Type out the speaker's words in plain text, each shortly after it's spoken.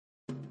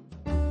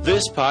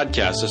This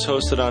podcast is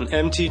hosted on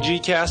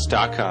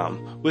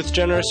mtgcast.com with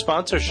generous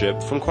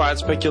sponsorship from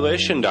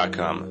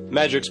quietspeculation.com,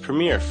 Magic's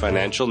premier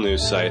financial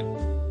news site.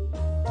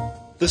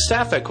 The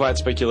staff at Quiet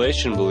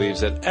Speculation believes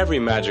that every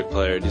Magic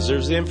player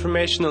deserves the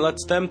information that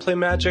lets them play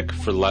Magic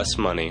for less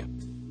money.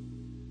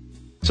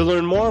 To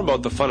learn more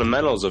about the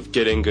fundamentals of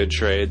getting good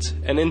trades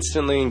and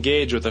instantly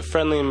engage with a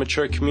friendly and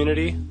mature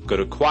community, go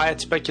to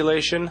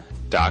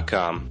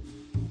quietspeculation.com.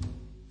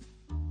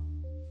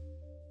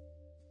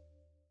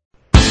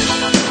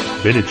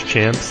 Vintage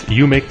Champs,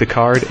 you make the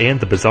card and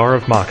the Bazaar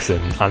of Moxen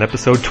on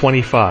episode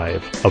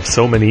 25 of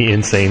So Many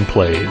Insane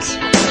Plays.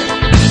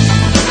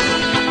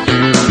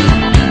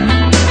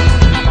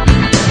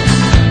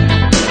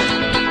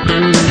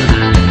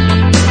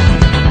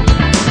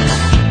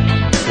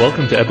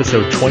 Welcome to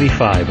episode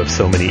 25 of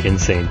So Many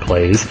Insane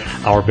Plays,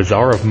 our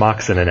Bazaar of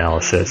Moxen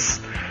analysis.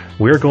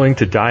 We're going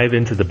to dive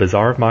into the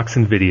Bazaar of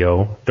Moxen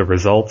video, the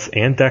results,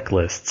 and deck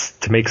lists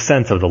to make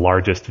sense of the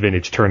largest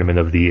vintage tournament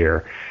of the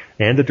year,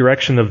 and the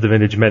direction of the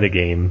vintage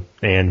metagame,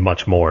 and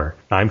much more.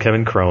 I'm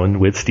Kevin Crone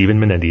with Stephen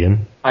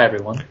Menendian. Hi,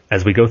 everyone.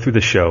 As we go through the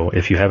show,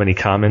 if you have any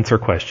comments or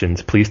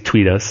questions, please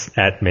tweet us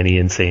at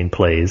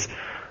ManyInsanePlays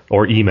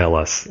or email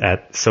us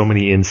at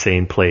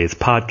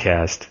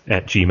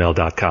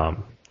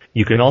SoManyInsanePlaysPodcast@gmail.com.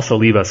 You can also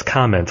leave us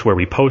comments where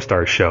we post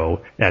our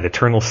show at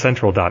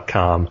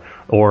EternalCentral.com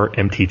or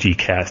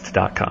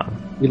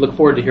MTGcast.com. We look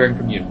forward to hearing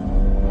from you.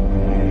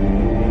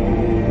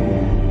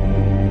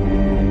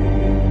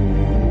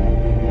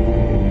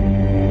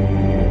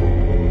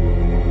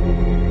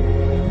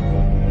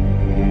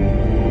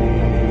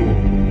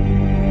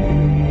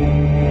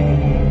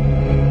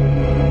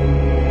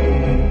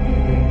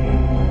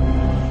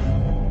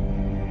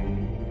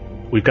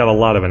 We've got a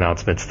lot of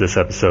announcements this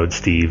episode,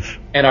 Steve.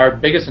 And our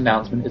biggest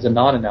announcement is a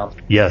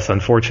non-announcement. Yes,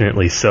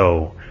 unfortunately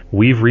so.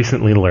 We've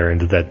recently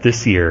learned that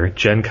this year,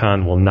 Gen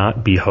Con will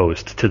not be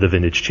host to the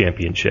Vintage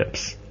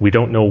Championships. We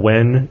don't know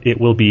when it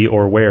will be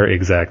or where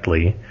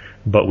exactly,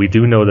 but we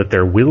do know that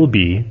there will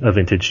be a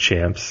Vintage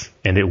Champs,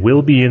 and it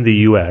will be in the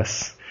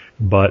U.S.,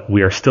 but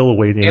we are still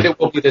awaiting... And it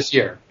will be this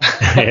year.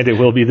 And it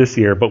will be this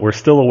year, but we're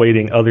still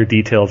awaiting other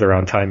details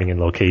around timing and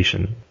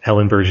location.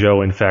 Helen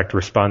Bergeau, in fact,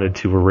 responded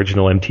to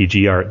original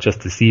MTG art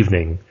just this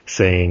evening,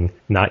 saying,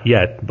 not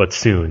yet, but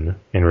soon,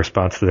 in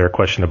response to their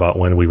question about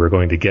when we were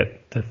going to get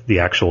the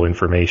actual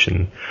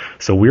information.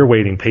 So we're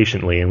waiting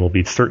patiently, and we'll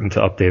be certain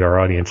to update our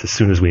audience as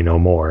soon as we know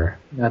more.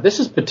 Now, this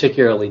is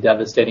particularly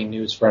devastating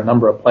news for a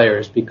number of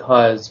players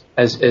because,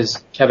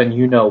 as Kevin,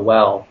 you know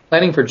well,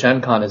 planning for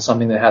Gen Con is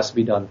something that has to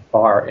be done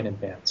far in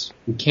advance.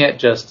 You can't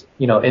just,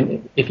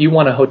 and if you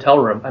want a hotel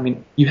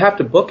room, you have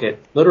to book it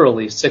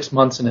literally 6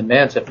 months in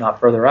advance, if not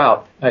further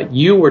out.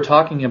 You were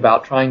talking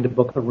about trying to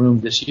book a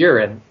room this year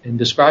and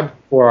describe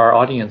for our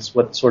audience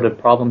what sort of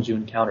problems you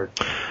encountered.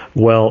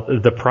 Well,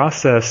 the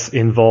process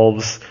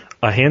involves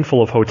a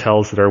handful of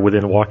hotels that are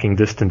within walking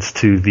distance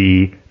to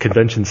the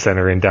convention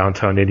center in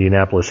downtown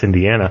Indianapolis,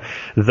 Indiana.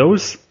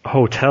 Those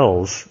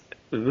hotels,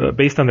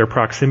 based on their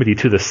proximity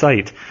to the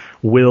site,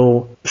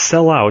 will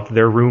sell out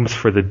their rooms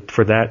for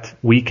that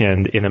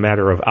weekend in a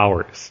matter of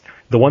hours.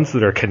 The ones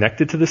that are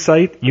connected to the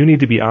site, you need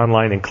to be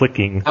online and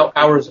clicking.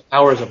 Hours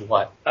of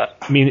what?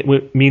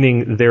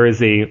 Meaning there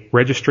is a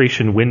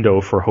registration window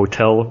for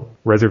hotel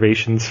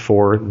reservations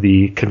for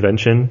the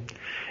convention.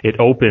 It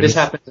opens. This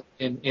happens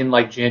in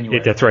like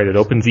January. That's right. It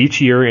opens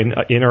each year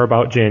in or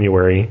about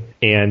January,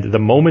 and the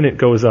moment it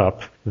goes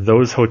up,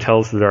 those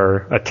hotels that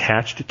are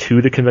attached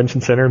to the convention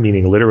center,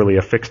 meaning literally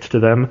affixed to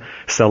them,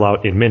 sell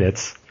out in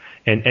minutes.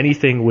 And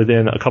anything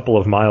within a couple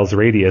of miles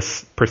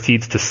radius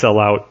proceeds to sell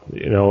out,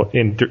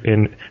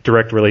 in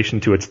direct relation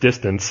to its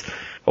distance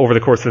over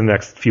the course of the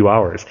next few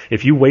hours.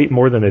 If you wait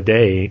more than a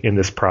day in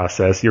this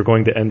process, you're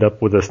going to end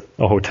up with a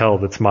hotel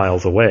that's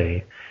miles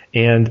away.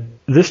 And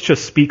this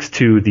just speaks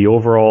to the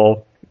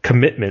overall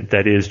commitment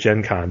that is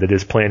Gen Con, that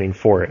is planning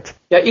for it.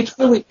 Yeah, it's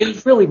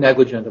really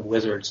negligent of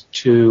Wizards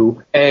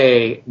to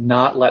A,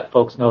 not let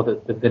folks know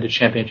that the Vintage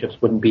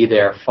Championships wouldn't be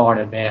there far in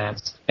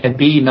advance, and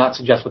B, not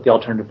suggest what the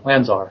alternative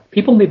plans are.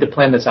 People need to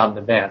plan this out in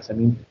advance.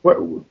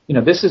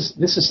 This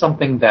is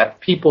something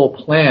that people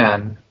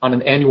plan on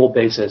an annual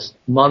basis,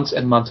 months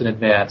and months in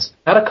advance.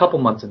 Not a couple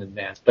months in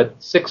advance, but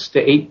 6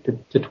 to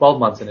 8 to 12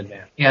 months in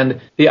advance.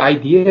 And the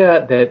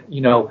idea that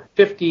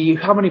 50,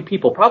 how many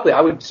people? Probably,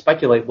 I would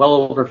speculate, well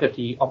over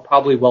 50,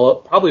 probably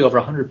over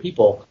 100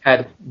 people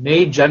had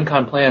made Gen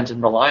Con plans in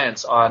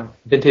reliance on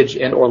Vintage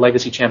and or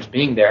Legacy Champs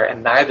being there,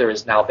 and neither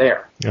is now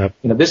there. Yep.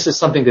 This is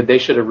something that they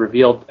should have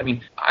revealed.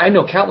 I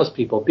know countless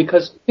people,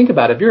 because think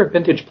about it, if you're a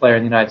Vintage player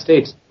in the United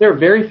States, there are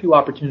very few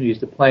opportunities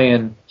to play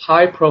in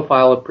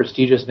high-profile,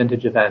 prestigious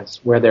Vintage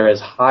events where there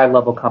is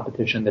high-level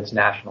competition that's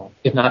national,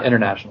 if not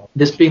international.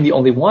 This being the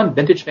only one,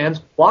 Vintage fans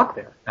flock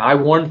there. Now, I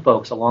warned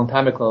folks a long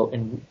time ago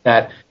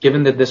that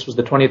given that this was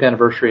the 20th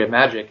anniversary of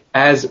Magic,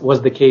 as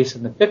was the case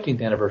in the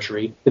 15th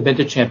anniversary, the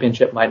Vintage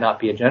Championship might not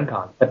be a Gen Con.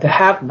 Con. But to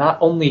have not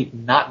only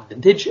not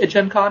Vintage at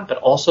Gen Con, but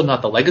also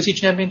not the Legacy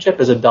Championship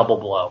is a double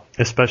blow.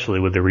 Especially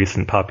with the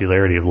recent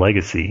popularity of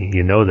Legacy,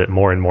 you know that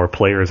more and more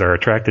players are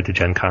attracted to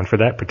Gen Con for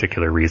that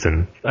particular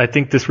reason. I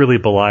think this really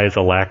belies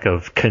a lack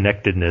of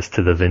connectedness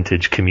to the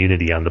Vintage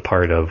community on the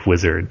part of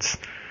Wizards.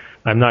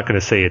 I'm not going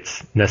to say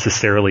it's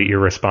necessarily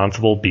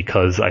irresponsible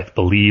because I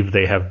believe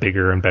they have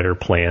bigger and better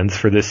plans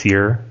for this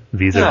year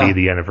vis-a-vis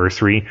the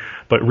anniversary,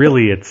 but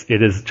really it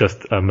is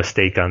just a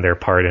mistake on their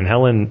part. And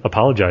Helen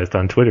apologized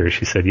on Twitter.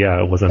 She said, "Yeah,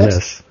 it was a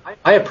miss."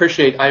 I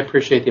appreciate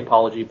the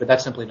apology, but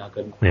that's simply not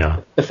good enough.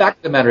 Yeah. The fact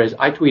of the matter is,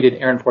 I tweeted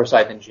Aaron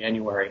Forsythe in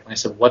January, and I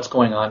said, "What's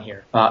going on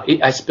here?"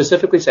 I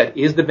specifically said,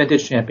 "Is the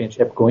Vintage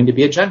Championship going to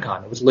be at Gen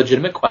Con?" It was a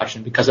legitimate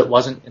question because it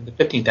wasn't in the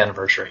 15th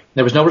anniversary.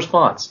 There was no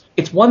response.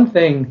 It's one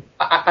thing.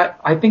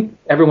 I think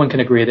everyone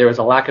can agree there is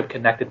a lack of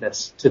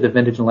connectedness to the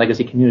Vintage and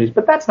Legacy communities,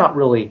 but first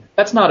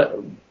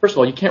of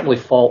all, you can't really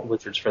fault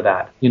Wizards for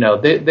that. You know,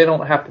 they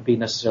don't have to be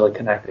necessarily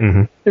connected.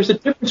 Mm-hmm. There's a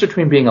difference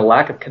between being a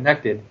lack of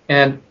connected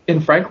and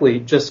frankly,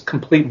 just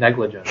complete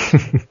negligence.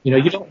 You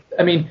know,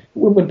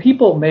 when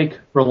people make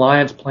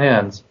reliance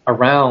plans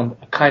around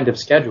a kind of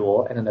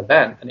schedule and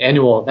an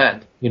annual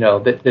event, you know,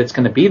 that's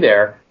going to be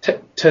there,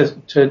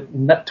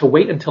 to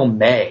wait until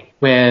May,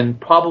 when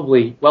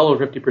probably well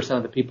over 50%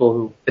 of the people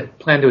who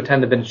plan to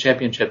attend the Vintage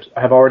Championships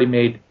have already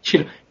made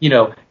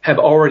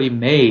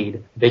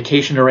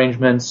vacation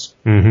arrangements,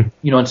 mm-hmm.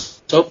 you know, and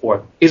so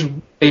forth,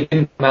 they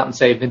didn't come out and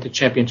say Vintage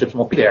Championships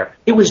won't be there.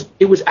 It was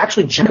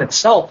actually Gen Con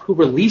itself who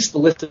released the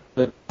list of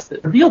events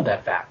that revealed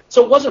that fact.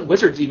 So it wasn't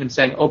Wizards even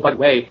saying, "Oh, by the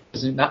way,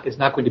 it's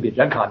not going to be a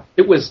Gen Con."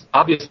 It was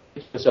obviously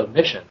a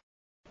omission.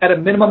 At a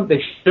minimum,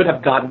 they should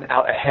have gotten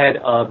out ahead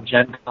of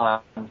Gen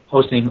Con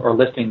hosting or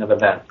listing of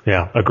events.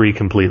 Yeah, agree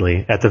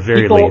completely. At the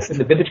very People least. in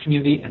the Vintage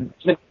community,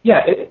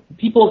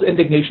 people's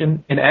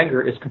indignation and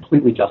anger is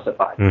completely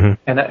justified. Mm-hmm.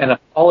 And an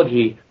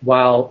apology,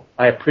 while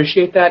I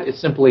appreciate that, is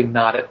simply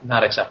not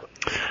acceptable.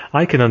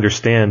 I can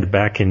understand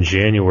back in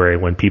January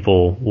when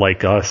people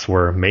like us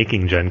were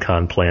making Gen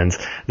Con plans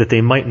that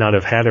they might not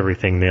have had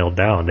everything nailed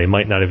down. They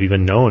might not have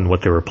even known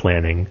what they were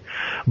planning.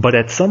 But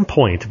at some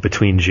point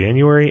between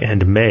January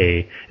and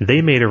May,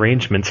 they made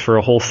arrangements for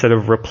a whole set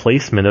of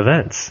replacement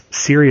events,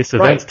 serious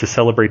events to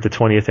celebrate the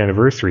 20th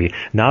anniversary.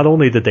 Not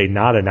only did they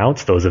not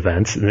announce those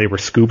events, and they were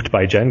scooped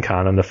by Gen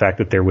Con on the fact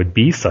that there would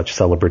be such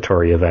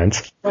celebratory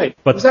events. Right,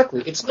 but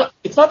exactly. It's not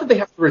that they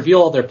have to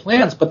reveal all their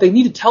plans, but they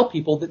need to tell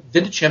people that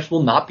Vintage Champs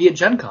will not be at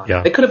Gen Con.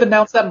 Yeah. They could have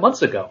announced that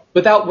months ago.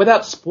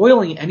 Without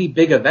spoiling any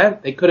big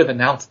event, they could have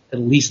announced at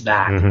least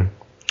that.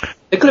 Mm-hmm.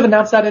 They could have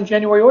announced that in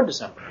January or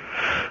December.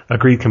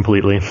 Agreed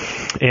completely.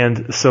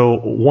 And so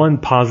one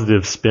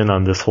positive spin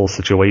on this whole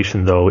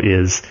situation, though,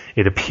 is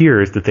it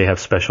appears that they have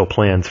special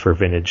plans for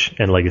Vintage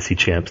and Legacy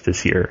Champs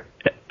this year.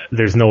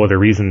 There's no other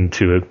reason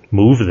to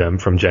move them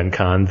from Gen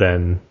Con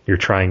than you're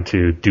trying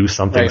to do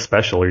something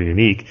special or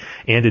unique.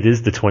 And it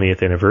is the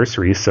 20th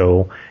anniversary,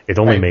 so it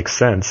only makes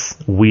sense.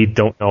 We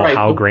don't know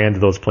how grand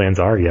those plans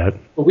are yet.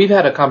 Well, we've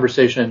had a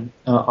conversation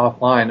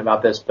offline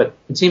about this, but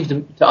it seems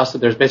to us that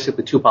there's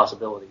basically two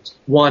possibilities.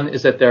 One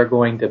is that they're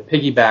going to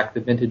piggyback the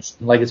Vintage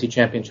and Legacy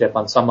Championship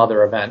on some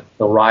other event.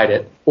 They'll ride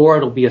it. Or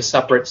it'll be a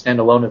separate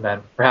standalone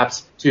event,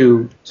 perhaps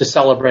to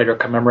celebrate or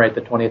commemorate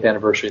the 20th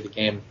anniversary of the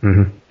game.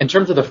 Mm-hmm. In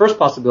terms of the first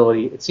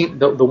possibility, it seems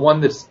the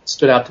one that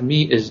stood out to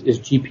me is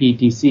GP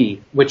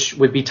DC, which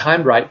would be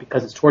timed right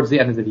because it's towards the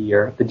end of the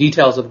year. The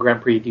details of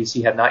Grand Prix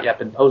DC have not yet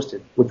been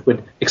posted, which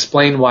would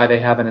explain why they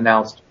haven't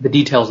announced the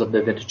details of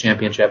the Vintage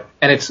Championship.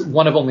 And it's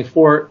one of only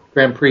 4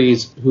 Grand Prix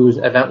whose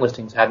event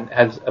listings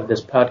has of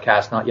this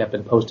podcast not yet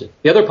been posted.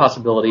 The other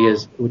possibility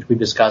is, which we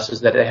discussed,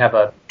 is that they have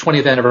a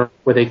 20th anniversary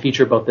where they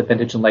feature both the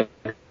Vintage and Legacy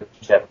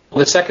Championship. Well,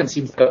 the second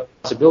seems like a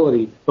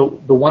possibility. The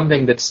one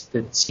thing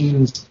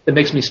that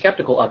makes me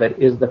skeptical of it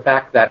is the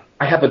fact that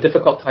I have a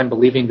difficult time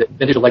believing that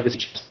Vintage and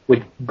Legacy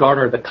would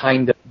garner the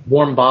kind of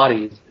warm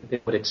bodies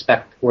they would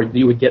expect or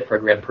you would get for a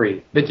Grand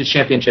Prix. Vintage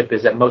Championship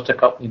is at most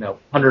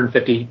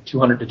 150,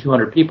 200 to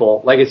 200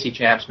 people. Legacy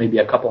Champs maybe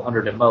a couple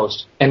hundred at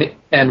most.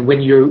 And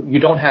when you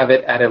don't have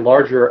it at a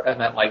larger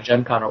event like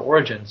Gen Con or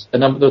Origins,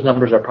 those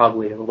numbers are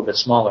probably a little bit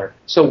smaller.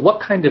 So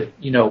what kind of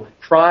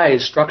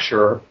prize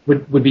structure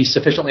would be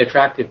sufficiently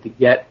attractive to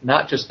get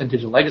not just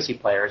Vintage and Legacy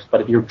players,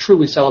 but if you're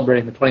truly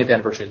celebrating the 20th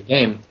anniversary of the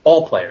game,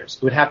 all players?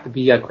 It would have to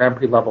be a Grand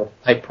Prix level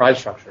type prize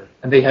structure.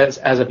 And they has,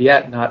 as of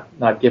yet,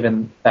 not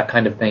given that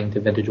kind of thing to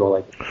Vintage or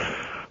Legacy.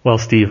 Well,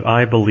 Steve,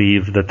 I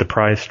believe that the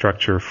prize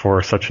structure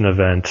for such an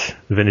event,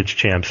 Vintage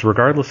Champs,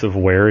 regardless of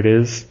where it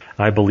is,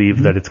 I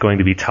believe that it's going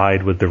to be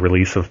tied with the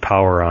release of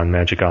Power on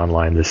Magic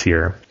Online this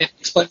year.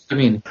 Explain what you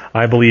mean.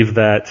 I believe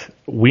that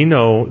we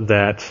know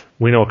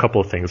a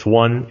couple of things.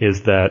 One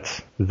is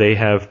that they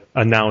have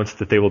announced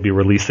that they will be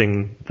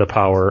releasing the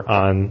Power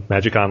on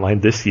Magic Online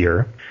this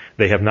year.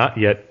 They have not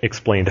yet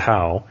explained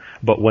how,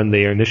 but when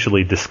they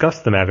initially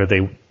discussed the matter,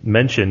 they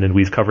mentioned, and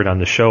we've covered on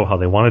the show, how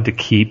they wanted to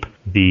keep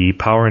the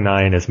Power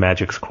 9 as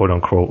Magic's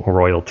quote-unquote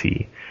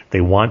royalty.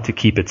 They want to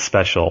keep it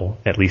special,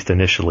 at least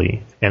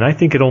initially. And I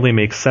think it only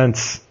makes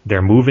sense.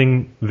 They're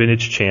moving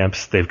Vintage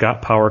Champs. They've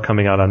got Power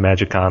coming out on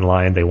Magic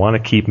Online. They want to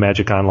keep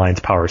Magic Online's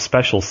Power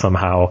special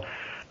somehow.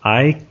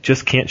 I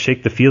just can't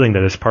shake the feeling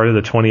that as part of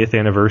the 20th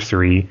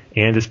anniversary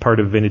and as part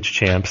of Vintage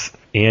Champs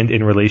and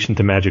in relation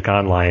to Magic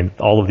Online,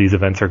 all of these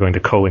events are going to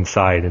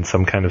coincide in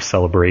some kind of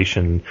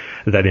celebration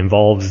that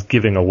involves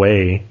giving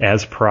away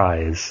as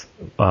prize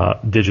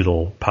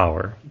digital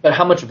Power. But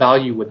how much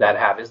value would that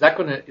have? Is that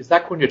going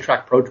to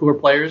attract Pro Tour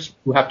players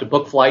who have to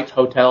book flights,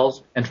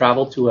 hotels, and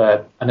travel to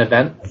an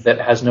event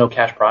that has no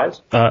cash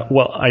prize?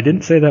 Well, I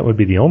didn't say that would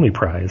be the only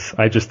prize.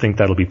 I just think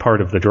that'll be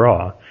part of the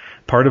draw.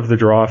 Part of the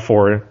draw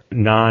for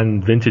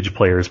non-vintage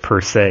players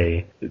per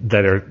se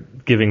that are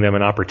giving them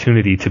an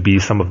opportunity to be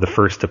some of the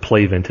first to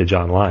play Vintage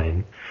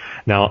online.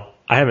 Now,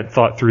 I haven't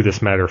thought through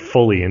this matter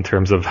fully in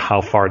terms of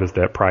how far does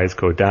that prize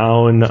go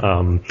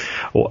down,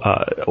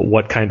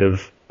 what kind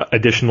of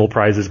additional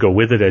prizes go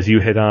with it as you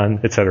hit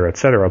on, et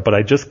cetera, but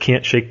I just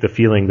can't shake the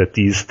feeling that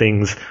these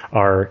things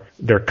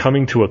they're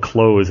coming to a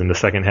close in the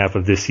second half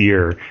of this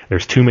year.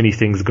 There's too many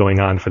things going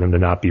on for them to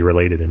not be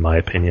related, in my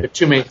opinion. There's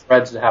too many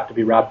threads that have to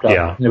be wrapped up.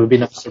 Yeah. And it would be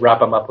nice to wrap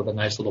them up with a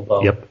nice little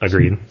bow. Yep,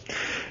 agreed.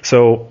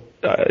 So,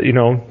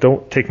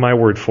 don't take my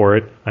word for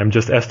it. I'm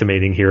just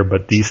estimating here,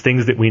 but these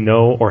things that we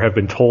know or have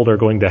been told are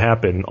going to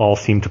happen all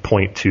seem to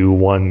point to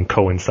one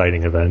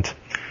coinciding event.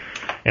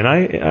 And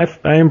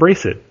I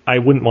embrace it. I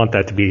wouldn't want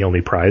that to be the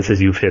only prize,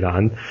 as you've hit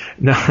on.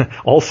 Now,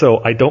 also,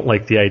 I don't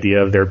like the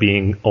idea of there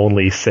being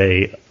only,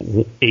 say,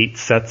 8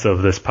 sets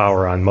of this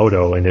Power on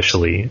Moto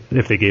initially,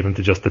 if they gave them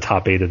to just the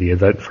top 8 of the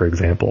event, for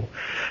example.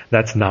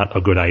 That's not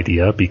a good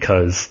idea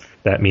because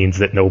that means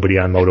that nobody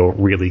on Moto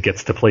really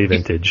gets to play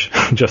Vintage.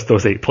 Just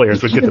those 8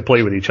 players would get to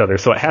play with each other.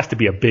 So it has to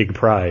be a big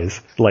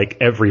prize, like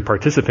every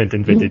participant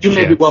in Vintage You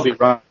may well be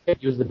right.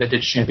 Use the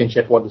Vintage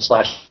Championship or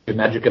the /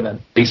 Magic and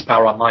then base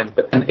Power Online.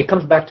 But and it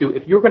comes back to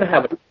if you're going to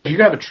have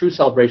a true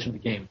celebration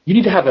of the game, you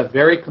need to have a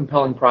very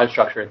compelling prize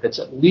structure that's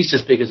at least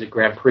as big as a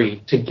Grand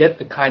Prix to get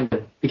the kind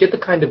of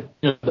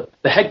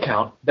the head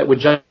count that would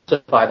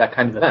justify that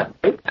kind of event.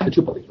 Right? And the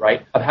two police,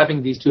 right? Of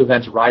having these two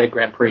events ride a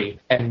Grand Prix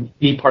and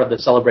be part of the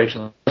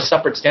celebration, a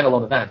separate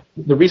standalone event.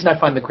 The reason I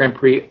find the Grand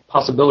Prix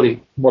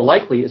possibility more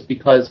likely is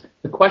because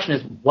the question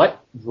is what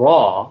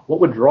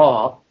would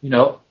draw,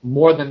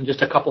 more than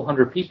just a couple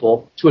hundred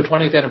people to a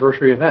 20th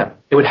anniversary event.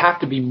 It would have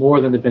to be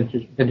more than the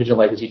Vintage and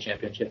Legacy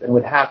Championship, and it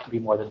would have to be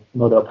more than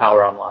Moto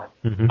Power Online,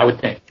 I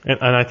would think.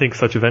 And I think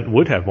such event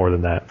would have more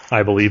than that.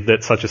 I believe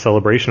that such a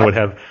celebration would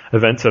have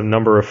events of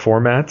number of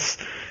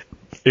formats.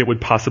 It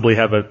would possibly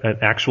have an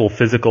actual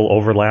physical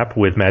overlap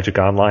with Magic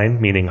Online,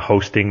 meaning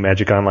hosting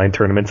Magic Online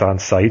tournaments on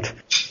site,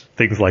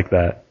 things like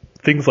that.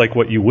 Things like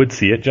what you would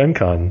see at Gen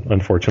Con,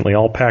 unfortunately,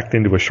 all packed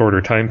into a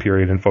shorter time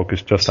period and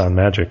focused just on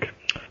Magic.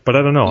 But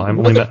I don't know.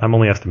 I'm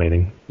only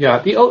estimating.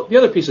 Yeah. The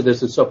other piece of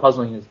this that's so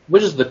puzzling is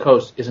Wizards of the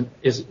Coast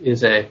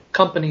is a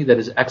company that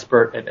is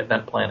expert at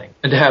event planning,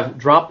 and to have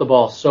dropped the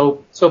ball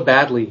so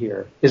badly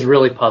here is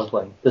really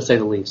puzzling, to say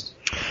the least.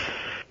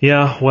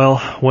 Yeah. Well,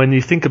 when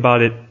you think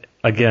about it,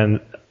 again,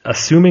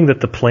 assuming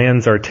that the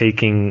plans are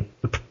taking,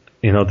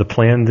 the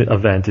planned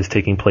event is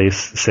taking place,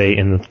 say,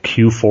 in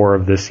Q4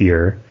 of this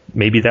year.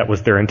 Maybe that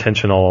was their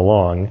intention all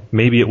along.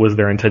 Maybe it was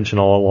their intention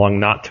all along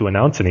not to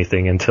announce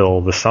anything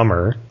until the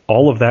summer.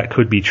 All of that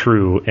could be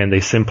true, and they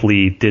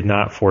simply did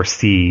not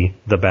foresee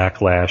the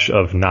backlash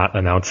of not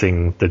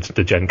announcing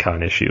the Gen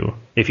Con issue.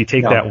 If you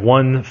take that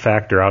one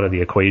factor out of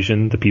the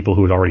equation, the people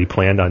who had already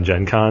planned on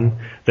Gen Con,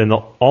 then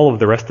all of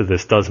the rest of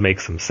this does make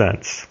some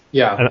sense.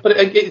 Yeah, but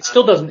it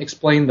still doesn't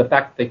explain the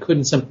fact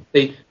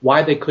that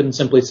why they couldn't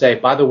simply say,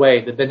 by the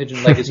way, the Vintage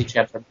and Legacy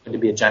Champs are going to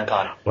be at Gen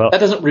Con. Well, that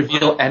doesn't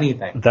reveal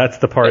anything. That's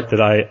the part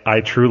that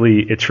it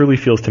truly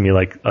feels to me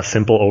like a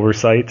simple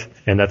oversight,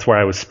 and that's where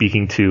I was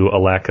speaking to a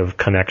lack of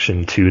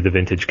connection to the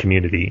Vintage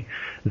community.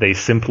 They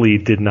simply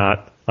did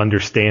not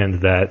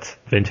understand that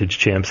Vintage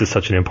Champs is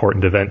such an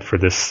important event for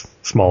this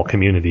small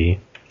community.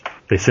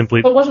 They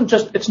simply...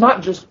 It's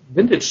not just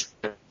Vintage.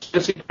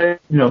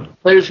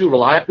 Players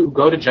who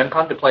go to Gen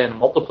Con to play in a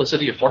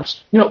multiplicity of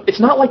forms. It's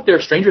not like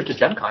they're strangers to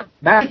Gen Con.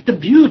 Magic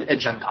debuted at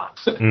Gen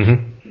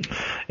Con.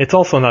 It's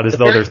also not as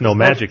though there's no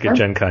Magic at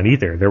Gen Con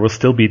either. There will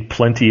still be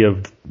plenty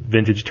of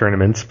Vintage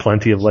tournaments,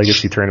 plenty of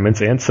Legacy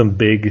tournaments, and some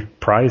big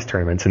prize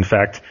tournaments. In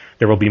fact,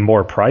 there will be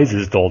more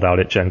prizes doled out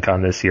at Gen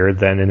Con this year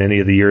than in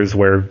any of the years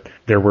where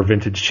there were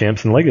Vintage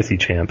Champs and Legacy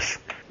Champs.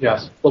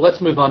 Yes. Well,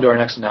 let's move on to our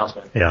next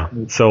announcement. Yeah.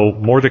 So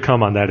more to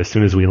come on that as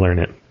soon as we learn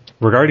it.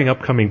 Regarding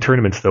upcoming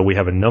tournaments, though, we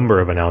have a number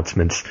of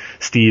announcements.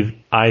 Steve,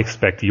 I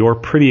expect you're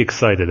pretty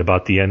excited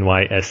about the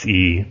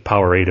NYSE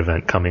Power 8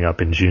 event coming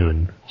up in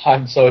June.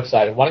 I'm so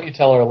excited. Why don't you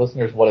tell our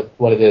listeners what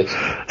it is?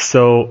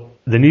 So,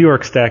 the New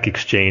York Stack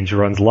Exchange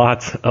runs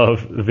lots of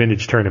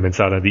vintage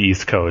tournaments out on the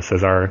East Coast,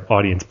 as our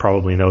audience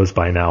probably knows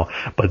by now.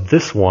 But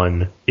this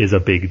one is a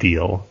big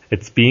deal.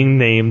 It's being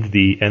named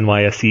the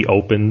NYSE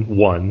Open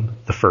 1,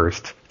 the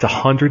first. It's a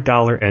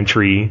 $100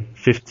 entry,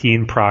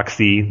 15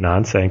 proxy,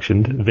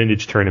 non-sanctioned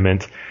vintage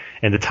tournament.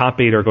 and the top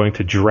 8 are going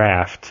to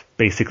draft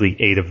basically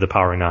 8 of the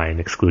Power 9,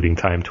 excluding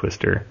Time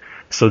Twister.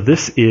 So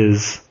this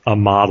is a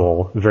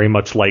model very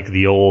much like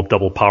the old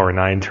double Power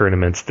 9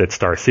 tournaments that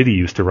Star City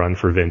used to run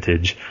for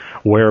Vintage,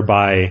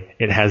 whereby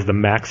it has the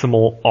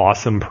maximal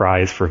awesome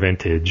prize for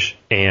Vintage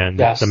and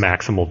the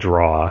maximal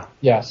draw.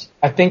 Yes.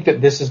 I think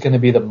that this is going to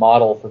be the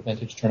model for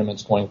Vintage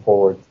tournaments going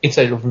forward. It's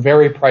a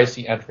very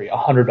pricey entry,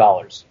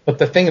 $100. But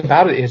the thing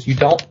about it is you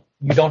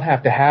don't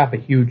have to have a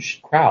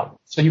huge crowd.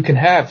 So you can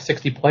have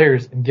 60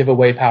 players and give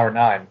away Power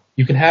 9.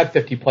 You can have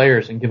 50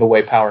 players and give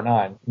away Power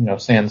 9,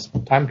 sans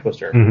Time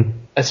Twister. Mm-hmm.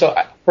 And so,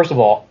 first of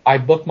all, I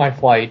booked my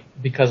flight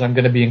because I'm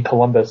going to be in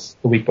Columbus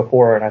the week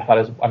before, and I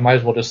thought I might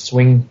as well just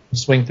swing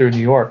through New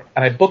York.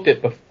 And I booked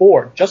it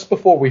just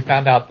before we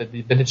found out that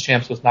the Vintage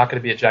Champs was not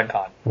going to be at Gen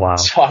Con. Wow.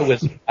 So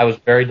I was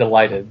very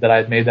delighted that I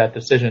had made that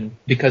decision,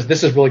 because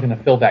this is really going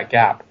to fill that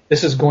gap.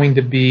 This is going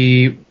to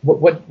be,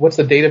 what's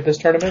the date of this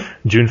tournament?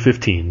 June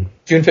 15th.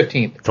 June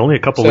 15th. It's only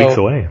a couple weeks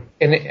away.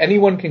 And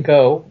anyone can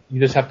go. You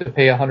just have to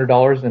pay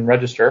 $100 and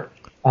register.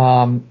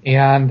 And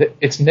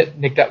it's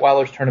Nick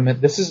Detweiler's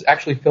tournament. This is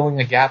actually filling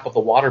the gap of the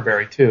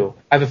Waterbury too.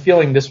 I have a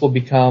feeling this will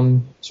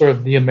become sort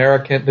of the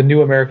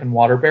new American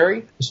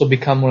Waterbury. This will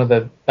become one of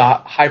the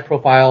high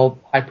profile,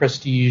 high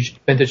prestige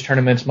vintage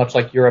tournaments, much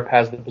like Europe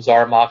has the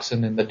Bazaar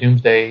Moxon and the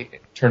Doomsday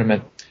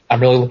tournament. I'm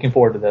really looking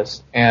forward to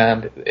this,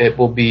 and it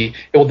will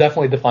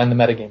definitely define the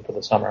metagame for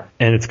the summer.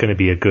 And it's going to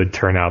be a good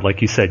turnout.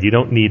 Like you said, you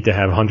don't need to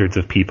have hundreds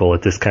of people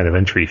at this kind of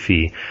entry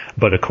fee.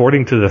 But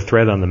according to the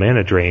thread on the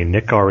Mana Drain,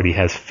 Nick already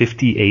has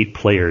 58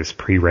 players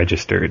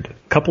pre-registered.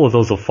 A couple of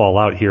those will fall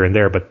out here and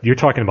there, but you're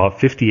talking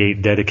about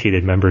 58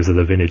 dedicated members of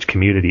the vintage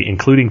community,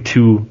 including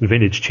 2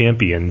 vintage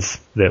champions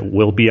that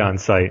will be on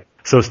site.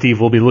 So,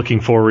 Steve, we'll be looking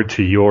forward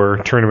to your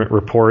tournament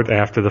report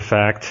after the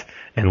fact,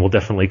 and we'll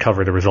definitely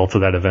cover the results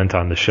of that event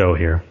on the show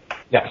here.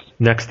 Yes.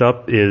 Next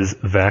up is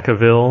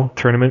Vacaville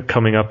tournament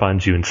coming up on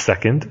June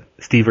 2nd.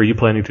 Steve, are you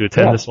planning to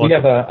attend this one? We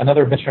have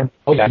another event tournament.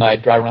 Oh, yeah, and I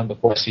drive around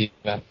before I see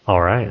the event.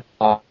 All right.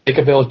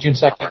 Vacaville, June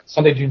 2nd,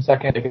 Sunday, June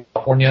 2nd,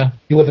 California.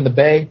 If you live in the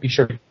Bay, be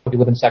sure, if you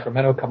live in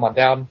Sacramento, come on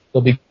down.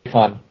 It'll be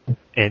fun.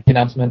 And the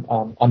announcement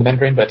on the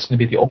membrane, but it's going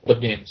to be the Open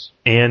of Games.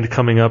 And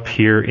coming up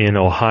here in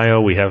Ohio,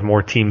 we have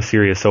more Team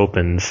Serious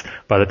Opens.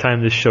 By the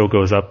time this show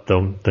goes up,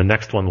 the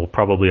next one will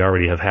probably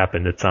already have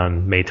happened. It's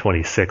on May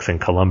 26th in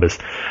Columbus.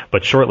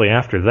 But shortly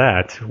after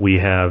that, we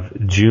have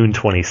June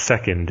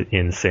 22nd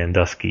in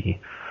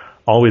Sandusky.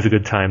 Always a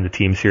good time, the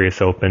Team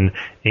Serious Open.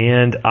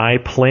 And I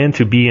plan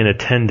to be in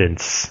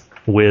attendance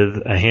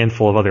with a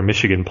handful of other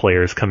Michigan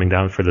players coming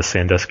down for the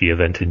Sandusky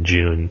event in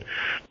June.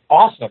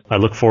 Awesome. I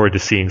look forward to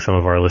seeing some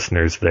of our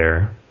listeners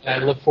there. I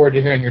look forward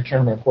to hearing your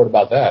tournament report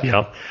about that.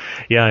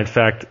 Yeah, in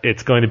fact,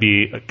 it's going to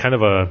be kind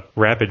of a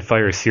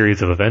rapid-fire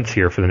series of events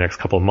here for the next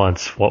couple of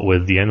months, what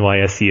with the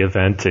NYSE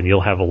event, and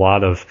you'll have a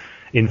lot of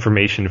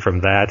information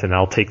from that, and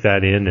I'll take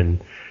that in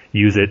and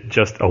use it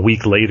just a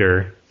week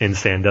later in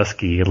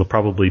Sandusky. It'll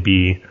probably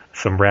be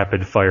some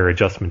rapid-fire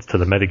adjustments to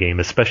the metagame,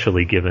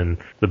 especially given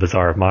the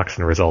Bazaar of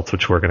Moxon results,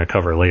 which we're going to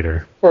cover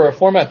later. For a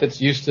format that's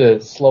used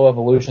to slow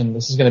evolution,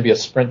 this is going to be a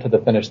sprint to the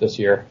finish this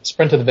year.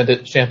 Sprint to the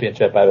Vintage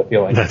Championship, I have a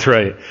feeling. That's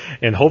right.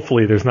 And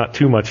hopefully there's not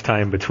too much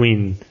time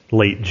between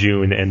late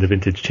June and the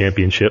Vintage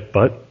Championship,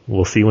 but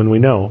we'll see when we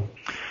know.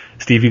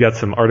 Steve, you got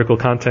some article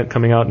content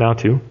coming out now,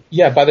 too?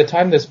 Yeah, by the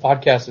time this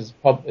podcast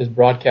is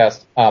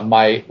broadcast,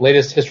 my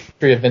latest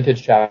History of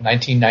Vintage chapter,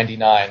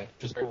 1999,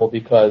 which is cool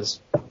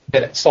because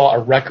it saw a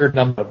record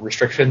number of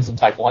restrictions in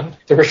Type 1.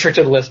 The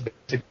restricted list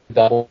basically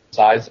doubled in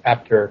size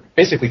after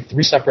basically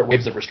 3 separate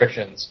waves of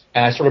restrictions.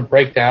 And I sort of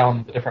break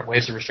down the different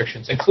waves of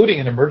restrictions, including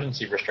an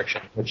emergency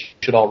restriction, which you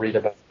should all read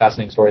about.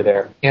 Fascinating story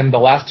there. And the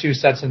last 2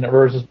 sets in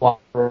Urza's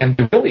block, and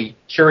the really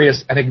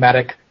curious,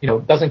 enigmatic,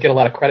 doesn't get a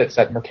lot of credit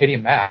set,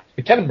 Mercadian Mask.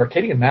 But Kevin,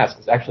 Mercadian Mask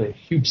is actually a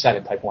huge set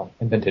in Type 1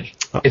 in Vintage.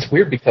 It's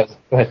weird because,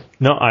 go ahead.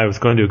 No, I was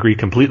going to agree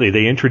completely.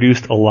 They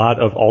introduced a lot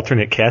of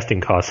alternate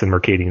casting costs in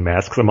Mercadian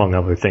Masks, among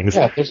other things.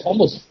 Yeah, there's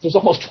almost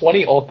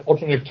 20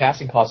 alternative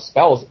casting cost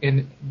spells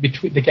in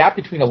between the gap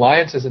between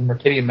Alliances and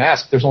Mercadian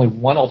Mask. There's only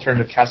one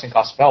alternative casting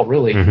cost spell,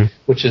 really,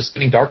 which is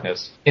Spinning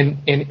Darkness.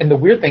 And the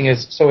weird thing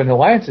is, so in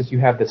Alliances you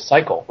have this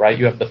cycle, right?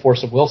 You have the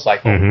Force of Will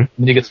cycle, and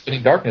then you get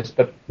Spinning Darkness.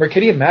 But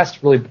Mercadian Mask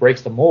really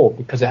breaks the mold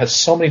because it has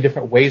so many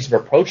different ways of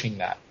approaching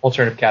that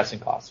alternative casting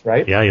cost,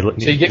 right? Yeah, you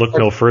look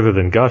no further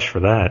than Gush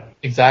for that.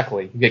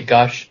 Exactly. You get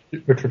Gush,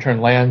 which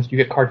return lands. You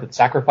get cards that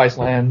sacrifice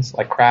lands,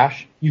 like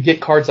Crash. You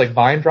get cards like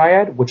Vine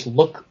Dryad, which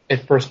look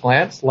at first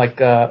glance like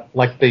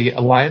the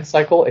Alliance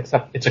cycle,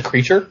 except it's a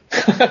creature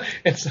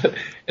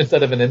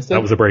instead of an instant.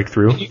 That was a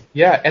breakthrough.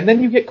 And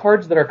then you get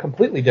cards that are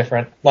completely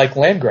different, like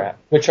Land Grab,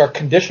 which are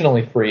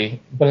conditionally free,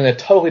 but in a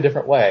totally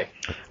different way.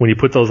 When you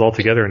put those all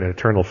together in an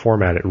Eternal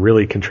format, it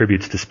really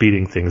contributes to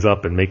speeding things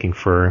up and making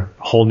for a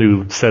whole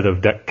new set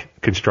of deck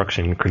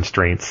construction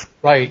constraints.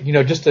 Right.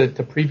 Just to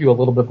preview a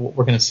little bit of what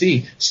we're going to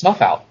see,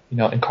 Snuff Out,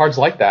 and cards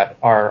like that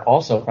are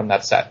also from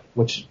that set,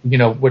 which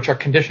are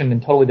conditioned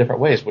in totally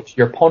different ways, which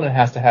your opponent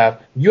has to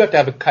have. You have to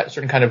have a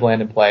certain kind of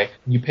land in play.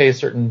 You pay a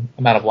certain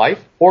amount of life,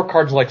 or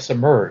cards like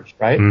Submerge,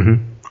 right?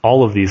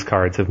 All of these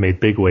cards have made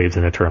big waves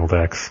in Eternal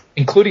decks.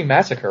 Including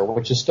Massacre,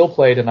 which is still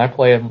played, and I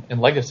play in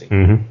Legacy.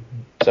 Mm-hmm.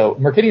 So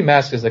Mercadian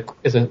Mask is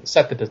a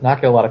set that does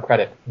not get a lot of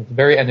credit. It's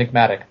very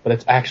enigmatic, but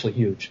it's actually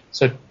huge.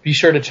 So be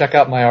sure to check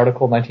out my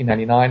article,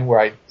 1999, where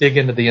I dig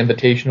into the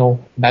Invitational,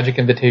 Magic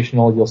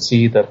Invitational. You'll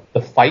see the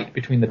fight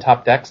between the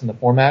top decks in the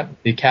format,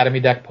 the Academy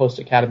deck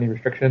post-Academy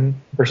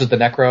restriction versus the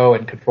Necro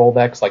and control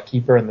decks like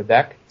Keeper in the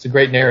deck. It's a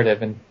great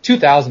narrative. And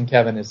 2000,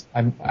 Kevin,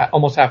 I'm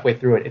almost halfway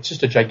through it. It's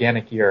just a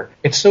gigantic year.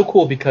 It's so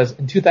cool because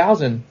in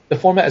 2000, the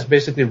format is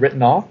basically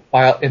written off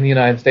in the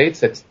United States.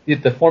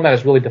 The format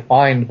is really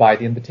defined by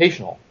the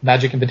Invitational,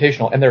 Magic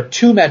Invitational. And there are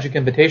 2 Magic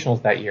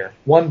Invitationals that year.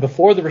 One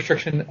before the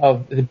restriction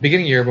of the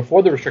beginning of the year,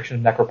 before the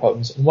restriction of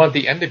Necropotence, and one at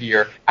the end of the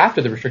year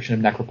after the restriction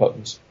of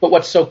Necropotence. But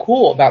what's so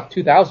cool about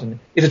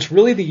 2000 is it's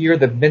really the year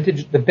the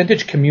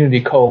vintage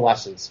community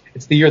coalesces.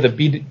 It's the year that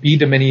B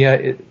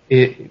Dominia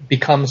it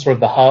becomes sort of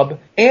the hub.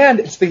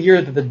 And it's the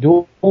year that the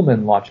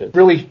Duelman launches.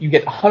 Really, you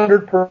get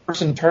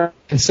 100-person turn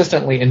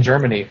consistently in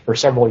Germany for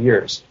several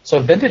years. So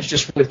Vintage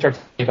just really starts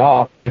to take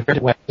off,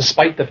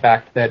 despite the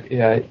fact that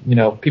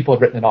people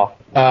had written it off.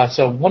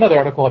 So one other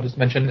article I just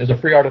mentioned is a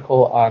free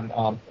article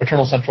on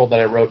Eternal Central that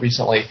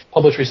I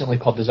published recently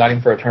called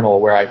Designing for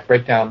Eternal, where I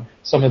break down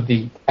some of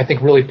the, I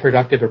think, really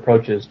productive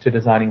approaches to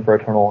designing for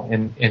Eternal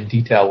in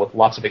detail with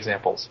lots of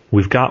examples.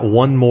 We've got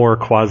one more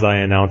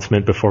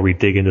quasi-announcement before we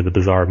dig into the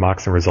bizarre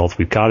Moxen results.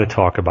 We've got to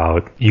talk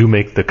about You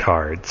Make the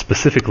Card,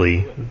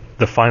 specifically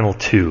the final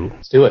 2.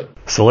 Let's do it.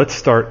 So let's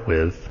start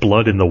with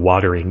Blood in the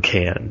Watering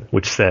Can,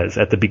 which says,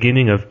 at the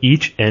beginning of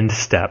each end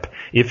step,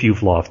 if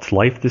you've lost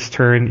life this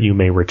turn, you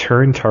may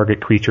return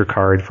target creature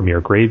card from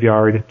your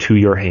graveyard to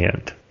your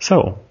hand.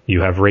 So,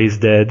 you have Raise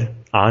Dead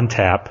on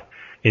tap,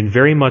 in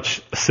very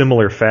much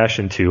similar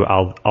fashion to,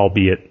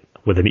 albeit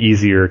with an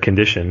easier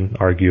condition,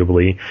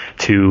 arguably,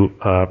 to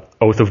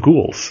Oath of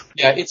Ghouls.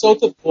 Yeah, it's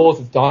Oath of Ghouls,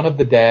 it's Dawn of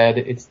the Dead,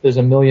 there's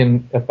a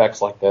million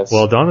effects like this.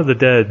 Well, Dawn of the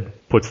Dead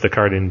puts the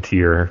card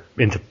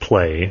into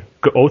play.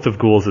 Oath of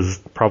Ghouls is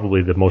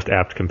probably the most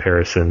apt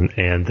comparison,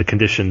 and the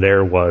condition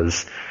there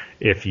was,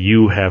 if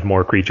you have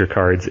more creature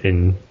cards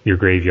in your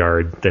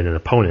graveyard than an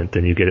opponent,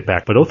 then you get it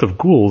back. But Oath of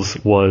Ghouls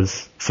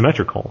was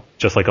symmetrical.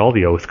 Just like all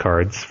the Oath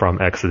cards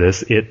from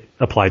Exodus, it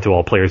applied to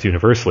all players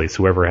universally,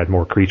 so whoever had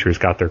more creatures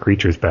got their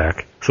creatures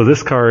back. So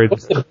this card...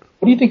 What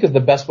do you think is the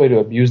best way to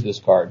abuse this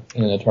card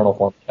in an Eternal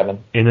form,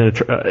 Kevin?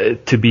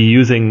 To be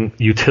using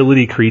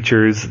utility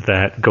creatures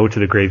that go to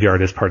the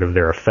graveyard as part of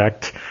their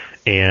effect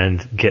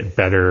and get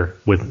better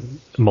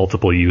with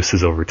multiple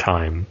uses over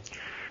time.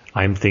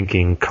 I'm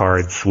thinking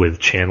cards with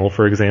Channel,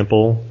 for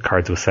example,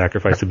 cards with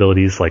sacrifice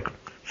abilities like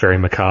Fairy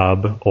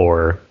Macabre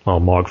or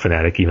Mog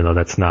Fanatic, even though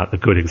that's not a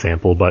good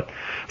example, but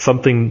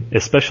something,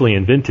 especially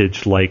in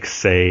Vintage, like,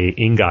 say,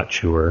 Ingot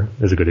Chewer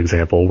is a good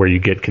example, where you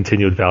get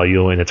continued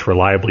value and it's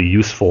reliably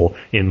useful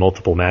in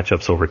multiple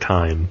matchups over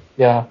time.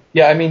 Yeah,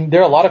 I mean,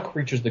 there are a lot of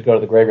creatures that go to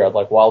the graveyard,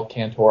 like Wild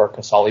Cantor,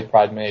 Kasali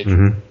Pride Mage,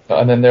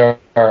 and then there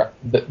are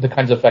the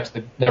kinds of effects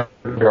that never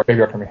trigger a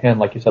graveyard from your hand,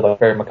 like you said, like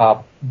Fairy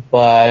Macabre,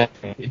 but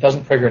it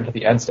doesn't trigger into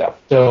the end step.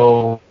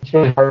 So it's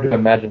really hard to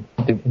imagine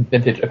something in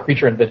Vintage, a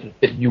creature in Vintage,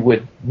 that you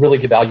would really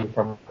get value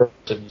from for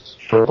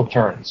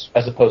turns,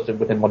 as opposed to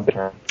within one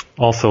turn.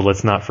 Also,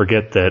 let's not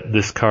forget that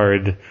this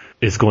card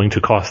is going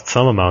to cost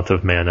some amount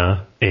of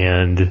mana,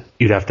 and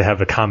you'd have to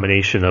have a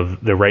combination of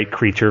the right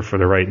creature for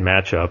the right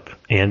matchup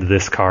and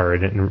this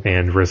card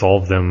and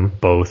resolve them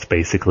both,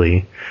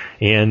 basically.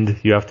 And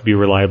you have to be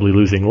reliably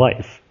losing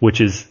life,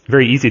 which is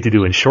very easy to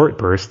do in short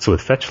bursts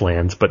with fetch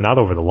lands, but not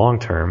over the long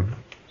term.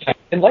 Yeah,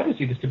 in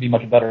Legacy, this could be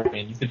much better. I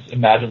mean, you could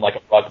imagine like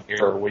a Bug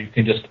Mirror where you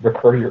can just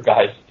recur your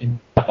guys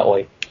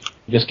indefinitely.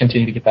 You just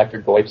continue to get back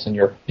your Goyfs and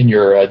your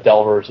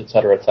Delvers, et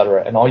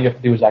cetera, and all you have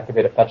to do is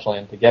activate a fetch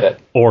land to get it.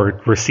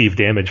 Or receive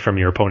damage from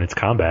your opponent's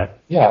combat.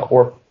 Yeah,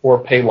 or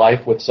pay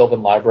life with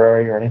Sylvan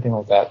Library or anything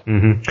like that.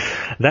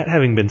 Mm-hmm. That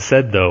having been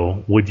said,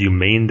 though, would you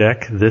main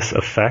deck this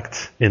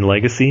effect in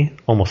Legacy?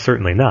 Almost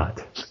certainly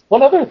not.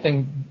 One other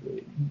thing,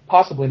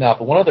 possibly not,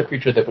 but one other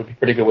creature that would be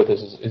pretty good with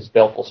this is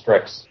Baleful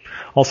Strix.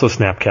 Also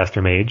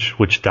Snapcaster Mage,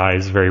 which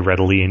dies very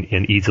readily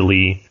and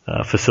easily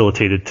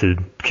facilitated to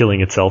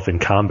killing itself in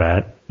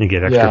combat and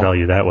get extra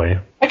value that way.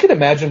 I could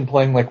imagine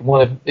playing like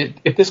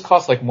if this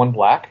costs like 1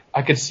 black,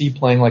 I could see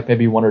playing like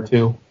maybe 1 or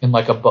 2 in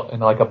like a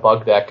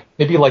bug deck.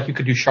 Maybe like you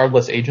could do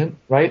Shardless Agent,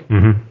 right?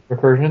 Mm-hmm.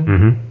 Recursion.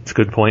 Mm-hmm. That's a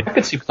good point. I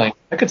could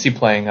see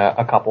playing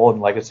a couple in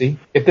Legacy.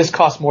 If this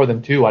costs more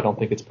than 2, I don't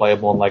think it's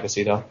playable in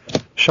Legacy though.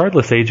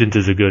 Shardless Agent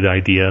is a good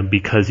idea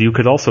because you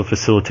could also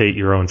facilitate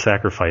your own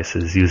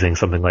sacrifices using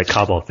something like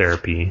Cabal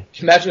Therapy.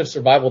 Imagine if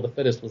Survival of the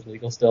Fittest was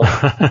legal still.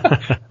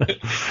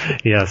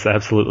 Yes,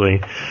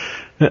 absolutely.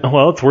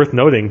 Well, it's worth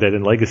noting that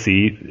in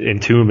Legacy,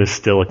 Entomb is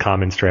still a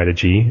common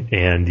strategy,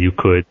 and you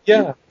could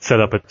set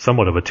up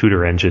somewhat of a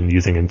tutor engine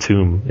using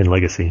Entomb in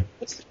Legacy.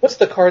 What's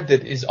the card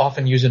that is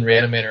often used in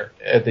Reanimator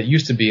that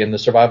used to be in the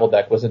Survival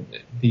deck? Was it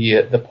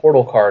the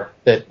Portal card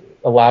that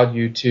allowed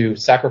you to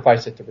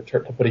sacrifice it to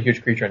put a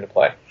huge creature into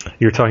play.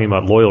 You're talking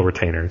about loyal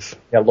retainers.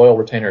 Yeah, loyal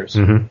retainers.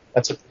 Mm-hmm.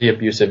 That's a pretty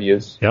abusive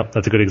use. Yep,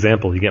 that's a good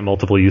example. You get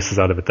multiple uses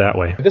out of it that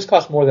way. If this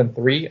costs more than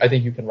 3, I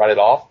think you can write it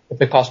off.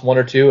 If it costs 1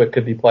 or 2, it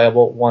could be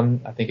playable.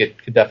 1, I think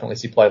it could definitely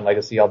see play in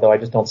Legacy, although I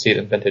just don't see it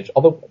in Vintage.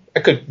 Although I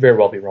could very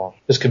well be wrong.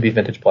 This could be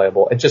Vintage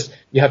playable. It's just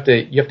you have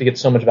to get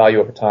so much value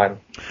over time.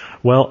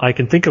 Well, I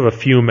can think of a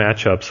few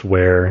matchups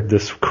where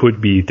this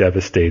could be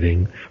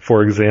devastating.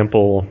 For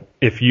example,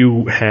 if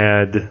you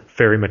had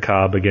Fairy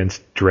Macabre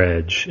against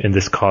Dredge, and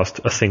this cost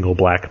a single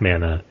black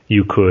mana,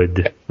 you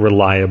could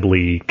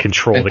reliably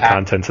control the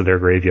contents of their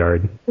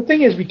graveyard. The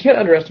thing is, we can't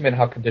underestimate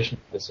how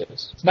conditional this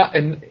is.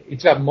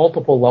 It's got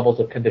multiple levels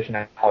of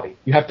conditionality.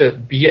 You have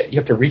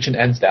to reach an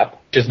end step,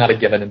 which is not a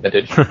given in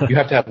Vintage. You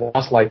have to have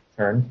lost life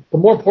turn. But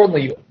more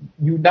importantly,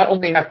 you not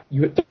only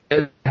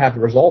have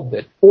resolved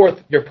it.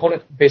 Fourth, your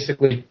opponent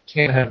basically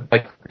can't have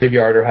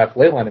graveyard or have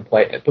Leyline in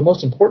play. But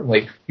most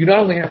importantly, you not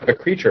only have a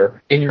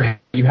creature in your hand,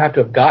 you have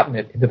to have gotten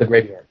it into the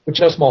graveyard, which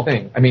is no small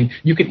thing. I mean,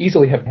 you could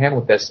easily have a hand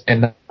with this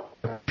and not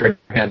your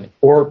hand,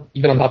 or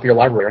even on top of your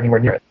library or anywhere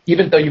near it.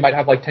 Even though you might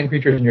have 10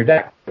 creatures in your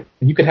deck,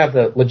 you could have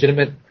the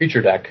legitimate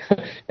creature deck,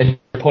 and your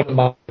opponent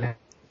might,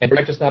 and you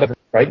might just not have,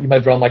 right? You might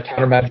have drawn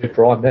counter magic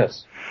draw on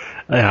this.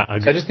 Yeah,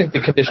 so I just think the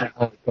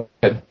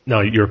conditionality.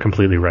 No, you're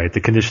completely right.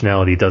 The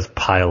conditionality does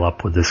pile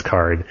up with this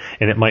card,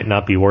 and it might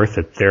not be worth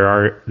it.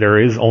 There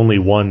is only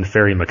one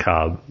Fairy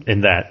Macabre,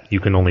 in that you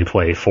can only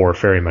play 4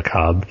 Fairy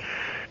Macabre.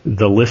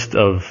 The list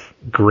of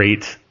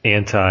great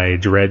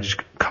anti-Dredge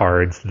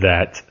cards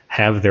that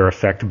have their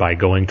effect by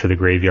going to the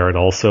graveyard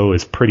also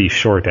is pretty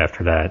short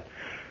after that,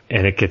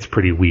 and it gets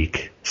pretty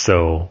weak.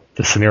 So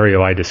the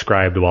scenario I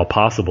described, while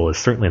possible, is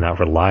certainly not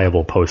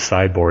reliable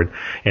post-sideboard,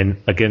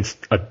 and against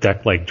a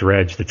deck like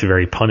Dredge that's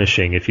very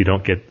punishing if you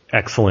don't get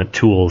excellent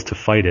tools to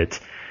fight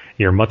it,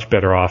 you're much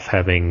better off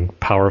having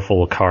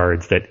powerful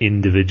cards that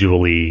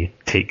individually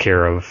take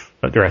care of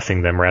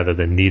addressing them rather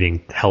than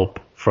needing help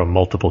from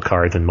multiple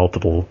cards and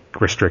multiple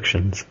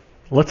restrictions.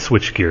 Let's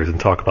switch gears and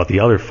talk about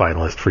the other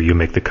finalist for You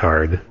Make the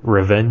Card,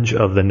 Revenge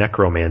of the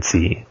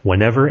Necromancy.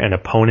 Whenever an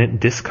opponent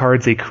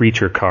discards a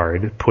creature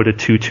card, put a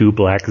 2/2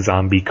 black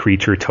zombie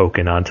creature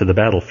token onto the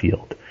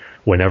battlefield.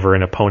 Whenever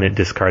an opponent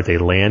discards a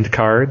land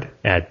card,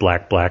 add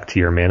black to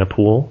your mana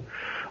pool.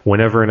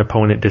 Whenever an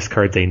opponent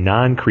discards a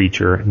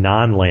non-creature,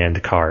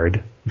 non-land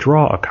card,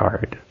 draw a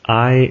card.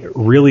 I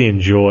really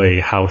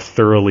enjoy how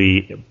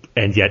thoroughly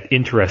and yet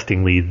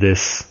interestingly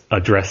this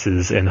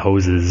addresses and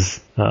hoses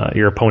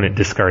your opponent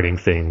discarding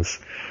things.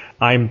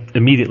 I'm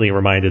immediately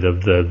reminded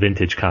of the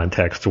Vintage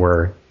context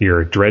where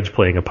your Dredge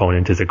playing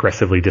opponent is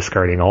aggressively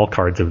discarding all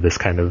cards of this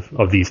kind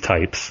of these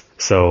types.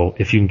 So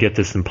if you can get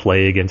this in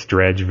play against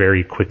Dredge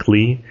very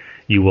quickly,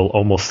 you will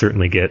almost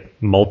certainly get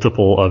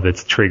multiple of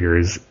its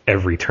triggers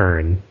every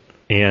turn.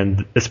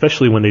 And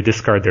especially when they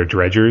discard their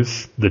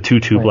Dredgers, the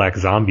 2/2 black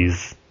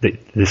zombies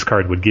that this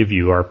card would give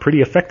you are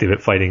pretty effective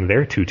at fighting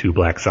their 2/2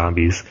 black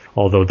zombies,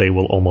 although they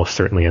will almost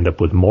certainly end up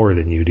with more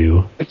than you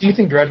do. But do you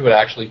think Dredge would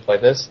actually play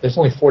this? There's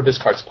only 4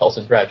 discard spells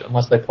in Dredge,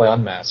 unless they play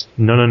Unmask.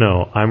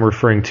 No. I'm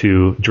referring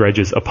to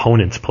Dredge's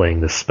opponents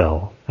playing this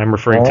spell. I'm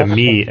referring to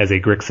me as a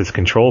Grixis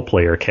control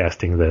player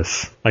casting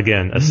this.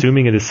 Again,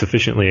 assuming it is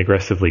sufficiently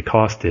aggressively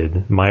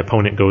costed, my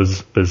opponent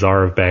goes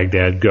Bazaar of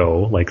Baghdad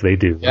go, like they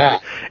do. Yeah.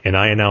 And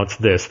I announce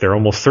this. They're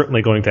almost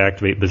certainly going to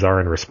activate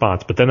Bazaar in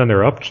response, but then on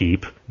their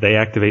upkeep, they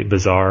activate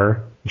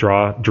Bazaar,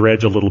 draw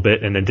Dredge a little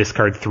bit, and then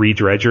discard 3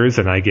 Dredgers,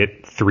 and I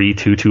get 3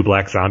 2/2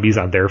 black zombies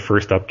on their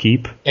first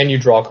upkeep. And you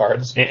draw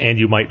cards. And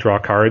you might draw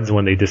cards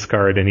when they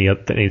discard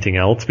anything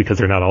else, because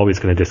they're not always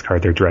going to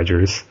discard their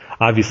Dredgers.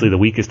 Obviously, the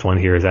weakest one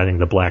here is adding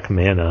the black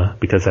mana,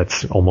 because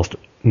that's almost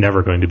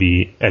never going to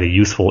be at a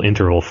useful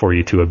interval for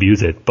you to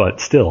abuse it. But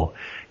still,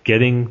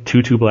 getting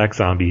 2/2 black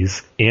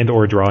zombies and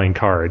or drawing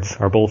cards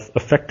are both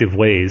effective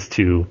ways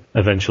to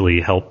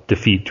eventually help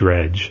defeat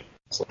Dredge.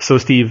 So,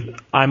 Steve,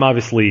 I'm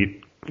obviously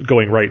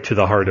going right to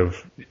the heart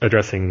of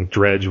addressing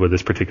Dredge with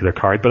this particular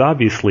card, but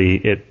obviously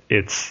it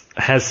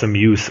has some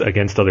use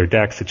against other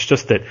decks. It's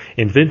just that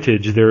in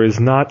Vintage there is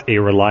not a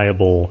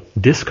reliable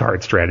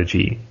discard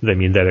strategy. I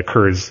mean, that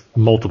occurs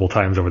multiple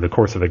times over the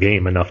course of a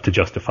game enough to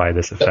justify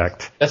this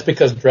effect. That's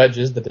because Dredge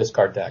is the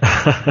discard deck.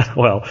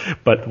 Well,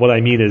 but what I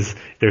mean is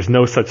there's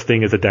no such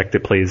thing as a deck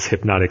that plays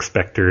Hypnotic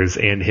Specters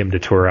and Hymn to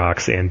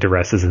Turox and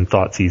Duresses and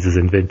Thoughtseizes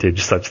in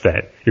Vintage such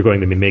that you're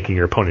going to be making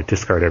your opponent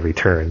discard every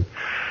turn.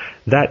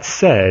 That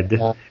said,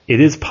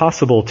 it is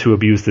possible to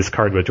abuse this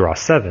card with draw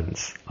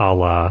 7s, a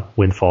la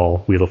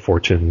Windfall, Wheel of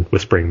Fortune,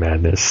 Whispering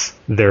Madness,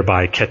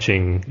 thereby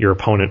catching your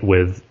opponent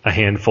with a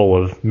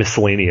handful of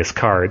miscellaneous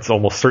cards,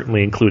 almost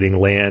certainly including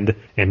land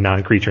and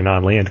non-creature,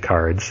 non-land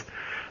cards.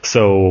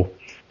 So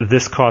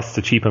this costs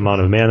a cheap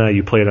amount of mana.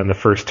 You play it on the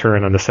first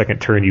turn. On the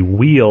second turn, you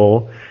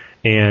wheel,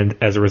 And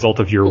as a result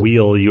of your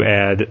wheel, you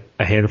add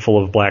a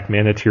handful of black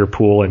mana to your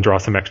pool and draw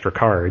some extra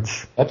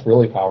cards. That's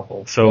really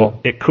powerful. So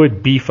it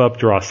could beef up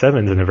draw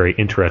 7s in a very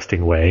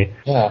interesting way.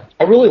 Yeah.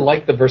 I really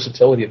like the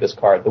versatility of this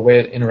card, the way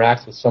it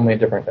interacts with so many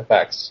different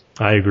effects.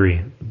 I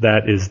agree.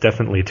 That is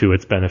definitely to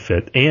its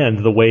benefit.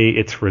 And the way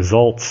its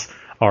results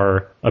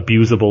are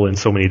abusable in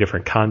so many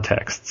different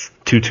contexts.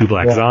 2/2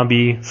 black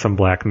zombie, some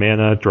black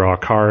mana, draw a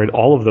card.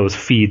 All of those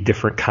feed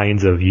different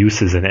kinds of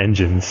uses and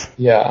engines.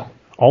 Yeah.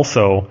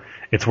 Also,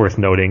 it's worth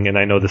noting, and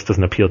I know this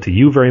doesn't appeal to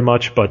you very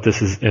much, but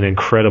this is an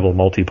incredible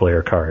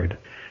multiplayer card.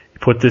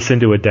 Put this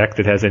into a deck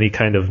that has any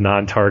kind of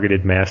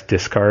non-targeted mass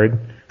discard,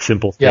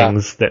 simple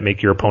things that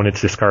make your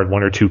opponents discard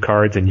 1 or 2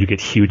 cards, and you get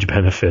huge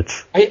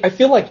benefits. I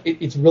feel like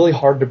it's really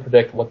hard to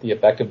predict what the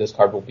effect of this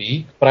card will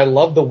be, but I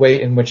love the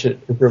way in which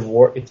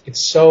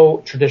it's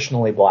so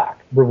traditionally black,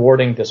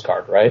 rewarding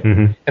discard, right?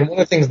 Mm-hmm. And one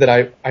of the things that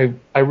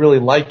I really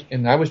like,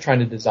 and I was trying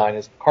to design,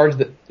 is cards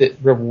that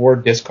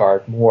reward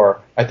discard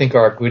more, I think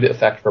are a good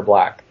effect for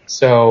black.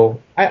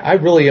 So I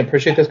really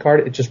appreciate this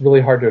card. It's just really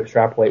hard to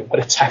extrapolate what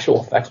its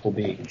actual effects will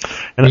be.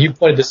 And you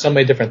pointed to so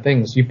many different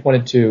things. You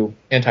pointed to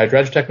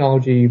anti-dredge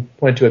technology. You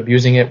pointed to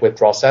abusing it with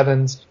draw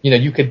 7s.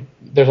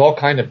 There's all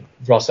kind of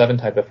draw 7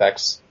 type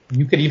effects.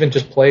 You could even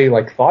just play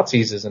like thought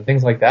seizes and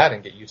things like that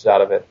and get use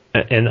out of it.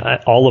 And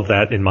all of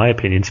that, in my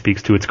opinion,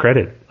 speaks to its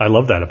credit. I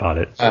love that about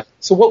it.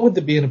 So what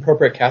would be an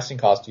appropriate casting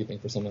cost, do you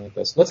think, for something like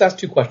this? Let's ask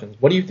 2 questions.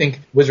 What do you think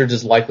Wizards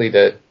is likely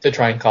to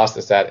try and cost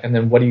this at? And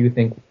then what do you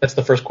think, that's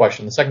the first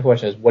question. The second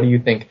question is, what do you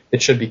think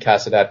it should be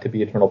casted at to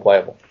be Eternal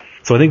playable?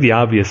 So I think the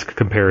obvious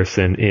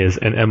comparison is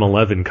an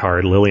M11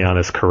 card,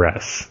 Liliana's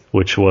Caress,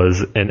 which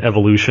was an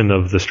evolution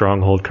of the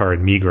Stronghold card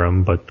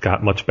Megrim, but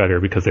got much better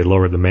because they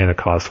lowered the mana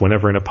cost.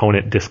 Whenever an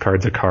opponent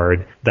discards a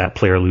card, that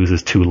player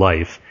loses 2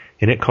 life,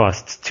 and it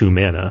costs 2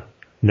 mana.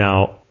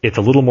 Now, it's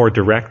a little more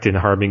direct in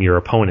harming your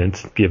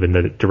opponent, given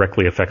that it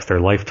directly affects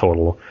their life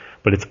total,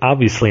 but it's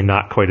obviously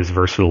not quite as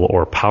versatile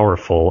or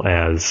powerful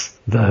as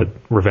the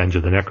Revenge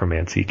of the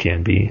Necromancy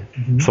can be.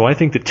 Mm-hmm. So I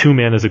think that 2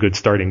 mana is a good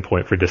starting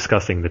point for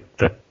discussing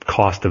the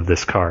cost of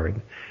this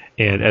card.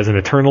 And as an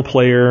Eternal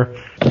player,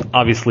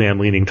 obviously I'm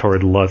leaning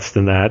toward less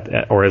than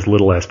that, or as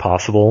little as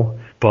possible.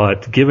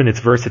 But given its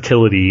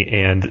versatility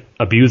and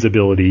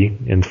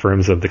abusability in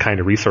terms of the kind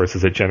of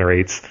resources it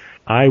generates,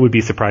 I would be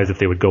surprised if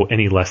they would go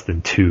any less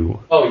than 2.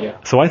 Oh, yeah.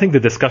 So I think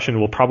the discussion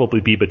will probably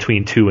be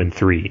between 2 and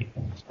 3.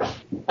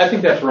 I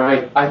think that's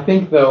right. I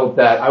think, though,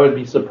 that I would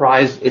be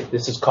surprised if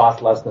this is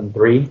cost less than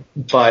 3,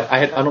 but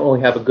I don't really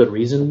have a good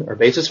reason or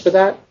basis for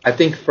that. I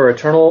think for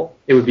Eternal,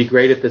 it would be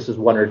great if this is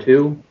 1 or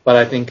 2, but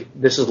I think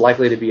this is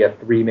likely to be a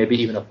 3,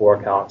 maybe even a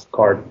 4 cost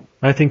card.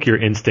 I think your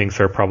instincts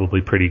are probably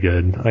pretty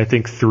good. I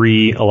think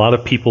 3, a lot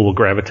of people will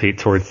gravitate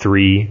toward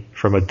 3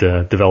 from a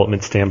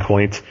development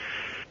standpoint.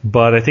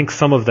 But I think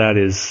some of that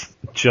is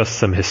just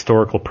some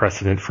historical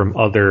precedent from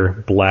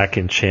other black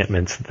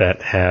enchantments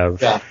that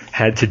have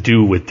had to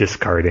do with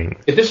discarding.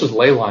 If this was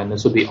Leyline,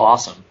 this would be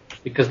awesome,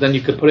 because then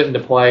you could put it into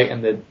play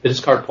and the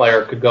discard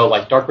player could go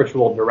like Dark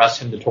Ritual, duress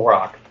him to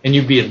Torok, and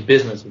you'd be in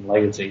business in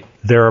Legacy.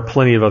 There are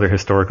plenty of other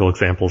historical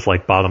examples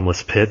like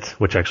Bottomless Pit,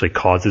 which actually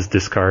causes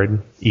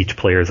discard, each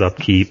player's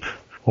upkeep,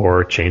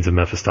 or Chains of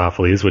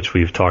Mephistopheles, which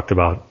we've talked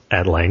about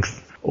at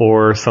length,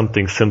 or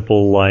something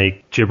simple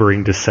like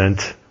Gibbering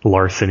Descent,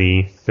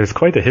 Larceny. There's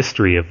quite a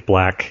history of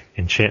black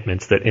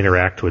enchantments that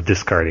interact with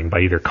discarding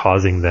by either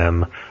causing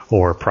them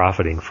or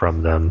profiting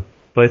from them.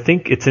 But I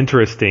think it's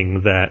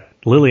interesting that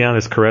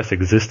Liliana's Caress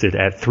existed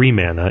at 3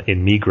 mana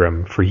in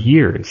Megrim for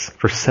years,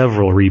 for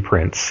several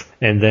reprints.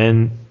 And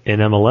then in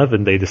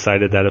M11 they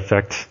decided that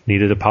effect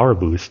needed a power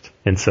boost.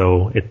 And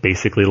so it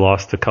basically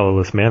lost a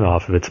colorless mana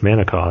off of its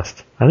mana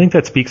cost. I think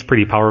that speaks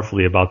pretty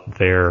powerfully about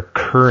their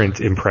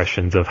current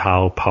impressions of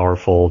how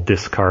powerful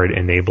discard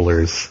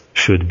enablers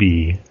should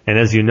be. And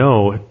as you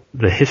know,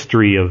 the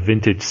history of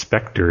vintage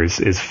specters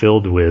is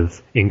filled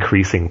with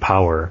increasing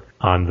power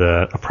on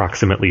the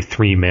approximately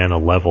 3 mana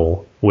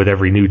level, with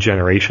every new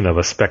generation of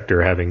a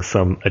Spectre having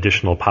some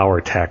additional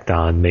power tacked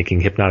on,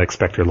 making Hypnotic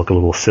Spectre look a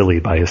little silly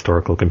by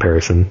historical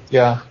comparison.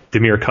 Yeah.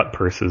 Dimir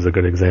Cutpurse is a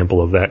good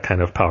example of that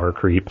kind of power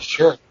creep.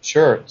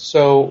 Sure.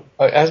 So,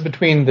 as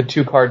between the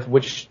 2 cards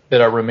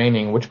that are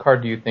remaining, which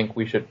card do you think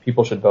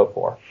people should vote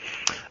for?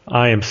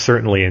 I am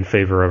certainly in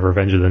favor of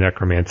Revenge of the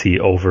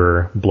Necromancy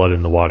over Blood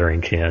in the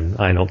Watering Can.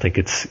 I don't think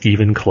it's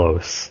even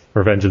close.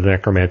 Revenge of the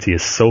Necromancy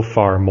is so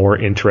far more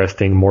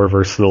interesting, more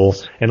versatile,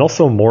 and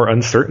also more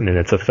uncertain in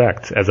its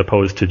effect, as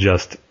opposed to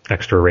just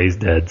extra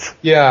raised deads.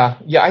 Yeah.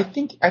 I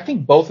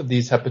think both of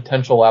these have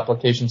potential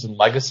applications in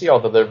Legacy,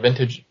 although their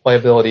vintage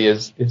playability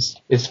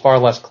is far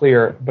less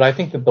clear. But I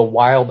think that the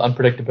wild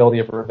unpredictability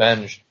of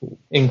Revenge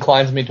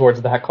inclines me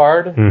towards that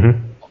card.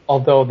 Mm-hmm.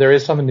 Although there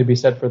is something to be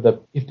said for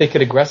if they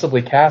could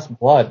aggressively cast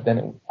Blood,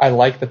 then I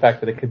like the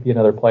fact that it could be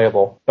another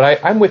playable. But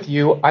I'm with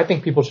you. I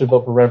think people should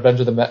vote for Revenge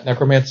of the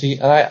Necromancy,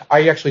 and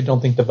I actually don't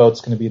think the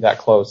vote's going to be that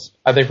close.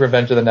 I think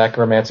Revenge of the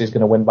Necromancy is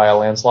going to win by a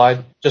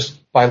landslide, just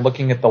by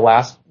looking at the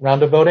last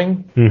round of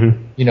voting.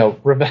 Mm-hmm. You know,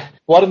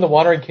 Blood in the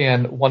Watering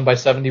Can won by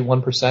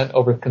 71%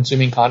 over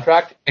Consuming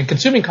Contract, and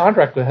Consuming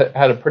Contract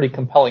had a pretty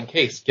compelling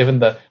case given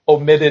the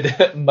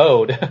omitted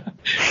mode,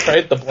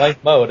 right? The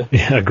blank mode.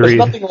 Yeah, agreed.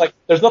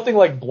 There's nothing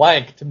like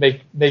blank to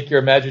make your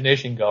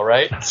imagination go,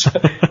 right?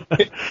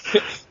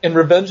 And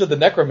Revenge of the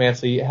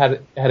Necromancy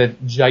had a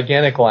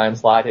gigantic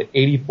landslide at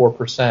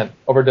 84%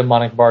 over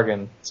Demonic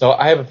Bargain. So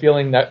I have a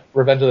feeling that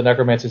Revenge of the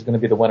Necromancy is going to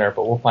be the winner,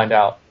 but we'll find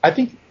out. I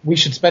think we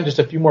should spend just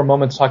a few more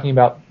moments talking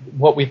about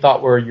what we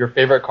thought were your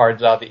favorite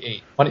cards out of the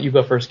 8. Why don't you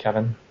go first,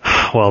 Kevin?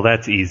 Well,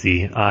 that's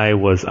easy. I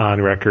was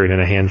on record in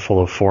a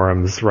handful of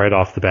forums right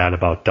off the bat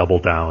about Double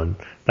Down.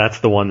 That's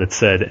the one that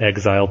said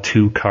exile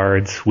 2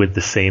 cards with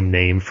the same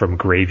name from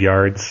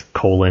graveyards,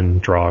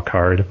 draw a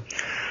card.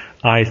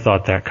 I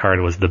thought that card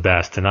was the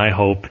best, and I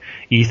hope,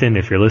 Ethan,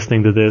 if you're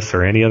listening to this,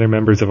 or any other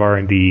members of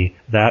R&D,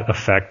 that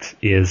effect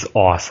is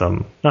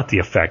awesome. Not the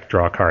effect,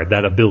 draw a card.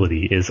 That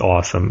ability is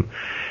awesome.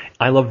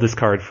 I love this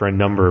card for a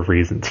number of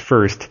reasons.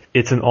 First,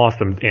 it's an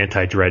awesome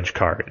anti-dredge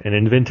card, and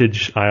in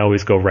Vintage, I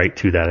always go right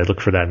to that. I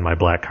look for that in my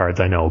black cards,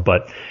 I know,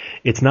 but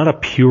it's not a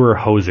pure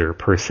hoser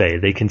per se.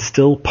 They can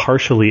still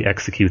partially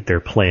execute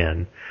their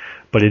plan,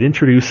 but it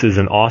introduces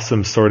an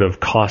awesome sort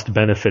of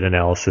cost-benefit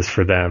analysis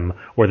for them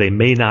where they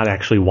may not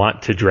actually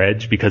want to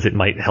dredge because it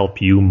might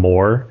help you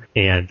more,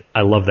 and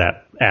I love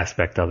that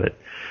aspect of it.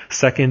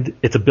 Second,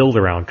 it's a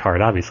build-around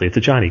card, obviously. It's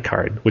a Johnny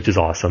card, which is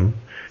awesome.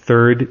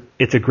 Third,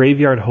 it's a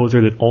graveyard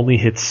hoser that only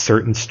hits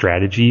certain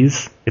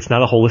strategies. It's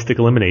not a holistic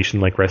elimination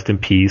like Rest in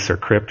Peace or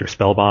Crypt or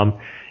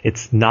Spellbomb.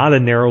 It's not a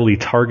narrowly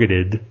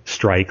targeted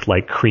strike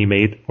like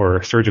Cremate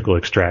or Surgical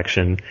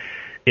Extraction.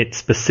 It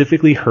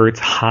specifically hurts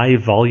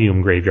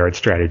high-volume graveyard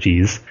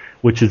strategies,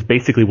 which is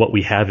basically what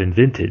we have in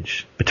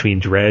Vintage, between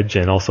Dredge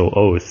and also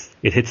Oath.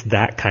 It hits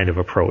that kind of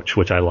approach,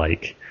 which I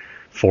like.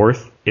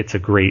 Fourth, it's a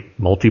great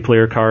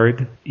multiplayer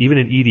card. Even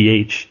in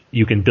EDH,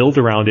 you can build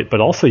around it, but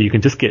also you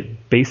can just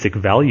get basic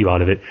value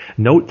out of it.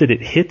 Note that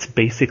it hits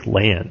basic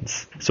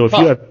lands. So if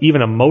you have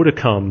even a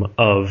modicum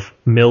of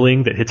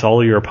milling that hits all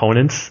of your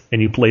opponents,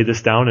 and you play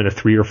this down in a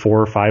 3 or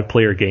 4 or 5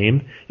 player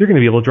game, you're going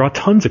to be able to draw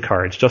tons of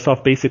cards just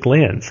off basic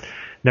lands.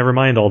 Never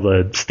mind all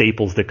the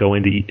staples that go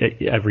into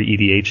every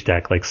EDH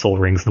deck, like Soul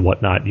Rings and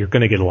whatnot. You're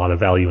going to get a lot of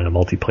value in a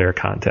multiplayer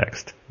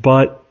context.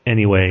 But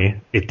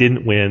anyway, it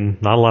didn't win.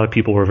 Not a lot of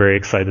people were very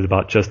excited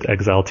about just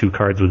exile 2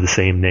 cards with the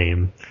same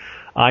name.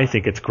 I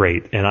think it's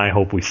great, and I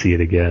hope we see it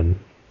again.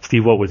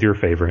 Steve, what was your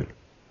favorite?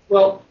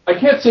 Well, I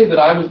can't say that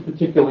I was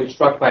particularly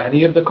struck by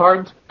any of the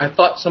cards. I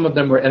thought some of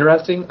them were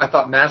interesting. I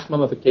thought Mass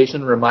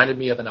Mummification reminded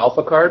me of an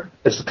Alpha card.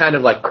 It's kind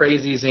of like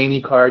crazy,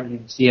 zany card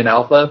you'd see in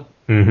Alpha.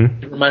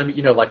 Mm-hmm. It reminded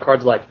me, like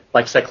cards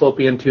like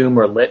Cyclopean Tomb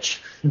or Lich.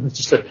 It's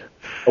just a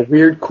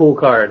weird, cool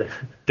card.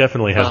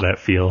 Definitely has that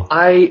feel.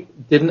 I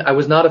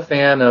was not a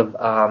fan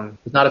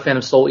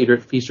of Soul Eater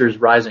Feaster's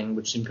Rising,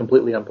 which seemed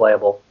completely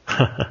unplayable.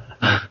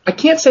 I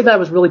can't say that I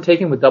was really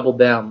taken with Double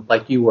Down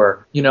like you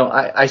were.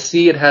 I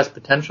see it has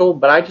potential,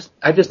 but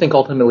I just think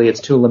ultimately it's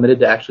too limited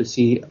to actually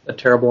see a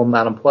terrible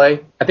amount of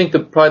play. I think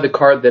probably the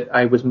card that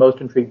I was most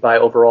intrigued by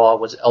overall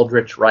was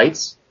Eldritch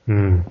Rites.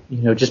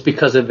 Just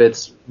because of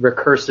its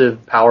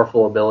recursive,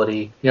 powerful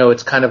ability.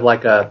 It's kind of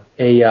like a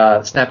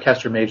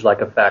Snapcaster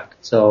Mage-like effect.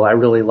 So I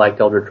really liked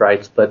Eldritch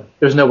Rites, but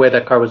there's no way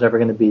that card was ever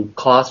going to be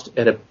cost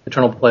at an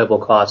eternal playable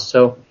cost.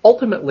 So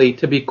ultimately,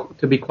 to be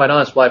quite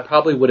honest, while I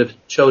probably would have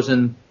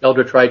chosen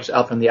Eldritch Rites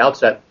out from the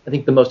outset, I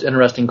think the most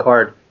interesting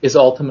card is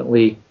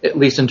ultimately, at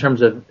least in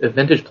terms of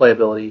Vintage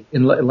playability,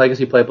 in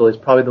Legacy playability, is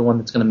probably the one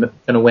that's going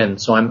to win.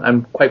 So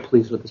I'm quite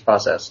pleased with this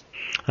process.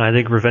 I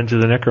think Revenge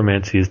of the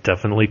Necromancy is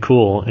definitely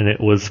cool, and it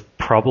was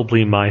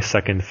probably my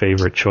second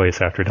favorite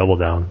choice after Double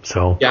Down.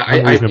 So yeah,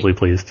 I'm reasonably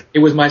pleased. It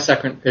was my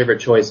second favorite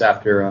choice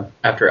after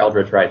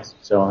Eldritch Rites,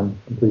 so I'm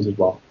pleased as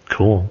well.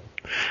 Cool.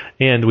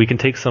 And we can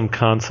take some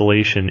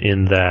consolation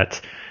in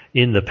that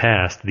in the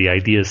past, the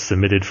ideas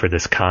submitted for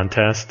this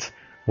contest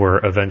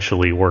were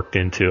eventually worked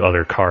into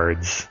other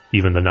cards,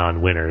 even the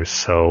non-winners.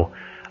 So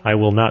I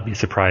will not be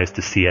surprised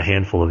to see a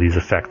handful of these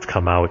effects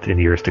come out in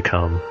years to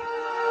come.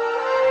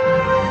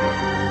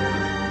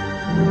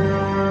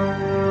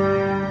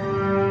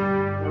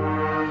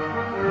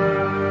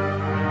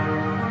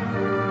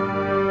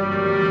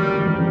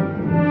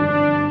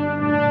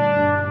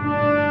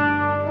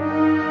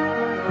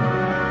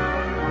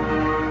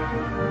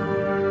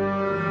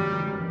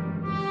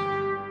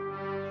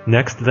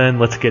 Next then,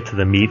 let's get to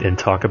the meat and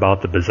talk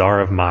about the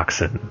Bazaar of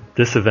Moxen.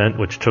 This event,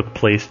 which took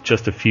place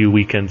just a few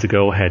weekends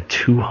ago, had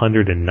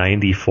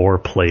 294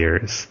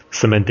 players,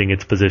 cementing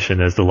its position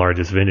as the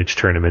largest Vintage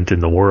tournament in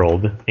the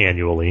world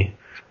annually.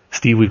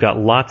 Steve, we've got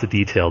lots of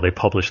detail. They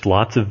published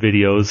lots of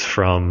videos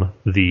from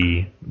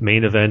the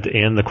main event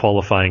and the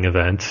qualifying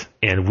event,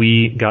 and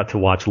we got to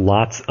watch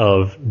lots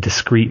of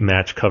discrete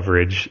match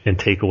coverage and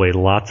take away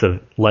lots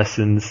of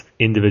lessons,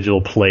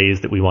 individual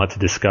plays that we want to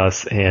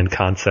discuss, and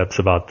concepts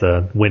about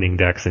the winning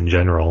decks in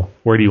general.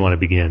 Where do you want to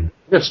begin?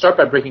 We're going to start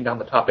by breaking down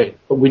the top 8,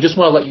 but we just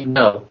want to let you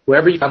know,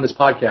 wherever you found this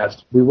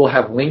podcast, we will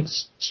have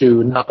links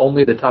to not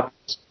only the top,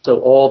 so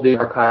all the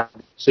archives,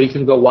 so you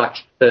can go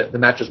watch the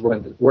matches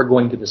we're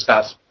going to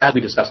discuss as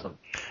we discuss them.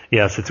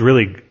 Yes, it's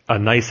really a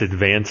nice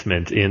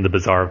advancement in the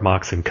Bazaar of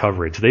Moxen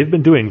coverage. They've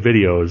been doing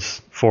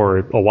videos for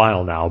a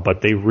while now,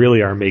 but they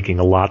really are making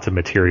lots of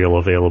material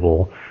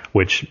available,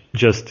 which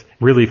just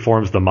really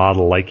forms the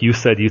model. Like you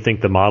said, you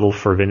think the model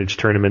for vintage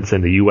tournaments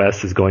in the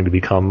U.S. is going to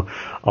become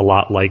a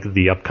lot like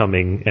the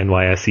upcoming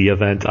NYSE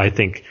event. I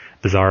think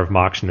Bazaar of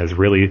Moxen has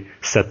really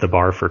set the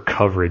bar for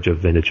coverage of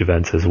vintage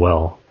events as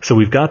well. So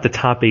we've got the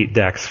top 8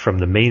 decks from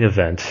the main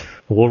event.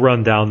 We'll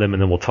run down them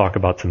and then we'll talk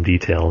about some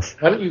details.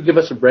 Why don't you give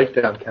us a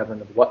breakdown,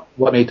 Kevin, of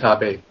what made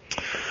top 8?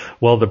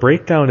 Well, the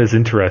breakdown is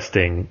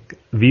interesting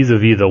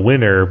vis-a-vis the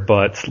winner,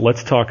 but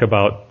let's talk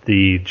about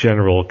the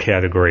general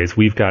categories.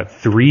 We've got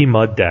 3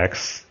 mud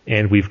decks,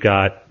 and we've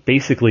got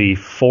basically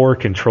 4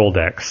 control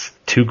decks,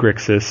 2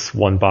 Grixis,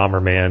 1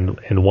 Bomberman,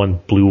 and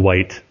 1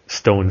 blue-white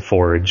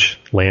Stoneforge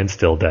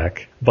Landstill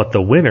deck. But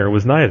the winner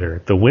was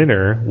neither. The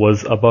winner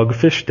was a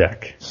Bugfish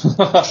deck.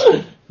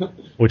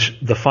 Which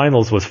the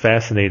finals was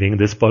fascinating.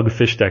 This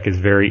Bugfish deck is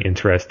very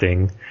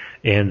interesting.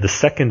 And the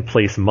second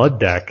place mud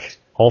deck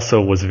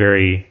also was a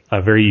very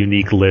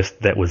unique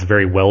list that was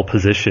very well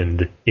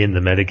positioned in the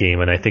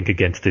metagame, and I think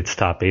against its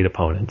top 8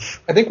 opponents.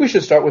 I think we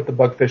should start with the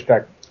Bugfish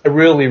deck. I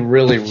really,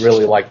 really,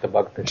 really like the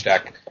Bugfish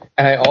deck.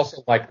 And I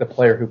also like the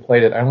player who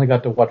played it. I only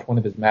got to watch one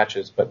of his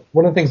matches, but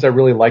one of the things I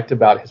really liked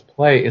about his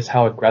play is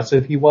how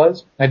aggressive he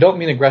was. And I don't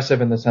mean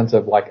aggressive in the sense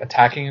of like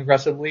attacking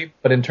aggressively,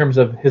 but in terms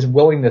of his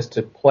willingness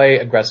to play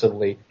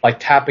aggressively, like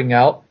tapping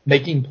out,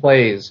 making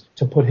plays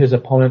to put his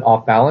opponent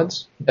off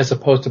balance, as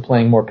opposed to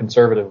playing more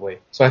conservatively.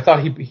 So I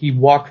thought he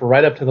walked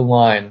right up to the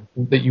line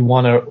that you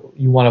want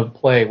to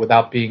play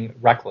without being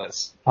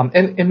reckless.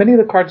 And many of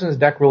the cards in his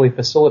deck really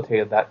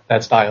facilitated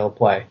that style of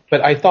play.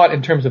 But I thought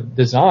in terms of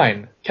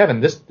design,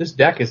 Kevin, this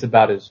deck is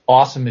about as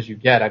awesome as you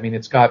get. I mean,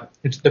 it's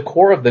the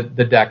core of the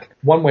deck.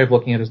 One way of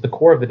looking at it is the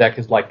core of the deck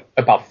is like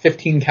about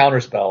 15 counter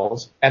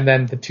spells, and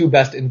then the 2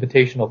 best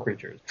invitational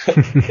creatures.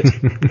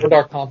 It's 4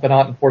 Dark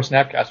Confidant and 4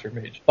 Snapcaster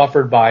Mage,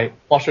 buffered by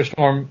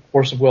Flusterstorm,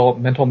 Force of Will,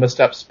 Mental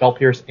Misstep, Spell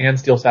Pierce, and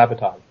Steel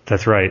Sabotage.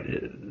 That's right.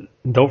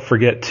 Don't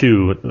forget,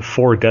 too,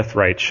 4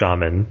 Deathrite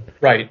Shaman.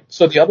 Right.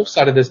 So the other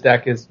side of this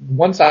deck is,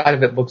 one side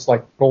of it looks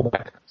like roll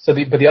deck. But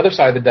the other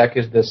side of the deck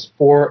is this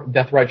 4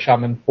 Deathrite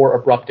Shaman, 4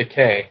 Abrupt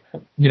Decay,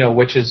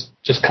 which is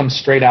just comes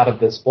straight out of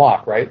this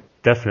block, right?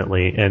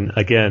 Definitely. And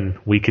again,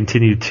 we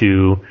continue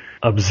to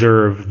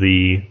observe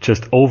the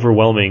just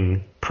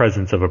overwhelming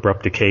presence of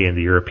Abrupt Decay in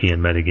the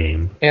European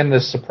metagame. And the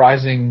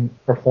surprising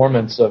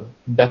performance of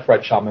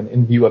Deathrite Shaman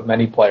in view of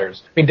many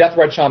players. I mean,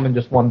 Deathrite Shaman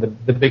just won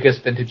the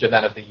biggest vintage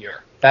event of the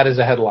year. That is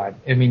a headline.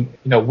 I mean,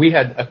 we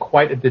had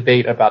quite a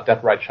debate about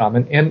Deathrite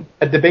Shaman, and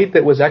a debate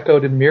that was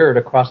echoed and mirrored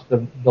across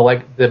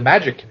the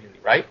Magic community,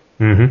 right?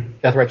 Mm-hmm.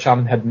 Deathrite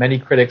Shaman had many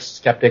critics,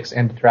 skeptics,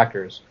 and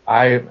detractors.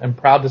 I am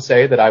proud to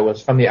say that I was,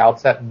 from the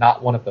outset,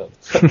 not one of those.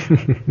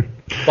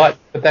 But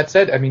that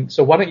said, I mean,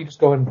 so why don't you just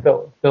go ahead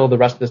and fill the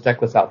rest of this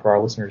deck list out for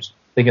our listeners?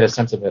 They get a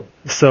sense of it.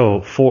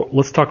 So,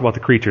 let's talk about the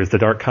creatures. The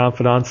Dark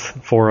Confidants,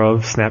 4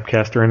 of,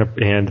 Snapcaster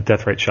and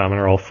Deathrite Shaman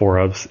are all 4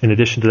 ofs. In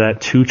addition to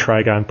that, 2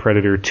 Trigon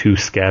Predator, 2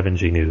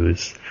 Scavenging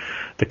Ooze.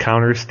 The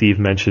counters Steve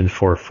mentioned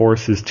 4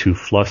 Forces, 2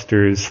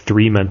 Flusters,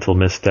 3 Mental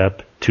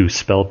Misstep, 2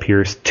 Spell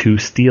Pierce, 2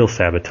 Steel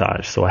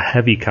Sabotage. So a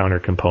heavy counter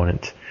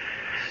component.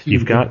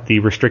 You've got the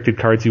restricted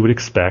cards you would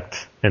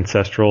expect: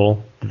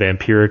 Ancestral,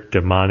 Vampiric,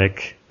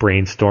 Demonic,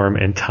 Brainstorm,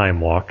 and Time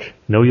Walk.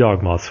 No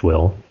Yawgmoth's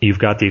Will. You've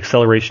got the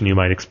acceleration you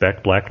might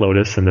expect: Black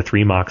Lotus and the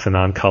 3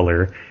 Moxen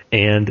color.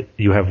 And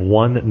you have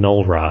 1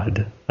 Null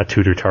Rod, a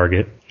tutor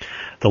target.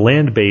 The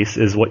land base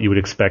is what you would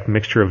expect,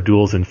 mixture of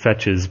duels and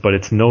fetches, but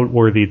it's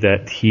noteworthy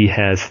that he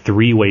has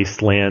 3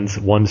 wastelands,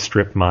 1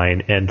 strip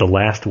mine, and the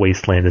last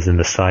wasteland is in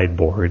the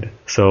sideboard.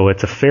 So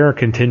it's a fair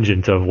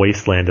contingent of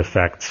wasteland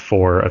effects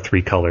for a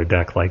 3-color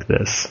deck like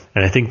this.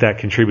 And I think that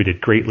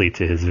contributed greatly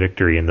to his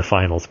victory in the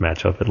finals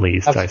matchup, at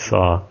least. Absolutely. I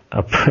saw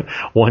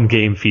one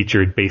game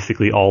featured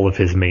basically all of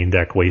his main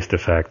deck waste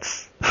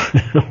effects,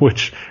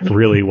 which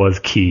really was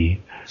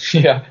key.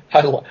 Yeah,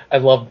 I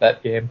love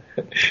that game.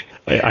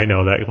 I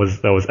know, that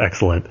was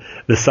excellent.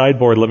 The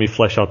sideboard, let me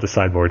flesh out the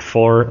sideboard.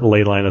 4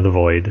 Leyline of the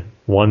Void,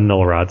 1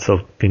 Null Rod,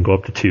 so can go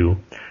up to 2.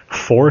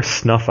 4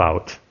 Snuff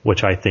Out,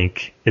 which I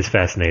think is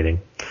fascinating.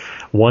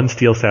 1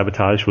 Steel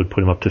Sabotage would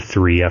put him up to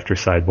 3 after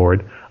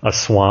sideboard. A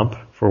Swamp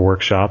for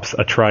workshops,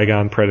 a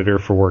Trigon Predator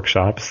for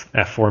workshops,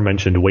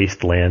 aforementioned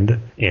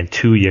Wasteland, and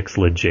 2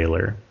 Yixlid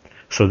Jailer.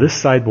 So this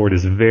sideboard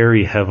is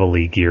very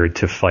heavily geared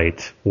to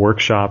fight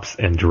workshops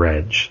and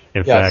dredge.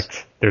 In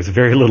fact, there's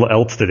very little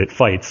else that it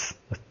fights.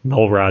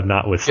 Null Rod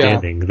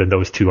notwithstanding, than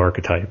those two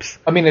archetypes.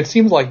 I mean, it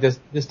seems like this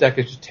deck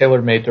is just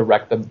tailor-made to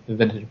wreck the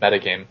vintage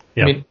metagame.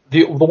 Yep. I mean,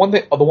 the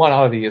one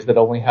oddity is that it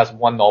only has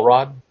one Null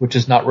Rod, which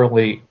is not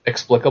really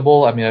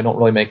explicable. I mean,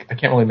 I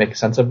can't really make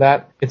sense of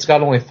that. It's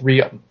got only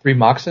three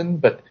Moxen,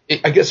 but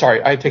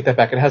I take that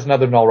back. It has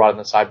another Null Rod in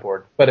the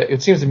sideboard. But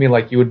it seems to me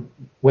like you would,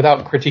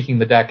 without critiquing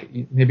the deck,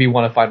 maybe you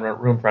want to find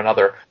room for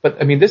another.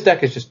 But I mean, this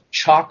deck is just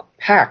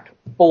chock-packed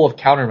full of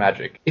counter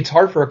magic. It's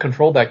hard for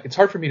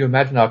me to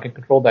imagine how a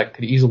control deck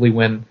could easily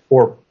win,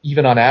 or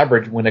even on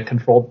average win a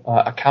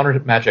counter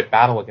magic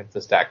battle against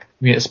this deck.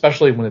 I mean,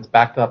 especially when it's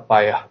backed up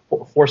by a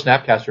 4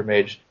 Snapcaster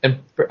Mage, and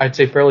I'd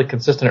say fairly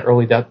consistent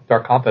early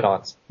Dark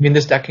Confidants. I mean,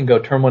 this deck can go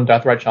turn 1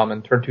 Deathrite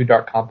Shaman, turn 2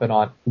 Dark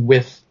Confidant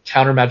with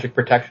counter magic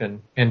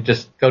protection and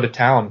just go to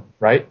town,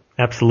 right?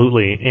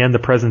 Absolutely, and the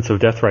presence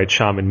of Deathrite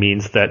Shaman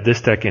means that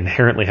this deck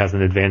inherently has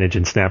an advantage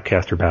in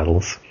Snapcaster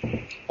battles.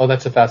 Oh,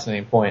 that's a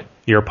fascinating point.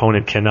 Your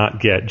opponent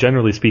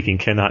generally speaking,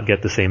 cannot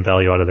get the same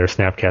value out of their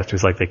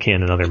Snapcasters like they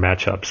can in other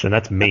matchups, and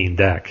that's main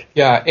deck.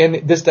 Yeah,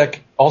 and this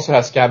deck also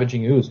has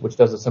Scavenging Ooze, which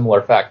does a similar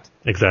effect.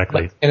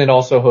 Exactly. And it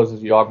also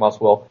hoses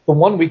Yawgmoth's Will. The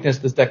one weakness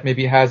this deck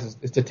maybe has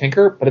is to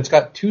tinker, but it's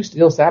got 2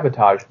 Steel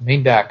Sabotage,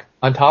 main deck,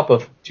 on top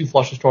of 2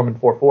 Flush of Storm and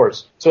 4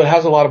 4s. So it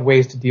has a lot of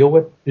ways to deal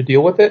with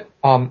it.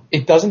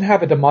 It doesn't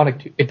have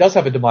it does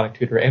have a Demonic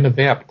Tutor and a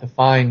Vamp to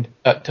find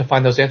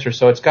those answers.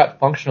 So it's got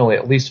functionally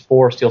at least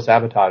 4 Steel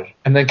Sabotage,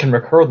 and then can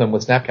recur them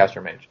with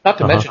Snapcaster Mage. Not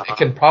to mention, it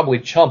can probably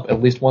chump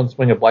at least one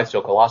swing of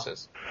Blightsteel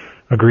Colossus.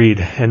 Agreed.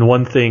 And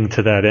one thing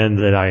to that end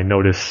that I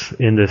notice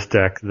in this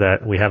deck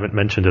that we haven't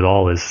mentioned at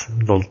all is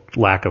the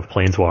lack of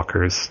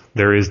Planeswalkers.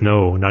 There is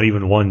not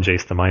even one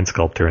Jace the Mind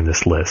Sculptor in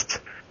this list,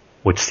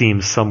 which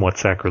seems somewhat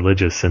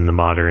sacrilegious in the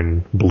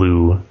modern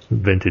blue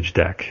vintage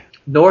deck.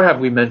 Nor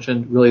have we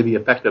mentioned really the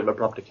effect of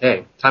Abrupt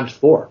Decay, times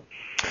 4.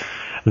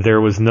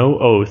 There was no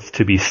Oath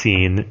to be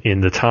seen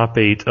in the top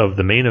 8 of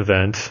the main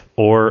event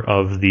or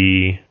of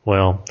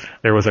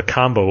there was a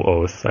combo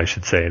Oath, I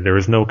should say. There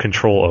was no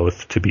Control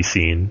Oath to be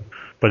seen.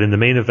 But in the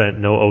main event,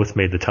 no Oath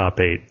made the top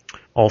 8.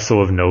 Also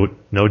of note,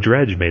 no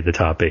Dredge made the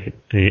top 8.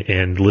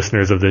 And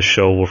listeners of this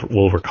show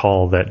will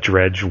recall that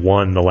Dredge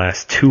won the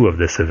last 2 of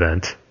this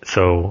event.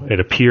 So it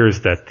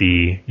appears that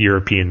the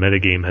European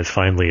metagame has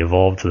finally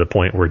evolved to the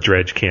point where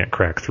Dredge can't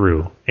crack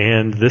through.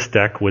 And this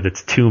deck, with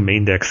its 2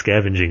 main deck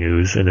Scavenging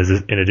Ooze, and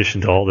in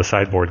addition to all the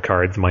sideboard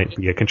cards, might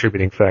be a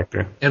contributing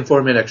factor. And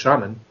 4 main deck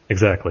Shaman.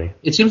 Exactly.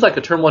 It seems like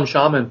a turn 1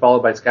 Shaman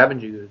followed by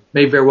Scavenging Ooze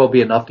may very well be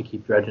enough to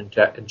keep Dredge in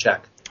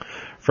check.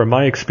 From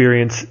my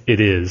experience, it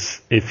is.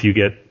 If you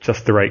get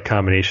just the right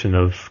combination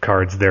of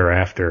cards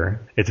thereafter,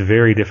 it's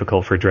very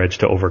difficult for Dredge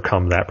to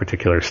overcome that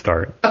particular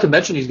start. Not to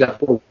mention he's got a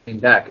 4 main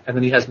deck, and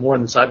then he has more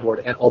in the sideboard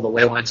and all the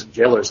Leylines and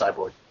Jailer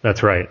sideboard.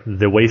 That's right.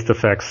 The waste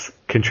effects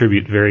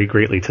contribute very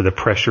greatly to the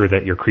pressure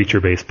that your creature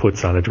base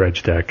puts on a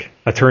Dredge deck.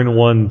 A turn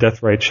 1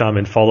 Deathrite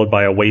Shaman followed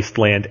by a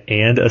Wasteland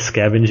and a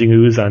Scavenging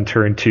Ooze on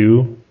turn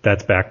 2,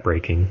 that's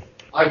backbreaking.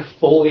 I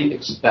fully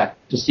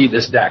expect to see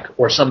this deck,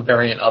 or some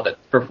variant of it,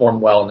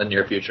 perform well in the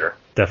near future.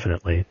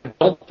 Definitely. I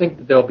don't think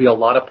that there'll be a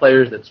lot of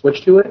players that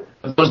switch to it,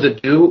 but those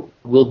that do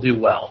will do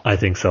well. I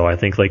think so. I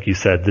think, like you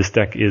said, this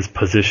deck is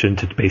positioned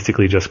to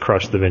basically just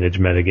crush the vintage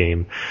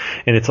metagame.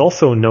 And it's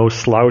also no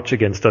slouch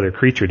against other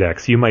creature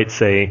decks. You might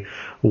say,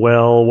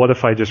 well, what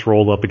if I just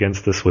roll up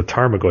against this with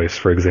Tarmogoyfs,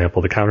 for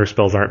example? The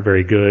counterspells aren't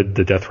very good,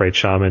 the Deathrite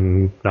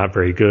Shaman not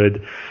very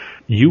good.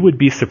 You would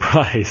be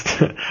surprised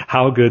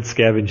how good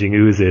Scavenging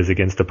Ooze is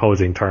against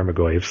opposing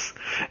Tarmogoyfs.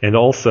 And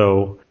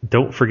also,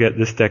 don't forget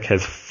this deck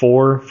has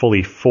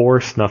fully four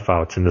Snuff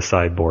Outs in the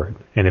sideboard.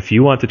 And if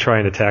you want to try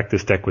and attack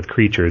this deck with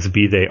creatures,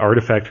 be they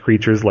artifact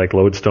creatures like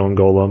Lodestone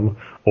Golem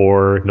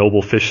or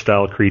Noble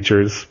Fish-style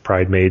creatures,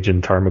 Pride Mage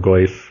and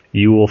Tarmogoyf,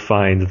 you will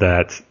find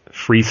that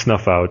free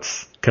Snuff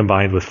Outs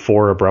combined with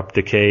 4 Abrupt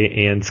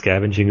Decay and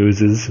Scavenging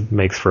Oozes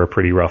makes for a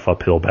pretty rough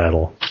uphill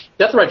battle.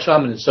 Deathrite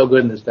Shaman is so good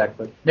in this deck,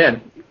 but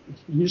man,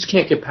 you just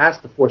can't get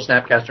past the 4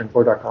 Snapcaster and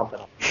 4 Dark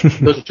Confidant.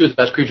 Those are 2 of the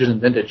best creatures in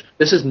Vintage.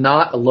 This is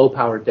not a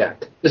low-powered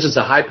deck. This is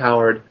a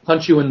high-powered,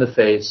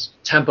 punch-you-in-the-face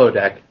tempo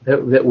deck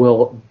that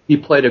will be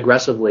played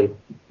aggressively.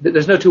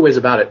 There's no 2 ways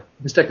about it.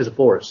 This deck is a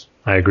force.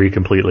 I agree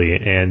completely.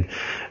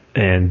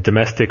 And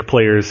domestic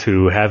players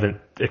who haven't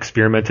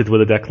experimented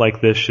with a deck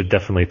like this should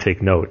definitely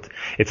take note.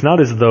 It's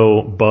not as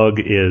though Bug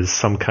is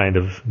some kind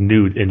of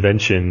new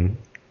invention,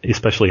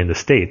 especially in the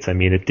States. I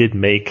mean, it did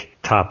make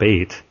top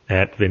 8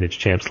 at Vintage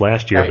Champs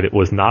last year, right, but it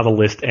was not a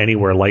list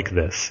anywhere like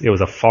this. It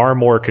was a far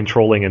more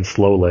controlling and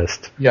slow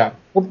list. Yeah.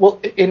 Well,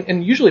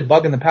 and usually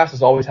Bug in the past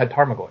has always had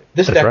Tarmogoyf.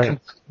 This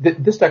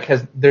deck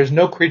has, there's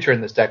no creature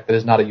in this deck that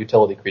is not a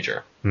utility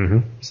creature. Mm-hmm.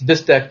 So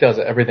this deck does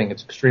everything.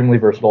 It's extremely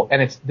versatile.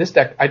 And this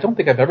deck, I don't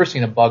think I've ever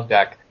seen a Bug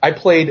deck. I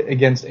played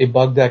against a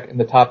Bug deck in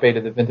the top 8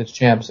 of the Vintage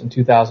Champs in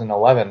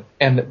 2011,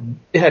 and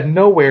it had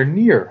nowhere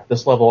near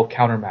this level of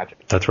counter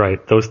magic. That's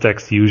right. Those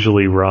decks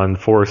usually run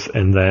Force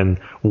and then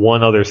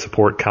one other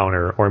support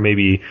counter, or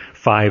maybe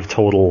 5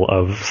 total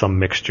of some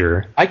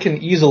mixture. I can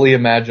easily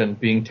imagine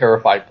being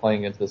terrified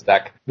playing against this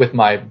deck with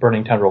my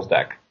Burning Tendrils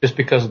deck, just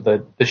because of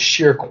the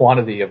sheer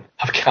quantity of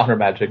counter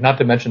magic, not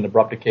to mention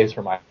Abrupt Decays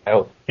for my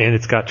Oath. And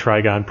it's got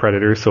Trigon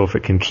Predator, so if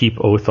it can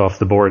keep Oath off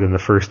the board in the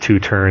first 2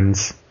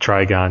 turns,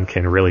 Trigon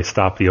can really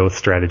stop the Oath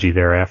strategy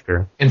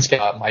thereafter. And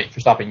Scout Might for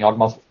stopping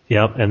Yawgmoth.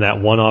 Yep, and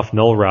that one-off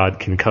Null Rod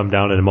can come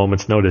down at a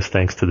moment's notice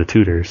thanks to the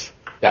tutors.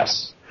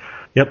 Yes.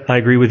 Yep, I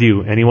agree with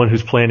you. Anyone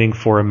who's planning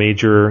for a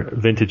major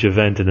Vintage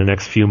event in the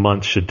next few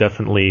months should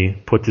definitely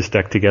put this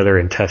deck together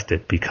and test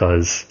it,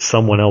 because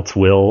someone else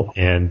will,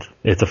 and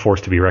it's a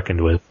force to be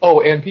reckoned with. Oh,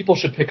 and people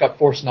should pick up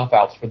 4 Snuff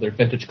Outs for their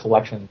Vintage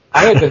collection.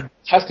 I've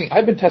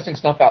been testing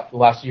Snuff Out for the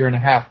last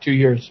 1.5 2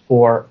 years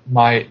for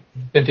my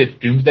Vintage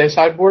Doomsday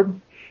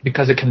sideboard,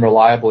 because it can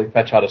reliably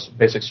fetch out a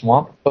basic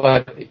swamp,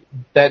 but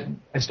that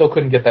I still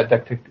couldn't get that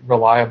deck to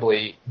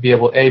reliably be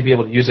able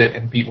to use it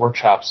and beat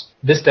workshops.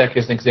 This deck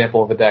is an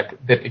example of a deck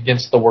that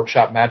against the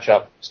workshop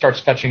matchup starts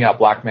fetching out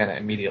black mana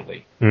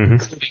immediately,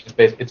 including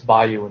its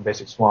value in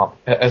basic swamp,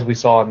 as we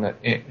saw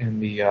in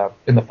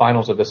the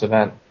finals of this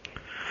event.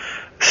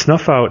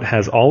 Snuff Out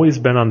has always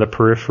been on the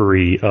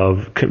periphery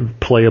of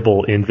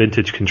playable in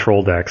Vintage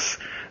control decks.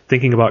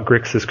 Thinking about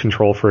Grixis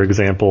control, for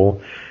example,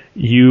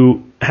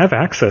 you have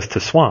access to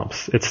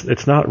swamps.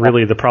 It's not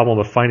really the problem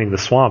of finding the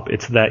swamp.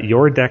 It's that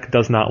your deck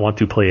does not want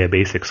to play a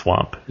basic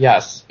swamp.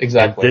 Yes,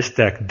 exactly. And this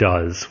deck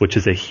does, which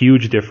is a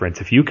huge difference.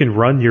 If you can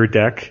run your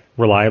deck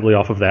reliably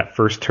off of that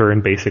first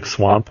turn basic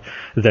swamp,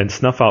 then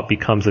Snuff Out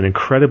becomes an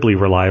incredibly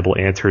reliable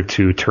answer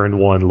to turn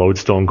 1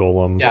 Lodestone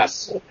Golem.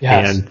 Yes.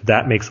 And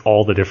that makes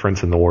all the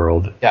difference in the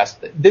world. Yes.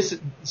 This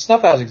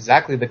Snuff Out is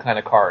exactly the kind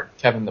of card,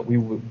 Kevin, that we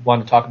would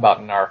want to talk about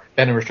in our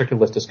ban and restricted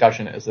list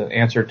discussion as an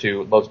answer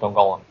to Lodestone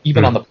Golem,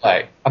 even on the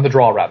play. On the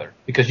draw, rather.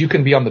 Because you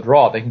can be on the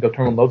draw, they can go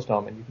turn on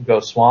Lodestone, and you can go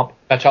swamp,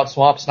 fetch out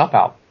swamp, Snuff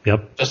Out.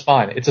 Yep. Just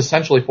fine. It's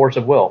essentially Force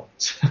of Will.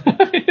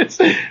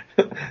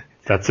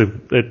 That's a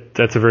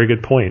very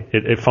good point.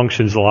 It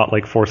functions a lot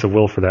like Force of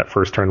Will for that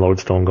first turn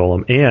Lodestone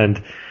Golem,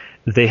 and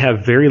they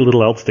have very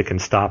little else that can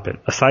stop it,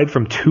 aside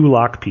from 2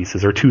 lock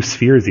pieces, or 2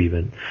 spheres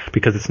even,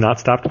 because it's not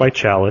stopped by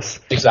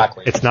Chalice.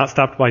 Exactly. It's not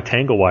stopped by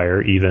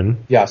Tanglewire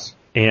even. Yes.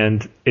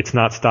 And it's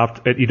not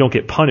stopped, you don't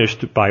get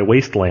punished by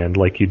Wasteland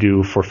like you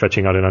do for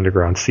fetching out an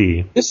Underground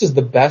Sea. This is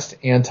the best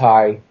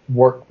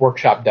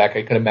anti-workshop deck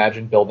I could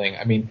imagine building.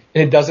 I mean,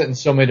 and it does it in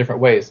so many different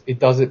ways. It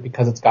does it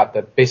because it's got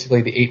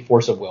basically the 8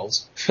 Force of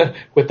Wills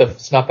with the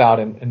Snuff Out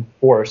and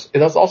Force.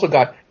 It has also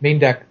got main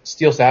deck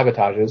Steel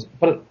Sabotages,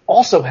 but it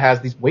also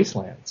has these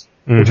Wastelands,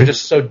 which are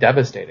just so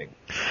devastating.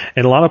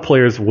 And a lot of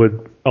players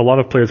would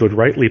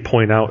rightly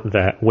point out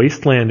that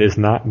Wasteland is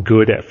not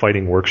good at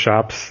fighting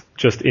workshops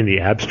just in the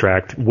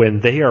abstract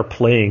when they are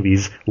playing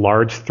these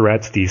large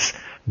threats, these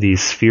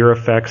sphere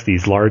effects,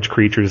 these large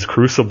creatures,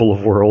 Crucible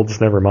of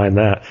Worlds, never mind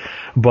that.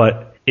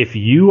 But if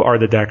you are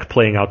the deck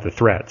playing out the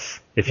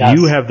threats, if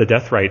you have the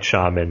Deathrite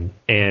Shaman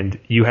and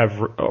you have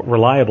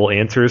reliable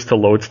answers to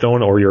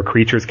Lodestone, or your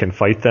creatures can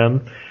fight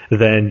them,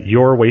 then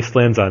your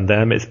Wastelands on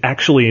them is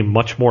actually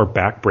much more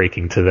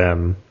backbreaking to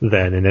them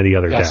than in any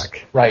other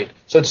deck. Right.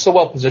 So it's so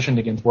well positioned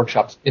against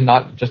workshops, and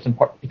not just in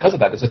part because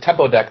of that. It's a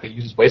tempo deck that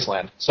uses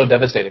Wasteland so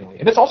devastatingly.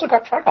 And it's also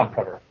got Trigon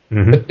Predator.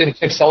 It can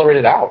accelerate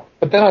it out.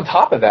 But then on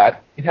top of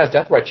that, it has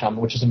Deathrite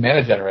Shaman, which is a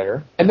mana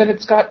generator. And then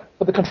it's got,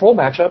 for the control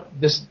matchup,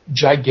 this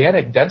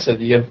gigantic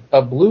density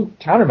of blue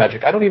counter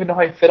magic. I don't even know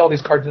how you fit all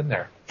these cards in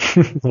there.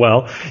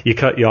 Well, you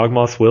cut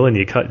Yawgmoth's Will and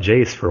you cut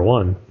Jace for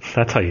one.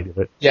 That's how you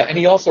do it. Yeah, and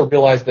he also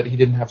realized that he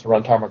didn't have to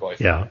run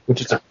Tarmogoyf,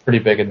 which is a pretty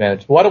big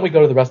advantage. Why don't we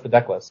go to the rest of the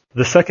deck list?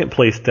 The second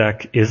place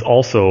deck is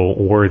also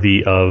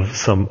worthy of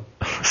some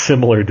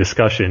similar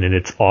discussion in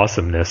its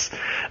awesomeness.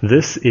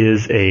 This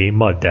is a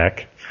Mud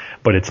deck,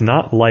 but it's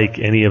not like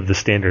any of the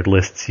standard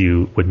lists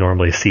you would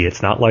normally see.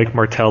 It's not like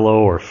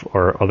Martello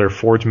or other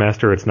Forge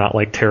Master. It's not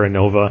like Terra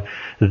Nova.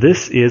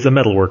 This is a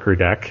Metalworker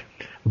deck,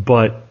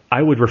 but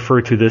I would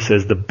refer to this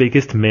as the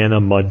biggest mana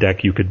Mud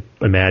deck you could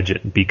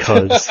imagine,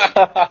 because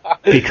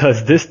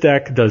this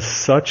deck does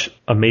such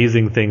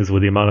amazing things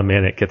with the amount of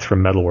mana it gets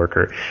from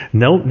Metalworker.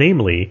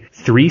 Namely,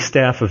 3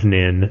 Staff of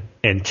Nin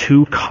and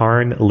 2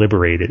 Karn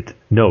Liberated.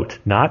 Note,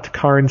 not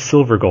Karn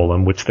Silver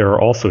Golem, which there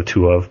are also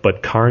 2 of,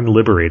 but Karn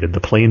Liberated,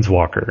 the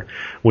Planeswalker,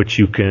 which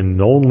you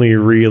can only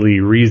really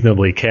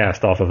reasonably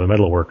cast off of a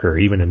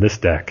Metalworker, even in this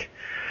deck.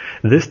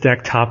 This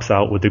deck tops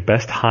out with the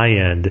best high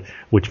end,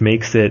 which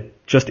makes it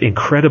just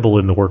incredible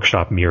in the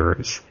workshop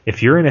mirrors.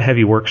 If you're in a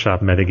heavy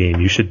workshop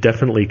metagame, you should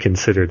definitely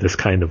consider this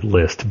kind of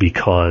list,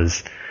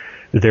 because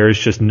there's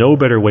just no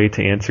better way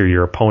to answer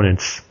your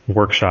opponent's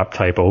workshop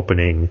type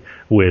opening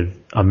with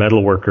a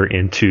Metalworker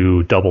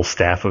into Double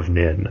Staff of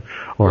Nin,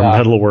 or a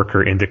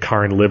Metalworker into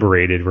Karn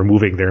Liberated,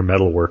 removing their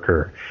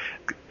Metalworker.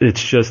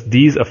 It's just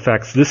these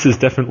effects. This is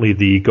definitely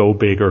the go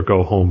big or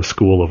go home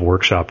school of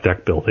workshop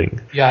deck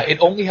building. Yeah, it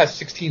only has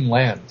 16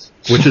 lands.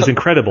 Which is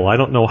incredible. I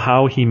don't know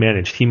how he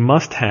managed. He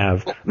must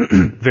have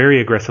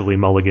very aggressively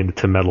mulliganed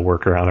to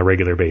Metalworker on a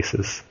regular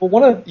basis.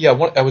 Well,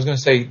 I was going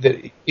to say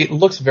that it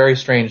looks very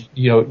strange.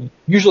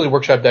 Usually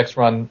workshop decks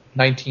run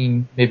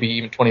 19, maybe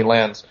even 20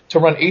 lands. To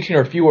run 18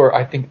 or fewer,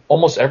 I think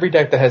almost every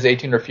deck that has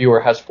 18 or fewer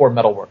has 4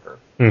 Metalworker.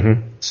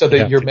 Mm-hmm. So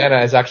that your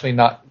mana is actually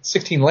not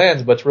 16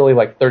 lands, but it's really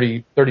like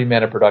 30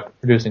 mana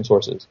producing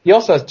sources. He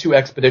also has 2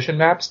 expedition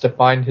maps to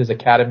find his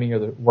academy or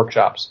the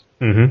workshops.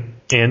 Mm-hmm.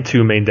 And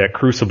 2 main deck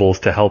Crucibles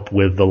to help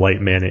with the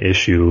light mana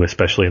issue,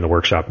 especially in the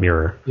Workshop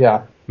Mirror.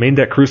 Yeah. Main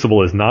deck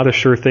Crucible is not a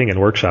sure thing in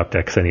Workshop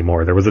decks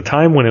anymore. There was a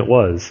time when it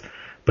was,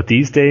 but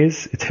these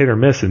days it's hit or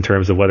miss in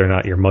terms of whether or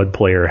not your Mud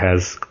player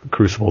has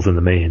Crucibles in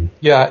the main.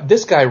 Yeah,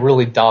 this guy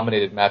really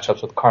dominated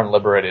matchups with Karn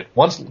Liberated.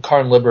 Once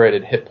Karn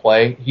Liberated hit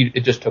play,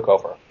 it just took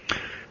over.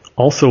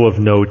 Also of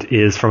note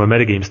is, from a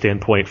metagame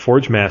standpoint,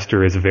 Forge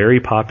Master is very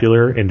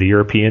popular in the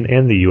European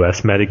and the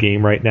US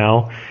metagame right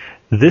now.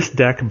 This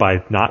deck,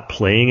 by not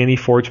playing any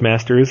Forge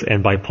Masters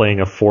and by playing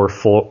a full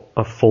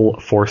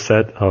 4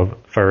 set of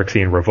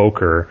Phyrexian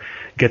Revoker,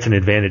 gets an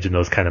advantage in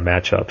those kind of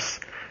matchups.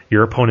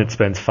 Your opponent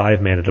spends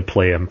 5 mana to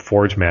play a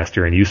Forge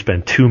Master, and you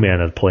spend 2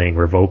 mana playing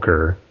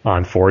Revoker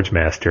on Forge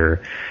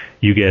Master.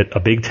 You get a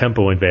big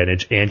tempo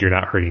advantage, and you're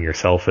not hurting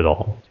yourself at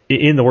all.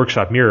 In the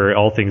Workshop Mirror,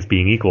 all things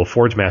being equal,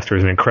 Forge Master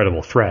is an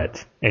incredible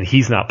threat, and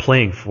he's not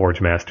playing Forge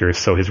Masters,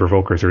 so his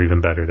Revokers are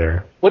even better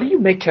there. What do you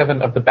make,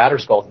 Kevin, of the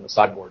Batterskulls in the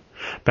sideboard?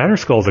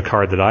 Batterskull is a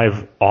card that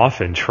I've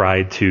often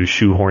tried to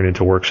shoehorn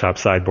into Workshop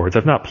sideboards.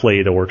 I've not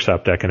played a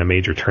Workshop deck in a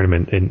major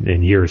tournament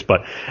in years,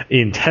 but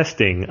in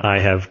testing, I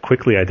have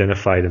quickly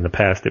identified in the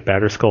past that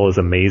Batterskull is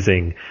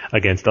amazing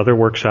against other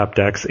Workshop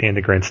decks and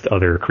against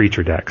other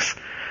creature decks.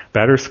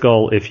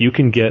 Batterskull, if you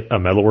can get a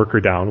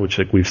Metalworker down, which,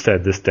 like we've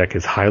said, this deck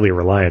is highly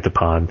reliant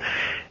upon,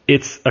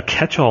 it's a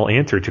catch-all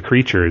answer to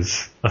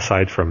creatures,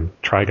 aside from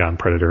Trigon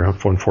Predator,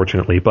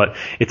 unfortunately, but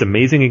it's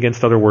amazing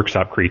against other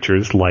Workshop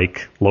creatures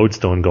like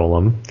Lodestone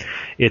Golem.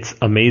 It's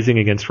amazing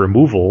against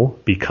removal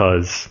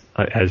because,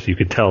 as you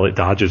can tell, it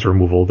dodges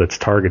removal that's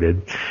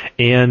targeted.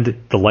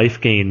 And the life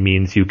gain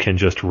means you can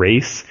just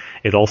race.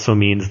 It also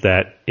means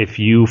that if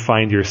you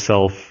find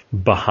yourself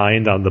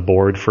behind on the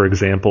board, for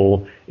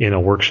example, in a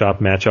Workshop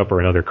matchup or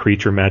another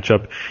creature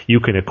matchup, you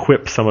can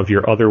equip some of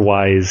your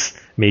otherwise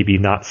maybe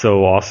not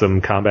so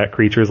awesome combat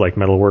creatures like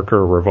Metalworker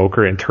or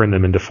Revoker and turn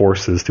them into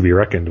forces to be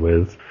reckoned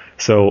with.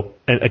 So,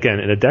 and again,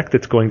 in a deck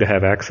that's going to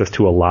have access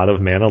to a lot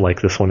of mana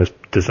like this one is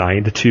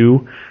designed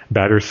to,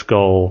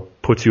 Batterskull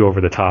puts you over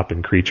the top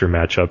in creature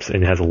matchups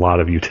and has a lot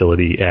of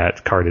utility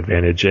at card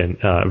advantage and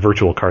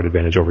virtual card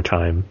advantage over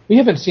time. We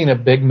haven't seen a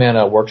big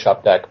mana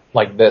Workshop deck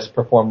like this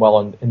perform well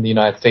in the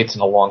United States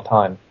in a long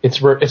time. It's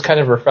kind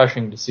of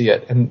refreshing to see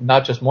it, and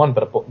not just one,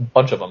 but a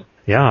bunch of them.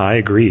 Yeah, I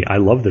agree. I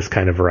love this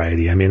kind of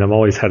variety. I mean, I've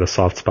always had a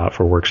soft spot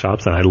for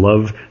Workshops, and I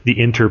love the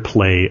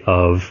interplay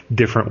of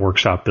different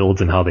Workshop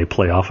builds and how they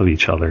play off of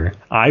each other.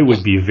 I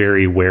would be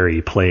very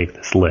wary playing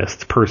this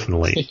list,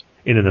 personally,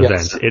 in an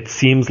event. It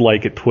seems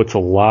like it puts a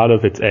lot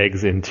of its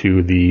eggs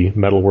into the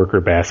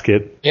Metalworker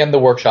basket. And the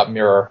Workshop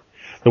Mirror.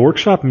 The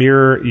Workshop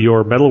Mirror,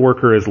 your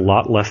Metalworker is a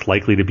lot less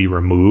likely to be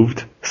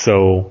removed,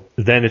 so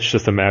then it's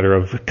just a matter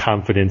of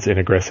confidence and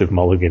aggressive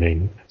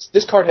mulliganing.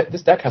 This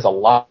deck has a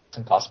lot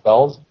of cost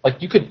spells.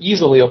 Like, you could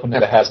easily open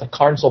it that has a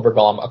Karn Silver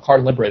Golem, a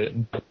Karn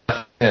Liberated,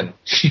 and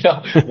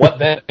what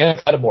then? And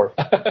Metamorph.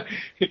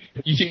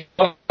 You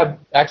don't have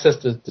access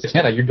to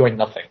mana, you're doing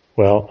nothing.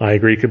 Well, I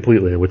agree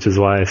completely, which is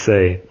why I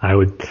say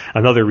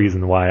another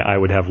reason why I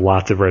would have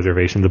lots of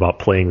reservations about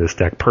playing this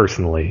deck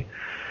personally.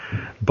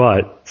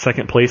 But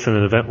second place in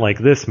an event like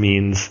this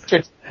means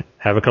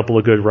have a couple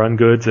of good run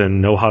goods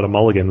and know how to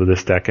mulligan with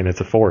this deck, and it's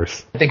a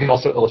force. I think it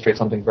also illustrates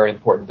something very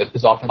important that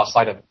is often lost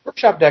sight of.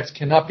 Workshop decks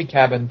cannot be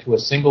cabined to a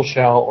single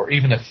shell or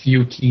even a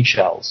few key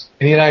shells.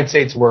 In the United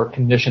States, we're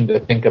conditioned to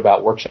think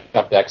about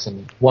Workshop decks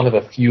in one of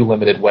a few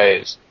limited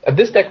ways.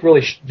 This deck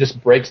really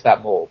just breaks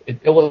that mold.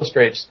 It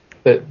illustrates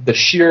the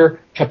sheer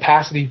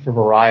capacity for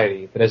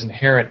variety that is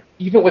inherent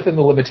even within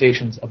the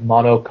limitations of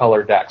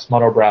mono-color decks,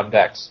 mono-brown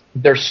decks.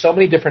 There's so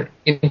many different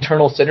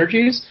internal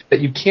synergies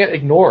that you can't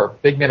ignore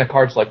big mana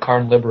cards like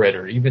Karn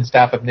Liberator, even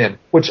Staff of Nin,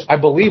 which I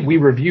believe we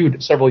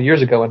reviewed several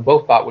years ago and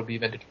both thought would be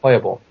vintage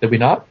playable. Did we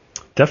not?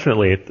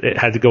 Definitely. It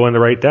had to go in the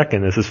right deck,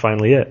 and this is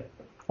finally it.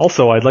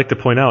 Also, I'd like to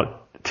point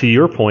out, to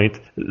your point,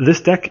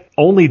 this deck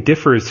only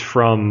differs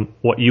from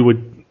what you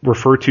would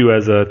refer to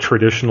as a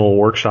traditional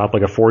Workshop,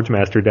 like a Forge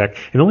Master deck.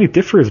 It only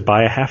differs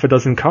by a half a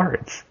dozen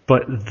cards.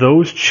 But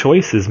those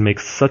choices make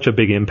such a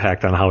big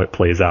impact on how it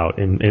plays out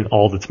in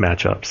all its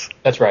matchups.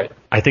 That's right.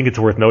 I think it's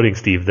worth noting,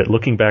 Steve, that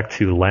looking back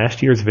to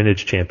last year's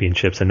Vintage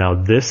Championships and now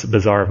this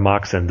Bazaar of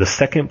Moxen, the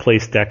second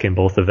place deck in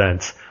both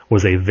events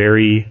was a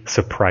very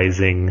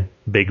surprising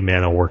big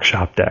mana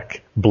workshop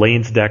deck.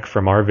 Blaine's deck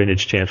from our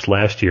Vintage Champs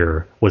last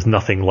year was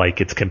nothing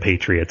like its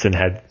compatriots and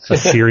had a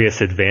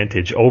serious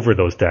advantage over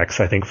those decks,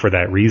 I think, for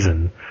that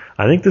reason.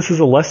 I think this is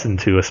a lesson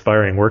to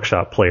aspiring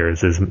workshop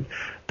players is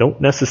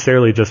don't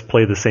necessarily just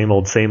play the same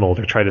old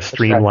or try to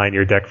streamline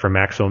your deck for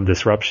maximum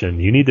disruption.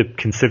 You need to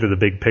consider the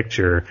big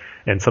picture,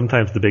 and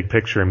sometimes the big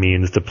picture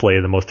means to play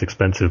the most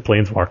expensive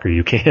Planeswalker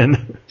you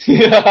can.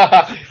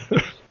 Yeah.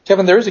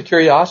 Kevin, there is a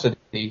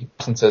curiosity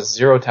and says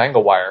 0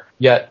 Tangle Wire,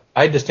 yet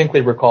I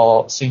distinctly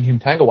recall seeing him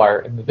Tangle Wire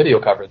in the video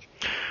coverage.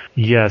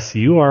 Yes,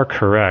 you are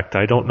correct.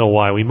 I don't know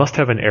why. We must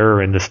have an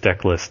error in this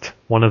deck list.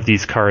 One of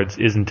these cards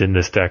isn't in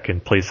this deck in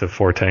place of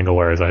 4 Tangle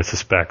Wires, I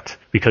suspect.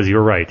 Because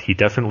you're right, he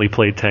definitely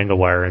played Tangle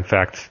Wire, in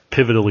fact,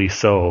 pivotally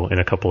so in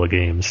a couple of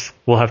games.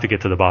 We'll have to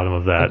get to the bottom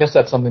of that. I guess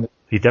that's something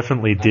He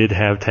definitely did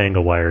have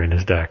Tangle Wire in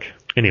his deck.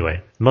 Anyway,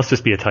 it must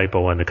just be a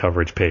typo on the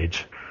coverage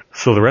page.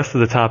 So the rest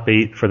of the top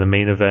 8 for the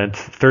main event.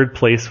 Third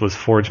place was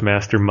Forge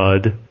Master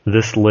Mud.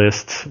 This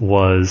list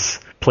was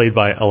played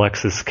by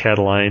Alexis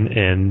Cataline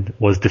and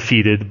was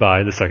defeated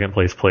by the second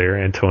place player,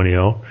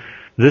 Antonio.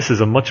 This is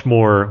a much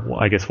more,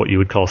 I guess, what you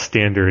would call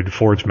standard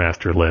Forge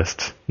Master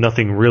list.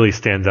 Nothing really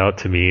stands out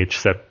to me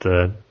except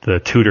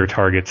the tutor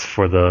targets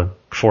for the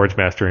Forge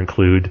Master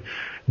include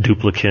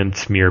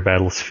Duplicant, Mirror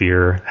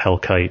Battlesphere,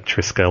 Hellkite,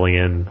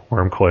 Triskelion,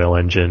 Wormcoil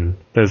Engine.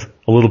 There's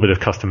a little bit of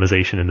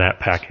customization in that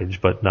package,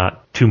 but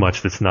not too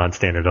much that's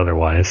non-standard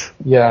otherwise.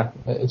 Yeah,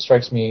 it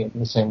strikes me in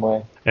the same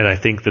way. And I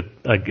think that,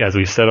 as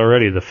we said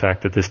already, the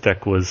fact that this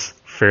deck was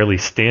fairly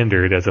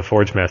standard as a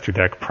Forge Master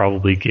deck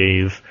probably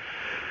gave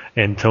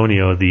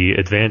Antonio the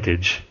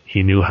advantage.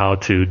 He knew how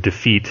to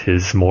defeat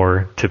his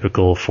more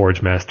typical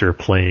Forge Master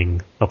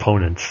playing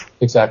opponents.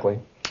 Exactly.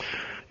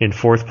 In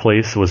fourth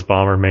place was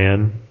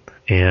Bomberman.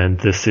 And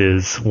this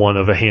is one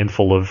of a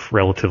handful of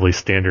relatively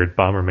standard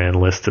Bomberman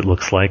lists, it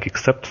looks like,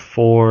 except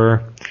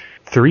for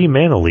 3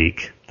 Mana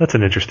Leak. That's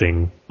an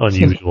interesting,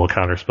 unusual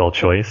counterspell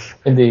choice.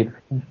 Indeed.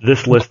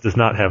 This list does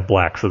not have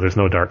black, so there's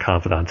no Dark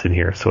Confidants in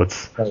here. So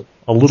it's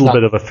a little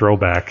bit of a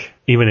throwback,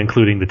 even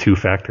including the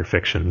 2-factor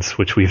fictions,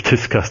 which we've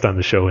discussed on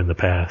the show in the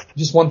past.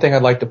 Just one thing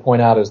I'd like to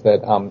point out is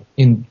that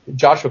in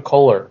Joshua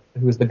Kohler,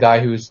 who is the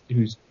guy who's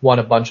won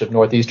a bunch of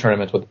Northeast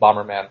tournaments with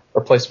Bomberman,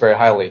 or placed very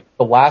highly,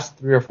 the last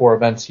 3 or 4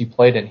 events he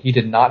played in, he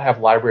did not have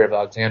Library of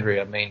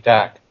Alexandria main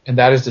deck. And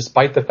that is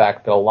despite the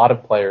fact that a lot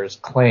of players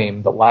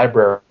claim the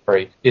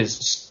library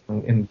is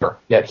in there,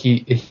 yet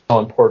he's so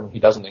important he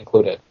doesn't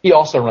include it. He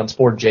also runs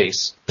 4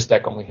 Jace. This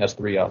deck only has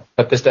 3 of.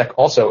 But this deck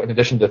also, in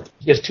addition to,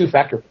 he has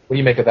 2-factor. What do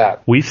you make of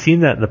that? We've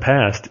seen that in the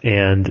past,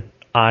 and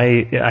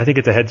I think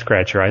it's a head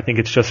scratcher. I think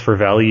it's just for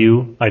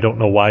value. I don't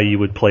know why you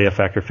would play a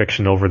Factor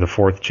Fiction over the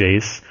 4th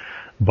Jace,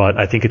 but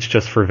I think it's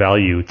just for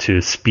value to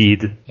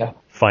speed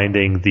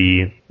finding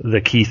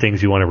the key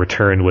things you want to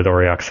return with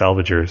Auriok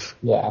Salvagers.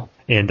 Yeah.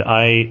 And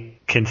I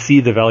can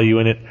see the value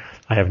in it.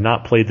 I have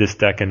not played this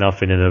deck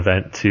enough in an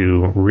event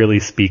to really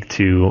speak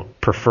to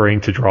preferring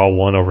to draw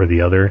one over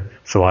the other,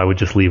 so I would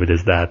just leave it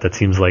as that. That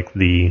seems like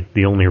the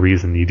only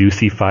reason. You do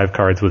see 5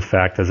 cards with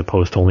Fact as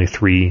opposed to only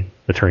 3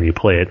 the turn you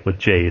play it with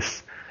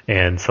Jace,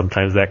 and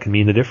sometimes that can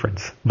mean the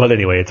difference. But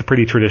anyway, it's a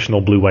pretty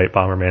traditional blue-white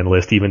Bomberman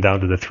list, even down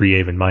to the 3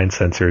 Aven Mind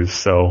Sensors,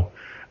 so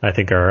I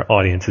think our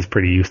audience is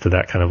pretty used to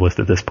that kind of list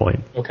at this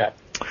point. Okay.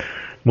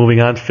 Moving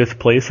on, 5th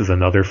place is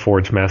another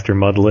Forge Master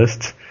Mud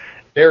list.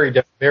 Very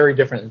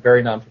different and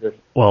very non-traditional.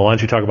 Well, why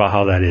don't you talk about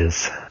how that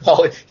is?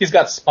 Well, he's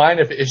got Spine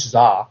of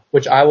Ishza,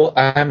 which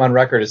I'm on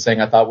record as saying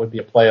I thought would be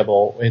a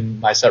playable in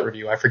my set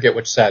review. I forget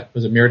which set.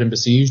 Was it Mirrored and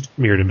Besieged?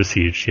 Mirrored and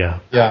Besieged, yeah.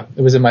 Yeah,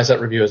 it was in my set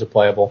review as a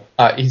playable.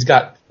 He's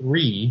got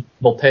 3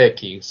 Voltaic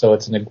keys, so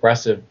it's an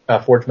aggressive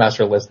Forge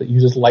Master list that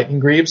uses Lightning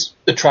Greaves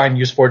to try and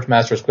use Forge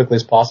Master as quickly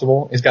as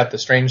possible.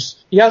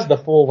 He has the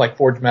full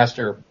Forge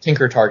Master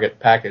Tinker target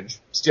package.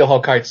 Steel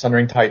Hellkite,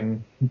 Sunring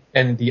Titan,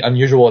 and the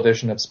unusual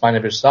addition of Spine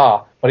of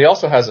Ishza. But he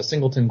also has a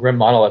Singleton Grim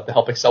Monolith to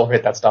help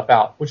accelerate that stuff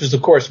out, which is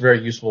of course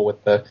very useful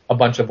with a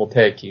bunch of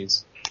Voltaic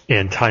keys.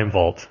 And Time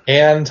Vault.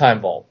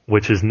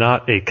 Which is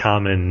not a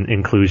common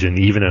inclusion,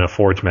 even in a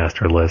Forge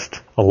Master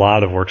list. A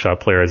lot of Workshop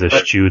players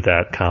eschew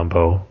that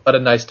combo. But a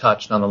nice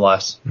touch,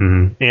 nonetheless.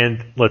 Mm-hmm.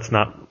 And let's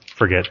not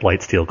forget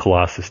Lightsteel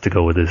Colossus to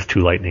go with his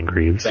 2 Lightning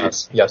Greaves.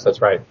 Yes,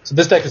 that's right. So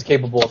this deck is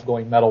capable of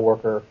going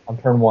Metalworker on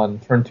turn 1,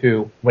 turn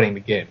 2, winning the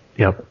game.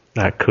 Yep.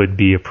 That could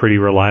be a pretty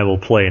reliable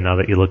play now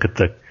that you look at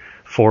the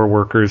 4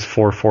 workers,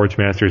 4 Forge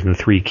Masters, and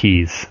 3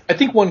 keys. I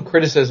think one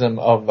criticism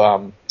of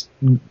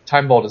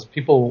Time Vault is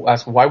people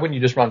ask, why wouldn't you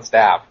just run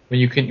Staff? When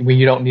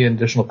you don't need an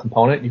additional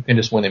component, you can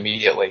just win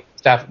immediately.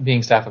 Staff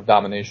of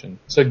Domination.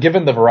 So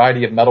given the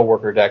variety of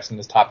Metalworker decks in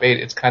this top 8,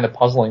 it's kind of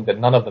puzzling that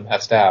none of them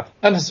have Staff.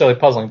 Not necessarily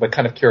puzzling, but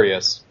kind of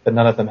curious that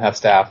none of them have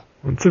Staff.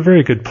 It's a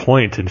very good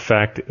point. In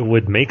fact, it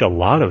would make a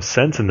lot of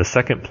sense in the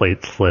second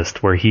place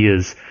list where he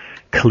is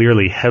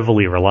clearly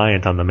heavily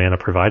reliant on the mana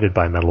provided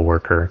by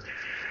Metalworker.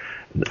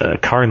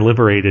 Karn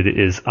Liberated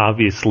is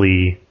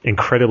obviously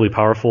incredibly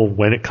powerful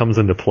when it comes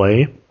into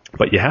play,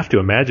 But you have to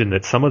imagine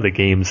that some of the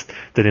games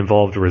that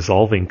involved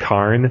resolving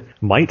Karn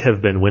might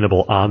have been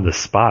winnable on the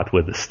spot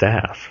with the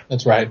staff.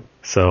 That's right.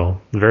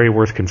 So very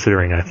worth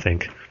considering, I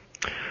think.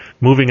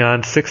 Moving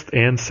on, 6th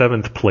and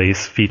 7th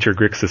place feature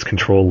Grixis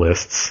control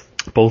lists.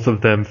 Both of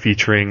them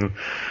featuring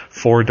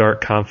 4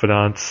 Dark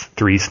Confidants,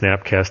 3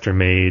 Snapcaster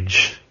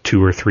Mage,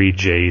 2 or 3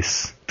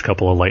 Jace, a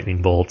couple of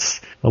Lightning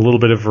Bolts, a little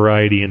bit of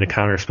variety in the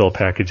counterspell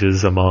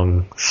packages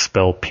among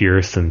Spell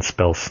Pierce and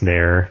Spell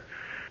Snare,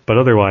 but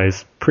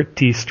otherwise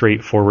pretty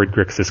straightforward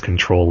Grixis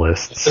control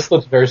lists. This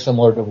looks very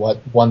similar to what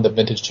won the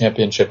Vintage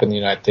Championship in the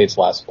United States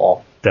last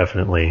fall.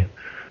 Definitely.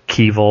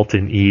 Key Vault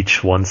in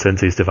each, 1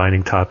 Sensei's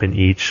Divining Top in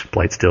each,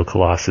 Blightsteel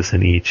Colossus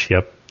in each,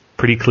 yep.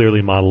 Pretty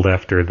clearly modeled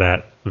after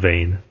that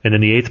vein. And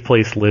in the 8th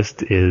place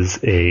list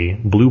is a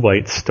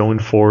blue-white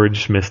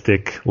Stoneforge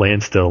Mystic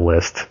Landstill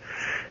list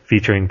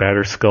featuring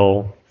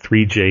Batterskull,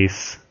 3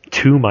 Jace,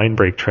 2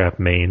 Mindbreak Trap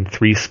main,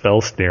 3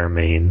 Spell Snare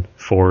main,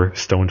 4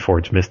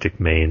 Stoneforge Mystic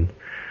main.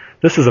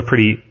 This is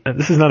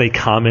not a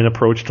common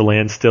approach to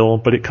Landstill,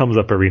 but it comes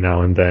up every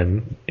now and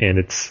then, and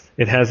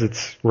it has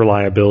its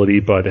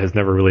reliability, but has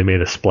never really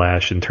made a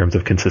splash in terms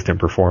of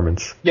consistent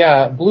performance.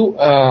 Yeah,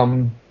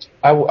 the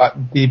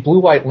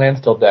blue-white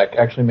Landstill deck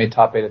actually made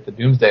top 8 at the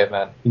Doomsday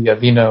event, the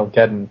Avino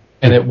Geddon,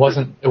 and it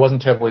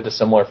wasn't terribly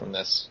dissimilar from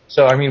this.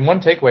 So, I mean,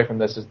 one takeaway from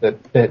this is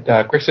that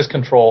Grixis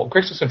Control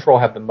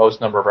had the most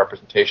number of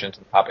representations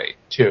in the top 8,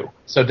 too.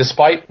 So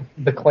despite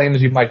the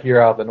claims you might hear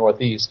out of the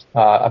Northeast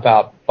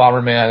about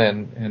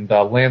Bomberman and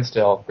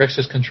Landstill,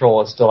 Grixis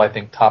Control is still, I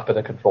think, top of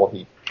the control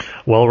heap.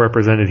 Well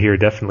represented here,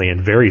 definitely,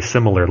 in very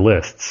similar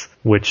lists,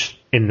 which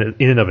in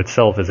and of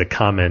itself is a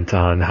comment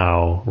on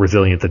how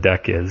resilient the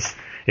deck is.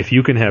 If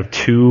you can have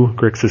 2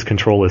 Grixis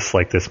control lists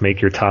like this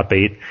make your top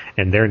 8,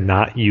 and they're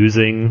not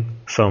using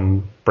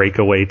some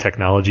breakaway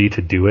technology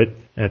to do it,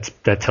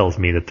 that tells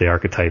me that the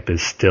archetype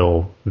is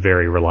still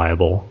very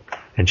reliable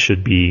and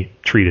should be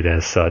treated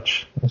as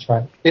such. That's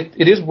right.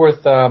 It is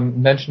worth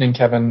mentioning,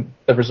 Kevin,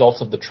 the results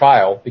of the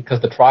trial,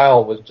 because the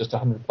trial was just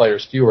 100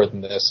 players fewer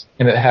than this,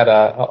 and it had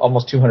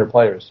almost 200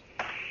 players.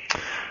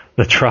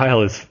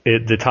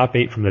 The top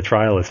 8 from the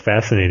trial is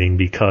fascinating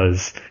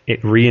because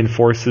it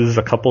reinforces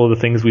a couple of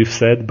the things we've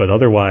said, but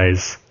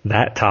otherwise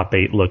that top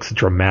 8 looks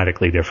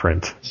dramatically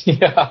different.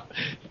 Yeah.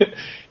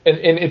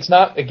 And it's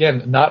not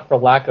for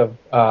lack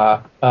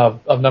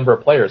of number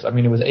of players. I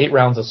mean, it was 8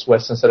 rounds of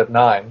Swiss instead of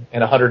 9,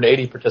 and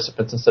 180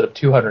 participants instead of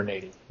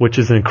 280. Which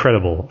is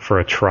incredible for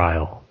a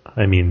trial.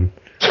 I mean,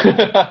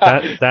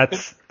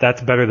 that's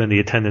better than the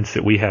attendance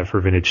that we have for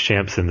Vintage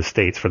Champs in the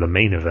States for the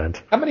main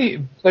event. How many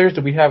players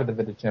did we have at the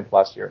Vintage Champs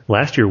last year?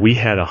 Last year we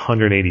had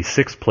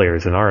 186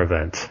 players in our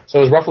event. So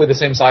it was roughly the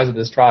same size of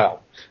this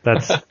trial.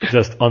 That's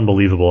just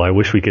unbelievable. I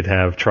wish we could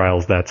have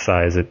trials that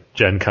size at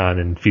Gen Con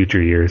in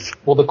future years.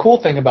 Well, the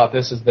cool thing about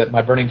this is that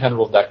my Burning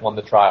Tendrils deck won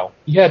the trial.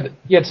 He had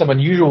some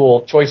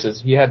unusual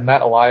choices. He had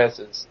Matt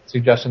Elias's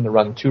suggestion to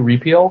run 2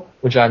 Repeal,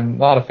 which I'm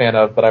not a fan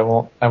of, but I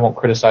won't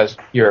criticize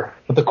here.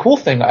 But the cool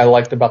thing I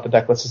liked about the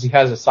deck list is he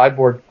has a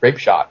sideboard Grape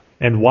Shot.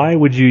 And why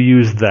would you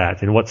use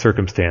that? In what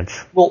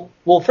circumstance? Well,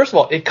 first of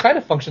all, it kind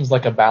of functions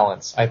like a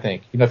balance, I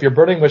think. You know, if you're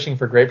Burning Wishing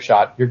for Grape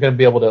Shot, you're going to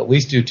be able to at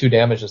least do 2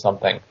 damage to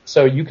something.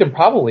 So you can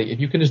probably, if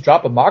you can just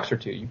drop a Mox or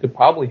 2, you could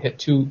probably hit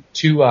two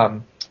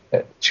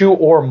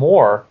or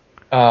more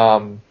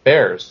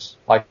bears,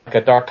 like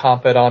a Dark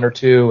Confidant or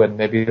 2, and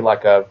maybe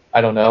like a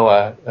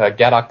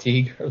Gadok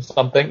Teague or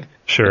something.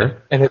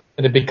 Sure. And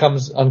it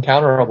becomes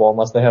uncounterable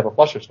unless they have a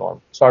Flusterstorm.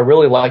 So I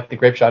really like the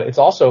Grape Shot. It's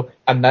also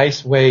a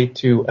nice way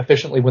to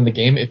efficiently win the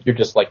game if you're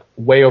just like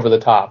way over the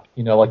top.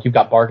 You know, like you've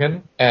got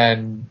Bargain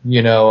and,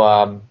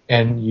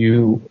 and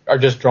you are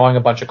just drawing a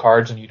bunch of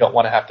cards and you don't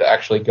want to have to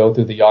actually go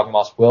through the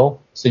Yawgmoth's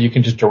Will. So you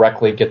can just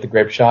directly get the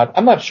Grape Shot.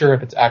 I'm not sure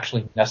if it's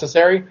actually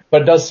necessary,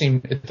 but it does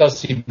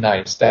seem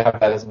nice to have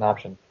that as an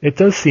option. It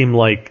does seem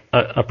like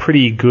a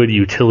pretty good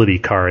utility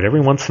card.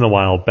 Every once in a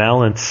while,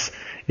 balance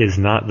is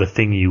not the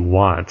thing you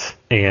want.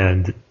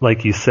 And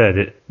like you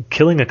said,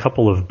 killing a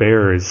couple of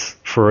bears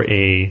for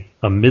a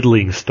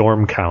middling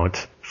storm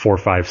count, 4,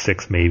 5,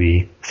 6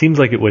 maybe, seems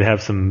like it would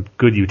have some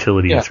good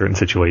utility in certain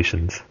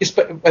situations.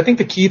 I think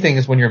the key thing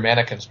is when you're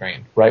mana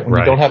constrained, right? When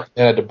you don't have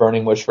mana to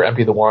Burning Wish for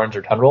Empty the Warrens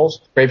or Tendrils,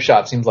 Grape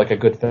Shot seems like a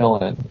good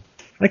fill-in.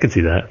 I can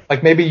see that.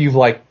 Like maybe you've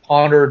like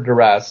pondered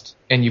Duress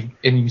and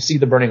you see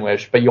the Burning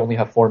Wish, but you only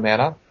have 4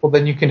 mana. Well,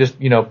 then you can just,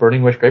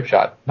 Burning Wish Grape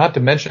Shot. Not to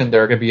mention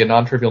there are going to be a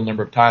non-trivial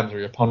number of times where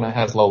your opponent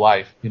has low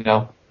life,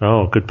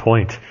 Oh, good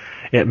point.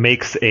 It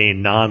makes a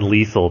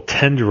non-lethal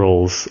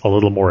Tendrils a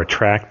little more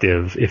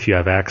attractive if you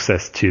have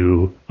access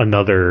to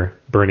another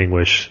Burning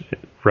Wish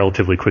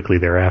relatively quickly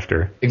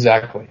thereafter.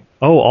 Exactly.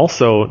 Oh,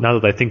 also, now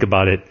that I think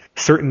about it,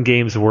 certain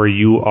games where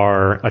you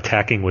are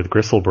attacking with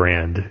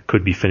Gristlebrand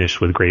could be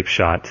finished with Grape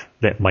Shot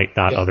that might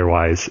not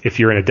otherwise. If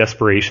you're in a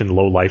desperation,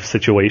 low life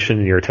situation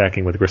and you're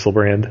attacking with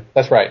Gristlebrand.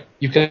 That's right.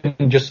 You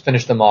can just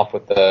finish them off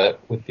with the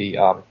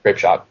Grape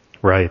Shot.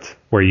 Right,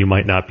 where you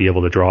might not be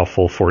able to draw a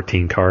full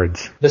 14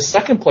 cards. The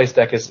second place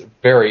deck is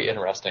very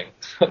interesting.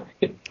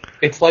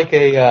 It's like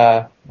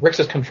a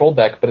Grixis control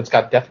deck, but it's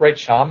got Deathrite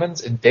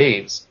Shamans and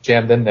Daves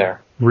jammed in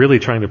there. Really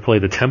trying to play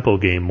the tempo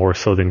game more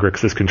so than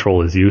Grixis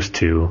Control is used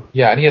to.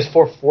 Yeah, and he has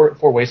four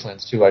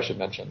Wastelands too, I should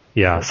mention.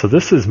 Yeah, so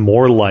this is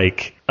more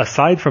like,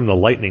 aside from the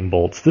Lightning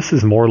Bolts, this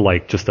is more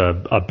like just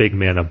a big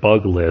mana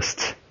bug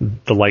list,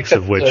 the likes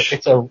of which...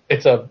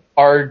 It's a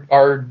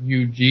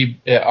RUG,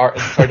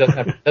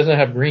 doesn't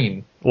have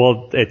green.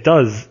 Well, it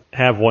does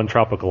have one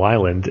tropical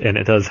island, and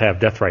it does have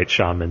Deathrite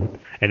Shaman,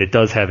 and it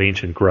does have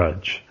Ancient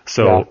Grudge.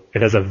 So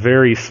It has a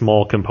very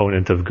small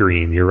component of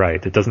green. You're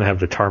right. It doesn't have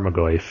the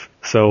Tarmogoyf.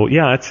 So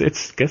yeah,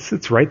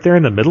 it's right there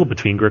in the middle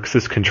between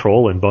Grixis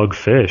Control and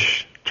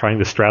Bugfish, trying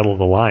to straddle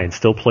the line,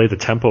 still play the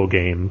tempo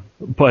game.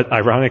 But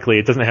ironically,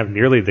 it doesn't have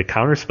nearly the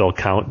counterspell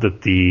count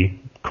that the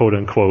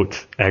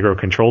quote-unquote aggro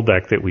control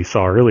deck that we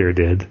saw earlier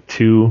did.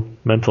 2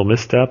 Mental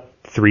Misstep,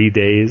 3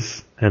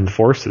 Days, and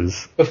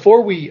Forces.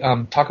 Before we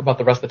talk about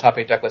the rest of the top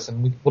 8 deck lists,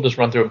 and we'll just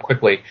run through them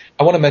quickly,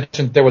 I want to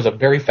mention there was a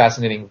very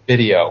fascinating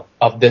video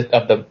of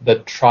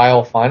the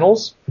trial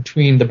finals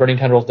between the Burning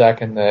Tendrils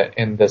deck and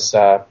this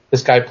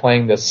guy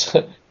playing this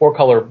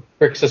 4-color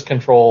Grixis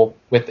Control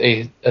with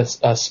a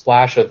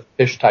splash of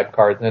fish type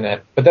cards in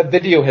it. But that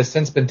video has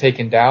since been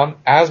taken down,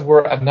 as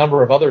were a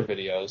number of other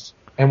videos.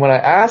 And when I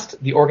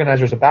asked the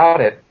organizers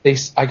about it,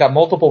 I got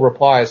multiple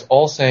replies,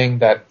 all saying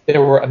that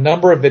there were a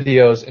number of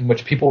videos in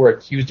which people were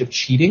accused of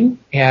cheating,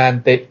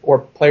 or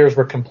players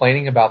were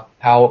complaining about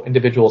how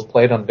individuals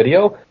played on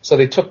video. So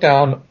they took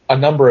down a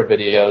number of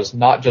videos,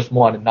 not just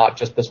one, and not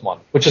just this one,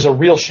 which is a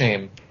real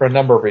shame for a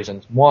number of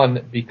reasons.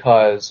 One,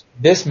 because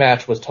this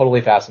match was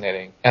totally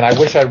fascinating, and I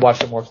wish I'd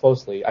watched it more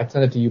closely. I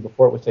sent it to you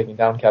before it was taken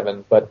down,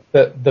 Kevin. But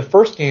the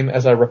first game,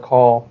 as I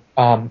recall,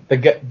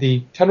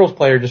 the Tendrils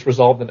player just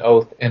resolved an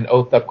oath and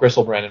oathed up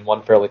Griselbrand and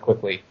won fairly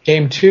quickly.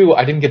 Game 2,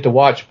 I didn't get to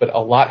watch, but a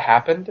lot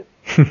happened.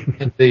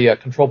 And the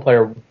control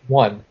player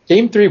won.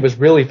 Game 3 was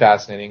really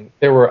fascinating.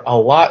 There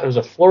was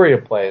a flurry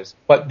of plays,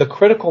 but the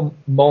critical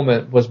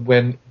moment was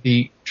when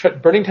the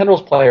Burning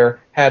Tendrils player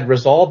had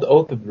resolved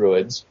Oath of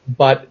Druids,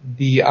 but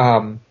the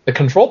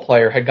control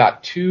player had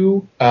got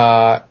two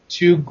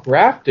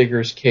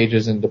Grafdigger's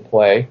cages into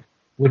play,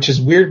 which is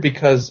weird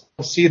because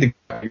I'm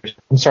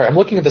sorry, I'm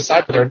looking at the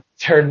side, but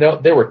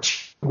there were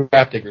 2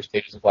 Grafdigger's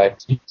cages in play.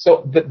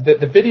 So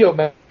the video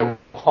I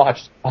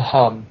watched,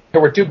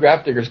 there were 2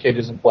 Grafdigger's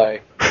cages in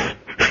play.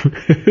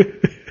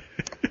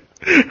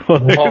 Well,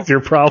 there's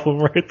your problem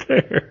right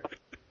there.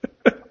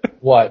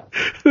 What?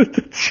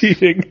 The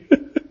cheating.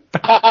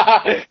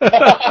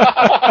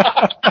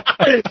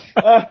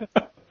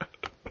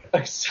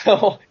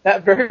 So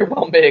that very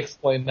well may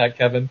explain that,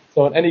 Kevin.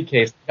 So in any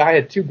case, the guy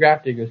had 2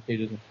 Grafdigger's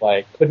cages in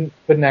play,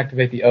 couldn't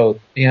activate the oath,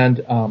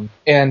 and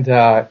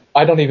I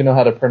don't even know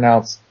how to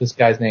pronounce this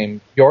guy's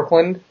name.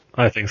 Bjorklund?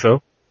 I think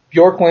so.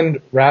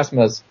 Bjorklund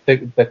Rasmus,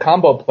 the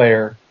combo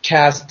player,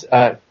 cast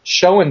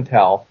Show and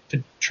Tell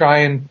to try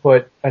and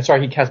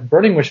he cast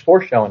Burning Wish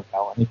for Show and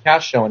Tell, and he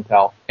cast Show and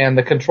Tell, and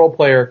the control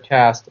player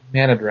cast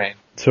Mana Drain.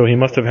 So he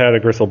must have had a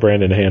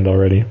Griselbrand in hand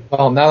already.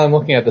 Well, now that I'm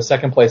looking at the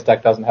second place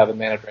deck doesn't have a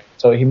Mana Drain,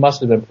 so he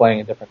must have been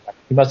playing a different deck.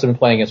 He must have been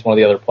playing against one of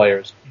the other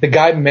players. The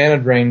guy Mana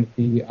Drained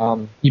the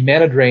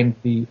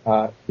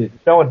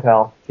Show and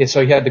Tell,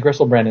 so he had the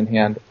Griselbrand in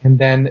hand, and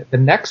then the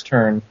next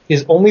turn,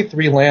 his only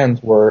 3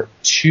 lands were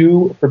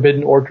 2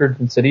 Forbidden Orchards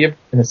and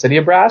the City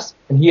of Brass,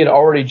 and he had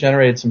already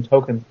generated some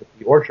tokens with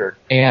the Orchard,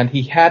 and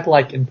he had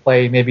in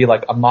play maybe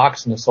a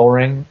Mox and a Soul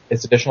Ring,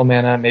 its additional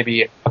mana,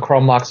 maybe a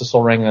Chrome Mox, a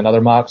Soul Ring, and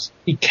another Mox.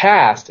 He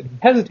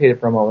hesitated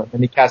for a moment,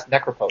 and he cast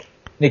Necropotence.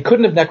 And he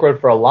couldn't have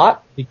necroed for a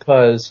lot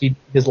because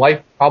his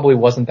life probably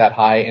wasn't that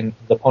high, and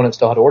the opponent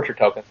still had Orchard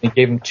tokens. He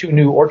gave him 2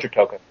 new Orchard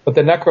tokens, but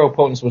the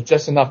Necropotence was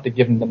just enough to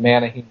give him the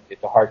mana he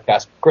needed to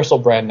hardcast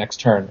Griselbrand next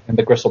turn, and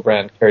the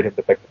Griselbrand carried him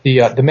to victory.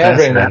 The Mana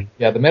Drain,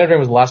 the Mana Drain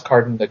was the last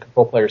card in the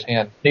control player's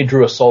hand. He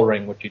drew a Soul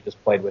Ring, which he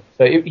just played with.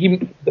 So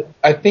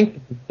I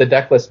think the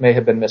deck list may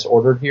have been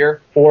misordered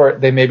here, or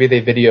maybe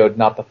they videoed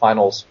not the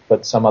finals,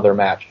 but some other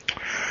match.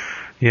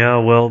 Yeah,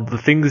 well, the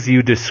things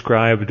you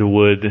described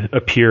would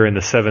appear in the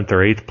 7th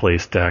or 8th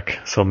place deck,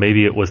 so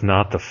maybe it was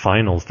not the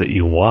finals that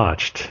you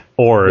watched,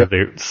 or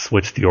they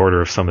switched the order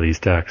of some of these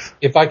decks.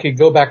 If I could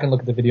go back and look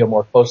at the video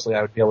more closely,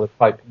 I would be able to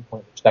probably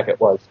pinpoint which deck it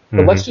was.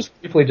 But let's just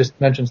briefly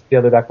mention the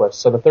other deck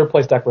list. So the 3rd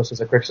place deck list is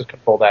a Grixis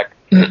control deck.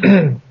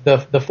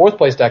 The 4th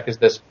place deck is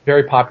this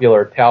very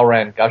popular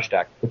Talrand Gush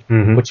deck,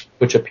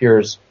 which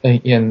appears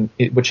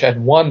which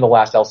had won the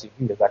last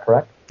LCP, is that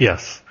correct?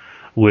 Yes.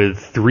 With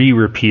 3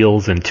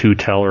 repeals and 2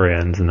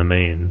 Tellarans in the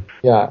main.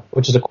 Yeah,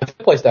 which is a 5th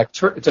place deck.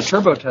 It's a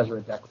Turbo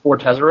Tezzeret deck. 4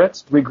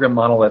 Tezzerets, 3 Grim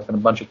Monolith, and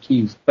a bunch of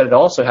keys. But it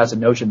also has a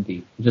Notion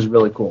Thief, which is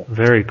really cool.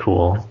 Very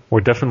cool.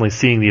 We're definitely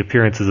seeing the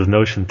appearances of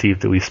Notion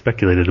Thief that we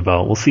speculated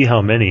about. We'll see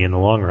how many in the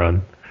long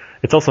run.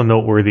 It's also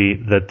noteworthy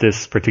that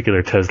this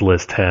particular Tez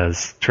list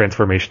has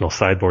transformational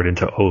sideboard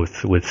into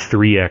Oath with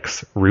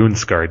 3x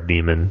Runescarred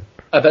Demon.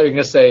 I thought you were going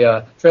to say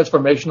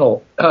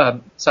transformational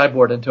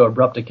sideboard into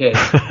abrupt decay,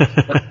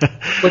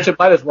 which it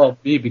might as well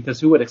be, because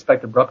who would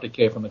expect abrupt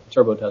decay from a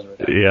Turbo Tezzeret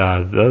deck?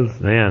 Yeah, those,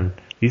 man.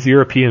 These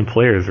European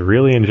players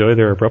really enjoy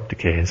their abrupt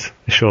decays.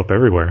 They show up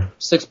everywhere.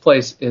 Sixth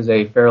place is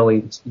a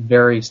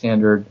very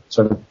standard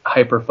sort of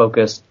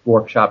hyper-focused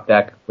workshop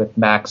deck with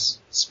max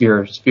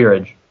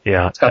spherage.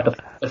 Yeah. It's got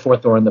the 4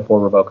 Thorn, the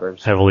 4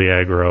 Revokers. Heavily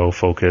aggro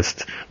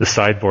focused. The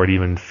sideboard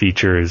even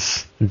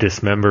features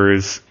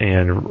Dismembers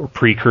and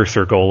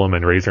Precursor Golem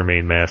and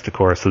Razormane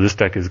Masticore. So this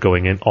deck is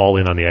going all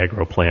in on the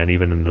aggro plan,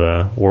 even in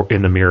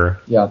the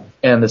mirror. Yeah.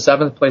 And the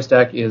 7th place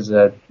deck is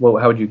how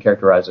would you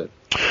characterize it?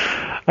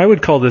 I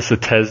would call this a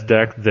Tez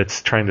deck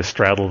that's trying to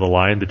straddle the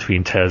line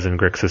between Tez and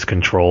Grixis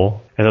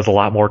control. It has a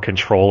lot more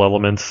control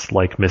elements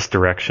like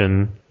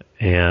misdirection,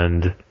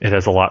 and it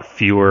has a lot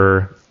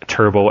fewer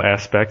turbo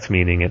aspects,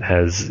 meaning it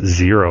has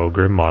 0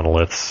 Grim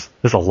Monoliths.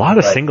 There's a lot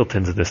of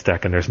singletons in this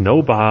deck, and there's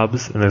no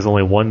Bobs, and there's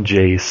only 1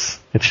 Jace.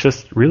 It's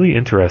just really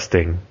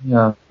interesting.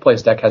 Yeah.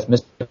 Place deck has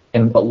Mystic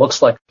and what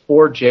looks like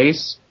 4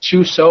 Jace,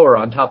 2 Sower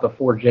on top of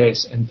 4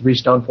 Jace, and 3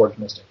 Stoneforge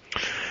Mystic.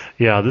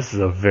 Yeah, this is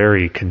a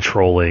very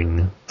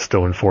controlling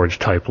Stoneforge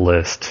type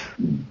list.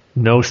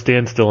 No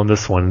standstill in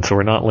this one, so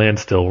we're not land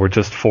still. We're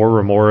just 4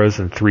 Remoras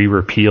and 3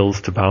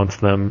 Repeals to bounce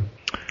them.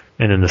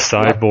 And in the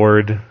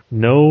sideboard,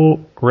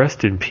 no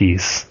Rest in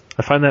Peace.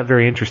 I find that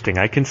very interesting.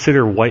 I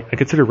consider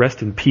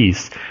Rest in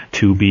Peace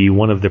to be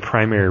one of the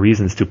primary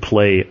reasons to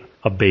play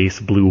a base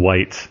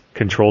blue-white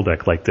control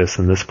deck like this,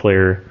 and this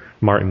player,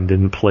 Martin,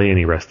 didn't play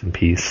any Rest in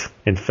Peace.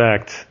 In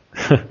fact,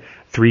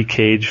 3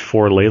 Cage,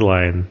 4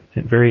 Leyline.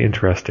 Very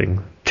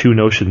interesting. 2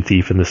 Notion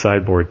Thief in the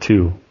sideboard,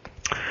 too.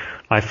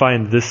 I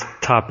find this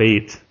top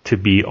 8 to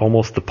be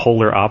almost the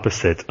polar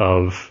opposite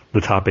of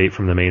the top 8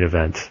 from the main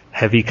event.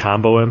 Heavy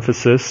combo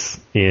emphasis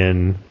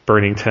in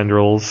Burning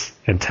Tendrils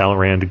and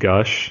Talrand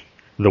Gush.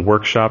 The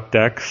workshop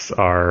decks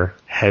are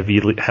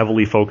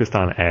heavily focused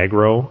on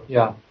aggro.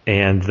 Yeah.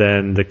 And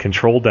then the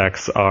control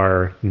decks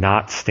are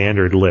not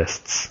standard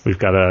lists. We've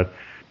got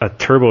a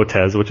Turbo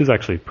Tez, which is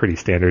actually pretty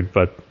standard,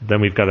 but then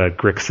we've got a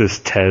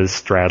Grixis Tez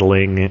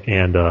straddling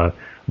and a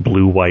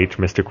blue-white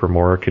Mystic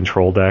Remora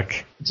control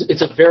deck.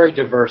 It's a very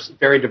diverse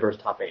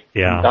top 8.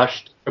 Yeah.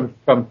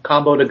 From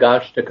combo to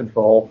Gush to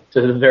control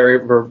to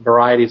the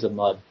varieties of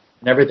mud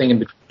and everything in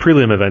between.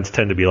 Prelim events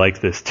tend to be like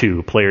this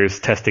too.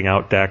 Players testing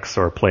out decks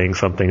or playing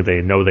something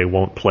they know they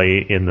won't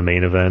play in the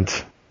main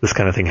event. This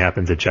kind of thing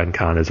happens at Gen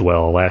Con as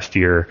well. Last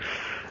year,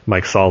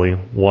 Mike Solly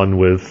won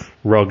with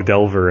Rug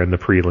Delver in the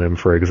prelim,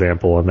 for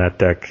example, and that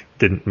deck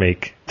didn't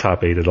make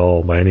top 8 at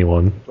all by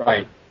anyone.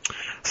 Right.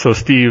 So,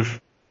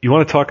 Steve, you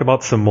want to talk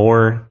about some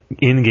more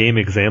in-game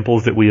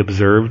examples that we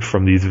observed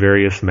from these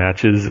various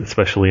matches,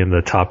 especially in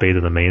the top 8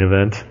 of the main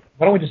event?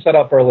 Why don't we just set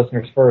up for our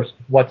listeners first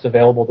what's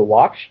available to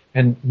watch,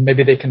 and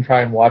maybe they can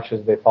try and watch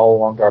as they follow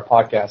along to our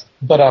podcast.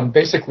 But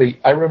basically,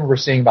 I remember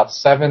seeing about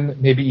 7,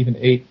 maybe even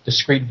 8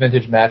 discrete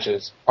vintage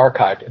matches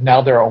archived, and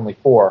now there are only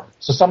 4.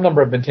 So some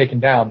number have been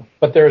taken down.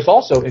 But there is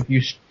also, if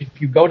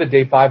you go to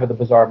day 5 of the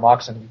Bazaar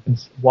Moxen, you can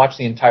watch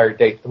the entire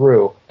day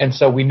through. And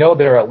so we know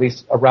there are at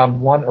least around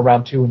 1,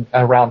 around 2, and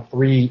around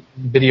 3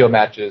 video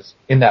matches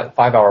in that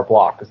 5-hour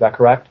block. Is that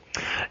correct?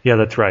 Yeah,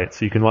 that's right.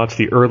 So you can watch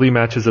the early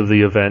matches of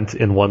the event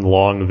in one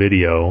long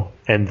video,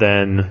 and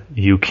then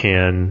you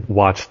can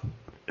watch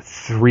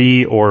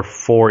 3 or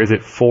 4, is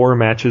it 4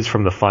 matches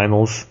from the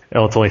finals?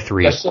 Oh, it's only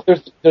 3. Yes, so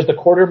there's the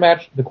quarter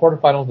match, the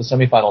quarterfinals, the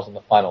semifinals, and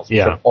the finals.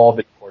 These are all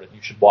video recorded.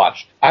 You should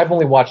watch. I've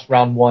only watched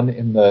round 1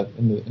 in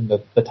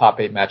the top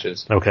 8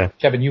 matches. Okay.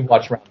 Kevin, you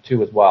watched round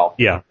 2 as well.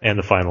 Yeah, and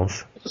the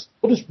finals.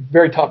 We'll just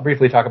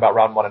briefly talk about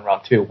round 1 and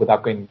round 2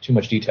 without going into too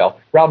much detail.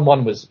 Round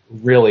 1 was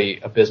really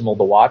abysmal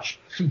to watch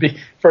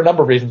for a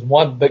number of reasons.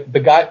 One,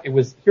 the guy, it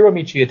was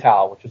Hiromichi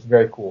Itaú, which was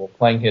very cool,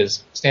 playing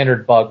his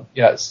standard Bob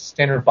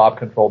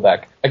control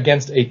deck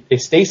against a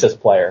Stasis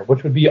player,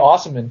 which would be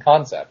awesome in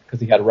concept because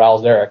he had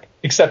Raul Zarek,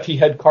 except he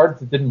had cards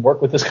that didn't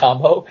work with his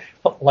combo,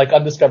 like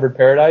Undiscovered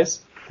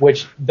Paradise,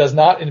 which does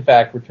not, in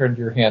fact, return to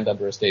your hand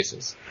under a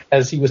stasis,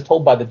 as he was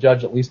told by the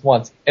judge at least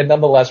once, and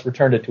nonetheless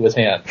returned it to his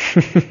hand.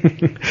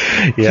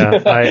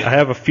 Yeah, I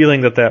have a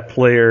feeling that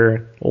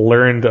player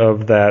learned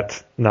of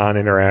that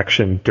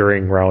non-interaction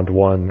during round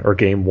 1 or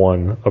game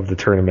 1 of the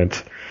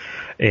tournament.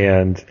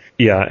 And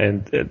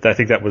I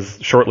think that was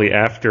shortly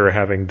after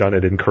having done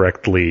it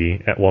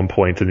incorrectly at one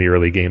point in the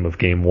early game of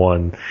game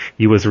 1.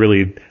 He was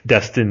really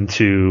destined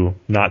to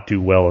not do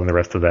well in the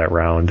rest of that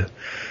round.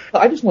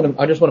 I just want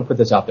to put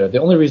this out there. The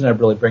only reason I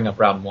really bring up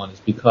round 1 is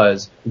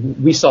because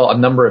we saw a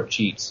number of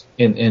cheats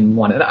in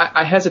one, and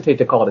I hesitate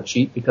to call it a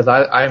cheat because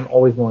I am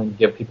always willing to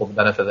give people the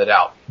benefit of the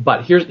doubt.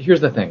 But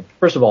here's the thing.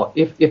 First of all,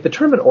 if the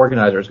tournament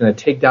organizer is going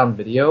to take down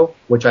video,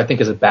 which I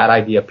think is a bad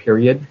idea,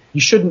 period,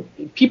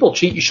 people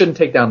cheat, you shouldn't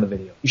take down the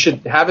video. You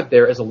should have it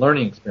there as a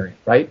learning experience,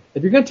 right?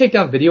 If you're going to take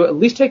down video, at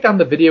least take down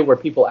the video where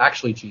people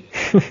actually cheated,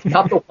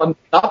 not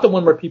the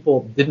one where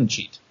people didn't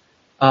cheat.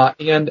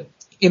 And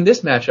in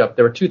this matchup,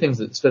 there were two things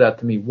that stood out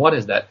to me. One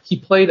is that he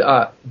played,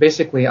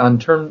 basically on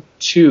turn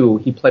 2,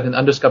 he played an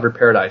Undiscovered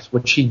Paradise,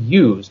 which he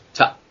used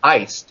to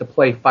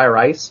play Fire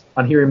Ice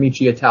on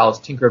Hiromichi Itao's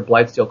Tinkered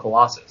Blightsteel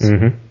Colossus.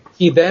 Mm-hmm.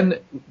 He then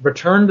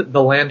returned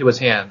the land to his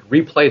hand,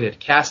 replayed it,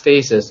 cast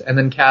Aces, and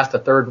then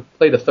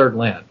played a third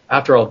land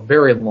after a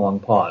very long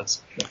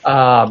pause.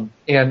 And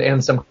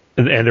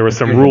there was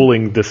some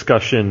ruling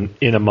discussion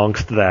in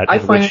amongst that,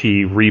 in which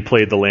he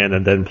replayed the land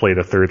and then played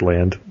a third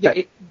land. Yeah,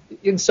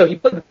 and so he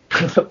played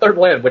the third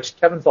land, which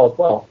Kevin saw as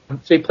well.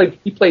 So he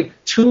played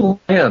 2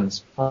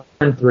 lands on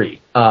turn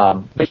 3,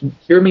 which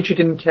Hiromichi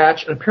didn't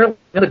catch, and apparently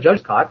none of the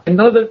judges caught, and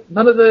none of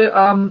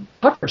the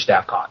coverage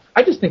staff caught.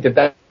 I just think that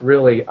that's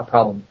really a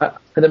problem.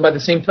 And then by the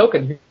same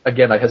token,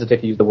 again, I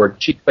hesitate to use the word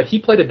cheat, but he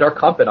played a Dark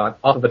Confidant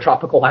off of a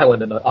tropical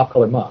island in an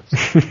off-color mox.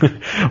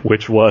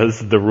 Which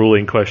was the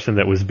ruling question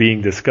that was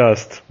being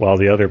discussed while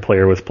the other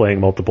player was playing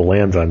multiple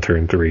lands on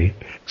turn 3.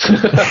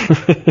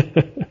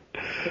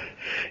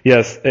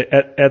 Yes,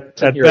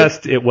 at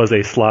best, it was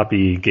a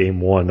sloppy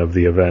game 1 of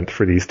the event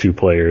for these two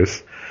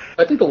players.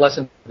 I think the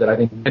lesson that I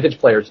think vintage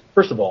players,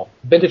 first of all,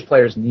 vintage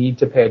players need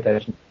to pay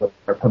attention to what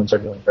their opponents are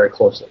doing very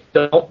closely.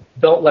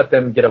 Don't let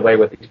them get away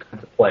with these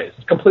kinds of plays.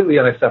 It's completely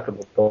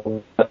unacceptable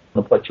to let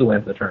them play 2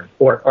 lands in a turn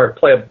or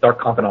play a Dark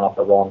Confidant off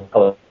the wrong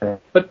color.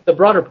 But the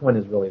broader point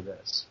is really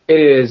this. It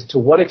is, to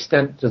what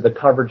extent does the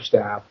coverage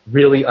staff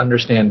really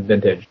understand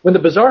Vintage? When the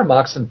Bazaar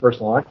Moxen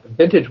first launched,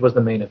 Vintage was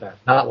the main event,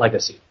 not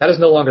Legacy. That is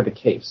no longer the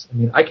case. I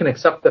mean, I can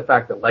accept the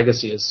fact that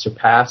Legacy has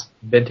surpassed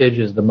Vintage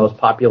as the most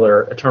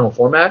popular Eternal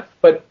format,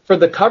 but for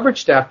the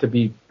coverage staff to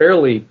be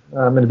fairly,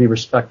 I'm going to be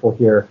respectful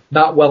here,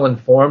 not well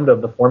informed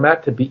of the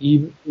format,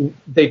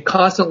 they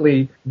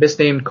constantly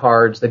misnamed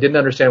cards. They didn't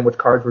understand which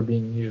cards were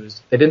being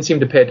used. They didn't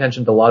seem to pay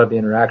attention to a lot of the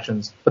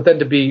interactions. But then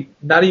to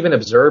not even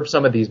observe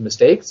some of these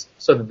mistakes,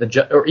 so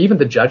that or even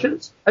the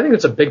judges, I think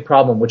it's a big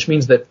problem, which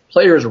means that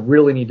players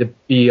really need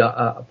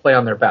to play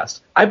on their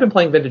best. I've been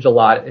playing Vintage a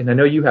lot, and I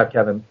know you have,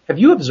 Kevin. Have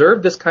you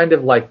observed this kind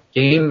of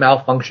game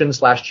malfunction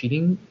 /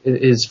 cheating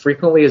as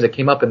frequently as it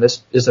came up in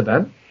this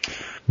event?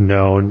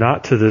 No,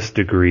 not to this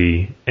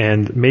degree,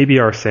 and maybe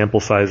our sample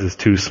size is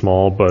too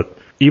small, but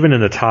even in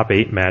the top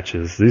 8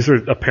 matches, these are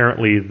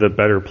apparently the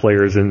better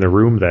players in the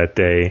room that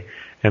day,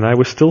 and I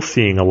was still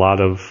seeing a lot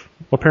of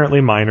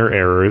apparently minor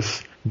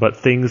errors, but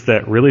things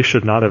that really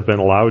should not have been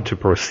allowed to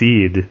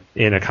proceed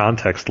in a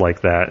context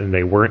like that, and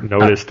they weren't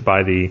noticed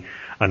by the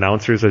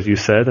announcers, as you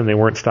said, and they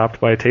weren't stopped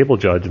by a table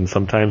judge, and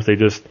sometimes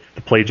the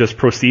play just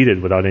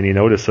proceeded without any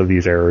notice of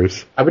these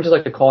errors. I would just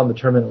like to call on the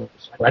tournament,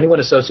 or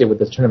anyone associated with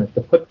this tournament,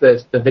 to put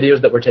the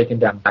videos that were taken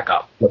down back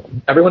up. Look,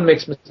 everyone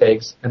makes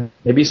mistakes, and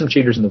maybe some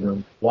cheaters in the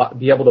room.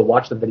 Be able to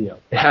watch the video.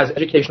 It has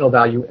educational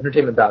value,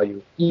 entertainment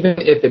value, even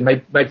if it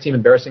might seem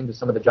embarrassing to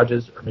some of the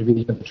judges, or maybe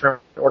even the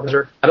tournament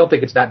organizer. I don't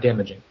think it's that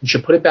damaging. You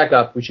should put it back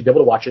up. We should be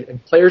able to watch it,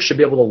 and players should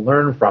be able to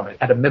learn from it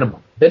at a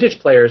minimum. Vintage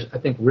players, I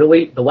think,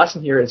 really, the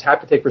lesson here is have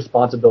to take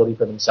responsibility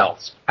for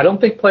themselves. I don't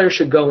think players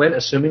should go in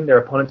assuming their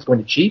opponent's going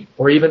to cheat,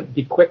 or even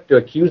be quick to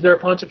accuse their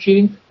opponents of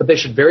cheating, but they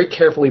should very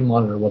carefully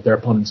monitor what their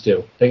opponents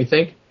do. Don't you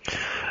think?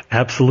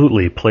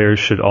 Absolutely. Players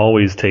should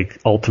always take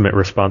ultimate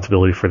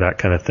responsibility for that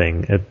kind of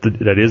thing.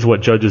 That is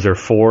what judges are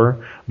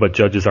for, but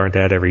judges aren't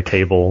at every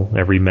table,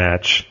 every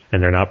match,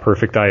 and they're not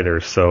perfect either,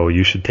 so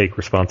you should take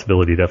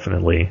responsibility,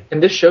 definitely.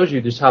 And this shows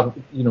you just how,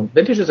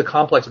 Vintage is a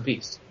complex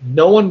beast.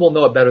 No one will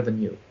know it better than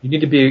you. You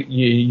need to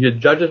your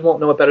judges won't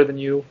know it better than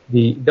you.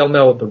 They'll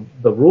know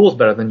the rules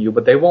better than you,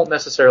 but they won't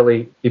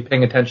necessarily be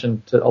paying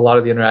attention to a lot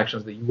of the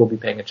interactions that you will be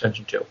paying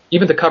attention to.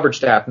 Even the coverage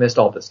staff missed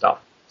all this stuff.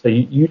 So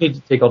you need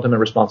to take ultimate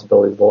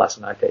responsibility of the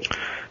lesson I take.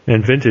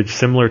 And Vintage,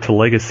 similar to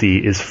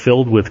Legacy, is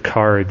filled with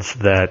cards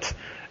that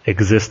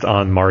exist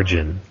on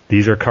margin.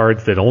 These are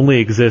cards that only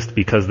exist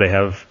because they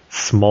have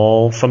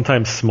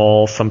sometimes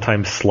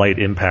slight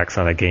impacts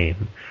on a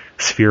game.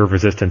 Sphere of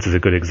Resistance is a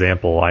good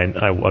example. I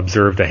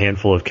observed a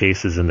handful of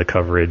cases in the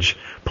coverage,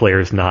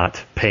 players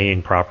not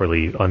paying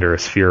properly under a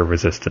Sphere of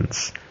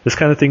Resistance. This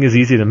kind of thing is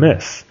easy to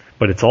miss,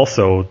 but it's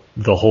also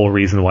the whole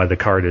reason why the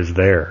card is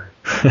there.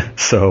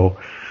 So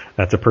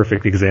that's a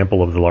perfect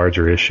example of the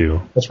larger issue.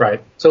 That's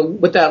right. So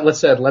with that,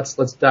 let's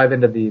dive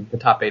into the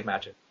top 8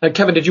 matches.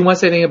 Kevin, did you want to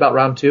say anything about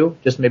round 2?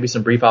 Just maybe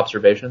some brief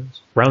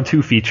observations. Round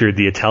 2 featured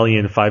the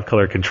Italian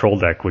 5-color control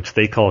deck, which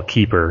they call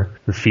Keeper.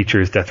 It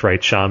features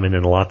Deathrite Shaman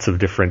and lots of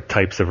different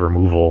types of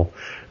removal,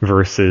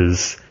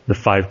 versus the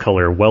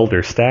 5-color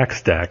Welder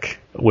Stacks deck,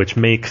 which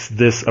makes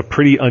this a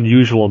pretty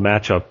unusual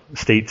matchup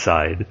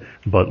stateside,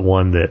 but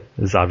one that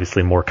is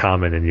obviously more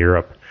common in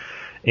Europe.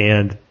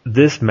 And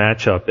this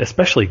matchup,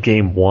 especially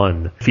game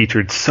 1,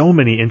 featured so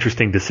many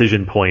interesting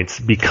decision points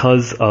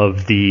because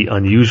of the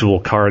unusual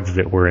cards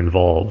that were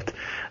involved.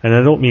 And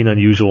I don't mean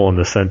unusual in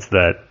the sense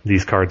that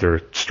these cards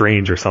are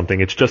strange or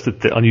something. It's just that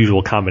the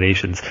unusual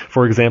combinations.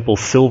 For example,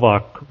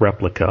 Sylvok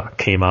Replica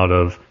came out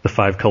of the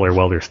 5-color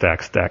Welder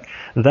Stacks deck.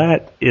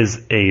 That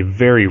is a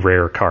very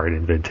rare card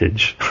in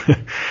Vintage.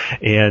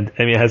 And,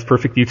 it has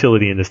perfect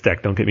utility in this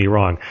deck, don't get me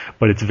wrong.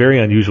 But it's very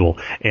unusual.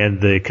 And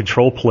the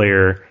control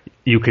player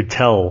you could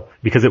tell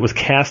because it was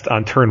cast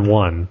on turn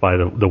 1 by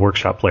the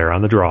workshop player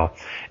on the draw,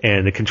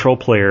 and the control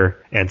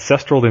player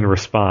ancestraled in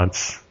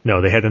response.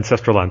 No, they had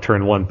ancestraled on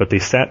turn 1, but they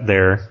sat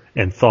there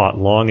and thought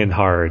long and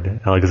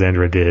hard,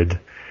 Alexandra did,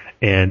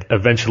 and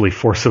eventually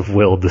force of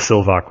willed the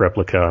Silvok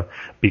replica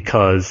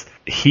because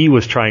he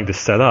was trying to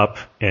set up,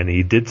 and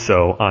he did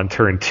so on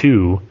turn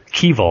 2,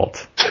 Key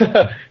Vault.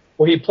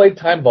 Well, he played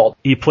Time Vault.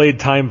 He played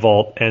Time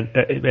Vault,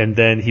 and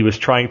then he was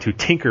trying to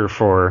tinker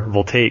for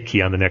Voltaic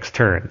Key on the next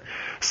turn.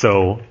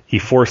 So he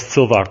forced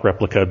Silvok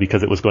replica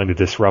because it was going to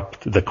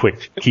disrupt the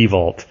quick Key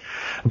Vault.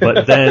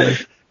 But then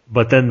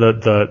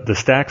the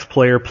Stacks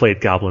player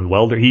played Goblin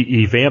Welder.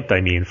 He vamped,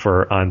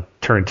 for on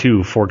turn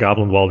 2 for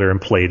Goblin Welder and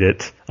played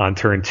it on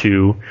turn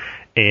 2.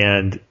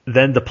 And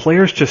then the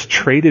players just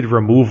traded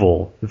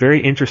removal. Very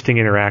interesting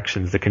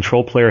interactions. The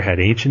control player had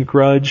Ancient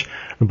Grudge,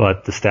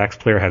 but the Stacks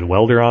player had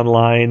Welder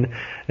online.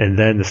 And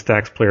then the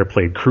Stacks player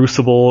played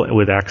Crucible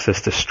with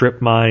access to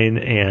Strip Mine.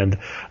 And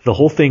the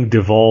whole thing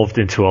devolved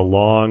into a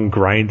long,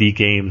 grindy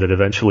game that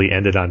eventually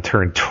ended on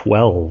turn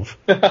 12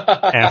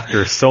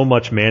 after so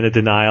much mana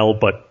denial.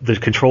 But the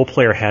control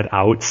player had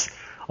outs.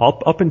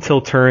 Up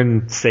until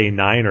turn, say,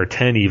 9 or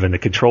 10 even, the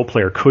control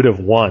player could have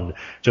won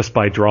just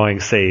by drawing,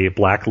 say,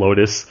 Black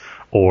Lotus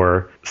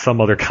or some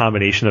other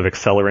combination of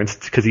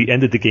accelerants because he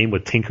ended the game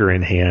with Tinker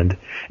in hand.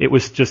 It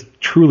was just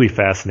truly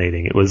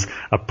fascinating. It was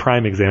a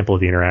prime example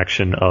of the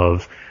interaction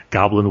of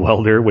Goblin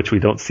Welder, which we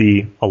don't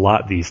see a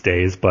lot these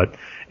days,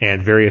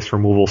 and various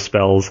removal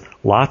spells,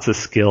 lots of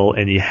skill,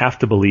 and you have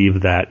to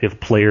believe that if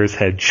players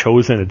had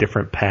chosen a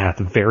different path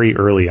very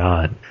early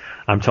on,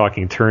 I'm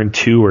talking turn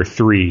 2 or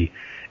 3,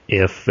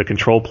 if the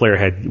control player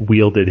had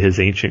wielded his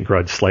Ancient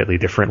Grudge slightly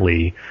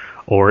differently,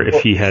 or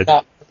if he had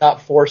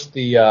not forced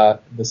the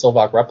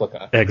Silvok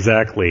replica.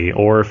 Exactly.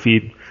 Or if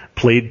he'd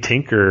played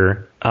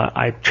Tinker,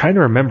 I'm trying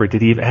to remember,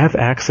 did he have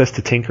access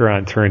to Tinker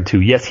on turn 2?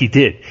 Yes, he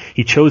did.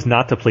 He chose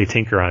not to play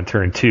Tinker on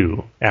turn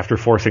 2 after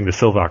forcing the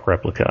Silvok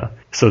replica.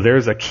 So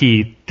there's a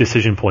key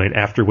decision point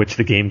after which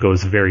the game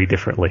goes very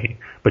differently.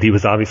 But he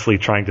was obviously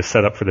trying to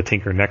set up for the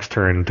Tinker next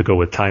turn to go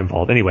with Time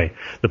Vault. Anyway,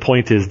 the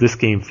point is this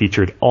game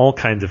featured all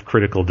kinds of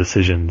critical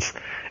decisions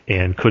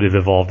and could have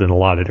evolved in a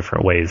lot of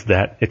different ways.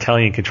 That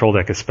Italian control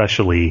deck,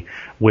 especially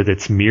with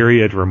its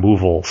myriad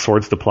removal,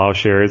 Swords to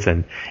Plowshares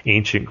and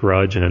Ancient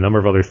Grudge and a number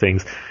of other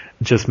things,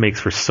 just makes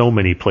for so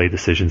many play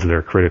decisions that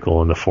are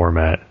critical in the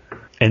format.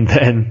 And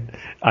then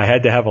I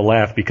had to have a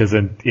laugh because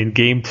in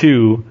game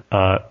 2,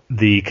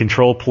 the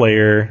control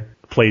player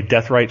played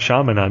Deathrite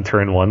Shaman on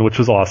turn 1, which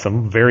was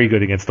awesome, very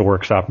good against the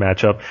Workshop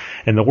matchup.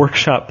 And the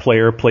Workshop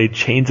player played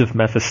Chains of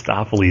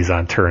Mephistopheles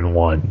on turn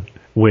 1,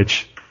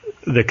 which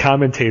the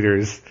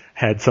commentators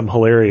had some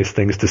hilarious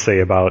things to say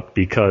about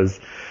because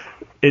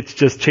it's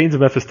just Chains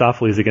of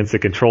Mephistopheles against the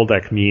control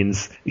deck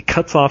means it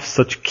cuts off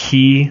such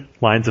key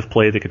lines of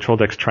play. The control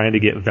deck's trying to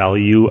get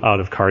value out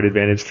of card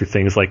advantage through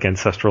things like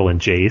Ancestral and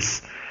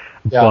Jace.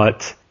 Yeah.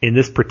 But in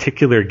this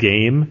particular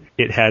game,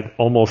 it had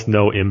almost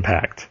no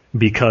impact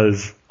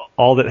because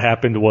all that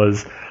happened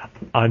was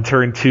on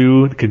turn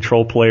 2, the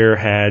control player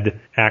had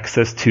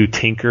access to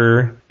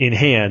Tinker in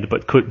hand,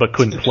 but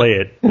couldn't play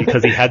it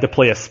because he had to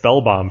play a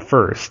Spell Bomb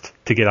first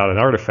to get out an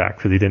artifact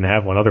because he didn't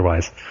have one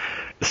otherwise.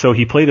 So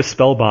he played a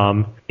Spell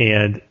Bomb,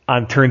 and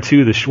on turn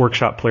 2, the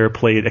Workshop player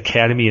played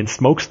Academy and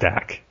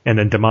Smokestack, and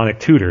then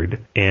Demonic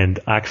Tutored. And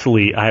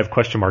actually, I have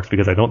question marks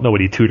because I don't know what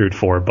he tutored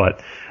for,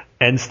 but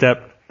end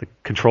step, the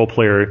control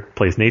player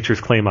plays Nature's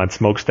Claim on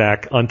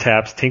Smokestack,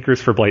 untaps,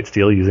 tinkers for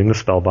Blightsteel using the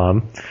Spell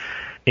Bomb,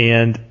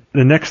 and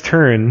the next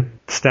turn,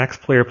 Stacks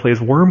player plays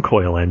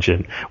Wormcoil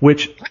Engine,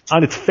 which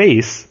on its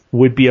face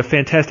would be a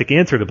fantastic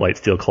answer to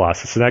Blightsteel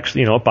Colossus. It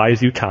actually, it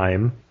buys you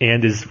time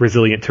and is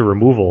resilient to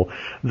removal.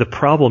 The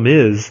problem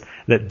is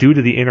that due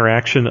to the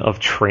interaction of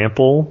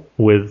Trample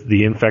with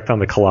the Infect on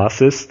the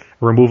Colossus,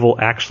 removal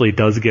actually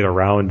does get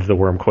around the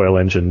Wormcoil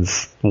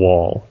Engine's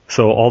wall.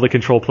 So all the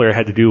control player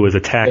had to do was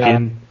attack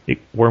in,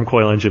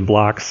 Wormcoil Engine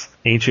blocks,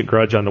 Ancient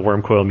Grudge on the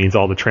Wormcoil means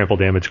all the trample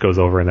damage goes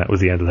over, and that was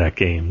the end of that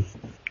game.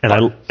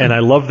 And I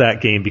love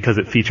that game because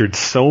it featured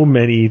so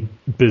many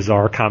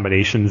bizarre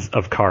combinations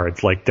of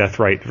cards, like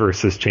Deathrite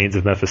versus Chains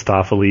of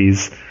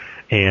Mephistopheles,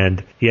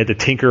 and he had to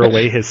tinker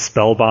away his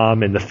Spell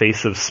Bomb in the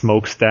face of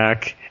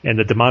Smokestack, and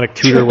the Demonic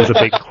Tutor was a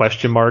big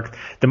question mark.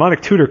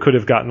 Demonic Tutor could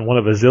have gotten one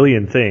of a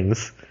zillion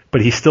things, but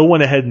he still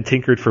went ahead and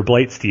tinkered for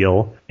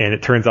Blightsteel, and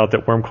it turns out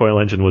that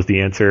Wormcoil Engine was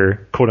the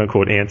answer,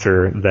 quote-unquote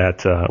answer,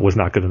 that was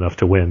not good enough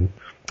to win.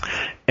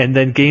 And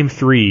then Game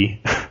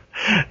 3...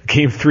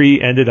 Game 3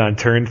 ended on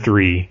turn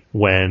 3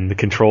 when the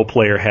control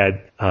player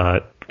had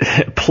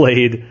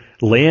played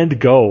Land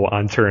Go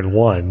on turn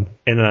 1,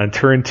 and then on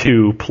turn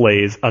 2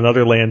 plays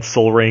another land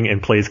Sol Ring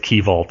and plays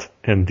Key Vault,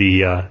 and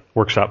the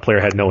Workshop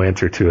player had no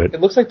answer to it. It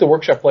looks like the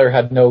Workshop player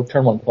had no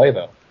turn 1 play,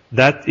 though.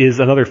 That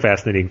is another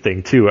fascinating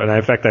thing, too, and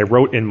in fact I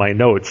wrote in my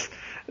notes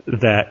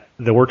that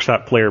the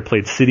Workshop player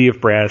played City of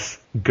Brass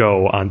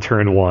Go on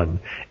turn 1.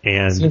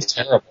 And seems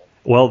terrible.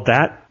 Well,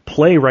 that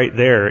play right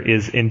there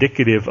is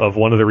indicative of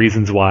one of the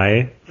reasons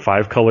why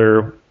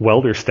 5-color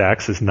welder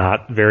stacks is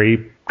not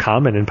very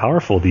common and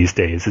powerful these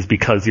days, is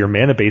because your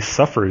mana base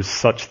suffers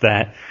such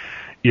that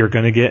you're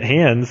going to get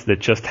hands that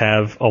just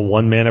have a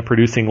 1 mana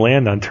producing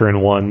land on turn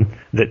 1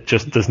 that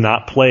just does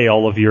not play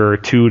all of your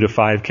 2 to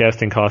 5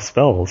 casting cost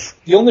spells.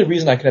 The only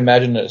reason I can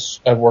imagine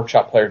a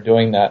workshop player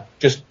doing that,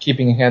 just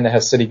keeping a hand that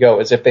has City Go,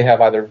 is if they have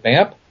either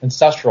Vamp,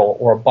 Ancestral,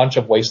 or a bunch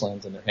of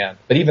Wastelands in their hand.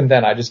 But even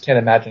then, I just can't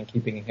imagine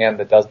keeping a hand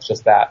that does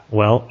just that.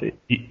 Well,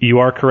 you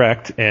are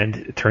correct, and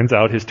it turns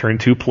out his turn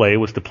 2 play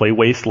was to play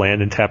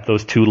Wasteland and tap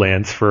those 2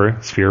 lands for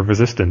Sphere of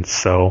Resistance,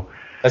 so...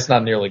 That's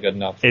not nearly good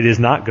enough. It is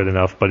not good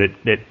enough, but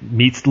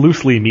it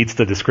loosely meets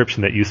the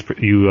description that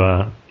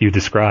you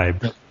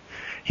described.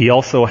 He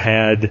also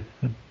had,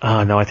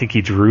 I think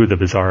he drew the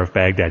Bazaar of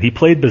Baghdad. He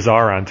played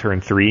Bazaar on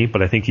turn 3,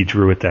 but I think he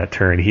drew it that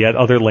turn. He had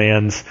other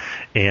lands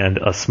and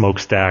a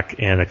smokestack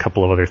and a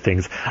couple of other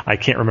things. I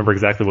can't remember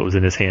exactly what was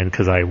in his hand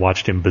because I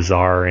watched him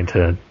Bazaar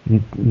into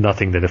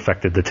nothing that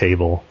affected the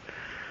table.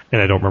 And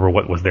I don't remember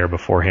what was there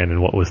beforehand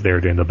and what was there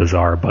during the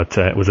Bazaar, but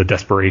it was a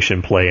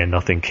desperation play and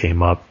nothing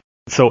came up.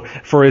 So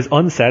for as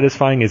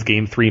unsatisfying as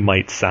Game 3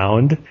 might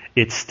sound,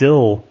 it's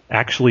still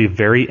actually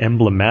very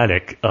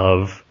emblematic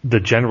of the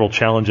general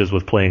challenges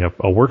with playing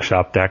a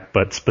workshop deck,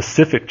 but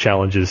specific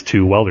challenges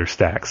to welder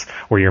stacks,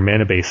 where your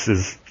mana base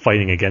is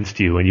fighting against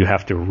you and you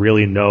have to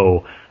really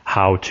know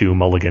how to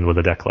mulligan with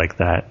a deck like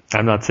that.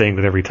 I'm not saying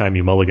that every time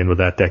you mulligan with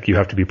that deck you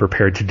have to be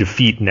prepared to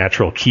defeat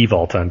Natural Key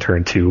Vault on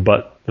turn 2,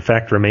 but the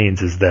fact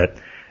remains is that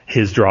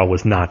his draw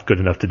was not good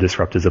enough to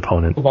disrupt his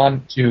opponent. Move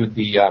on to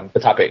the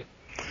top 8.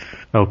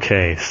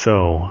 Okay,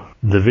 so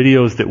the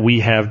videos that we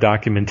have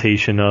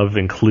documentation of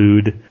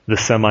include the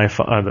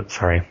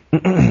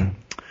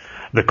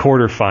the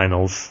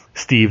quarterfinals,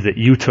 Steve, that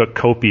you took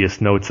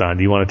copious notes on.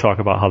 Do you want to talk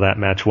about how that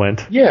match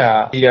went?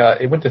 Yeah,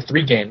 it went to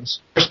 3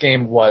 games. First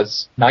game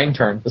was 9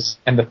 turns,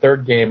 and the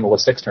third game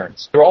was 6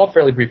 turns. They were all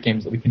fairly brief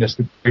games that we can just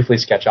briefly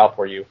sketch out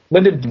for you.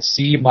 Lyndon didn't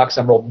see Mox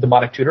Emerald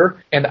Demonic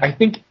Tutor, and I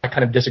think I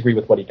kind of disagree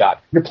with what he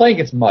got. You're playing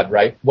against Mud,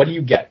 right? What do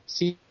you get?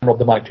 See Emerald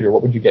Demonic Tutor,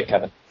 what would you get,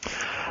 Kevin?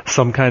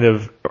 Some kind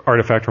of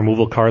artifact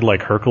removal card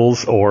like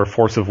Hercules or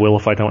Force of Will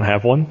if I don't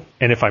have one.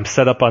 And if I'm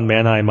set up on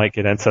mana, I might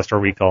get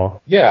Ancestral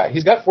Recall. Yeah,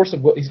 he's got Force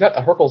of Will. He's got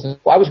a Hercules. And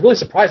I was really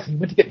surprised he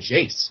went to get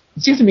Jace.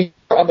 It seems to me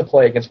on the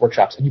play against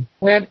workshops, and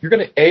you're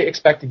going to A,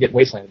 expect to get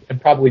Wasteland, and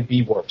probably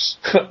B, worse.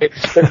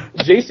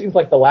 Jace seems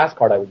like the last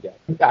card I would get.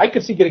 I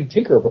could see getting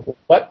Tinker before,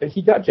 but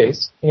he got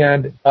Jace,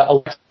 and a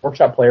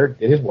workshop player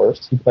did his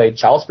worst. He played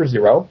Chalice for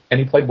 0, and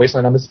he played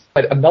Wasteland on this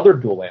side, another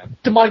dual land.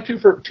 Demonic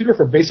Tutor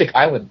for basic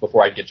island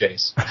before I get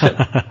Jace.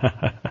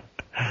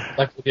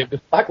 Like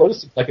Black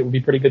Lotus seems like it would be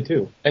pretty good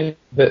too. And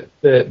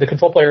the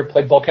control player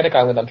played Volcanic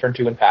Island on turn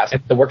 2 and passed.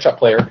 And the workshop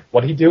player,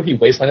 what did he do? He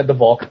wastelanded the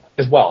Volk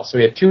as well. So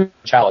he had 2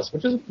 Chalice,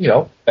 which is,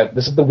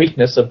 this is the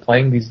weakness of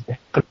playing these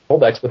control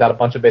decks without a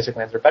bunch of basic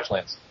lands or fetch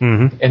lands.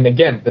 Mm-hmm. And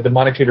again, the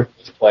Demonic Tutor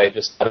play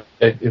just a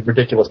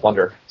ridiculous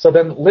blunder. So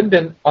then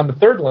Lyndon, on the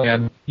third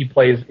land, he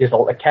plays his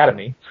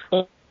Academy.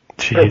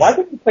 Jeez. Why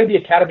wouldn't you play the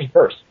Academy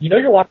first? You know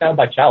you're locked down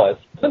by Chalice.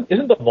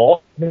 Isn't the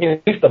Volk, at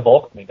least the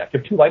Volk deck, you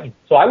have 2 lightning.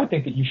 So I would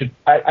think that you should,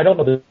 I don't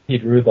know that he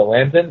drew the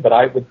lands in, but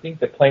I would think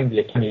that playing the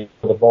Academy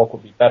for the Volk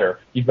would be better.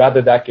 You'd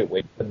rather that get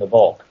weight than the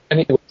Volk.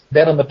 And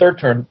then on the third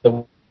turn,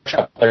 the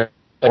workshop player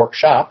played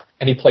Workshop,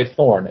 and he played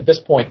Thorn. At this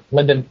point,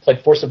 Lyndon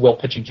played Force of Will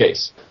pitching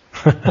Jace.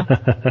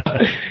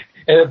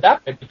 And at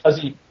that point, because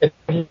he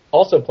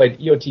also played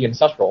EOT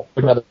Ancestral,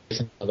 which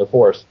is another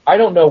force. I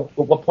don't know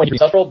at what point he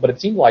was Ancestral, but it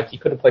seemed like he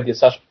could have played the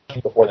Ancestral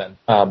before then.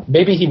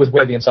 Maybe he was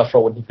with the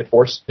Ancestral when he could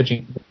force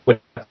pitching with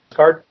that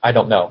card. I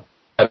don't know.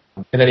 But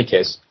in any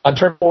case, on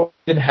turn 4,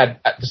 he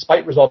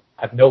despite result,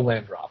 had no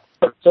land drop.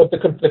 So if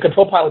the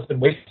control pilot's been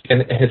wasting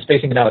and is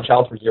facing down a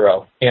Chalice for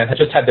 0 and has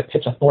just had to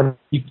pitch a Thorn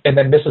and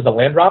then misses a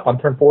land drop on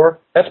turn 4,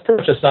 that's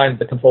pretty much a sign that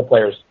the control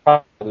player's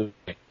probably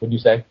losing, would you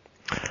say?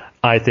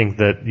 I think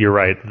that you're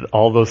right.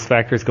 All those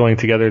factors going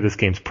together, this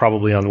game's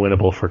probably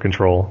unwinnable for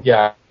control.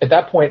 Yeah. At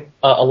that point,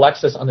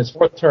 Alexis, on his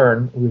 4th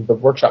turn, who's the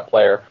workshop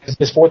player,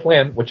 his 4th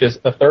land, which is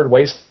the 3rd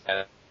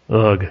Wasteland,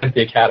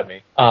 the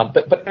Academy.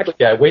 But actually,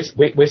 yeah,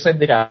 Wasteland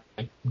the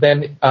Academy.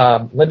 Then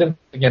Lyndon,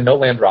 again, no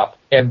land drop.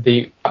 And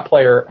the top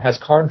player has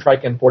Karn,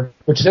 Trike, and Forge,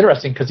 which is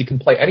interesting because he can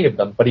play any of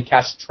them, but he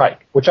casts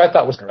Trike, which I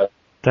thought was interesting.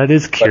 That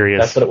is curious.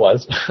 That's what it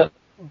was.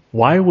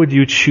 Why would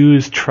you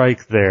choose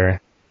Trike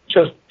there?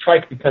 Chose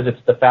Trike because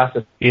it's the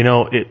fastest.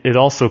 It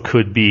also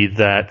could be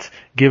that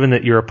given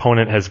that your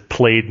opponent has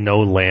played no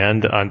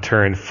land on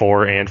turn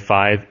 4 and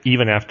 5,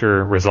 even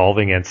after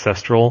resolving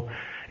Ancestral,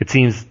 it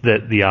seems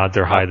that the odds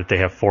are high that they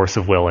have Force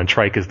of Will, and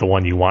Trike is the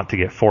one you want to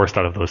get forced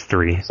out of those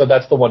 3. So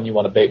that's the one you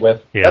want to bait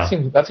with? Yeah.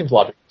 That seems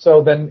logical.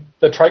 So then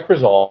the Trike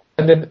resolve,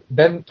 and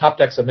then top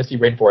decks a Misty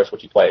Rainforest,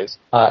 which he plays,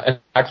 and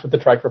acts with the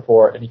Trike for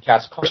 4, and he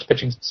casts Curse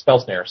Pitching Spell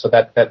Snare, so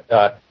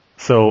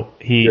So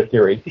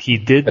he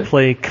did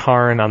play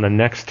Karn on the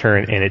next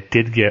turn, and it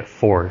did get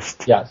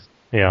forced. Yes.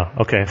 Yeah.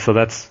 Okay. So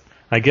that's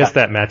I guess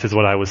that matches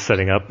what I was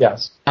setting up.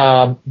 Yes.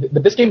 But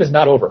this game is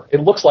not over.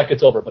 It looks like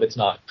it's over, but it's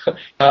not.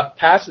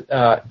 Pass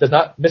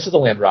misses a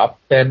land drop.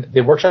 Then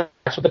the workshop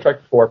with the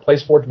Trike 4,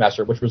 plays Forge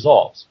Master, which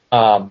resolves.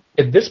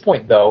 At this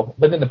point, though,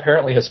 Linden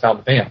apparently has found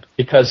the vamp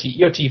because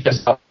he EOT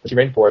fizzes out the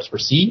Rainforest for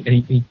C,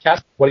 and he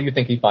casts, what do you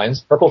think he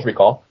finds? Urkel's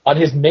Recall. On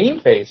his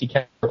main phase, he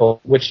casts Urkel,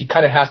 which he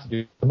kind of has to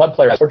do. The Mud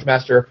player has Forge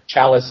Master,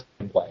 Chalice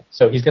in play.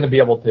 So he's going to be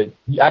able to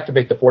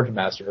activate the Forge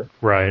Master.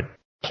 Right.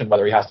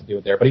 Whether he has to do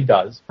it there, but he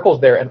does. Urkel's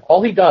there, and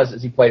all he does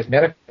is he plays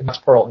Mana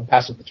Pearl and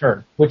passes the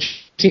turn,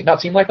 which not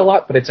seem like a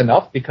lot, but it's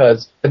enough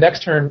because the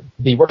next turn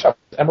the workshop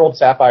Emerald,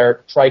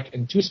 Sapphire, Trike,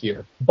 and Two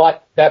Sphere.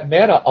 But that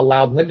mana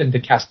allowed Linden to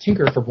cast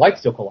Tinker for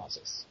Blightsteel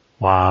Colossus.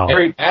 Wow.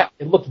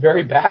 It looked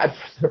very bad.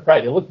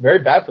 Right, it looked very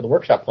bad for the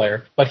workshop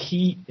player, but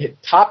he hit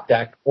top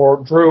deck or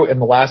drew in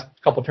the last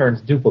couple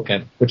turns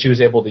Duplicant, which he was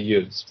able to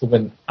use to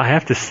win. I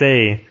have to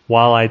say,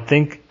 while I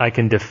think I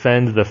can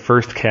defend the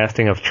first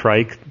casting of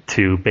Trike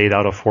to bait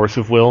out a Force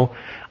of Will,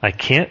 I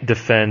can't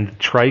defend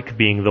Trike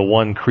being the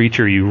one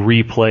creature you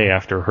replay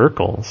after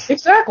Hercules.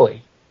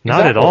 Exactly.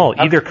 Not at all.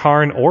 Either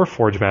Karn or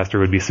Forge Master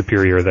would be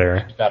superior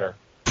there. Better.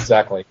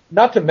 Exactly.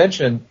 Not to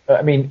mention,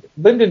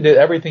 Linden did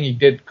everything he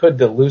could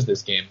to lose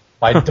this game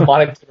by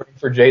demonic tutoring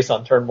for Jace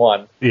on turn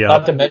 1. Yeah.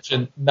 Not to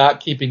mention not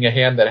keeping a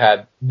hand that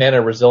had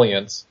mana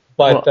resilience.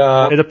 But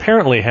it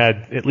apparently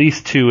had at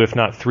least 2, if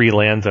not 3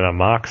 lands and a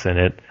Mox in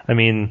it. I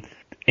mean,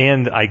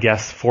 and I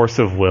guess Force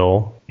of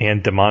Will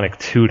and Demonic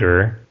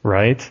Tutor,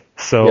 right?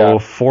 So yeah.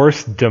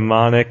 Force,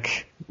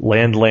 Demonic,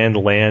 land,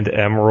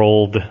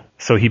 Emerald.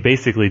 So he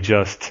basically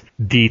just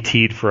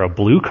DT'd for a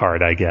blue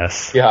card, I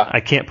guess. Yeah. I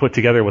can't put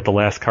together what the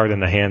last card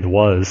in the hand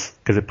was,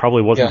 because it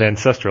probably wasn't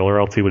Ancestral, or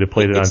else he would have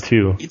played it on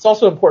 2. It's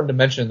also important to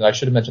mention that I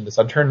should have mentioned this.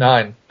 On turn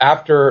 9,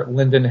 on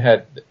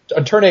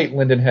turn 8,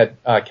 Linden had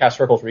cast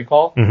Hercules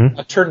Recall. Mm-hmm.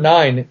 On turn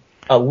 9,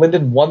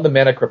 Linden won the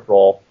Mana Crypt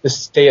roll to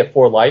stay at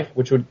 4 life,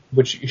 which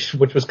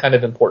was kind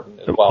of important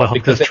as well. Well,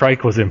 because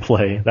Trike was in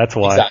play. That's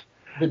why.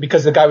 Exactly.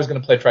 Because the guy was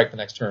going to play Trike the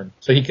next turn.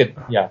 So he could,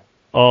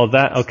 Oh,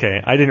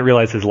 okay. I didn't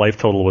realize his life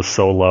total was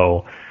so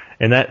low.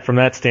 And that, from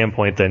that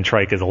standpoint, then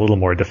Trike is a little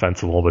more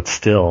defensible, but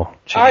still.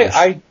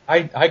 I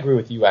agree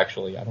with you,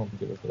 actually. I don't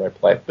think it was the right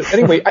play. But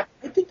anyway, I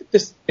think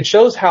that it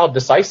shows how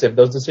decisive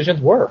those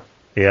decisions were.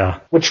 Yeah.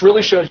 Which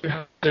really shows you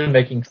how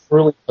decision-making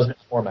truly does in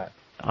this format.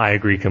 I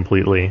agree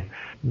completely.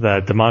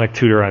 The Demonic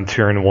Tutor on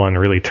turn 1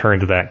 really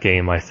turned that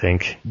game, I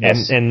think.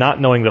 Yes. And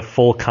not knowing the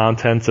full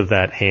contents of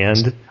that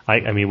hand,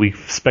 I mean, we've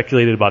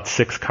speculated about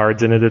 6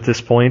 cards in it at this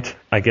point.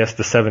 I guess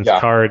the 7th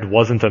card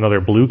wasn't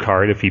another blue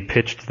card if he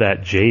pitched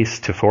that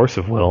Jace to Force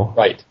of Will.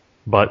 Right.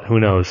 But who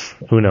knows?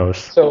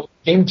 So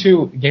game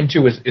two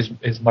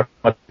is much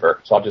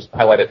better. So I'll just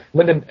highlight it.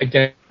 Linden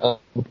again will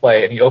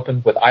play, and he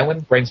opens with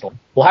Island, Brainstorm,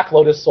 Black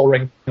Lotus, Soul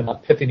Ring, and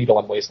Pithy Needle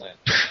on Wasteland.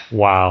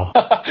 Wow.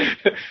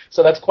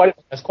 So that's quite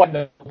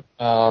Linden,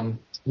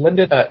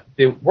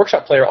 the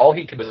workshop player, all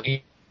he could was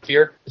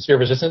Sphere of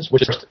Resistance,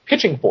 which is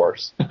Pitching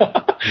Force.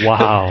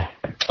 Wow.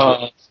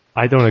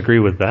 I don't agree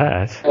with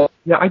that.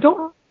 Yeah, I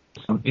don't.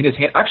 In his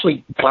hand,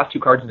 actually, the last 2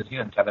 cards in his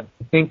hand, Kevin.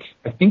 I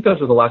think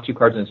those were the last 2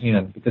 cards in his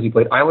hand because he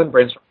played Island,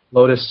 Brainstorm,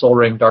 Lotus, Soul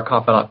Ring, Dark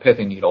Confidant,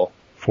 Pithy Needle.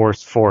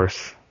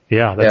 Force.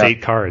 Yeah, that's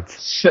 8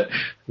 cards.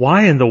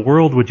 Why in the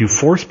world would you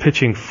force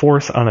pitching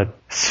Force on a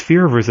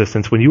Sphere of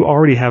Resistance when you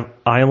already have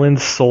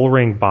Island, Soul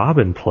Ring, Bob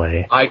in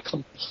play? I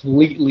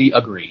completely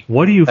agree.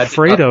 What are you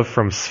afraid of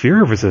from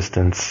Sphere of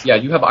Resistance? Yeah,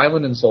 you have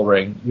Island and Soul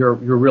Ring. You're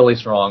really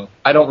strong.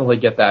 I don't really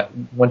get that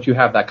once you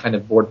have that kind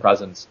of board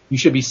presence. You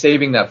should be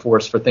saving that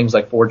Force for things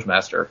like Forge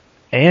Master.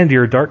 And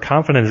your Dark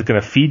Confidant is going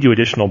to feed you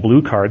additional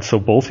blue cards, so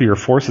both of your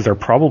forces are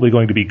probably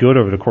going to be good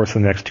over the course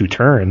of the next 2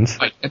 turns.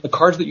 Right. And the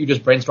cards that you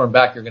just brainstorm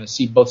back, you're going to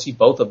see both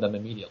of them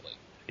immediately.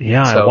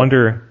 Yeah, I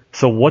wonder.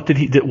 So what did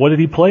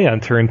he play on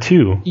turn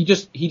 2? He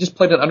just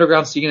played an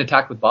Underground Sea and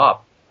attacked with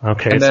Bob.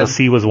 Okay, so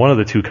C was one of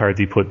the 2 cards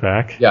he put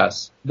back.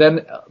 Yes.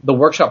 Then the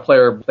workshop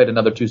player played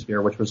another 2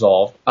 Sphere, which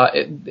resolved.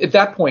 At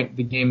that point,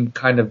 the game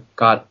kind of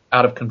got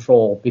out of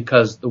control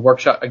because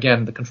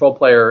the control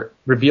player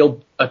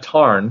revealed a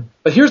Tarn.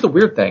 But here's the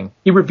weird thing.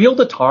 He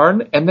revealed a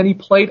Tarn, and then he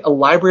played a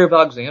Library of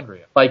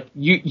Alexandria. Like,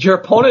 your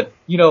opponent,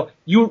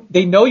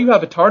 they know you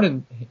have a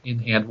Tarn in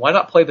hand. Why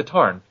not play the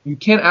Tarn? You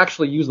can't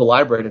actually use the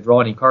library to draw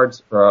any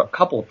cards for a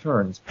couple of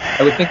turns.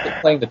 I would think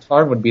that playing the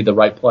Tarn would be the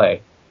right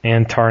play.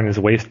 And Tarn is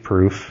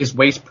waste-proof.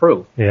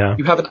 Yeah.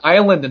 You have an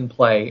island in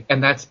play,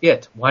 and that's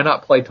it. Why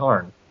not play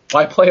Tarn?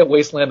 Why play a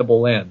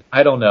wastelandable land?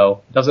 I don't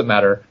know. Doesn't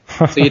matter.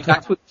 So he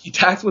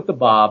attacks with the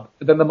Bob.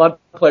 Then the Mud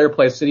player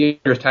plays City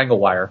Eater's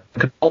Tanglewire.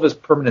 Control all of his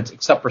permanents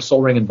except for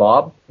Soul Ring and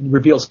Bob. And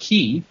reveals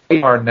Key.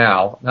 Tarn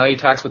now. Now he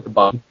attacks with the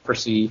Bob for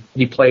C.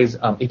 He plays.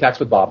 He attacks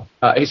with Bob.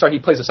 He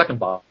plays a second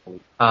Bob.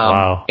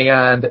 Wow.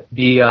 And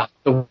the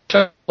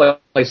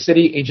plays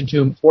City, Ancient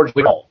Tomb, Forge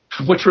Wall,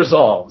 which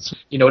resolves.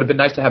 It would have been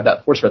nice to have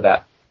that Force for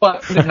that.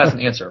 But Linden has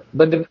an answer.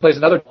 Linden plays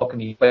another Vulcan,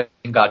 he plays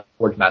God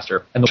Forge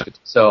Master.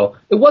 So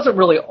it wasn't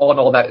really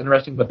all that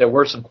interesting, but there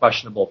were some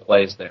questionable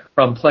plays there.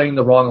 From playing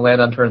the wrong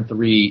land on turn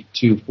 3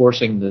 to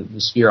forcing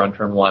the sphere on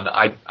turn 1,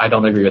 I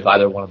don't agree with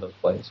either one of those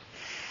plays.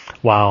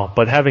 Wow,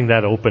 but having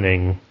that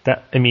opening,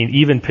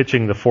 even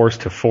pitching the force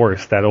to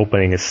force, that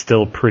opening is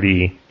still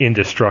pretty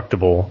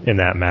indestructible in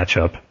that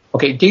matchup.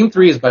 Okay, game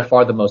 3 is by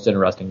far the most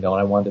interesting, though, and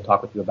I wanted to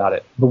talk with you about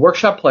it. The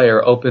Workshop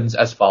player opens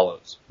as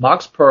follows.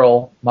 Mox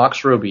Pearl,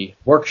 Mox Ruby,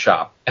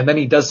 Workshop, and then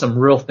he does some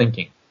real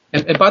thinking.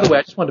 And by the way,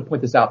 I just wanted to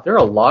point this out. There are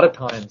a lot of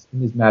times in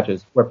these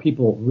matches where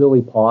people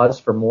really pause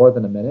for more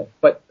than a minute.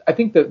 But I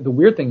think the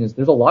weird thing is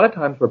there's a lot of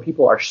times where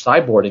people are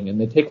sideboarding and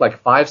they take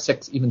like 5,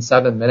 6, even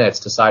 7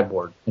 minutes to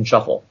sideboard and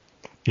shuffle.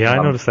 Yeah,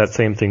 I noticed that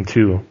same thing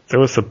too. There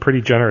was some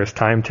pretty generous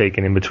time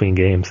taken in between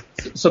games.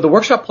 So the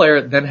Workshop player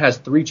then has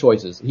 3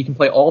 choices. He can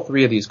play all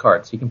 3 of these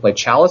cards. He can play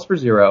Chalice for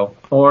 0,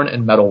 Thorn,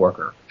 and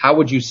Metalworker. How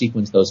would you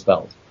sequence those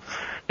spells?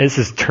 This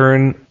is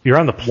you're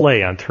on the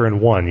play on turn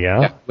 1,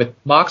 yeah? Yeah, with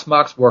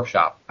Mox,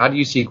 Workshop. How do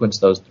you sequence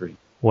those 3?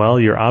 Well,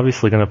 you're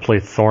obviously going to play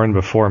Thorn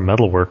before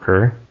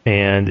Metalworker,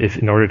 and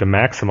in order to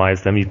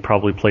maximize them, you'd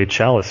probably play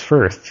Chalice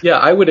first. Yeah,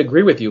 I would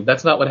agree with you.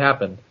 That's not what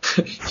happened.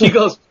 he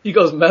goes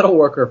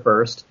Metalworker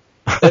first,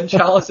 then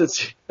Chalice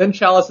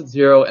at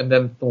 0, and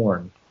then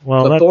Thorn.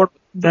 Well, so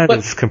that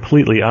is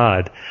completely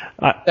odd.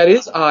 That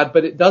is odd,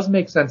 but it does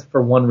make sense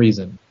for one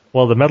reason.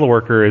 Well, the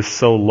Metalworker is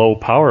so low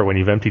power when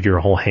you've emptied your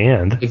whole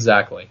hand.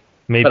 Exactly.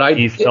 Maybe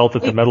he felt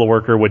that the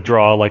Metalworker would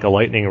draw like a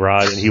lightning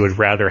rod, and he would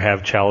rather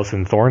have Chalice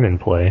and Thorn in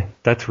play.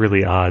 That's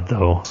really odd,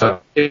 though.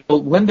 So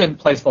Linden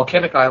plays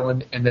Volcanic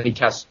Island, and then he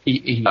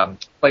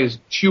plays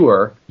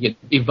Chewer. He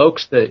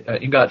evokes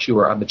the Ingot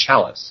Chewer on the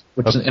Chalice,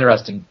 which is an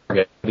interesting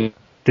target. Did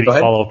he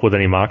follow up with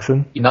any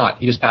Moxen?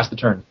 He just passed the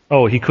turn.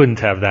 Oh, he couldn't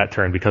have that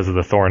turn because of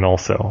the Thorn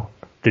also.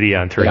 Did he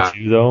on turn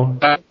 2, though?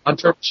 On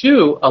turn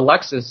 2,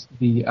 Alexis,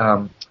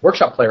 the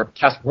Workshop player,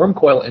 cast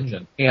Wormcoil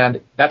Engine,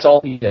 and that's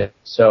all he did.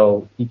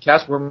 So he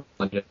cast Wormcoil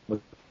Engine.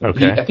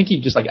 Okay. I think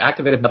he just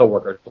activated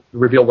Metalworker,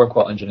 reveal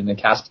Wormcoil Engine, and then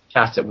cast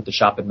it with the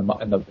shop in the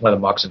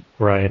Moxen.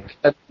 Right.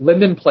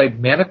 Linden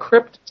played Mana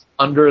Crypt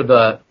under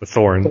the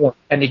Thorn.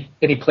 And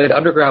he played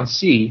Underground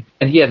Sea,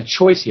 and he had a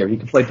choice here. You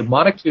can play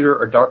Demonic Tutor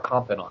or Dark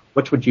Confidant.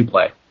 Which would you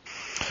play?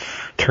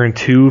 Turn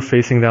 2,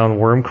 facing down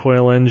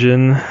Wormcoil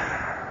Engine.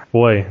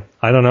 Boy,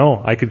 I don't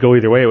know. I could go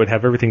either way. It would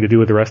have everything to do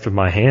with the rest of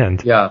my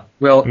hand. Yeah.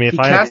 Well, I mean,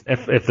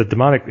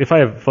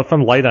 if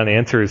I'm light on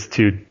answers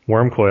to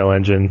Wormcoil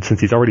Engine,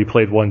 since he's already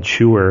played one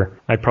Chewer,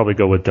 I'd probably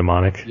go with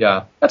Demonic.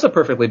 Yeah, that's a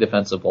perfectly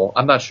defensible.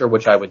 I'm not sure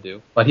which I would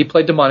do, but he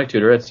played Demonic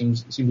Tutor. It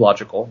seemed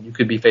logical. You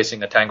could be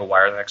facing a Tangle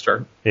Wire the next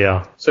turn.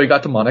 Yeah. So he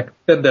got Demonic.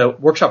 Then the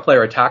Workshop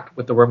player attacked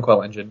with the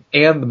Wormcoil Engine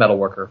and the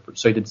Metalworker,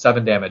 so he did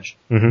 7 damage.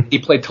 Mm-hmm. He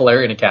played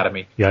Tolarian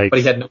Academy, Yikes. but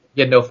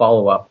he had no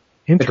follow up.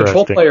 The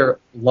control player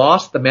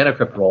lost the Mana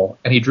Crypt roll,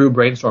 and he drew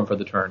Brainstorm for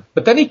the turn.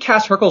 But then he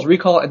cast Hurkyl's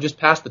Recall and just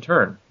passed the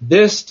turn.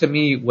 This, to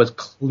me, was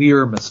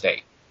clear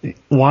mistake.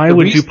 Why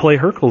would you play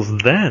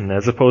Hurkyl's then,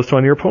 as opposed to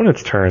on your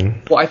opponent's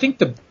turn? Well, I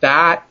think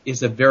that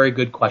is a very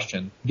good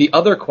question. The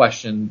other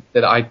question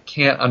that I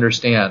can't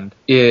understand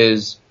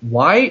is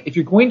why, if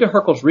you're going to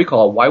Hurkyl's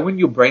Recall, why wouldn't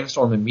you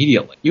Brainstorm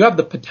immediately? You have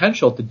the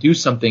potential to do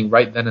something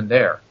right then and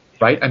there,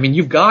 right? I mean,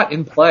 you've got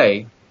in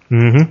play...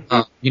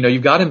 Mm-hmm.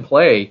 You've got in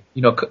play,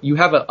 you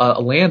have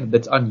a land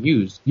that's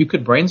unused. You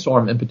could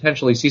Brainstorm and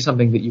potentially see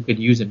something that you could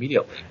use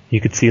immediately.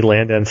 You could see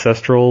Land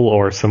Ancestral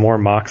or some more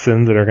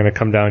Moxen that are going to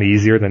come down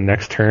easier than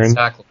next turn.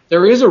 Exactly.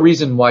 There is a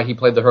reason why he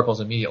played the Hurkyl's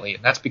immediately,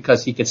 and that's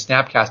because he could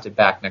Snapcast it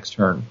back next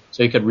turn,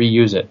 so he could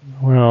reuse it.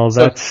 Well,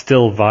 that's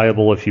still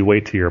viable if you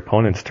wait to your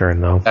opponent's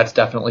turn, though. That's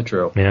definitely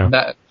true. Yeah.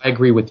 I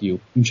agree with you.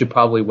 You should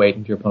probably wait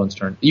until your opponent's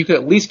turn. You could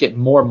at least get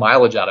more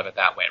mileage out of it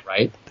that way,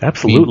 right?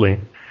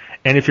 Absolutely.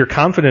 And if you're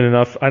confident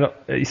enough,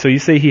 so you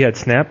say he had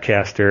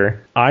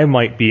Snapcaster, I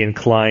might be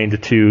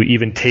inclined to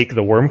even take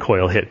the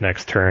Wormcoil hit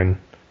next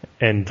turn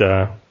and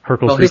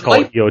Hurkyl's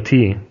Recall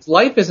EOT. His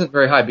life isn't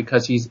very high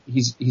because he's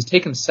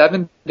taken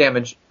 7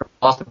 damage from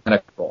lost the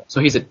Mana roll.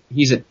 So he's at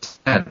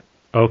 10.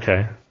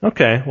 Okay.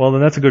 Well,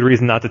 then that's a good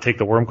reason not to take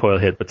the Wormcoil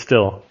hit, but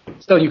still.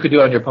 Still, you could do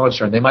it on your opponent's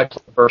turn. They might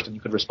play first, and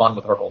you could respond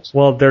with Hurkyl's.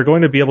 Well, they're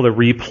going to be able to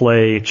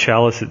replay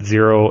Chalice at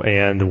 0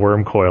 and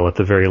Wormcoil at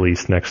the very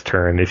least next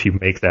turn if you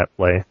make that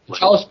play.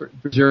 Chalice for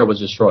 0 was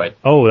destroyed.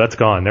 Oh, that's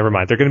gone. Never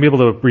mind. They're going to be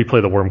able to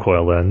replay the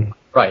Wormcoil then.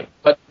 Right.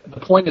 But the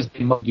point is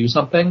they might do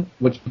something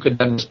which you could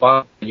then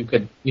respond. You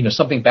could,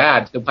 something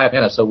bad to buy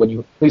mana, so when you,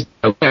 at least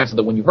so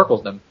that when you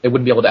Hurkyl's them, they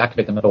wouldn't be able to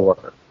activate the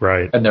Metalworker.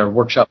 Right. And their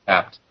Workshop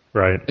tapped.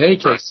 Right. In any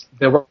case,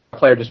 the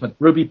player just went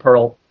Ruby,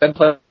 Pearl, then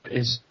played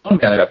his own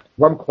Mana Crypt,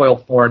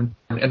 Wormcoil, Thorn,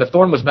 and the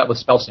Thorn was met with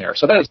Spell Snare.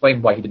 So that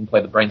explained why he didn't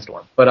play the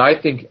Brainstorm. But I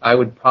think I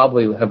would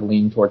probably have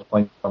leaned towards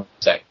playing Thorn,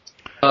 say.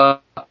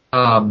 I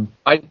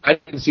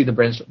didn't see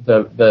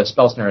the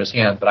Spell Snare in his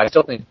hand, but I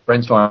still think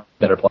Brainstorm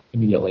better play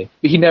immediately.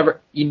 He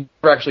never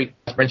actually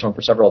Brainstorm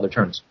for several other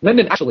turns.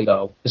 Linden actually,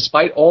 though,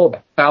 despite all of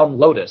that, found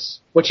Lotus,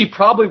 which he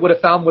probably would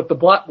have found with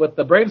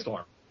the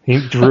Brainstorm.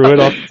 He drew it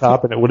off the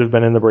top and it would have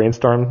been in the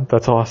brainstorm.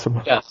 That's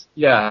awesome. Yes,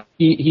 yeah.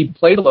 He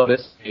played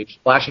Lotus Stage,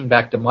 flashing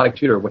back Demonic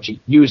Tutor, which he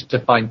used to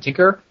find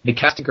Tinker. He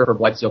cast Tinker for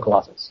Blightsteel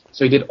Colossus.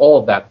 So he did all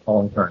of that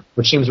all in turn,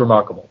 which seems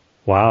remarkable.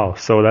 Wow,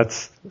 so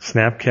that's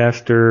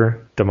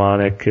Snapcaster,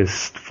 Demonic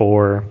is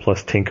 4,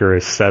 plus Tinker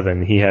is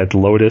 7. He had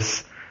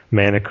Lotus,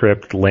 Mana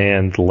Crypt,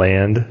 land,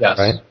 yes.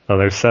 Right? Oh,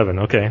 there's 7.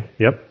 Okay,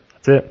 yep,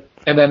 that's it.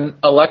 And then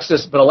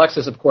Alexis,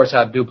 of course,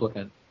 had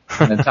Duplicant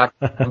and attacked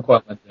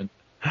Wurmcoil Linden.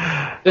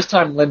 This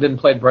time Linden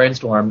played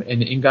Brainstorm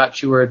and Ingot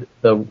Chewered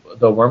the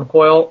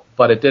Wurmcoil,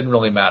 but it didn't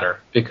really matter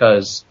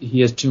because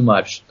he is too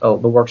much. The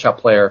Workshop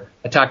player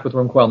attacked with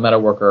Wurmcoil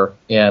Metaworker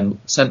and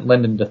sent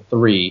Linden to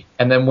 3.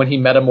 And then when he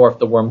metamorphed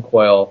the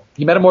Wurmcoil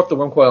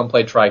and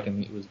played Trike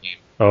and it was game.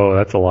 Oh,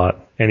 that's a lot.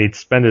 And he'd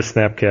spend his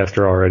Snapcaster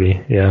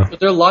already, yeah. But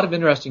there are a lot of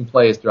interesting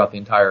plays throughout the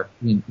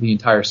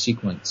entire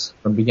sequence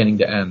from beginning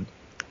to end.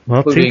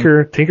 Well,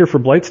 Tinker for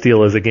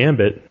Blightsteel is a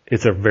gambit.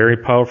 It's a very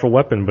powerful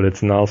weapon, but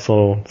it's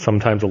also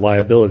sometimes a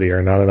liability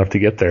or not enough to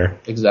get there.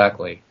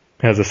 Exactly.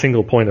 It has a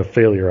single point of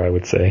failure, I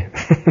would say.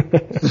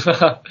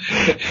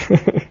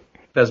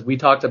 Because we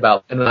talked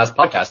about in the last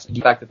podcast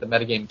the fact that the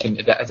metagame can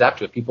adapt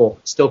to it. People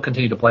still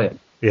continue to play it.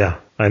 Yeah,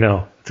 I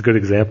know. It's a good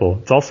example.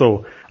 It's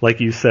also,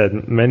 like you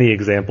said, many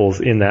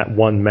examples in that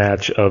one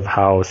match of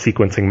how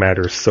sequencing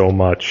matters so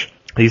much.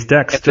 These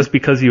decks, just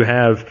because you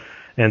have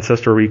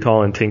Ancestral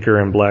Recall and Tinker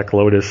and Black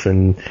Lotus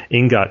and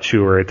Ingot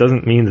Chewer, it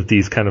doesn't mean that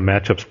these kind of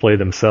matchups play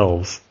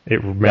themselves.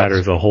 It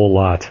matters a whole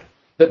lot.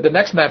 The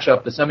next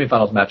matchup, the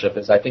semifinals matchup,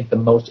 is I think the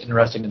most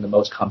interesting and the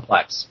most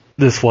complex.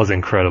 This was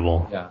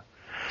incredible. Yeah.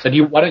 So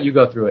why don't you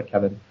go through it,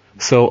 Kevin?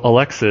 So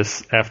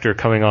Alexis, after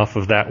coming off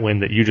of that win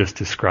that you just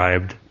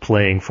described,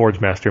 playing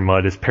Forgemaster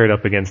Mud, is paired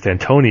up against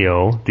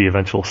Antonio, the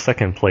eventual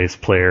second place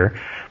player,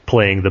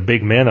 playing the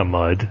Big Mana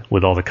Mud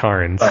with all the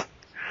Karns. Right.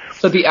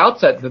 So at the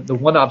outset, the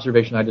one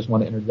observation I just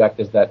want to interject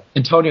is that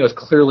Antonio is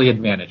clearly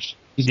advantaged.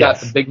 He's got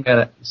the big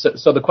mana.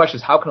 So the question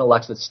is, how can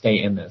Alexis stay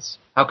in this?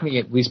 How can he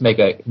at least make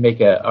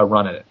a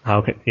run at it?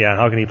 How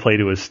can he play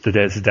to his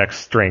deck's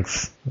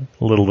strengths,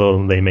 little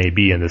though they may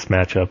be in this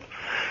matchup?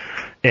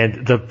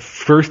 And the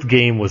first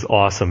game was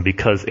awesome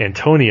because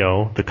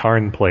Antonio, the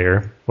Karn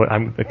player,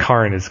 the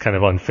Karn is kind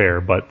of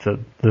unfair, but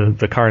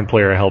the Karn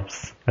player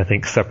helps, I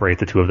think, separate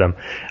the two of them,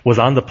 was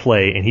on the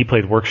play and he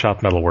played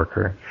Workshop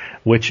Metalworker,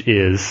 which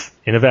is,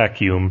 in a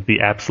vacuum,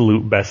 the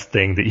absolute best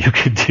thing that you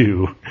could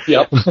do,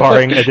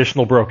 barring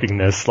additional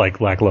brokenness like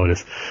Black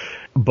Lotus.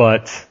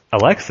 But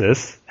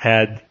Alexis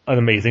had an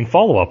amazing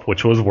follow-up,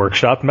 which was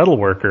Workshop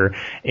Metalworker,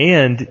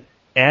 and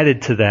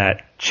added to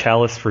that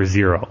Chalice for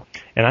 0.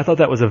 And I thought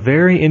that was a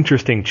very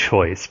interesting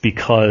choice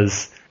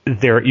because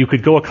you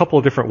could go a couple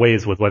of different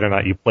ways with whether or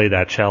not you play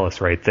that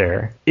Chalice right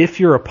there. If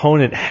your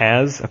opponent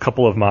has a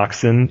couple of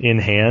Moxen in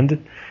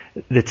hand,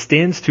 it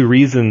stands to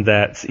reason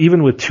that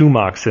even with 2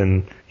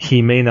 Moxen,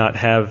 he may not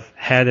have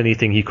had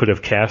anything he could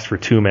have cast for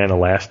 2 mana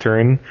last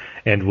turn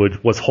and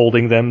was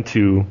holding them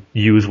to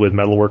use with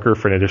Metalworker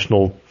for an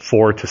additional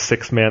 4 to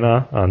 6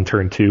 mana on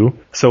turn 2.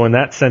 So in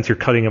that sense, you're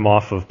cutting him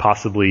off of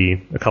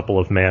possibly a couple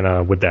of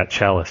mana with that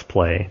Chalice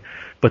play.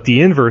 But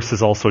the inverse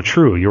is also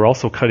true. You're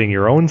also cutting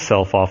your own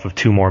self off of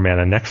 2 more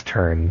mana next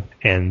turn,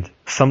 and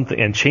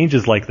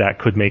changes like that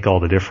could make all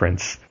the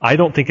difference. I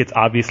don't think it's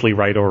obviously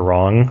right or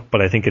wrong,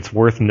 but I think it's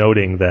worth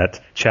noting that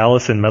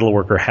Chalice and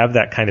Metalworker have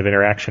that kind of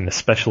interaction,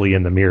 especially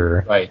in the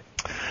mirror. Right.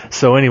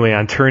 So anyway,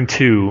 on turn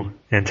 2,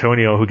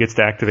 Antonio, who gets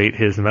to activate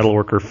his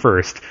Metalworker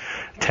first,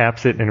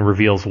 taps it and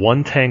reveals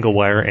 1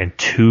 Tanglewire and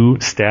 2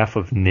 Staff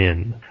of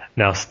Nin.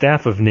 Now,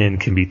 Staff of Nin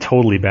can be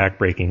totally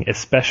backbreaking,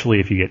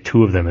 especially if you get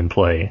 2 of them in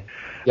play.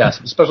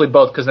 Yes, especially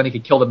both, because then he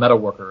could kill the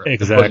Metalworker.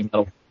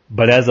 Exactly.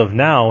 But as of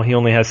now, he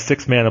only has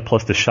 6 mana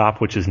plus the shop,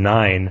 which is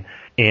 9,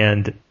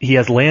 and he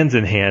has lands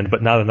in hand,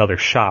 but not another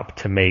shop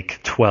to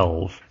make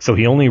 12. So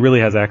he only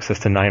really has access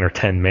to 9 or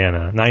 10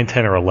 mana. 9,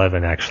 10, or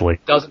 11, actually.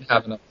 Doesn't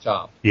have another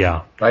shop.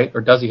 Yeah. Right?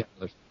 Or does he have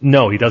another shop?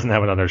 No, he doesn't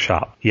have another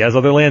shop. He has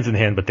other lands in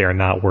hand, but they are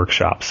not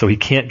workshops. So he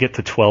can't get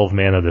to 12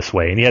 mana this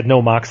way. And he had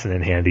no Moxen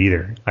in hand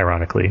either,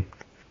 ironically.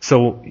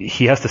 So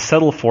he has to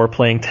settle for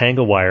playing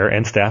Tanglewire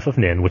and Staff of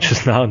Nin, which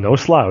is now no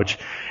slouch,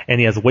 and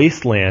he has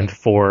Wasteland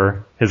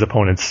for his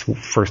opponent's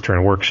first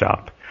turn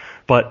workshop.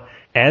 But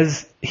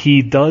as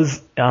he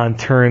does on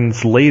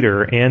turns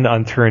later and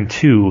on turn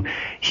 2,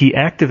 he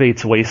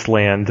activates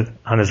Wasteland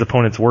on his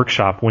opponent's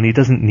workshop when he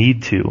doesn't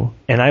need to.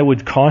 And I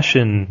would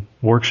caution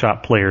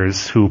workshop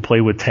players who play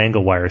with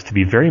Tanglewires to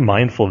be very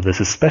mindful of this,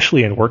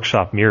 especially in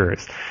workshop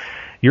mirrors.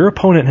 Your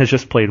opponent has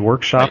just played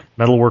Workshop,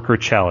 Metalworker,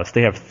 Chalice.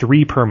 They have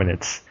 3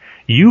 permanents.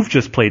 You've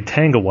just played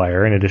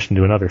Tanglewire in addition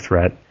to another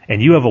threat,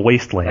 and you have a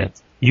Wasteland.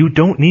 Right. You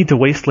don't need to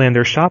Wasteland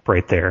their shop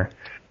right there.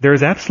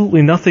 There's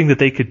absolutely nothing that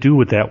they could do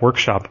with that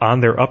Workshop on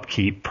their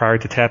upkeep prior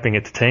to tapping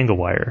it to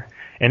Tanglewire.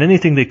 And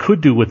anything they could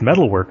do with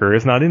Metalworker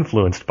is not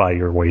influenced by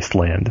your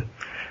Wasteland.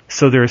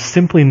 So there's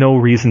simply no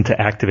reason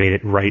to activate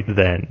it right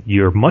then.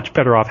 You're much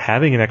better off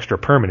having an extra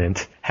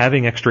permanent,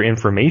 having extra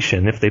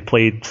information. If they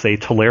played, say,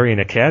 Tolarian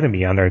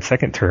Academy on their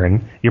second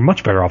turn, you're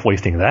much better off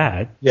wasting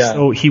that. Yeah.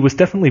 So he was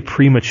definitely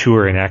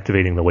premature in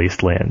activating the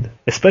Wasteland.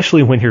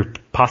 Especially when you're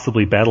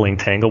possibly battling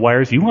Tangle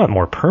Wires, you want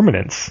more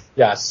permanents.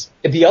 Yes.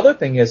 The other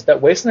thing is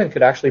that Wasteland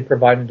could actually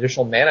provide an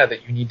additional mana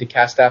that you need to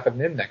cast Staff of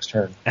Nim next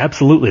turn.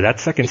 Absolutely. That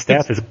second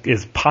staff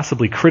is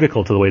possibly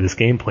critical to the way this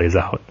game plays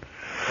out.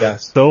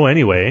 Yes. So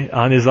anyway,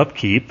 on his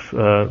upkeep,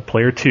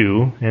 player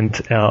 2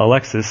 and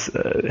Alexis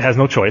has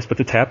no choice but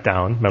to tap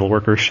down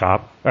Metalworker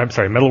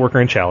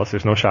and Chalice.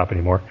 There's no shop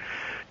anymore.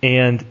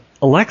 And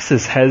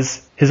Alexis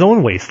has his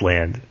own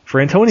Wasteland for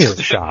Antonio's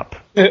shop.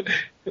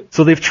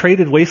 So they've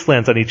traded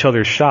Wastelands on each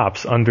other's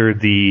shops under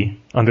the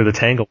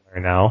Tangle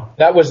Wire now.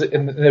 There was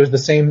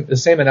the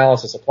same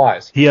analysis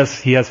applies. He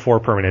has 4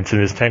 permanents, and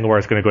his Tangle Wire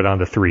is going to go down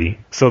to 3.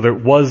 So there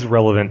was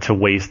relevant to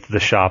waste the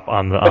shop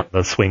on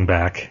the swing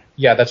back.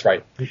 Yeah, that's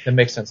right. It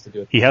makes sense to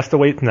do it. He has to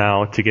wait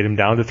now to get him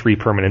down to 3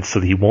 permanents so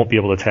that he won't be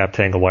able to tap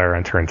Tangle Wire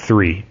on turn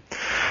 3.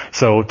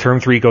 So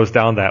turn 3 goes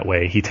down that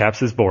way. He taps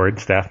his board,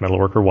 Staff,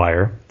 Metalworker,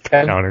 Wire,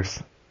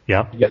 counters.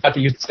 Yeah. You have to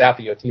use the Staff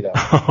EOT though.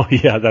 Oh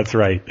yeah, that's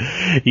right.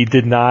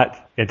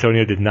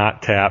 Antonio did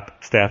not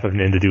tap Staff of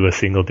Nin to do a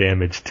single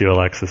damage to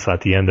Alexis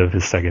at the end of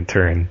his second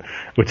turn,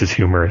 which is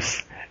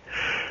humorous.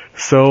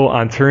 So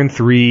on turn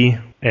 3,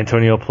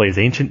 Antonio plays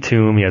Ancient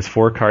Tomb. He has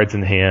 4 cards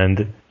in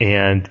hand,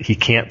 and he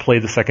can't play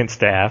the second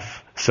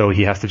staff, so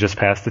he has to just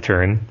pass the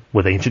turn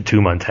with Ancient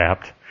Tomb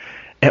untapped.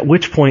 At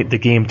which point the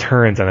game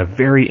turns on a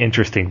very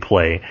interesting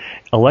play.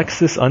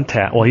 Alexis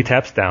he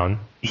taps down.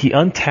 He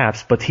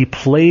untaps, but he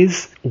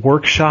plays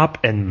Workshop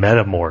and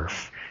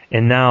Metamorph.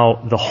 And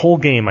now the whole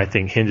game, I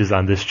think, hinges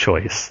on this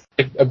choice.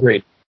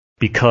 Agreed.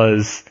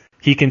 Because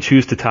he can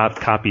choose to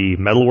copy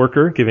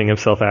Metalworker, giving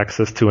himself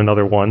access to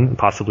another one,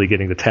 possibly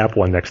getting to tap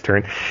one next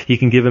turn. He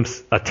can give him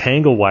a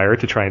Tangle Wire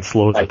to try and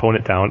slow his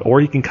opponent down,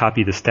 or he can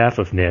copy the Staff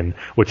of Nin,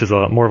 which is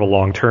more of a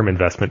long-term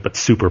investment, but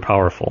super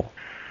powerful.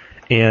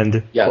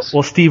 And yes.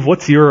 Well, Steve,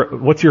 what's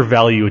your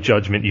value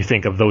judgment, you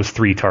think, of those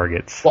 3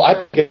 targets? Well,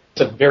 I think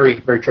it's a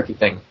very, very tricky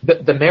thing.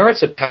 The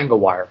merits of Tangle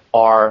Wire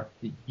are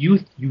you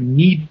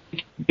need,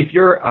 if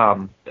you're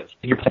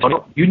your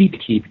opponent, you need to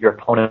keep your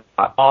opponent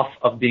off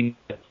of being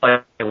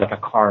like a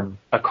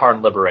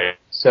Karn Liberator.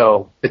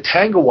 So the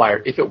Tangle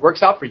Wire, if it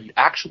works out for you,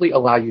 actually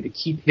allow you to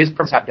keep his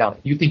permanents tapped down.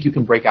 If you think you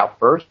can break out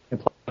first and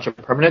play a bunch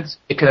of permanents,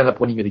 it can end up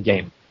winning you the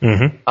game.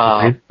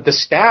 Mm-hmm. The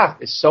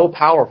staff is so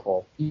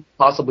powerful,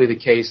 possibly the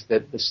case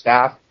that the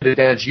staff could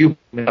advantage you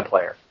as a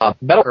player.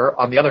 Metalworker,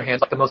 on the other hand,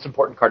 is like the most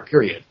important card,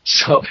 period.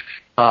 So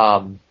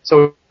it's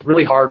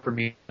really hard for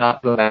me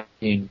not to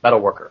being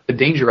Metalworker. The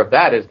danger of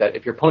that is that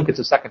if your opponent gets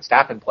a second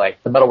staff in play,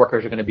 the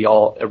Metalworkers are going to be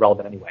all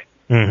irrelevant anyway.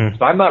 Mm-hmm.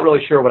 So I'm not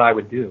really sure what I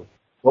would do.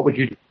 What would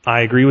you do?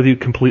 I agree with you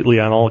completely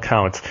on all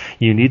accounts.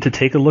 You need to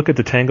take a look at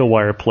the Tangle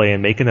Wire play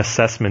and make an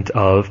assessment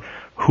of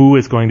who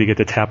is going to get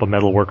to tap a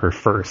Metalworker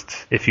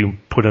first if you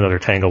put another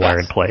Tangle Wire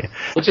in play.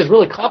 Which is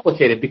really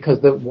complicated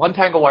because the one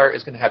Tangle Wire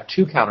is going to have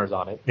 2 counters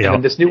on it, and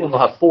then this new one will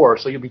have 4,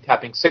 so you'll be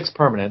tapping 6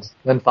 permanents,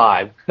 then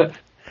 5.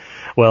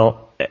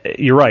 Well,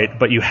 you're right,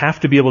 but you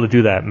have to be able to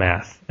do that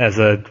math. As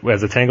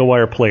a Tangle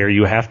Wire player,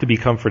 you have to be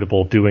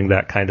comfortable doing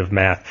that kind of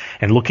math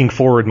and looking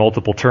forward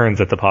multiple turns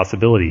at the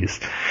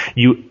possibilities.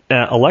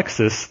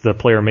 Alexis, the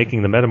player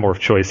making the Metamorph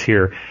choice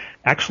here,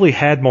 actually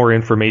had more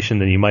information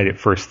than you might at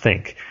first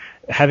think.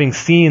 Having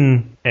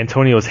seen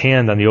Antonio's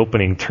hand on the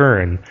opening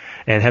turn,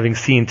 and having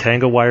seen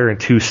Tangle Wire and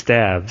 2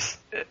 staves,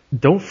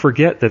 don't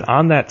forget that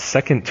on that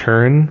second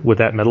turn with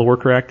that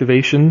Metalworker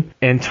activation,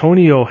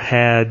 Antonio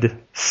had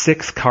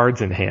 6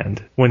 cards in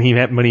hand when he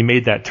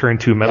made that turn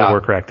 2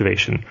 Metalworker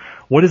activation.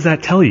 What does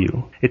that tell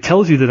you? It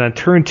tells you that on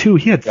turn 2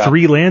 he had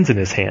 3 lands in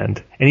his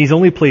hand, and he's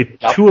only played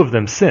 2 of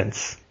them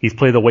since. He's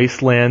played the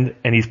Wasteland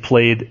and he's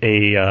played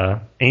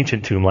a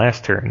Ancient Tomb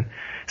last turn.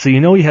 So you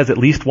know he has at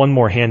least one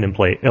more land in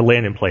play,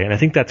 and I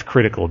think that's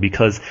critical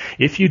because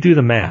if you do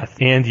the math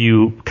and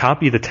you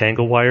copy the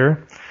Tangle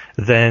Wire,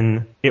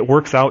 then it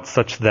works out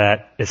such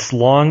that as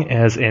long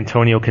as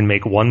Antonio can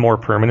make one more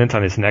permanent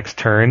on his next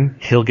turn,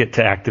 he'll get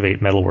to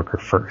activate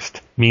Metalworker first.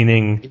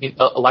 Meaning... You mean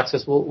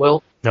Alexis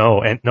will?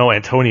 No,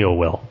 Antonio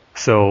will.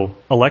 So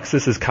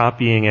Alexis is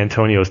copying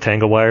Antonio's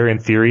Tangle Wire in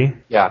theory.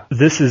 Yeah.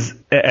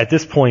 At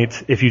this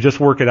point, if you just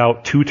work it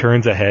out 2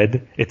 turns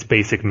ahead, it's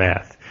basic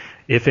math.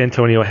 If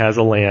Antonio has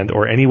a land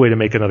or any way to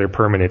make another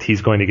permanent,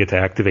 he's going to get to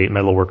activate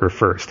Metalworker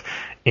first.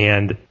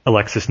 And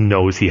Alexis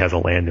knows he has a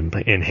land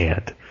in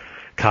hand.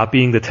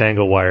 Copying the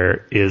Tangle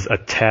Wire is a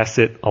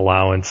tacit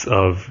allowance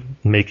of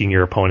making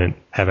your opponent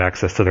have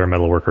access to their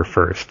Metalworker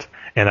first.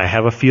 And I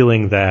have a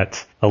feeling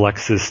that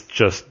Alexis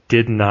just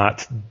did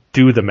not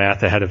do the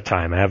math ahead of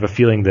time. I have a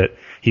feeling that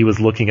he was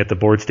looking at the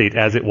board state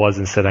as it was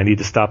and said, I need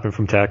to stop him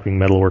from tapping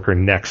Metalworker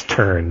next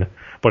turn.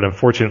 But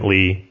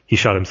unfortunately, he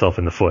shot himself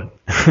in the foot.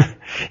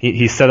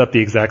 He set up the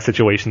exact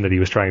situation that he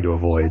was trying to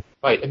avoid.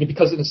 Right. I mean,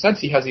 because in a sense,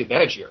 he has the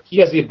advantage here. He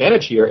has the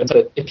advantage here, and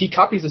so if he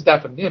copies the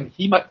Staff of Nim,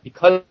 he might,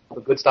 because of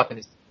the good stuff in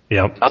his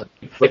Yep.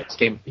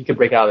 He could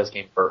break out of this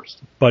game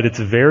first. But it's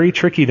very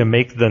tricky to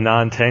make the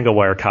non-Tangle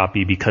Wire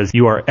copy because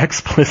you are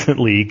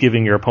explicitly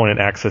giving your opponent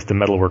access to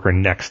Metalworker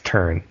next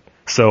turn.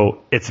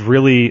 So it's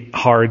really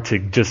hard to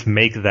just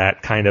make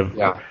that kind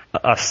of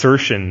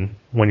assertion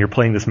when you're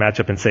playing this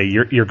matchup and say,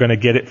 you're going to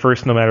get it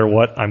first no matter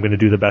what. I'm going to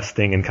do the best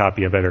thing and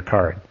copy a better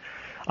card.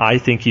 I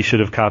think he should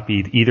have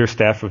copied either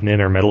Staff of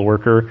Nin or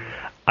Metalworker.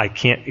 I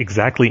can't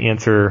exactly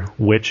answer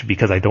which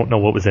because I don't know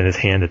what was in his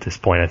hand at this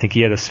point. I think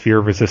he had a Sphere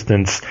of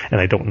Resistance, and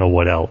I don't know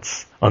what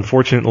else.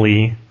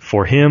 Unfortunately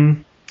for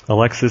him,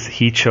 Alexis,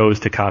 he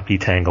chose to copy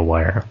Tangle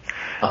Wire.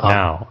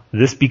 Now,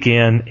 this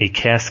began a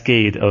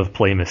cascade of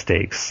play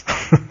mistakes.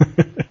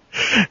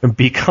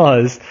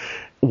 Because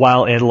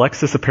while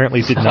Alexis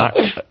apparently did not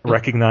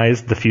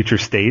recognize the future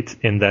state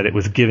in that it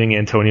was giving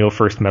Antonio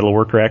first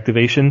Metalworker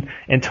activation,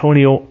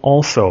 Antonio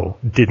also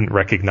didn't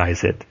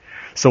recognize it.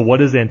 So what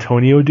does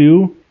Antonio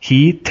do?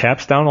 He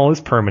taps down all his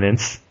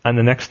permanents on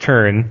the next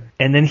turn,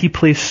 and then he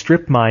plays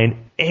Strip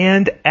Mine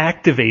and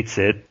activates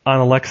it on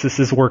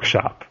Alexis's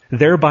workshop,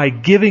 thereby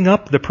giving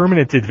up the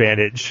permanent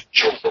advantage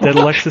that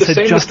Alexis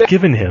had just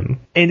given him.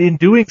 And in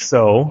doing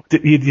so,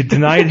 he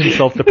denied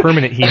himself the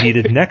permanent he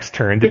needed next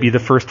turn to be the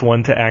first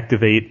one to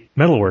activate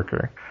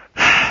Metalworker.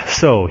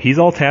 So he's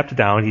all tapped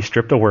down. He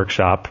stripped a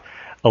workshop.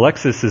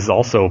 Alexis is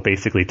also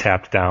basically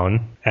tapped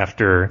down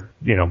after,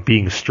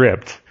 being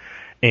stripped.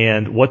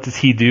 And what does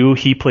he do?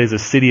 He plays a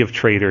City of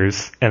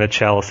Traders and a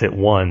Chalice at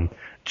 1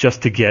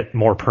 just to get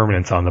more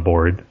permanents on the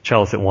board.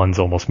 Chalice at 1's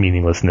almost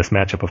meaningless in this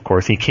matchup, of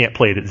course. He can't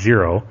play it at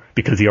 0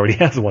 because he already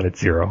has one at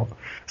 0.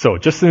 So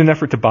just in an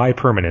effort to buy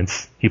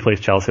permanents, he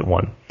plays Chalice at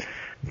 1.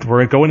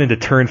 We're going into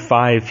turn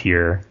 5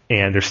 here,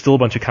 and there's still a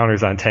bunch of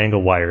counters on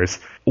Tangle Wires.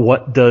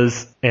 What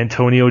does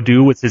Antonio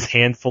do with his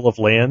handful of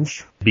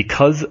lands?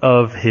 Because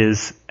of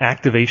his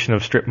activation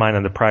of Strip Mine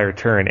on the prior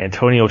turn,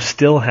 Antonio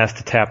still has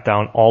to tap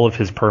down all of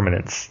his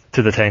permanents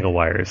to the Tangle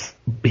Wires.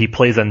 He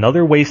plays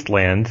another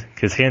Wasteland.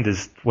 His hand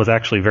was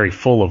actually very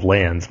full of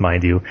lands,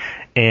 mind you,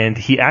 and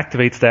he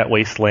activates that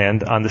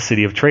Wasteland on the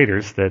City of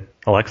Traders that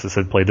Alexis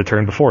had played the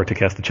turn before to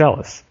cast a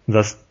Chalice,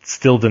 thus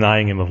still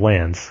denying him of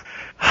lands.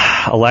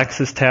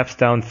 Alexis taps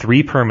down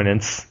 3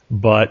 permanents,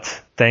 but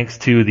thanks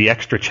to the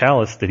extra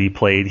Chalice that he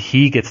played,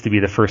 he gets to be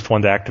the first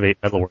one to activate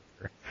Metalworker.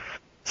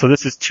 So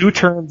this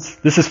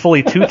is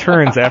fully 2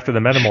 turns after the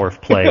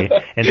Metamorph play,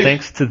 and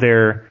thanks to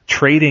their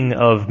trading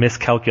of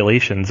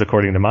miscalculations,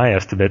 according to my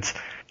estimates,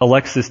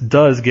 Alexis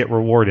does get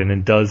rewarded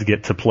and does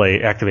get to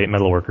activate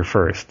Metalworker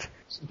first.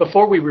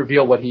 Before we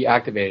reveal what he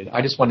activated,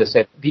 I just wanted to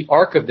say the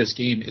arc of this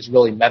game is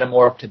really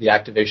Metamorph to the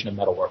activation of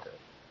Metalworker.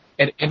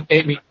 And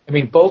I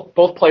mean,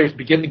 both players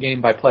begin the game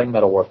by playing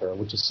Metalworker,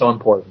 which is so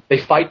important. They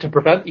fight to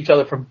prevent each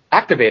other from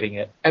activating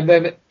it, and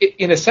then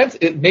in a sense,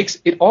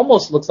 it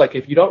almost looks like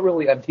if you don't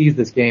really untease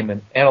this game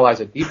and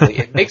analyze it deeply,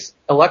 it makes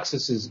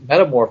Alexis's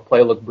Metamorph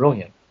play look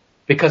brilliant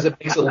because it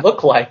makes it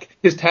look like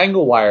his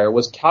Tangle Wire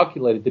was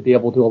calculated to be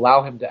able to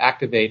allow him to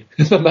activate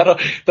the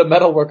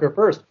Metalworker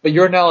first. But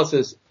your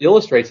analysis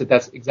illustrates that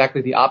that's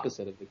exactly the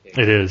opposite of the case.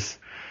 It is.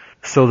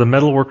 So the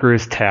Metalworker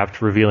is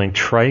tapped, revealing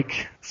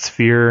Trike,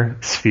 Sphere,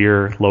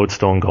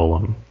 Lodestone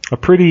Golem. A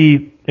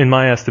pretty, in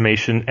my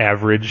estimation,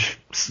 average,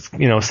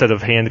 set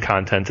of hand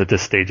contents at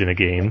this stage in a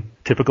game.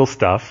 Typical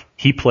stuff.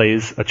 He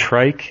plays a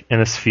Trike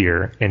and a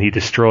Sphere, and he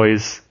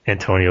destroys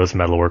Antonio's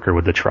Metalworker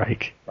with the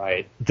Trike.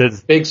 Right.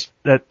 Big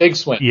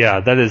swing.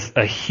 Yeah, that is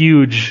a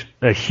huge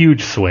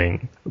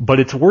swing. But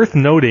it's worth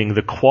noting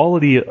the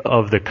quality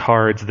of the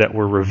cards that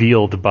were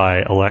revealed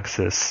by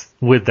Alexis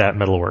with that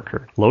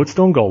Metalworker.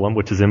 Lodestone Golem,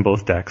 which is in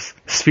both decks,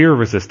 Sphere of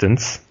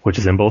Resistance, which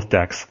is in both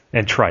decks,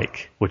 and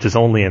Trike, which is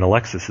only in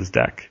Alexis's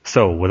deck.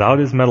 So without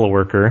his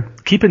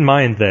Metalworker, keep in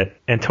mind that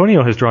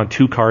Antonio has drawn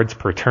 2 cards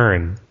per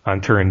turn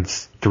on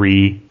turns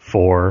 3,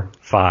 4,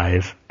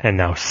 5, and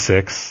now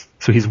 6.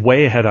 So he's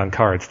way ahead on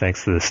cards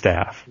thanks to the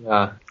staff.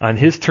 Yeah. On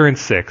his turn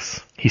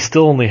 6, he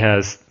still only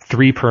has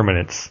 3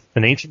 permanents.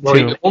 An Ancient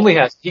Tomb. He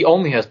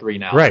only has 3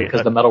 now. Right.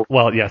 Because the metal.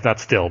 Well, yeah, not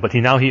still, but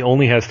he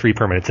only has 3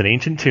 permanents. An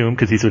Ancient Tomb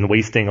because he's been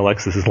wasting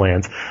Alexis's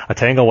lands. A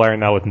Tangle Wire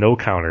now with no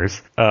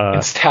counters. And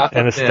a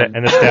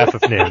Staff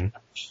of Nin.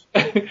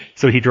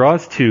 So he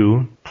draws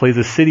 2, plays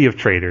a City of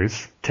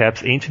Traders,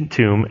 taps Ancient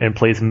Tomb, and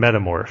plays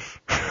Metamorph.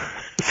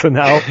 So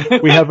now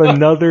we have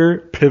another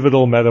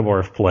pivotal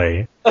Metamorph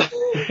play.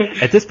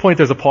 At this point,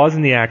 there's a pause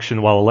in the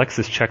action while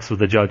Alexis checks with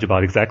the judge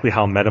about exactly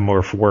how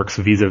Metamorph works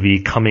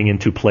vis-a-vis coming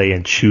into play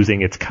and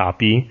choosing its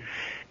copy,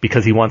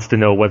 because he wants to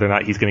know whether or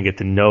not he's going to get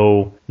to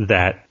know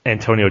that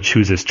Antonio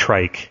chooses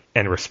Trike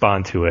and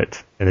respond to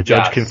it. And the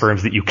judge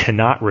confirms that you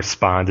cannot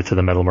respond to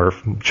the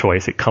Metamorph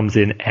choice. It comes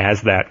in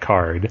as that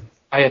card.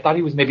 I thought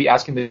he was maybe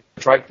asking the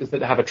Trike, does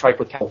it have a Trike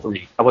with Cal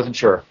 3? I wasn't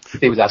sure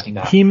if he was asking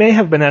that. He may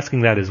have been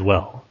asking that as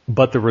well.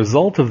 But the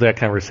result of that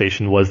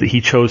conversation was that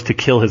he chose to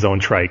kill his own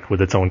Trike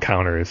with its own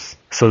counters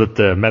so that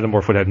the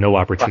Metamorph would have no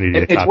opportunity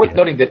to copy it. It's worth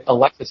noting that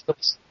Alexis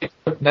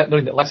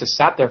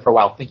sat there for a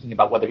while thinking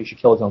about whether he should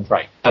kill his own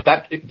Trike. Now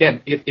that,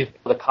 again, if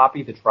the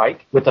copy the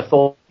Trike with the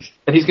full,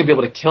 then he's going to be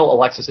able to kill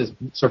Alexis's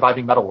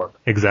surviving Metalworker.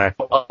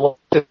 Exactly.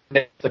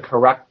 the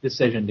correct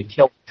decision to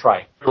kill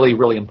Trike. Really,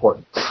 really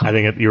important. I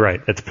think you're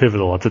right. That's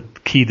pivotal. It's a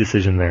key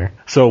decision there.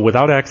 So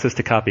without access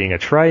to copying a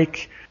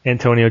Trike,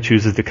 Antonio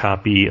chooses to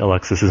copy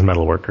Alexis's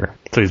Metalworker.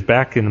 So he's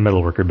back in the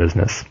Metalworker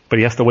business, but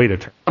he has to wait a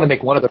turn. I want to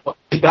make one other point.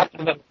 He's back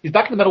in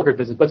the Metalworker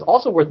business, but it's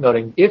also worth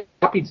noting, if he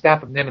copied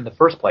Staff of Nim in the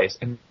first place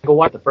and go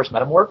watch the first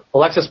Metamorph,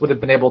 Alexis would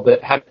have been able to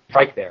have a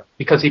Trike there,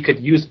 because he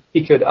could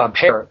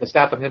pair the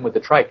Staff of Nim with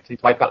the Trike to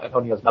wipe out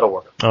Antonio's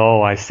Metalworker.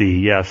 Oh, I see.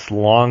 Yes,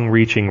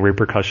 long-reaching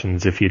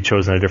repercussions if he had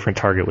chosen a different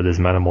target with his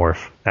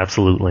Metamorph.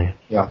 Absolutely.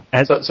 Yeah.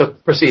 So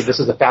proceed. This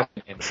is a fast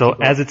game. So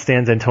as it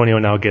stands, Antonio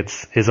now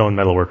gets his own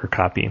Metalworker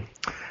copy.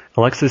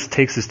 Alexis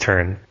takes his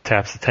turn,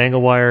 taps the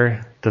Tangle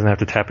Wire, doesn't have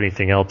to tap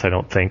anything else, I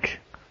don't think.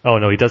 Oh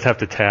no, he does have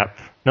to tap.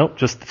 Nope,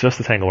 just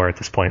the Tangle Wire at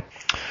this point.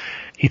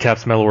 He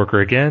taps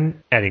Metalworker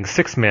again, adding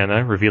 6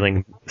 mana,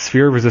 revealing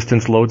Sphere of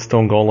Resistance,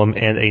 Lodestone Golem,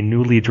 and a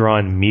newly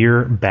drawn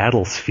Mere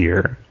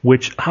Battlesphere,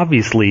 which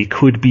obviously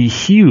could be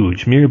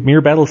huge.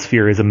 Mere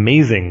Battlesphere is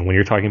amazing when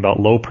you're talking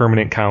about low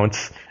permanent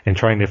counts and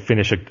trying to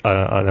finish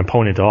an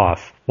opponent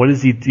off. What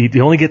is he?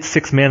 He only gets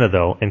 6 mana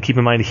though, and keep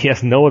in mind he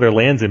has no other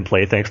lands in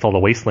play thanks to all the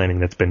wastelanding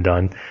that's been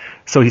done.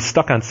 So he's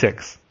stuck on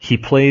 6. He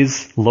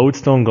plays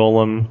Lodestone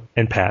Golem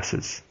and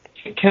passes.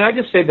 Can I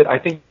just say that I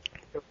think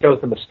it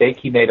shows the mistake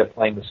he made of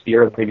playing the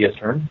Sphere the previous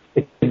turn?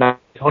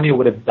 Antonio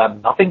would have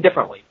done nothing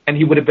differently, and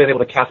he would have been able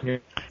to cast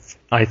Mirror.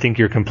 I think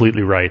you're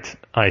completely right.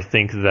 I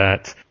think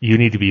that you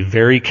need to be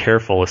very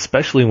careful,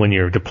 especially when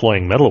you're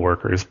deploying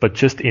Metalworkers, but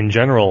just in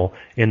general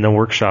in the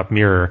Workshop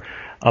Mirror,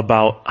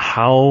 about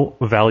how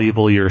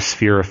valuable your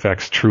Sphere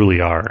effects truly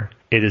are.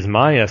 It is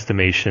my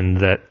estimation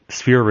that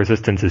Sphere of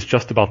Resistance is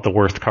just about the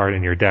worst card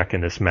in your deck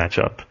in this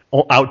matchup.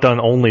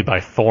 Outdone only by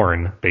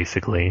Thorn,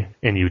 basically,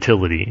 in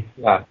utility.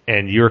 Yeah.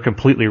 And you're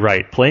completely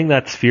right. Playing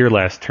that Sphere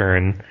last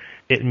turn,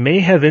 it may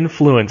have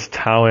influenced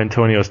how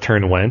Antonio's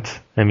turn went.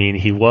 I mean,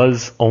 he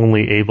was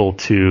only able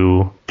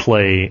to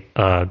play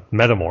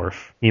Metamorph.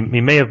 He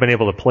may have been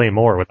able to play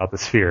more without the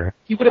Sphere.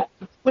 He would have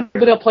been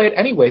able to play it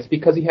anyways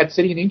because he had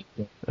City and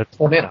Ancient. That's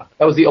full mana.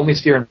 That was the only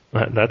Sphere.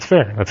 That's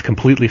fair. That's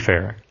completely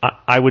fair.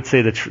 I would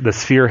say that the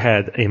Sphere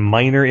had a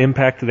minor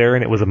impact there,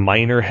 and it was a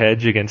minor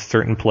hedge against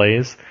certain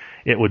plays.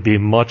 It would be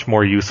much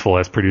more useful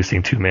as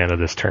producing 2 mana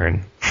this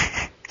turn.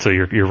 So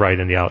you're right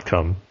in the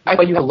outcome. I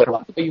think you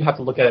have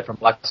to look at it from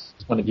Black's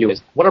point of view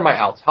is, what are my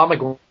outs? How am I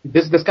going?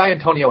 This guy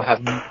Antonio has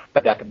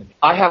a deck in me.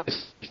 I have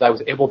this that I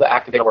was able to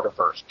activate order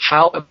first.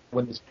 How am I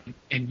win this?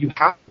 And you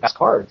have the best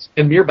cards.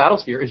 And Mere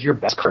Battlesphere is your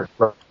best card.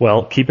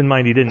 Well, keep in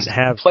mind he didn't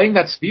have... Playing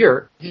that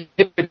Sphere, he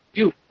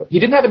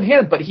didn't have in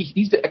hand, but he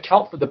needs to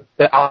account for the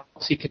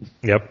outs he can...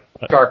 Yep.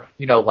 Which are,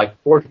 like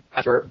Forge,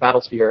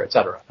 Battlesphere,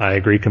 etc. I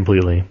agree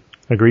completely.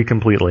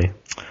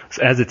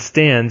 So as it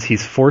stands,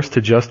 he's forced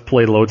to just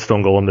play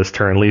Lodestone Golem this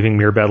turn, leaving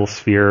Mere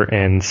Battlesphere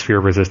and Sphere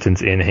of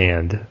Resistance in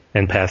hand,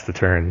 and pass the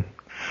turn.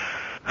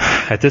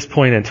 At this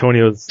point,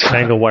 Antonio's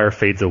Tangle Wire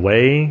fades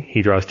away.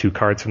 He draws 2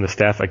 cards from the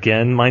staff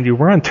again. Mind you,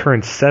 we're on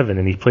turn 7,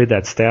 and he played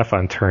that staff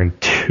on turn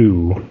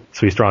 2.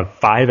 So he's drawn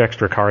 5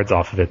 extra cards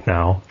off of it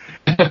now.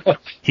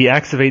 He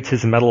activates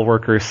his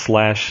Metalworker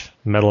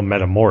 / Metal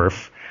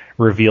Metamorph,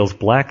 reveals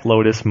Black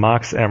Lotus,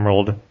 Mox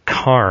Emerald,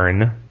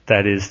 Karn,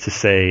 that is to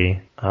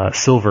say,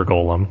 Silver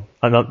Golem.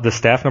 The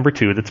staff number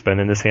 2 that's been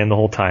in his hand the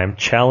whole time,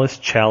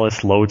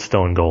 Chalice,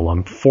 Lodestone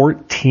Golem.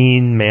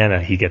 14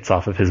 mana he gets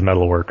off of his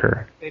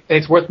Metalworker.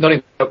 It's worth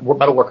noting that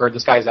Metalworker,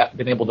 this guy's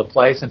been able to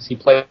play since he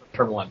played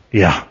turn 1.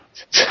 Yeah.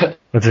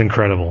 That's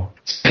incredible.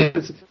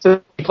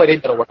 So he played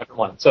 8 Metalworker turn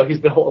 1. So he's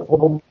been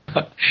holding.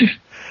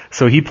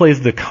 So he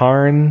plays the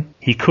Karn.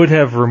 He could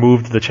have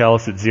removed the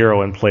Chalice at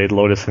 0 and played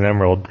Lotus and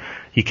Emerald.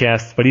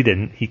 But he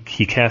didn't.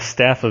 He cast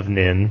Staff of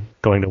Nin,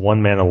 going to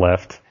 1 mana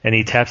left, and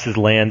he taps his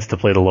lands to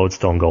play the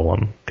Lodestone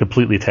Golem,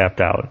 completely tapped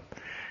out.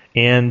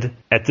 And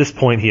at this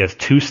point, he has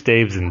 2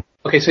 staves in.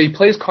 Okay, so he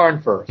plays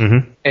Karn first,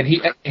 and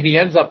he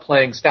ends up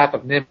playing Staff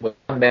of Nim with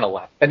 1 mana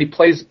left. Then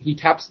he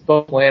taps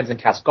both lands and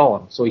casts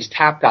Golem, so he's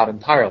tapped out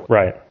entirely.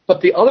 Right.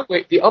 But the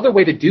other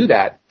way to do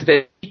that is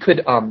that he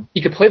could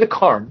play the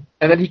Karn,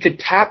 and then he could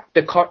tap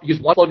the Karn, use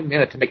 1 floating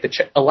mana to make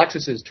the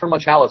Alexis's turn 1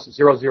 Chalice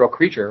 0/0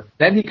 creature.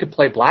 Then he could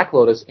play Black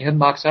Lotus and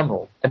Mox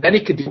Emerald, and then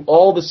he could do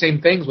all the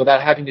same things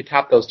without having to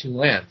tap those 2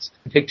 lands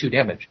and take 2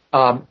 damage.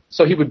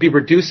 So he would be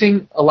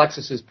reducing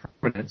Alexis's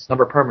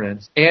number of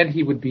permanents, and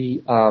he would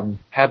be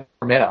have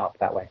mana up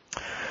that way.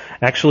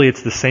 Actually,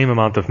 it's the same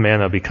amount of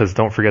mana because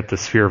don't forget the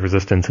Sphere of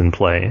Resistance in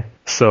play.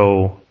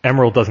 So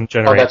Emerald doesn't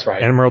generate. Oh, that's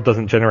right. Emerald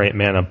doesn't generate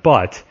mana,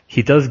 but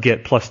he does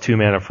get +2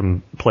 mana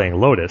from playing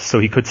Lotus. So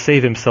he could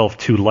save himself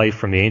 2 life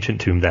from the Ancient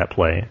Tomb that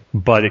play,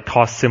 but it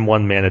costs him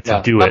 1 mana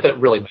to do it. That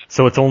really matters.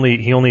 So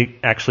he only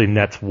actually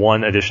nets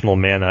 1 additional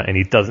mana, and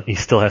he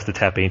still has to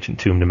tap Ancient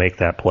Tomb to make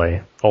that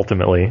play.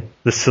 Ultimately,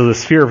 so the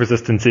Sphere of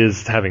Resistance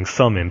is having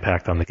some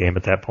impact on the game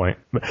at that point.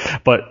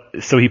 But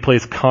so he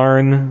plays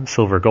Karn,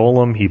 Silver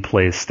Golem, he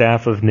plays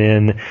Staff of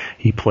Nin,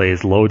 he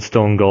plays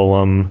Lodestone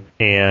Golem,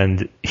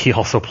 and he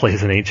also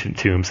plays an Ancient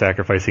Tomb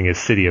sacrificing his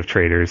City of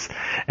Traitors,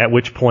 at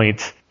which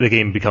point the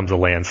game becomes a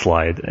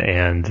landslide,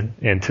 and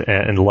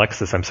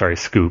Alexis,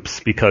 scoops,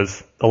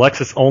 because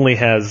Alexis only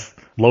has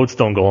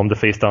Lodestone Golem to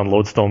face down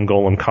Lodestone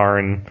Golem,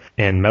 Karn,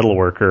 and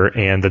Metalworker,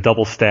 and the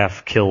double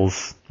staff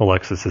kills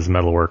Alexis's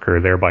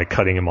Metalworker, thereby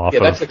cutting him off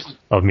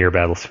of Mirror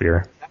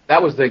Battlesphere.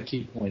 That was the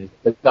key point.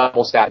 The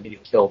double staff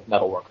immediately killed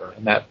Metalworker,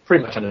 and that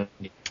pretty much ended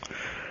up.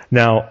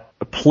 Now,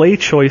 play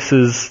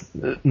choices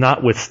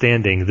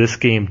notwithstanding, this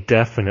game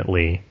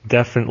definitely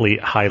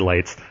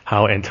highlights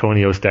how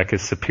Antonio's deck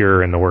is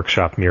superior in the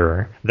Workshop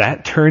Mirror.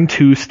 That turn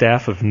 2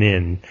 Staff of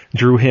Nin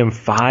drew him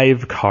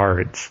 5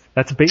 cards.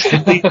 That's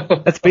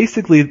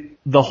basically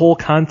the whole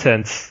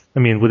contents,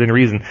 within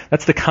reason,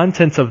 that's the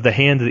contents of the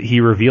hand that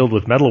he revealed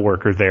with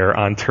Metalworker there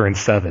on turn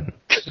 7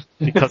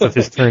 because of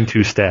his turn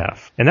 2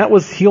 staff. And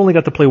he only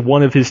got to play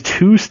one of his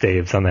 2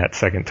 staves on that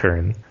second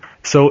turn.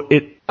 So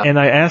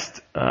I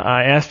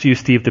asked you,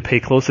 Steve, to pay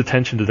close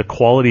attention to the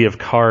quality of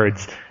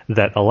cards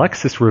that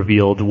Alexis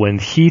revealed when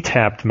he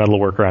tapped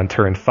Metalworker on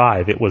turn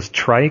 5. It was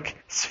Trike,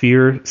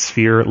 Sphere,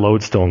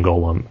 Lodestone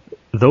Golem.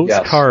 Those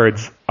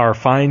cards are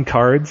fine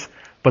cards,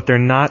 but they're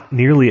not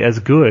nearly as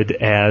good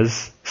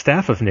as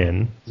Staff of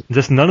Nin.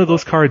 Just none of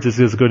those cards is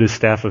as good as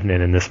Staff of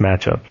Nin in this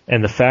matchup.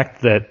 And the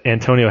fact that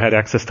Antonio had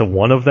access to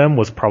one of them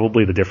was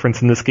probably the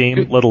difference in this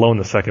game, let alone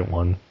the second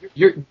one.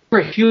 You're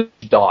a huge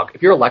dog.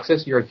 If you're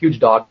Alexis, you're a huge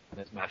dog in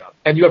this matchup.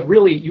 And you have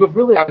really,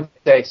 I would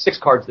say, 6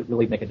 cards that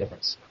really make a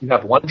difference. You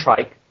have 1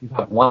 Trike, you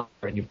have 1,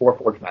 and you have 4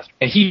 Forge Master.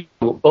 And he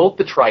both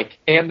the Trike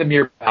and the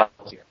Mirror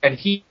Battlesphere. And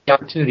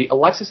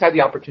Alexis had the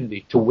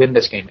opportunity to win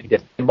this game, and he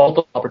did.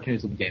 Multiple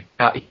opportunities in the game.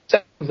 He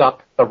set things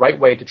up the right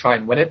way to try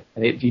and win it,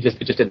 and it just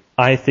didn't.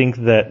 I think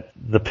that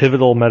the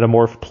pivotal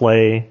Metamorph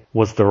play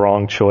was the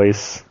wrong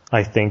choice.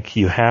 I think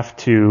you have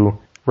to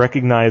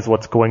recognize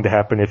what's going to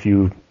happen if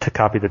you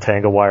copy the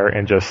Tangle Wire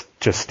and just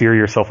steer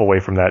yourself away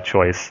from that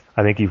choice.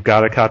 I think you've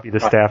got to copy the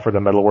staff or the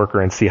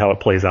Metalworker and see how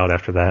it plays out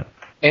after that.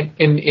 And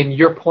in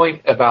your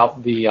point about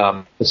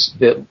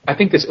I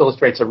think this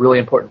illustrates a really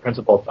important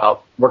principle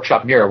about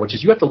Workshop Mirror, which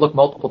is you have to look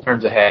multiple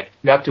turns ahead.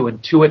 You have to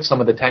intuit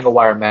some of the Tangle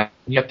Wire math,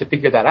 and you have to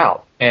figure that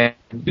out. And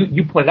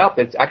you pointed out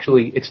that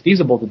it's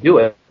feasible to do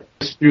it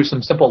through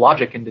some simple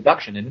logic and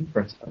deduction and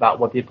inference about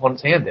what the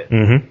opponent's hand is.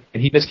 Mm-hmm.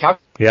 And he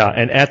miscalculated. Yeah,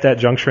 and at that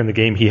juncture in the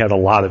game, he had a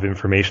lot of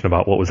information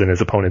about what was in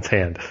his opponent's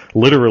hand.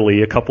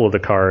 Literally a couple of the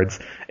cards,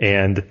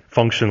 and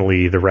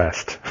functionally the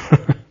rest.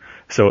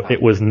 So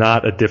it was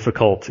not a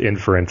difficult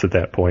inference at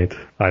that point,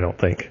 I don't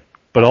think.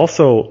 But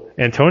also,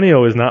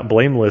 Antonio is not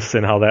blameless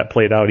in how that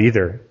played out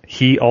either.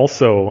 He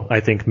also, I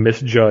think,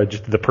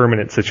 misjudged the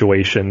permanent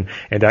situation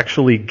and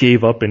actually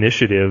gave up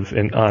initiative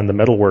on the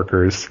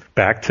Metalworkers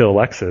back to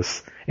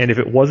Alexis. And if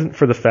it wasn't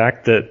for the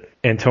fact that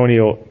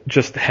Antonio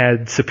just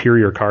had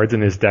superior cards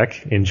in his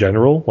deck in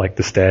general, like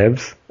the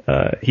Staves,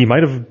 he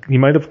might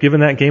have given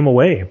that game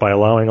away by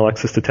allowing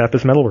Alexis to tap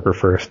his Metalworker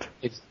first.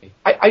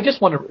 I just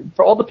want to,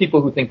 for all the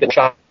people who think that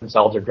shot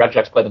themselves or dredge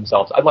decks play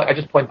themselves, I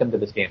just point them to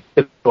this game.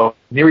 The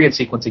myriad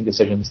sequencing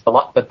decisions,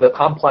 the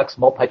complex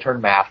multi-turn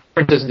math,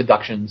 inferences and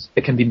deductions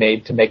that can be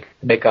made to make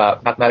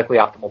mathematically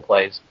optimal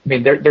plays.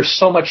 There's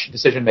so much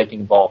decision making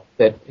involved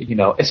that,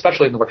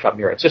 especially in the Workshop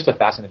Mirror, it's just a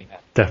fascinating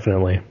match.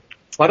 Definitely.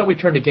 Why don't we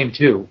turn to game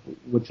 2,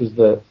 which is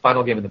the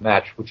final game of the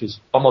match, which is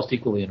almost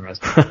equally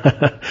interesting.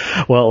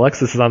 Well,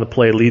 Alexis is on the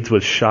play, leads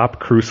with Shop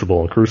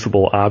Crucible.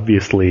 Crucible,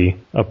 obviously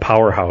a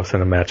powerhouse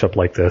in a matchup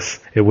like this.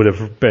 It would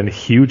have been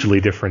hugely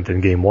different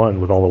in game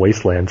 1 with all the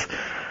wastelands.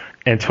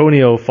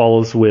 Antonio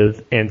follows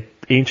with an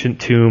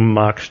Ancient Tomb,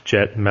 Mox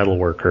Jet,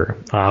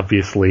 Metalworker.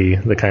 Obviously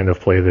the kind of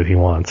play that he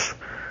wants.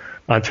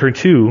 On turn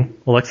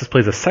 2, Alexis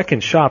plays a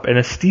second Shop and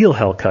a Steel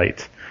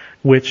Hellkite,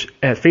 which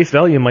at face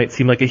value might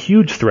seem like a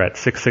huge threat,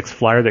 6/6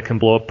 flyer that can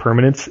blow up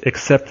permanents,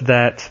 except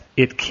that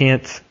it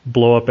can't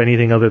blow up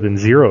anything other than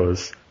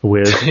zeros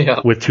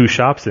with 2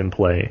 shops in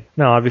play.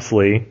 Now,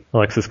 obviously,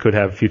 Alexis could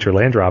have future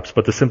land drops,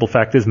 but the simple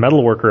fact is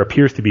Metalworker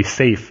appears to be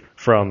safe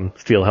from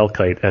Steel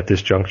Hellkite at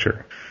this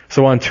juncture.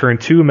 So on turn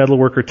 2,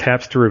 Metalworker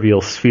taps to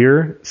reveal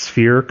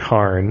Sphere,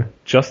 Karn,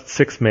 just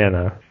 6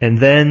 mana, and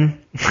then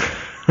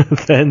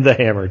then the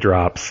hammer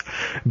drops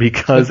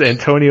because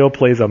Antonio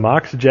plays a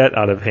Mox Jet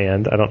out of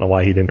hand. I don't know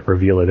why he didn't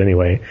reveal it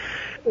anyway.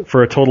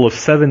 For a total of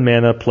 7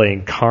 mana,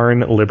 playing Karn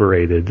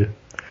Liberated.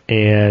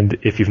 And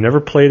if you've never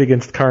played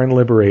against Karn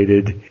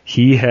Liberated,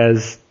 he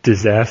has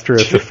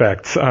disastrous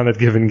effects on a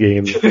given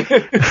game.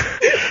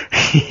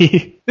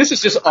 This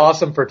is just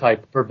awesome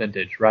for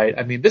Vintage, right?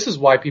 This is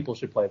why people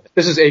should play this.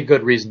 This is a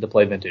good reason to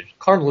play Vintage.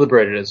 Karn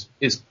Liberated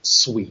is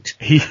sweet.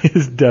 He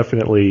is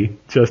definitely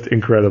just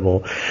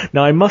incredible.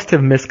 Now, I must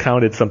have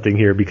miscounted something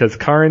here because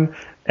Karn,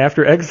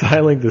 after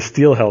exiling the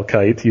Steel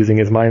Hellkite using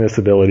his minus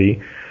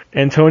ability,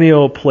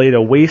 Antonio played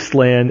a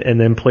Wasteland and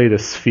then played a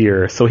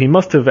Sphere, so he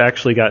must have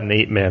actually gotten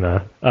 8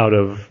 mana out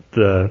of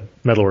the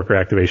Metalworker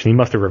activation. He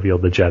must have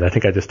revealed the Jet. I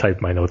think I just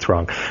typed my notes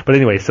wrong. But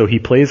anyway, so he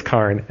plays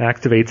Karn,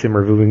 activates him,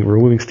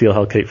 removing Steel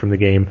Hellkite from the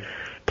game,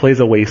 plays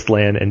a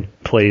Wasteland, and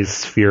plays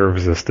Sphere of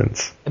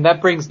Resistance. And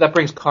that brings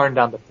Karn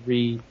down to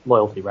 3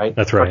 loyalty, right?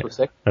 That's right.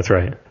 That's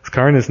right.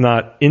 Karn is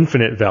not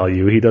infinite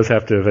value. He does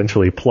have to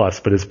eventually plus,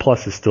 but his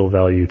plus is still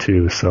value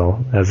too,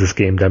 so as this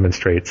game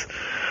demonstrates.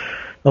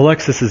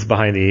 Alexis is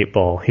behind the 8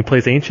 ball. He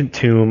plays Ancient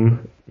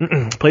Tomb,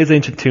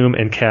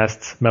 and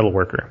casts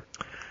Metalworker.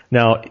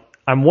 Now,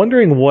 I'm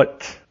wondering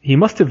what he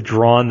must have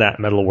drawn that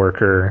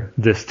Metalworker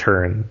this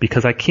turn,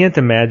 because I can't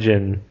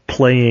imagine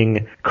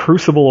playing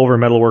Crucible over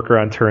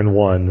Metalworker on turn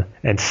 1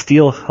 and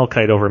Steel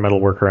Hellkite over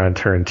Metalworker on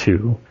turn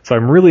 2. So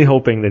I'm really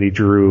hoping that he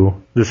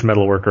drew this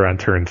Metalworker on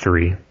turn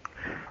 3.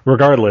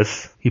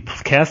 Regardless, he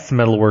casts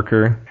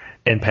Metalworker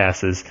and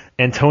passes.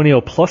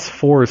 Antonio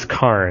 +4s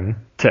Karn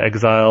to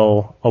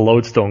exile a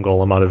Lodestone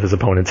Golem out of his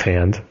opponent's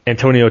hand.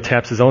 Antonio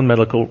taps his own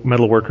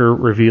Metalworker,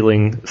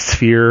 revealing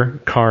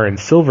Sphere, Karn,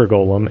 Silver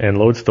Golem, and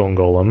Lodestone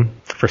Golem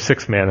for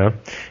 6 mana.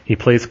 He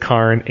plays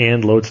Karn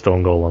and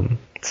Lodestone Golem.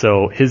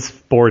 So his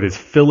board is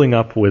filling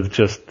up with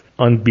just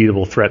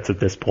unbeatable threats at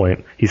this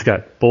point. He's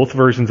got both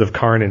versions of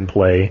Karn in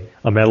play,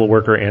 a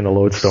Metalworker and a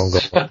Lodestone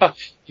Golem.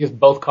 He has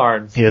both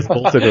Karns. He has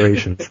both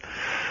iterations.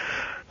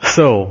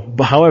 So,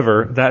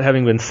 however, that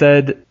having been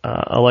said,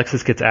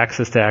 Alexis gets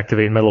access to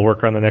activate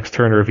Metalworker on the next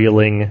turn,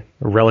 revealing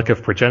Relic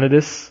of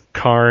Progenitus,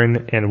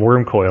 Karn, and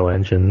Wormcoil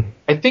Engine.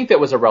 I think that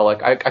was a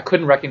relic. I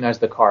couldn't recognize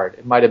the card.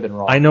 It might have been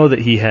wrong. I know that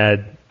he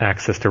had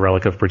access to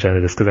Relic of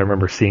Progenitus because I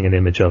remember seeing an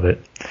image of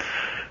it.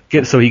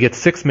 So he gets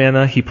 6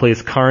 mana, he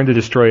plays Karn to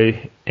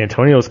destroy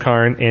Antonio's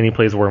Karn, and he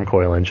plays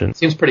Wormcoil Engine.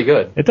 Seems pretty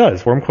good. It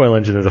does. Wormcoil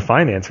Engine is a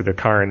fine answer to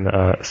Karn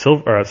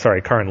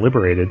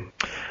Liberated.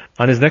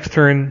 On his next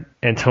turn,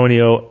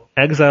 Antonio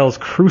exiles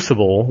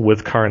Crucible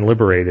with Karn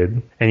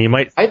Liberated, and you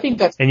might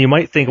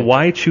think,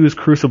 why choose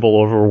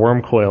Crucible over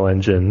Wormcoil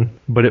Engine?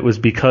 But it was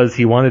because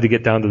he wanted to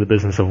get down to the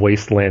business of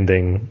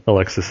wastelanding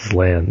Alexis's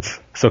lands.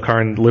 So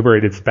Karn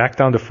Liberated's back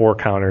down to 4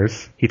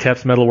 counters. He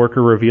taps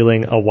Metalworker,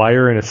 revealing a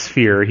Wire and a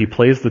Sphere. He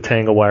plays the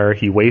Tangle Wire.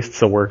 He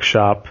wastes a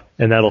Workshop,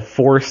 and that'll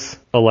force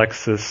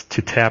Alexis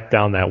to tap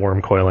down that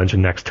Wormcoil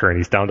Engine next turn.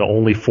 He's down to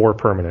only 4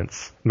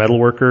 permanents.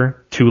 Metalworker,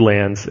 2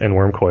 lands, and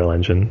Wormcoil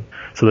Engine.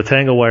 So the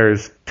Tangle Wire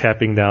is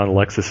tapping down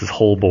Alexis's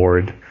whole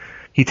board.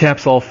 He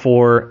taps all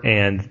 4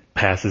 and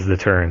passes the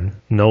turn.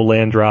 No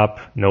land drop,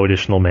 no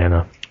additional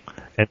mana.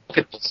 And look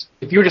at this.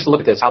 If you were just to look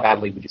at this, how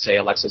badly would you say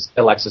Alexis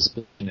is?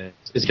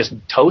 Is it just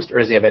toast, or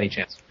does he have any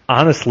chance?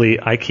 Honestly,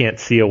 I can't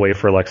see a way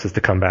for Alexis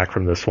to come back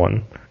from this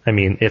one. I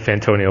mean, if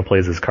Antonio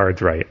plays his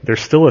cards right.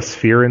 There's still a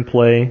Sphere in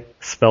play.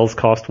 Spells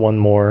cost 1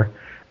 more.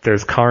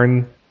 There's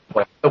Karn.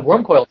 The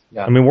Wormcoil.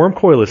 Yeah. I mean,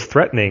 Wormcoil is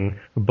threatening,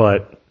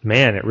 but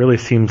man, it really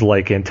seems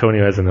like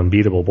Antonio has an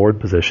unbeatable board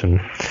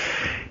position.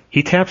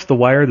 He taps the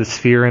Wire, the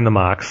Sphere, and the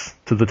Mox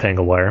to the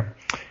Tangle Wire.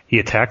 He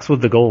attacks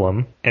with the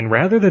Golem, and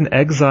rather than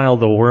exile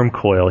the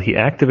Wormcoil, he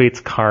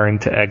activates Karn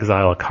to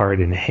exile a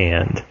card in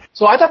hand.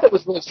 So I thought that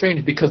was really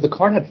strange because the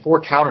Karn had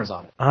 4 counters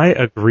on it. I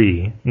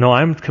agree. No,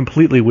 I'm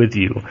completely with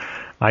you.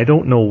 I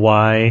don't know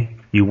why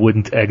you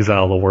wouldn't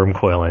exile the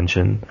Wormcoil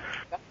Engine.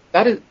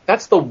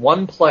 That's the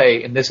one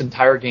play in this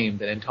entire game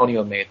that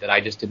Antonio made that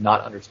I just did not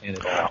understand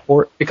at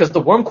all. Because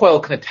the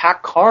Wormcoil can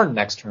attack Karn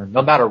next turn,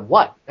 no matter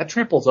what. That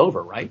tramples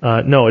over, right?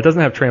 No, it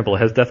doesn't have trample. It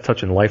has Death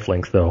Touch and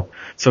Lifelink, though.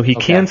 So he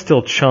can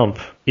still chump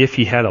if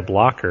he had a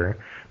blocker,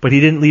 but he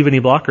didn't leave any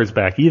blockers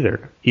back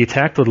either. He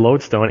attacked with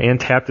Lodestone and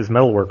tapped his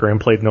Metalworker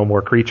and played no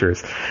more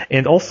creatures.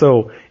 And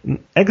also,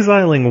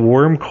 exiling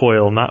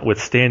Wormcoil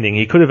notwithstanding,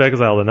 he could have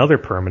exiled another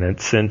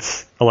permanent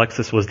since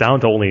Alexis was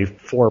down to only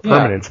 4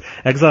 permanents.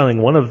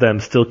 Exiling one of them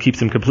still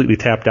keeps him completely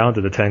tapped down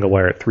to the Tangle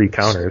Wire at 3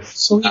 counters.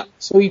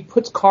 So he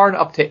puts Karn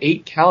up to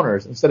 8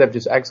 counters instead of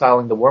just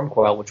exiling the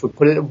Wormcoil, which would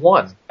put it at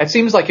 1. It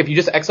seems like if you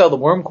just exile the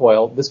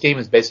Wormcoil, this game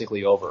is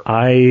basically over.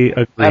 I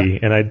agree,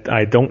 and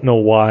I don't know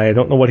why. I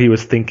don't know what he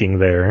was thinking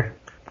there.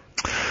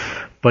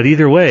 But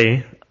either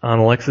way, on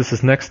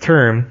Alexis's next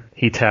turn,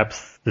 he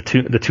taps the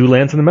two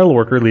lands in the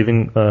Metalworker,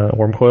 leaving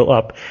Wormcoil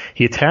up.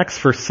 He attacks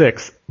for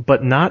 6,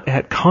 but not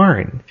at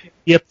Karn.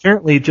 He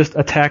apparently just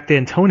attacked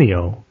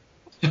Antonio.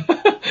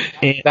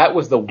 And that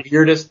was the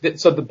weirdest.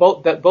 So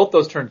both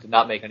those turns did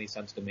not make any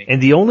sense to me.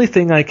 And the only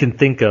thing I can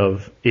think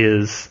of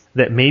is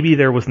that maybe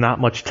there was not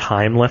much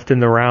time left in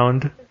the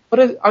round.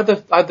 But are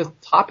the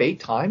top 8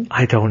 timed?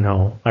 I don't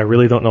know. I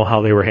really don't know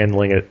how they were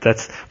handling it.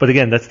 But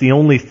again, that's the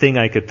only thing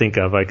I could think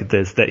of.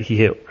 That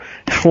he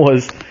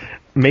was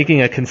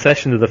making a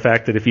concession to the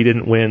fact that if he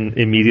didn't win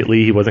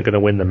immediately, he wasn't going to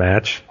win the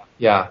match.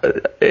 Yeah.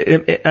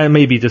 I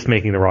may be just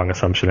making the wrong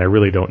assumption. I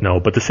really don't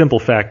know. But the simple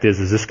fact is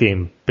this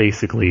game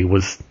basically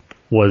was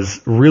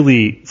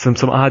really some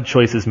odd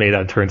choices made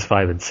on turns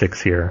 5 and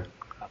 6 here.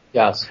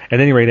 Yes.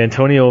 At any rate,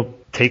 Antonio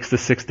takes the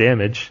 6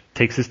 damage,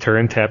 takes his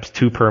turn, taps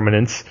 2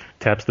 permanents,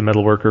 taps the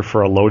Metalworker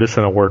for a Lotus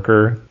and a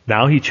Worker.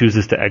 Now he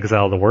chooses to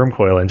exile the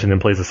Wormcoil Engine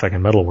and plays a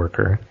second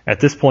Metalworker. At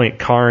this point,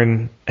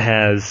 Karn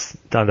has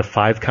down to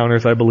 5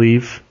 counters, I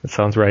believe. That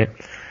sounds right.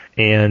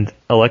 and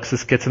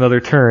Alexis gets another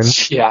turn.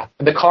 Yeah,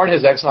 and the Karn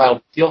has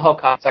exiled Steel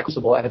Hellcat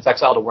Crucible, and it's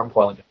exiled a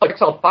Wormcoil Engine. It's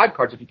exiled 5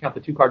 cards if you count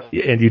the 2 cards.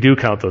 And you do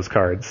count those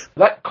cards.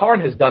 That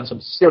Karn has done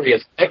some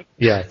serious things.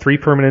 Yeah, 3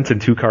 permanents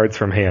and 2 cards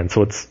from hand,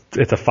 so it's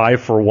a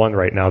 5-for-1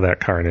 right now, that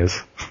Karn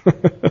is.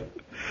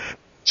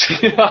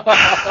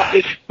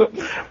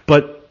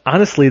 But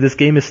honestly, this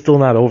game is still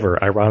not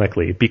over,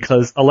 ironically,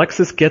 because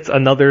Alexis gets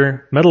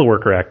another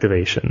Metalworker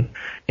activation.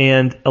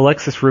 And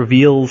Alexis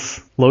reveals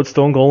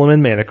Lodestone Golem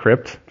and Mana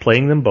Crypt,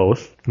 playing them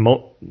both,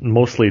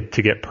 mostly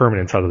to get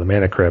permanents out of the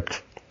Mana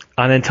Crypt.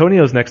 On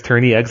Antonio's next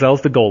turn, he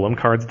exiles the Golem,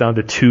 cards down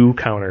to 2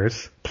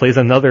 counters, plays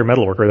another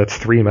Metalworker, that's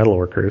 3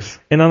 Metalworkers.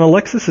 And on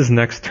Alexis's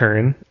next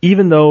turn,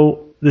 even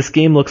though this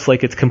game looks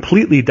like it's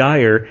completely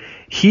dire,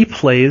 he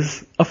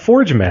plays a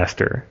Forge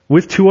Master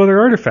with 2 other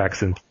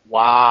artifacts in.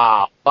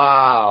 Wow.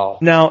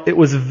 Now, it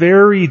was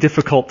very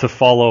difficult to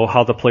follow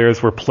how the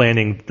players were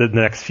planning the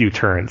next few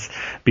turns,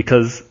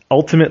 because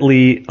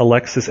ultimately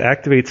Alexis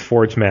activates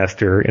Forge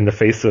Master in the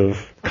face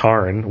of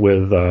Karn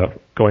with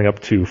going up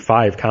to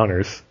 6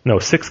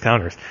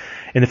 counters.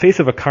 In the face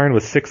of a Karn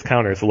with 6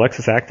 counters,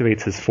 Alexis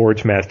activates his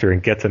Forge Master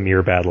and gets a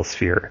Mirror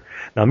Battlesphere.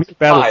 Now, Mirror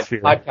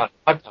Battlesphere... 5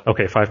 counters.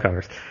 Okay, 5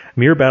 counters.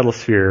 Mirror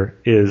Battlesphere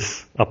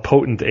is a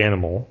potent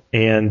animal,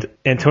 and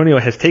Antonio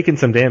has taken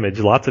some damage,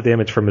 lots of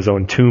damage from his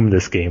own tomb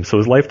this game, so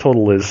his life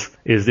total is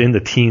in the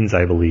teens,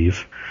 I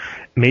believe.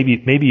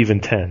 Maybe even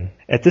 10.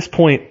 At this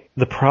point,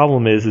 the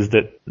problem is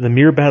that the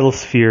Mirror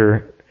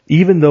Battlesphere,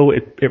 even though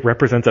it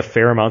represents a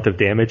fair amount of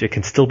damage, it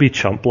can still be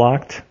chump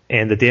blocked,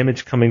 and the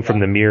damage coming from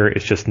the mirror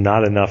is just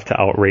not enough to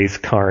outrace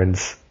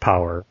Karn's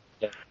power.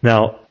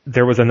 Now,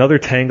 there was another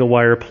Tangle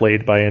Wire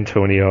played by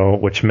Antonio,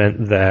 which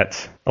meant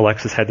that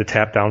Alexis had to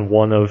tap down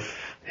 1 of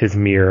his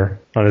mirror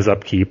on his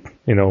upkeep,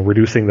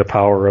 reducing the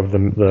power of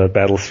the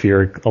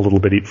Battlesphere a little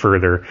bit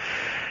further.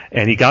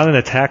 And he got an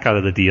attack out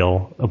of the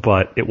deal,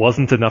 but it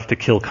wasn't enough to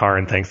kill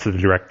Karn thanks to the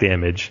direct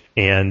damage.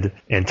 And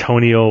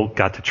Antonio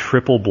got to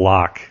triple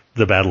block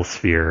the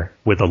Battlesphere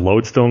with a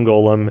Lodestone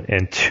Golem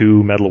and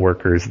 2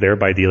 Metalworkers,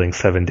 thereby dealing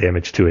 7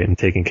 damage to it and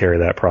taking care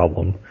of that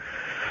problem.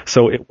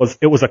 So it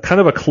was a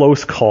kind of a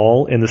close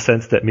call in the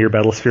sense that Mirror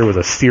Battlesphere was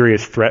a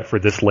serious threat for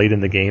this late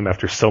in the game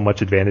after so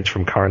much advantage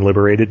from Karn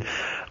Liberated,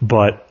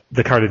 but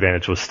the card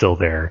advantage was still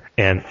there.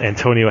 And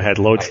Antonio had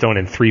Lodestone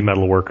and 3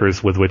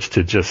 Metalworkers with which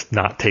to just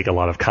not take a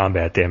lot of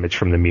combat damage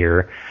from the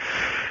mirror.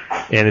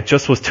 And it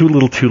just was too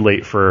little too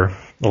late for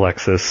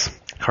Alexis.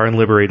 Karn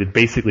Liberated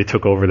basically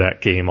took over that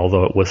game,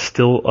 although it was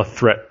still a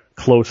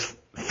close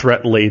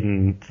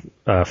threat-laden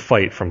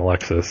fight from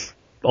Alexis.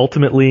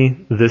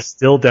 Ultimately, this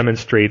still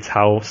demonstrates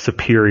how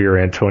superior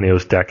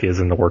Antonio's deck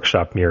is in the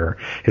Workshop Mirror.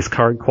 His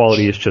card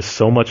quality is just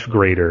so much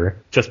greater,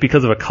 just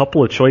because of a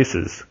couple of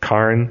choices.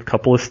 Karn, a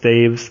couple of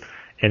staves,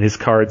 and his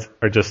cards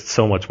are just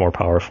so much more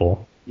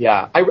powerful.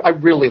 Yeah, I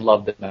really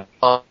loved it, man.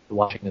 I loved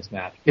watching this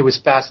match. It was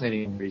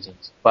fascinating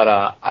reasons, but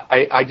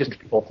I just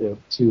people to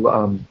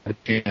have a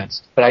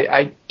chance. But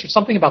there's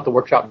something about the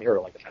Workshop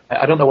Mirror like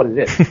that. I don't know what it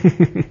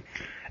is.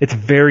 It's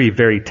very,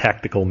 very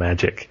tactical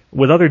Magic.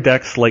 With other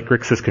decks like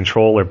Grixis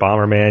Control or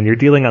Bomberman, you're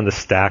dealing on the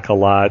stack a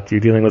lot. You're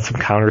dealing with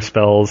some counter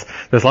spells.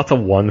 There's lots of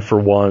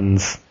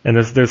 1-for-1s. And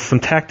there's some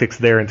tactics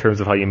there in terms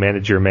of how you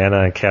manage your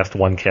mana and cast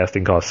 1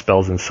 casting cost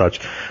spells and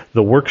such.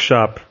 The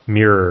Workshop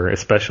Mirror,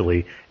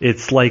 especially,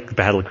 it's like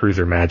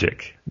Battlecruiser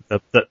Magic.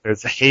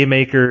 There's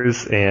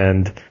haymakers,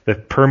 and the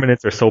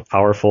permanents are so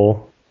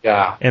powerful.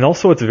 Yeah. And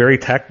also it's very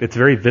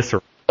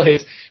visceral.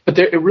 But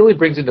it really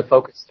brings into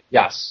focus.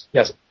 Yes.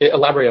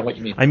 Elaborate on what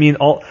you mean. I mean,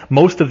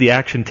 most of the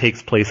action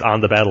takes place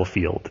on the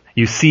battlefield.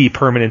 You see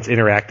permanents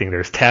interacting.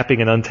 There's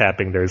tapping and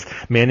untapping. There's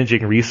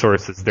managing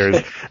resources.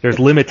 There's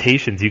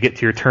limitations. You get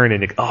to your turn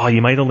and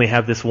you might only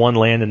have this 1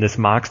 land and this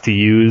Mox to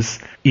use,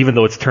 even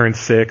though it's turn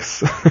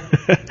 6.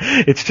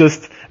 It's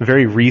just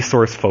very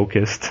resource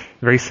focused,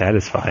 very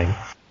satisfying.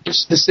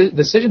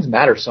 Decisions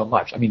matter so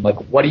much. I mean, like,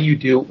 what do you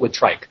do with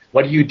Trike?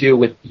 What do you do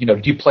with,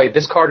 do you play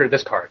this card or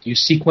this card? Do you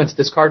sequence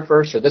this card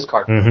first or this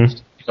card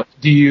first? What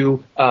do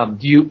you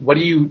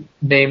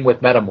name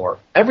with Metamorph?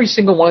 Every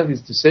single one of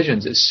these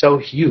decisions is so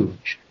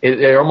huge.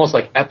 They're almost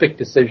like epic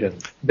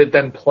decisions that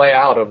then play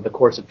out over the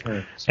course of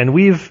turns. And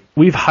we've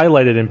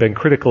highlighted and been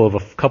critical of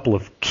a couple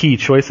of key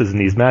choices in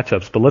these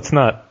matchups, but let's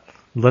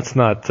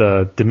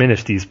not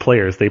diminish these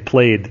players. They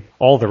played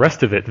all the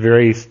rest of it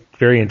very,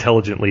 very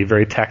intelligently,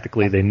 very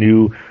tactically. They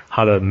knew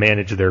how to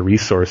manage their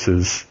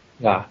resources.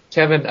 Yeah,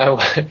 Kevin,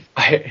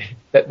 I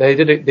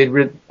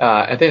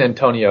think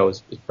Antonio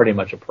is pretty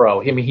much a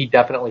pro. I mean, he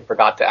definitely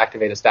forgot to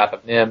activate a Staff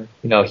of Nim.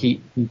 He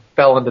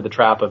fell into the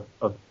trap of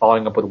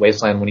following up with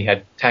Wasteland when he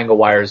had Tangle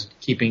Wires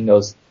keeping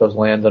those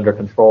lands under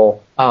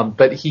control.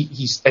 But I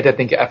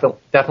think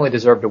definitely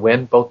deserved to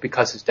win, both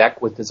because his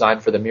deck was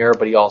designed for the mirror,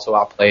 but he also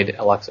outplayed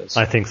Alexis.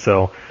 I think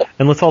so.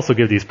 And let's also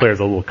give these players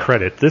a little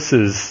credit. This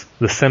is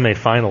the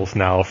semifinals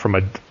now from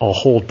a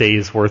whole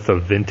day's worth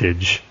of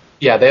vintage.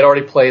 Yeah, they'd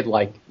already played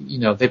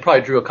they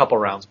probably drew a couple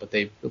rounds, but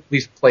they at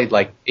least played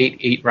like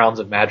eight rounds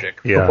of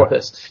Magic before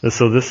this.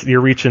 So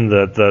you're reaching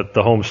the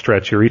home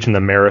stretch. You're reaching the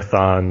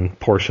marathon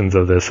portions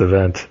of this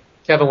event.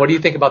 Kevin, what do you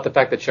think about the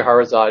fact that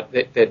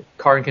Scheherazade, that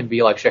Karn can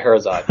be like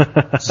Scheherazade?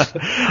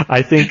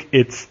 I think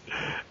it's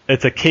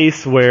a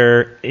case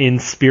where in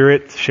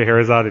spirit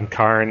Scheherazade and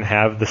Karn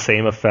have the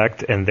same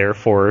effect, and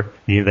therefore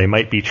they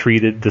might be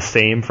treated the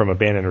same from a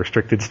banned and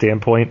restricted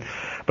standpoint.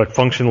 But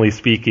functionally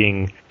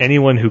speaking,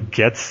 anyone who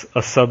gets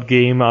a sub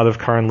game out of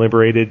Karn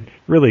Liberated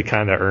really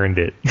kind of earned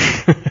it.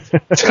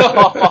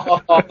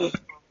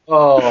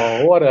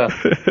 Oh, what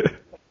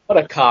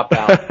a cop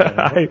out.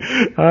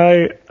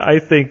 I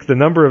think the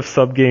number of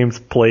sub games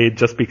played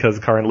just because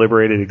Karn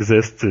Liberated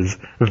exists is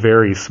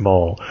very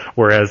small,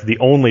 whereas the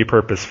only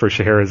purpose for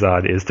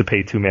Scheherazade is to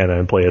pay 2 mana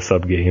and play a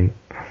sub game.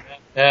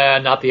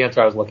 Not the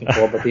answer I was looking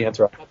for, but the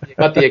answer.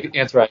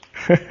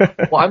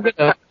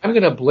 Well, I'm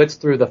gonna blitz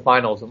through the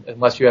finals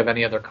unless you have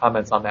any other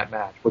comments on that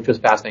match, which was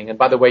fascinating. And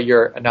by the way,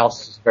 your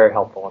analysis is very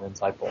helpful and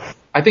insightful.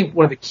 I think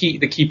one of the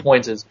key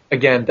points is,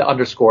 again, to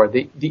underscore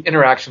the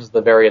interactions of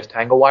the various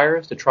tangle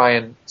wires to try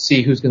and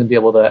see who's going to be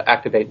able to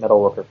activate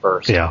Metalworker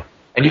first. Yeah.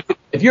 And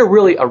if you're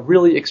really a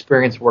really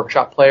experienced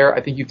workshop player, I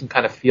think you can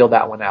kind of feel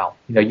that one out.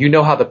 You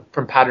know how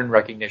from pattern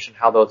recognition,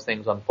 how those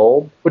things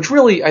unfold, which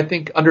really, I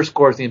think,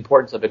 underscores the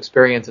importance of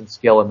experience and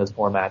skill in this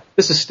format.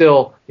 This is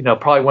still,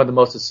 probably one of the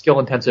most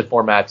skill-intensive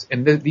formats,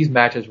 and these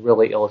matches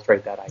really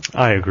illustrate that idea.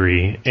 I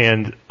agree.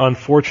 And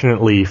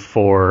unfortunately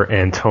for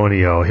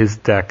Antonio, his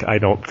deck, I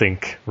don't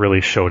think,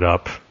 really showed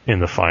up in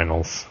the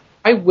finals.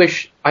 I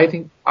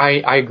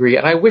agree,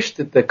 and I wish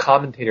that the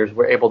commentators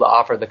were able to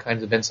offer the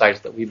kinds of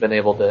insights that we've been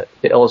able to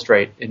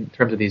illustrate in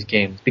terms of these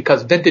games,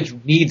 because Vintage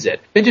needs it.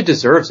 Vintage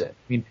deserves it.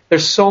 I mean,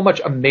 there's so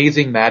much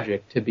amazing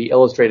magic to be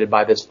illustrated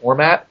by this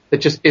format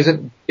that just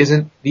isn't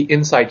the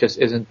insight just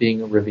isn't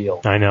being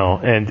revealed. I know,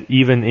 and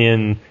even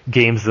in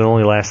games that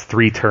only last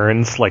 3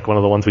 turns, like one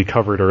of the ones we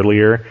covered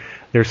earlier,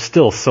 there's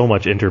still so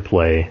much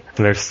interplay,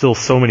 and there's still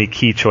so many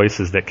key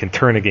choices that can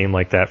turn a game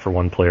like that for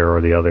one player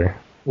or the other.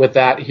 With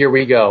that, here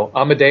we go.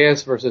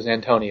 Amadeus versus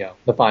Antonio,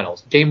 the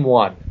finals. Game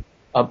 1.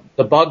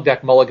 The Bug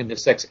deck mulliganed to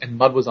 6, and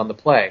Mud was on the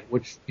play,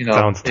 which,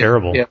 sounds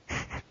terrible. Yeah, it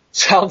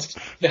sounds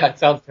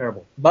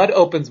terrible. Mud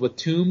opens with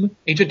Tomb,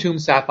 Ancient Tomb,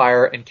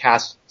 Sapphire, and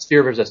casts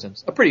Sphere of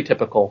Resistance. A pretty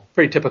typical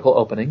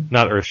opening.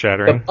 Not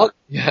earth-shattering.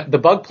 The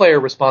Bug player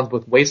responds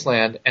with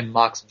Wasteland and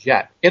Mox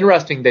Jet.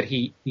 Interesting that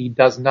he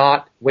does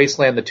not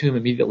Wasteland the Tomb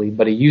immediately,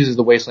 but he uses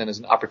the Wasteland as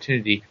an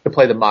opportunity to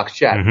play the Mox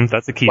Jet. Mm-hmm,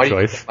 that's a key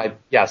choice.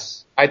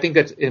 Yes. I think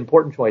that's an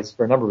important choice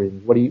for a number of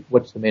reasons.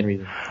 What's the main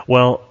reason?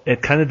 Well,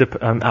 it kind of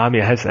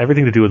it has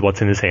everything to do with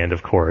what's in his hand,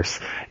 of course.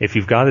 If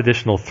you've got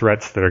additional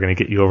threats that are going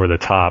to get you over the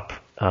top,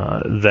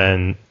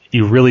 then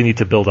you really need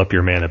to build up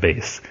your mana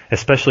base,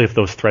 especially if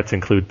those threats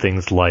include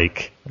things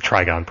like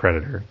Trigon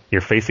Predator.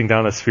 You're facing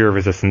down a Sphere of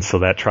Resistance, so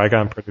that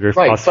Trigon Predator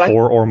costs 4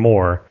 or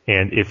more,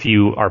 and if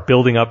you are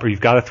building up or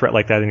you've got a threat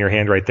like that in your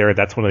hand right there,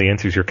 that's one of the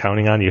answers you're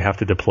counting on. You have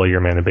to deploy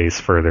your mana base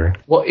further.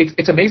 Well,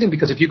 it's amazing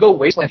because if you go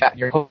Wasteland at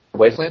your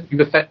Wasteland,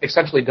 you've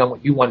essentially done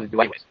what you wanted to do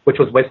anyways, which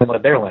was Wasteland one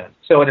of their land.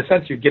 So in a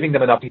sense, you're giving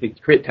them an opportunity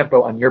to create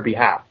tempo on your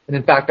behalf. And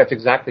in fact, that's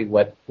exactly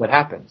what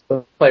happens.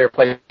 The player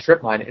plays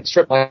Strip Mine, and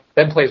Strip Mine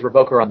then plays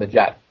Revoker on the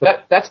Jet.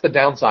 That's the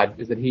downside,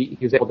 is that he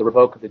was able to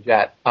revoke the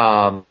Jet.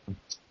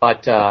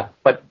 But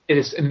it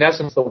is, in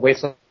essence, the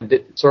Wasteland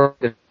sort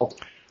of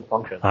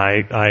function.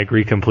 I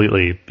agree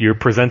completely. You're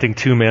presenting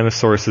 2 mana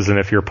sources, and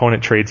if your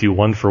opponent trades you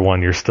 1 for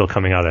 1, you're still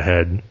coming out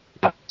ahead.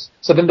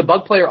 So then the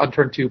Bug player on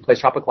turn 2 plays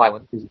Tropical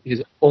Island,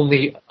 his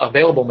only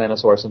available mana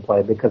source in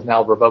play, because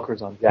now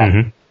Revoker's on Jet.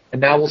 Mm-hmm. And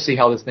now we'll see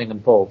how this thing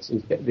unfolds.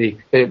 The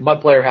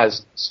Mud player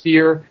has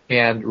Sphere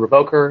and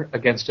Revoker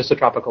against just a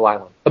Tropical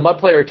Island. The Mud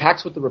player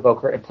attacks with the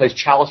Revoker and plays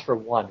Chalice for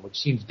 1, which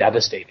seems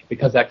devastating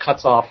because that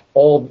cuts off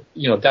all,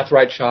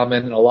 Deathrite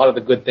Shaman and a lot of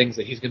the good things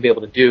that he's going to be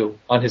able to do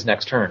on his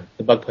next turn.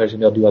 The Bug player's going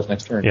to be able to do on his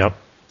next turn. Yep.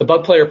 The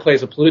Bug player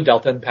plays a Polluted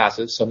Delta and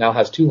passes, so now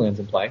has 2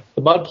 lands in play.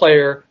 The Mud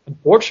player,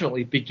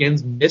 unfortunately,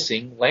 begins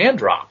missing land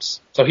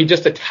drops. So he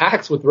just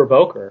attacks with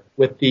Revoker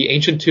with the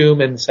Ancient Tomb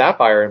and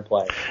Sapphire in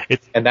play.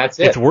 And that's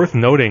it. It's worth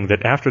noting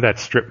that after that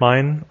Strip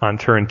Mine on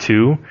turn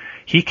 2,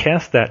 he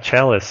cast that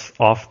Chalice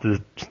off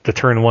the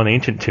turn 1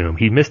 Ancient Tomb.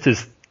 He missed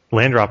his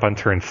land drop on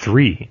turn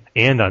 3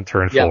 and on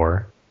turn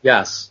 4.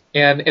 Yes.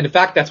 And in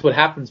fact, that's what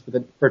happens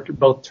for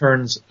both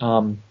turns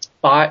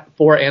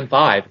 4 and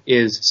 5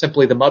 is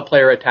simply the Mud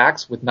player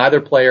attacks with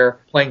neither player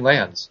playing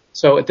lands.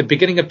 So at the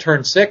beginning of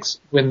turn 6,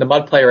 when the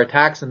Mud player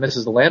attacks and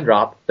misses the land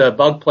drop, the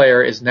Bug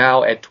player is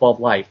now at 12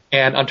 life.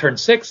 And on turn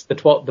 6, the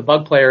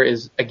Bug player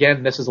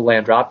misses a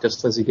land drop,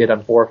 just as he did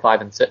on 4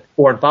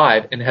 and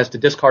 5, and has to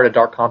discard a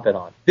Dark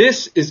Confidant.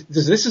 This is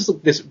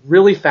this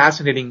really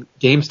fascinating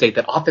game state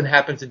that often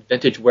happens in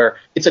Vintage, where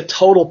it's a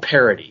total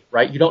parody,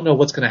 right? You don't know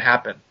what's going to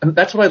happen. And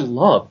that's what I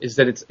love, is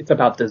that it's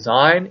about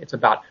design, it's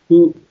about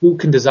who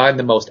can design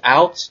the most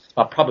outs, it's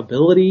about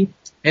probability,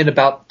 and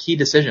about key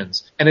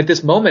decisions. And at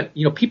this moment,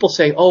 people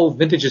say, oh,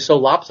 Vintage is so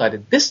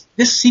lopsided. This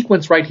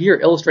sequence right here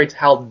illustrates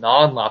how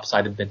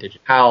non-lopsided Vintage,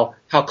 how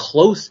how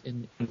close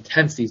and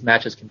intense these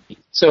matches can be.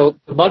 So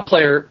the Mud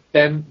player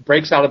then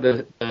breaks out of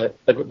the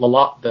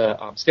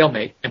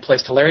stalemate and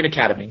plays Tolarian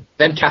Academy,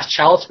 then casts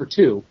Chalice for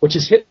 2, which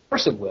is hit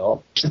Person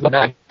Will, which is the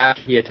 9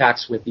 after he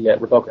attacks with the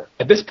Revoker.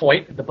 At this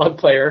point, the Bug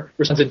player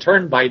responds in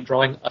turn by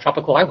drawing a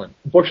Tropical Island.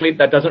 Unfortunately,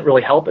 that doesn't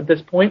really help at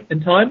this point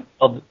in time,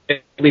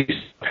 at least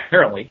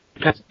apparently.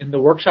 In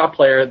the Workshop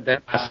player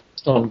then casts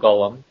Stone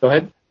Golem. Go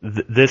ahead.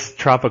 This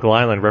Tropical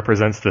Island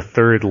represents the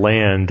 3rd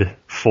land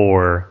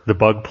for the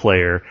Bug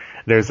player.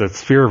 There's a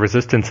Sphere of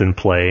Resistance in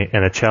play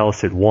and a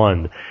Chalice at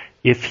 1.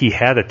 If he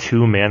had a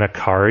 2-mana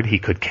card, he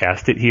could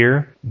cast it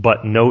here,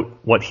 but note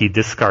what he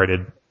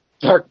discarded.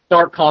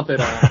 Dark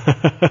Confidant.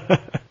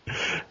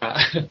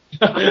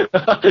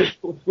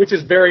 Which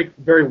is very,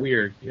 very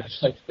weird.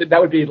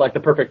 That would be like the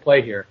perfect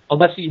play here,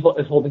 unless he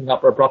is holding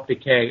up Abrupt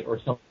Decay or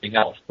something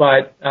else.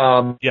 But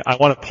yeah, I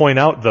want to point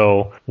out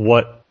though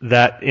what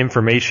that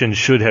information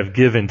should have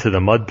given to the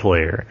Mud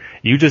player.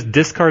 You just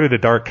discarded a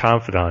Dark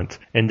Confidant,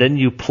 and then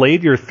you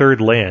played your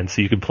 3rd land,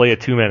 so you could play a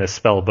 2-mana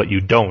spell, but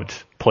you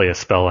don't play a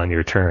spell on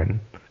your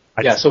turn.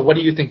 So what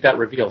do you think that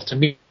reveals? To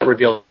me, it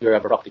reveals your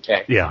Abrupt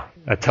Decay. Yeah,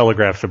 a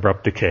Telegraph's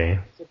Abrupt Decay.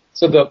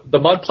 So the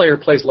Mud player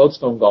plays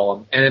Lodestone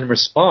Golem, and in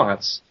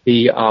response,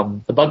 the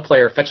Bug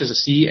player fetches a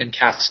sea and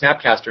casts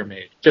Snapcaster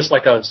Mage, just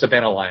like a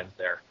Savannah Lion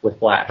there with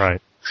Flash.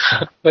 Right.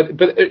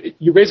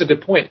 But you raise a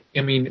good point.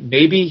 I mean,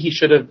 maybe he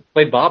should have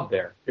played Bob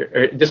there,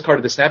 or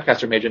discarded the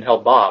Snapcaster Mage and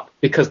held Bob,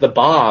 because the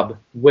Bob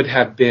would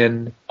have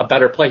been a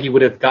better play. He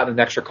would have gotten an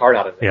extra card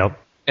out of it. Yep.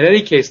 In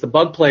any case, the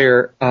Bug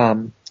player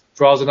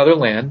draws another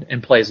land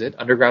and plays it,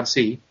 Underground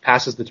Sea,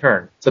 passes the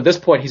turn. So at this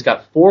point, he's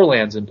got 4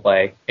 lands in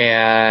play,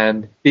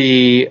 and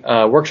the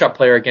Workshop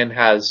player again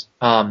has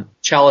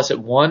Chalice at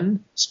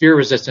 1, Sphere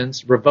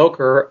Resistance,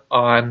 Revoker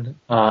on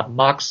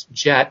Mox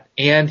Jet,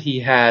 and he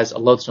has a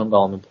Lodestone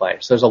Golem in play.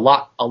 So there's a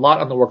lot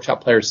on the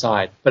Workshop player's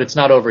side, but it's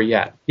not over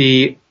yet.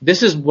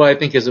 This is what I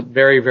think is a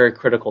very, very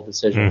critical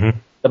decision. Mm-hmm.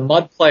 The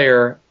Mud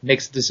player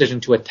makes the decision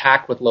to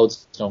attack with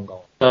Lodestone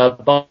Golem.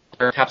 The Bug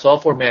player taps all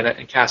 4 mana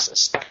and casts a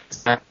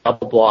second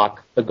double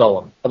block the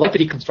Golem. I'd like to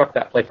deconstruct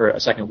that play for a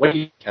second. What do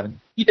you,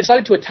 Kevin? He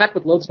decided to attack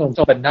with Lodestone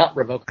Golem, but not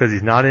Revoker. Because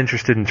he's not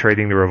interested in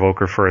trading the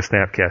Revoker for a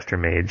Snapcaster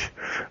Mage,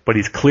 but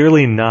he's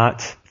clearly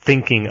not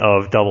thinking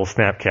of double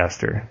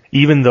Snapcaster,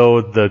 even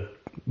though the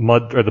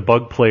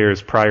Bug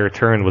player's prior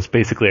turn was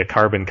basically a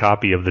carbon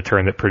copy of the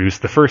turn that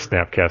produced the first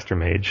Snapcaster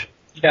Mage.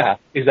 Yeah,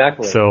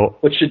 exactly. So,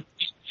 which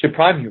should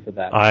prime you for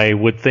that. I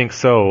would think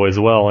so as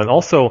well. And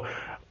also,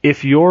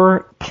 if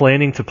you're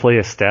planning to play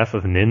a Staff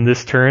of Nin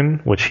this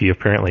turn, which he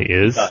apparently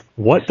is,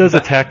 what does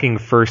attacking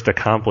first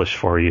accomplish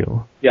for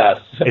you? Yes.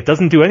 It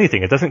doesn't do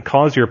anything. It doesn't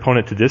cause your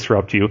opponent to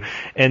disrupt you.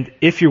 And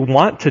if you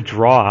want to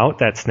draw out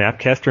that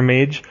Snapcaster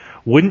Mage,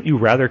 wouldn't you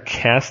rather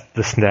cast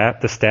the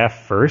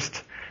staff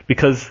first?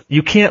 Because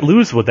you can't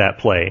lose with that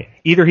play.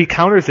 Either he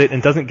counters it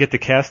and doesn't get to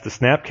cast the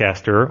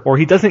Snapcaster, or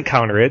he doesn't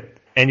counter it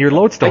and your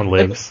Lodestone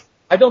lives.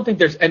 I don't think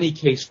there's any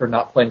case for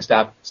not playing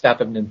Staff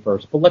of Nin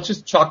first, but let's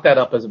just chalk that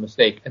up as a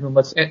mistake, and then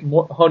let's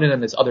hone in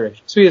on this other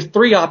issue. So he has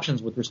 3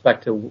 options with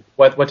respect to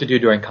what to do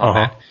during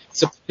combat.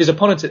 So his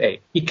opponent's at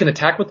 8. He can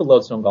attack with the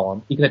Lodestone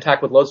Golem, he can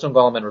attack with Lodestone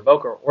Golem and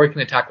Revoker, or he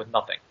can attack with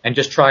nothing, and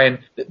just try and,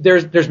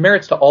 there's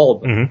merits to all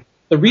of them. Mm-hmm.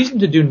 The reason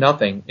to do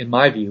nothing, in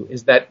my view,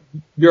 is that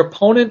your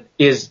opponent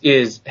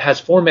has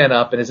 4 mana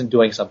up and isn't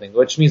doing something,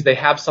 which means they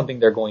have something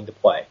they're going to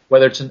play,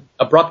 whether it's an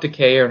Abrupt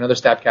Decay or another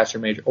Snapcaster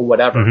Mage or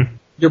whatever.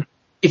 Mm-hmm.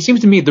 It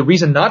seems to me the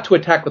reason not to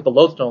attack with the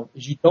Lodestone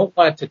is you don't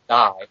want it to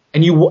die.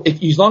 And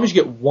as long as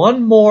you get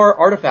one more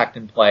artifact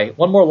in play,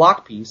 one more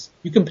lock piece,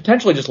 you can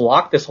potentially just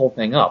lock this whole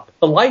thing up.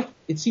 The life,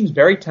 it seems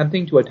very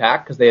tempting to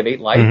attack because they have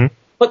 8 life. Mm-hmm.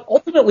 But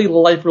ultimately, the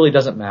life really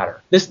doesn't matter.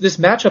 This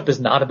matchup is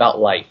not about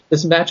life.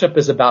 This matchup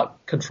is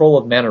about control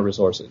of mana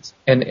resources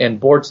and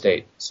board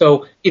state.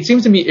 So it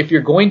seems to me if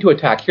you're going to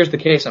attack, here's the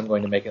case I'm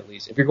going to make at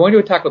least. If you're going to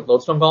attack with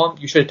Lodestone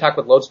Golem, you should attack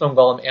with Lodestone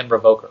Golem and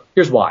Revoker.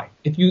 Here's why.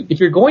 If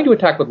you're going to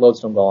attack with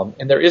Lodestone Golem,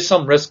 and there is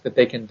some risk that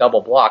they can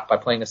double block by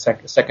playing a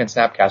second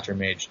Snapcaster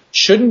Mage,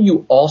 shouldn't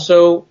you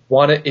also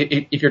want to,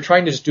 if you're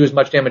trying to just do as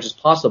much damage as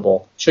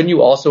possible, shouldn't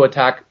you also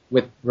attack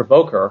with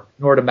Revoker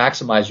in order to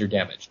maximize your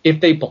damage? If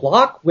they trade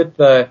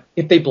the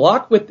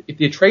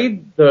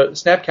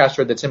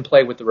Snapcaster that's in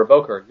play with the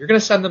Revoker, you're going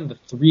to send them to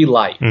 3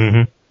 life.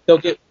 Mm-hmm.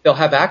 They'll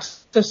have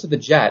access to the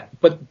Jet,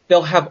 but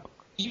they'll have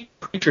each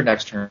creature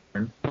next turn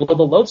below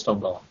the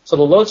Lodestone Golem. So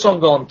the Lodestone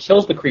Golem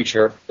kills the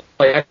creature,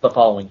 play the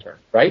following turn,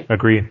 right?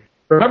 Agreed.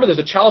 Remember, there's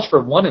a challenge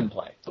for 1 in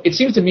play. It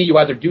seems to me you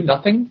either do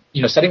nothing,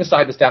 setting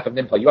aside the Staff of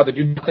Nin play, you either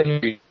do nothing or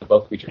you do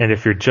both creatures. And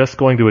if you're just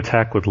going to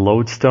attack with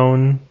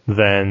Lodestone,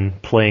 then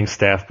playing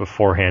Staff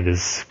beforehand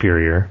is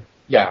superior.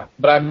 Yeah,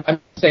 but I'm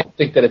saying I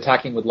think that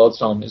attacking with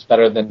Lodestone is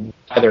better than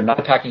either not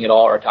attacking at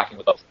all or attacking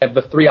with both. Of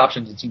the 3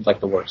 options, it seems like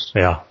the worst.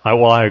 Yeah,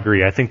 I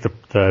agree. I think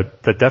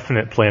the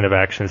definite plan of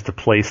action is to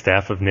play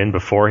Staff of Nin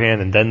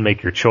beforehand and then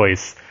make your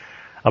choice.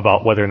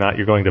 about whether or not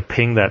you're going to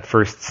ping that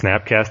first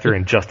Snapcaster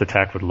and just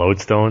attack with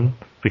Lodestone.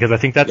 Because I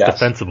think that's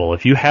defensible.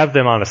 If you have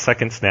them on a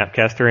second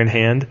Snapcaster in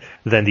hand,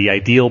 then the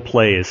ideal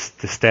play is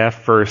to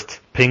staff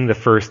first, ping the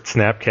first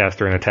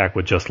Snapcaster, and attack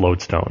with just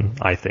Lodestone,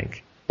 I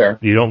think. Fair.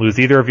 You don't lose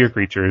either of your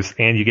creatures,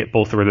 and you get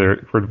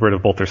rid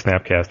of both their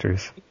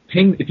Snapcasters.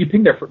 If you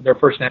ping their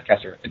first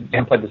Snapcaster and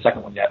haven't played the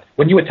second one yet,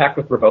 when you attack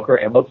with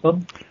Revoker and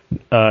Lodestone?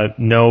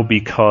 No,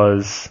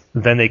 because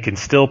then they can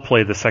still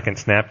play the second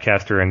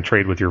Snapcaster and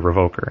trade with your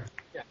Revoker.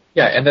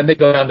 Yeah, and then they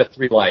go down to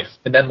 3 life.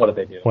 And then what do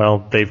they do?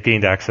 Well, they've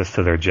gained access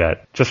to their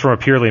jet. Just from a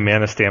purely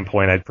mana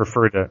standpoint, I'd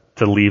prefer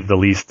to leave the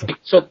least.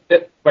 So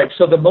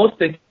the most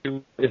they can do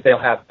is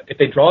if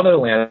they draw another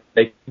land,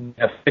 they can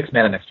have 6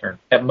 mana next turn,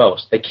 at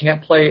most. They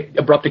can't play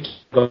Abrupt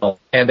Decay,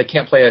 and they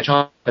can't play a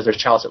Chalice because there's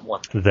Chalice at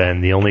 1. Then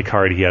the only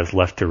card he has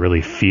left to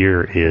really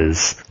fear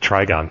is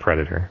Trigon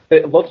Predator.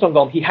 The Lodestone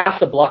Golem, he has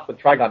to block with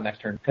Trigon next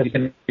turn because he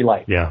can be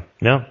life. Yeah,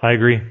 no, I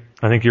agree.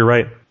 I think you're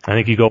right. I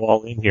think you go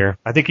all in here.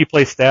 I think you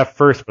play staff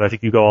first, but I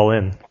think you go all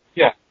in.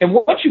 Yeah, and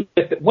once you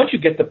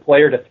get the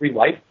player to 3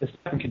 life, the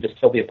staff can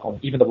just kill the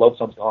opponent, even the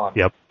Lodestone's gone.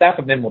 Yep. Staff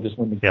of Nin will just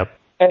win the game. Yep.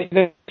 And in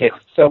this case,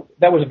 so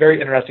that was a very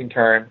interesting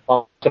turn.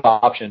 Lots of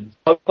options.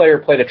 One player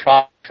played a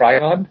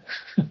Trigon,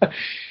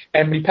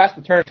 and when he passed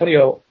the turn,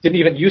 Antonio didn't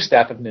even use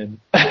Staff of Nin.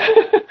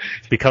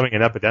 It's becoming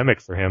an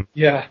epidemic for him.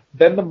 Yeah.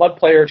 Then the Mud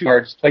player 2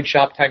 cards played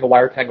Shop, Tangle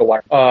Wire.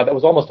 That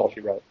was almost all she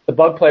wrote. The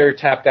Bug player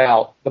tapped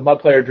out. The Mud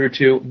player drew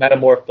 2,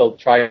 Metamorph, they'll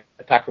try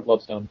attack with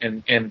Lodestone,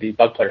 and the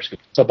Bug player scoop.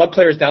 So Bug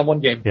player is down 1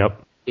 game.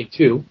 Yep. Game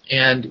 2,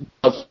 and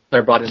Bug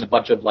player brought in a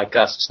bunch of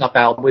Snuff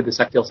Out with the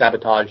Sectile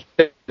Sabotage,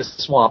 the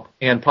Swamp,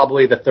 and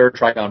probably the 3rd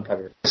Trigon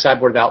Predator.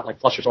 Sideboarded out like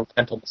Flusher Sword,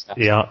 Mental stuff.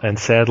 Yeah, and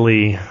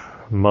sadly,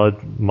 Mud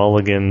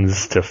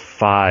mulligans to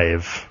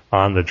 5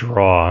 on the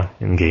draw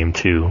in game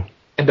 2.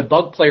 And the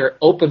Bug player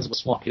opens with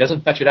Swamp. He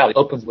doesn't fetch it out. He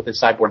opens with his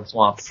sideboard and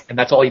Swamp, and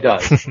that's all he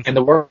does. And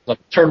the work,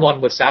 turn 1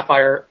 with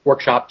Sapphire,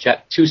 Workshop,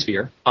 Jet, 2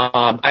 Sphere.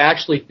 I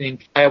actually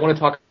think I want to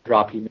talk about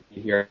drop he made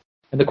here.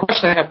 And the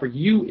question I have for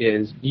you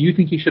is, do you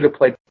think he should have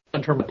played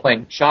in terms of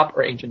playing Shop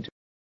or Ancient Tomb?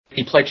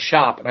 He played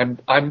Shop,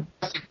 and I'm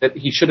guessing that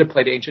he should have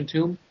played Ancient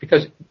Tomb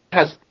because it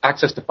has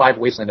access to 5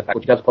 Wasteland effects,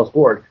 which he does post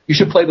board. You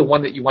should play the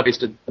one that you want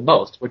wasted the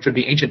most, which would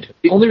be Ancient Tomb.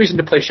 The only reason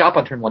to play Shop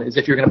on turn 1 is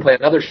if you're going to play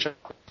another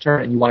Shop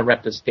turn and you want to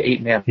rep this to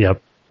 8 mana.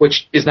 Yep.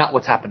 Which is not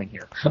what's happening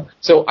here.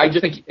 So I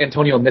just think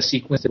Antonio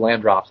missequenced the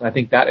land drops, and I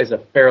think that is a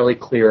fairly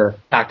clear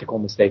tactical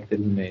mistake that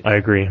he made. I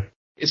agree.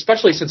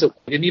 Especially since he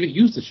didn't even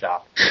use the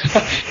Shop.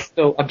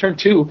 So on turn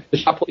 2, the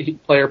Shop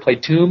player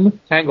played Tomb,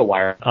 Tangle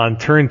Wire. On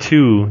turn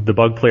 2, the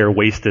Bug player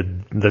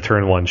wasted the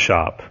turn 1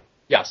 Shop.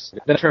 Yes.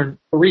 Then turn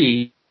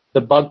 3,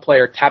 the Bug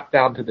player tapped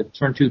down to the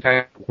turn 2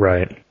 Tangle Wire.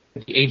 Right.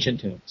 The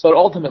Ancient Tomb. So it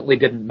ultimately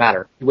didn't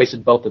matter. He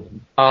wasted both of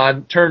them.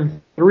 On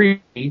turn 3,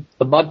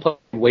 the Mud player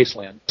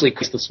Wasteland. Actually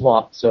creased the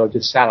Swamp, so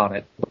just sat on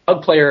it. The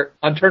Bug player,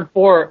 on turn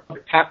 4,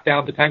 tapped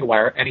down to Tangle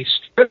Wire, and he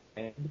stripped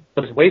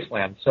his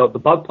Wasteland. So the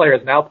Bug player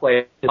has now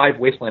played 5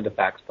 Wasteland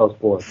effects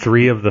post-board.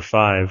 3 of the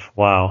 5.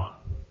 Wow.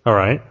 All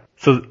right.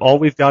 So all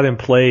we've got in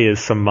play is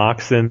some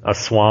Moxen, a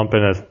Swamp,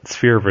 and a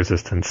Sphere of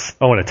Resistance.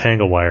 Oh, and a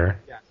Tangle Wire.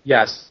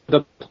 Yes,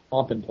 the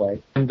Swamp in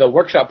play. And the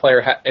Workshop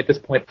player, at this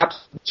point,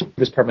 absolutely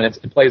his permanence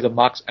and plays a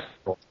Mox.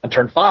 On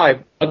turn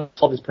 5,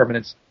 all his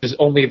permanence is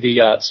only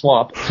the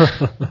Swamp,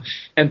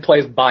 and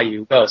plays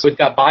Bayou. So we've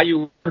got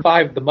Bayou. Turn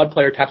 5, the Mud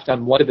player taps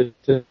down 1 of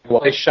the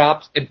play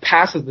Shops and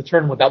passes the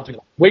turn without doing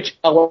it, which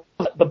allows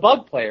the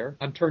Bug player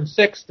on turn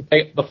 6 to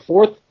play the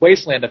 4th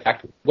Wasteland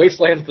effect.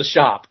 Wasteland's the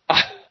Shop.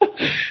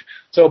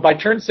 So by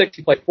turn 6,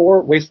 he played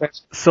 4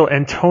 Wastelands. So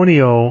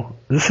Antonio,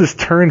 this is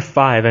turn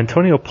 5.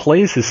 Antonio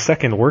plays his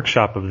second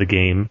Workshop of the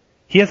game.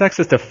 He has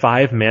access to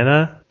 5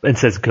 mana and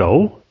says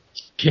go?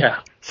 Yeah.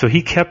 So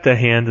he kept a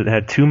hand that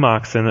had 2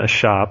 Moxen, a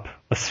Shop,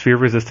 a Sphere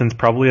of Resistance,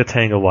 probably a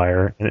Tangle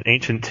Wire, an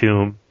Ancient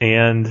Tomb,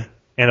 and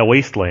a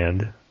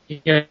Wasteland.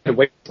 Yeah, a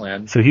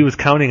Wasteland. So he was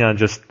counting on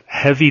just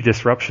heavy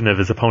disruption of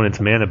his opponent's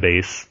mana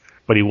base,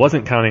 but he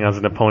wasn't counting on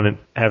his opponent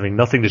having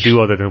nothing to do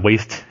other than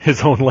waste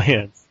his own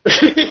lands.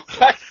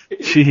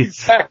 Jeez.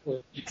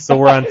 Exactly. So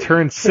we're on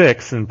turn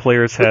 6, and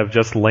players have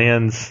just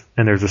lands,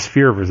 and there's a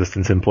Sphere of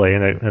Resistance in play,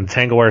 and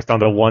Tangle Wire's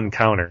down to 1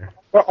 counter.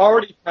 We're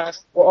already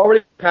past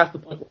the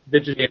point where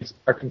Digital games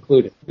are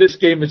concluded. This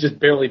game has just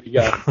barely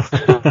begun.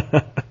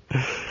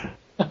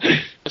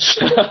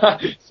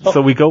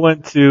 So we go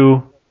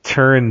into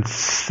turn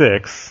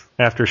 6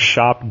 after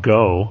Shop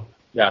go.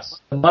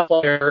 Yes. The Mud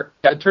player,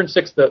 turn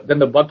 6, then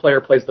the Mud player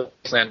plays the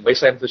Wasteland.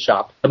 Wasteland's the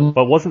Shop.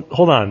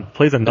 Hold on,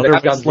 plays another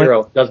Wasteland.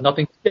 0, does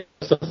nothing.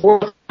 It's the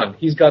 4th one.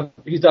 He's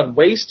done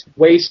waste,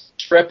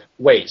 strip,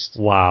 waste.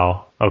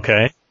 Wow.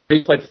 Okay.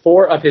 He played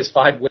 4 of his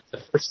 5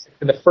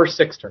 in the first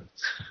 6 turns.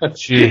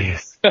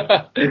 Jeez.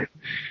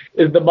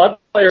 The Mud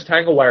player's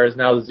Tangle Wire is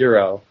now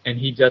 0, and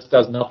he just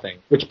does nothing,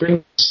 which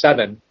brings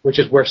 7, which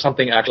is where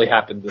something actually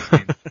happened this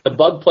game. The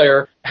Bug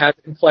player has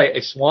in play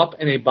a Swamp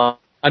and a Bug,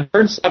 On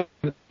turn 7,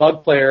 the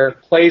bug player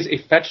plays a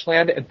fetch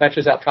land and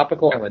fetches out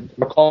Tropical Island.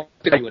 Recall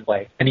you in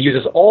play, and he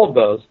uses all of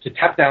those to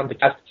tap down to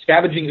cast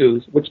Scavenging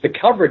Ooze, which the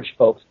coverage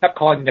folks kept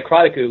calling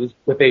Necrotic Ooze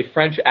with a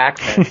French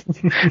accent.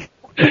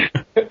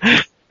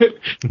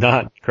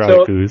 Not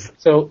Necrotic Ooze.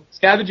 So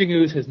Scavenging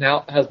Ooze has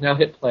now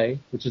hit play,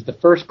 which is the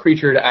first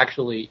creature to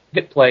actually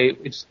hit play.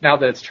 It's now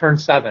that it's turn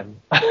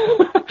 7.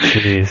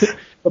 Jeez.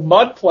 The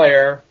Mud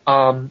player,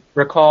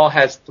 recall,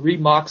 has 3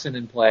 Moxen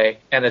in play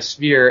and a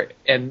Sphere,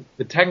 and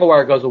the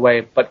Tanglewire goes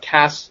away, but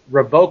casts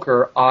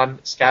Revoker on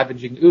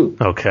Scavenging Ooze.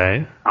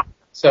 Okay.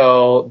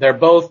 So they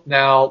both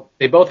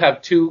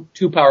have two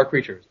power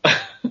creatures.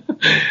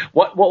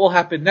 What will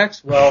happen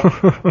next? Well,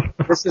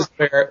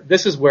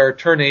 this is where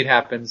turn 8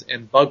 happens,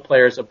 and Bug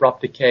player's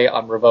Abrupt Decay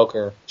on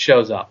Revoker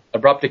shows up.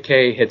 Abrupt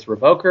Decay hits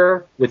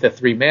Revoker with a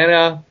 3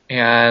 mana,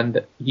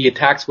 and he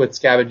attacks with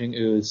Scavenging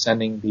Ooze,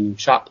 sending the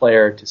Shop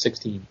player to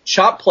 16.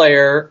 Shop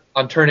player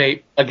on turn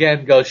 8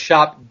 again goes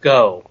Shop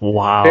Go.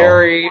 Wow.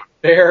 Very,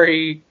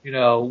 very,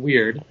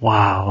 weird.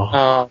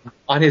 Wow.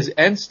 On his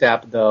end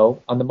step,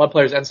 though, on the Mud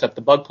player's end step,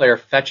 the Bug player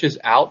fetches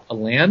out a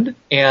land,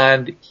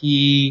 and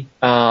he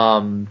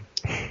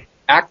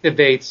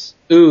activates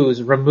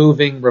Ooze,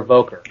 removing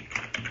Revoker.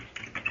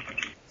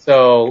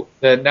 So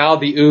now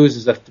the Ooze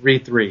is a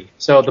 3/3.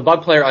 So the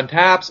Bug player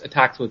untaps,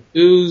 attacks with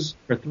Ooze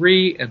for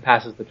 3, and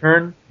passes the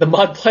turn. The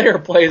Mud player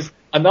plays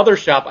another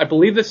shop. I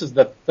believe this is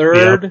the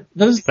third. Yep.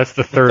 No, That's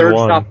the third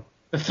one. Shop,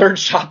 the third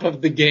shop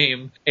of the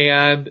game,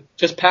 and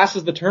just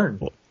passes the turn.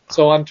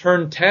 So on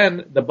turn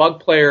 10, the Bug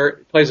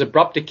player plays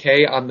Abrupt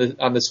Decay on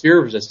the Sphere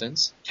of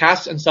Resistance,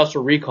 casts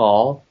Ancestral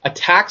Recall,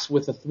 attacks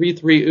with a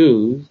 3/3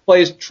 Ooze,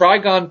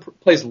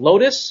 plays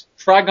Lotus,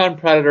 Trigon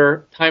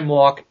Predator, Time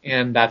Walk,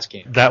 and that's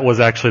game. That was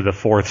actually the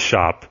 4th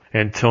shop.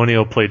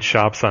 Antonio played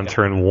shops on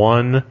turn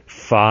 1,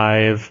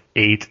 5,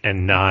 8,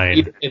 and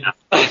 9,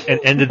 and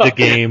ended the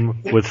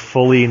game with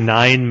fully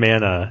 9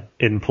 mana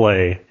in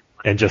play,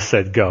 and just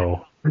said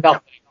go.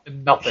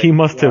 Nothing. He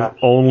must have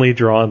only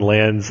drawn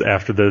lands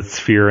after the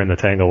Sphere and the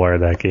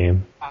Tanglewire that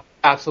game.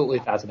 Absolutely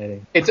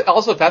fascinating. It's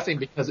also fascinating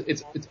because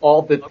it's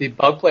all that the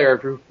Bug player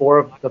drew 4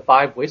 of the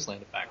 5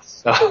 Wasteland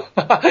effects. So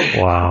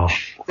Wow.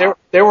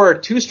 There were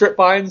 2 Strip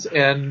Binds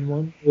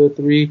and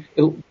 3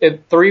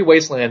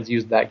 Wastelands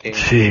used that game.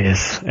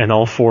 Jeez. And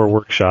all 4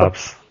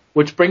 workshops.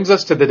 Which brings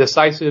us to the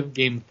decisive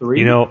game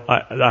 3.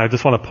 I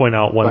just want to point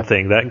out one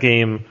thing. That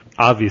game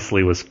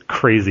obviously was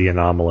crazy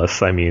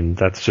anomalous. I mean,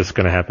 that's just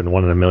going to happen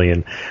 1 in a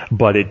million.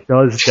 But it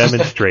does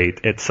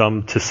demonstrate,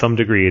 to some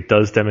degree, it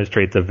does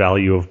demonstrate the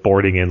value of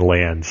boarding in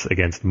lands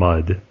against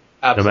Mud.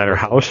 Absolutely. No matter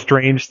how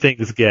strange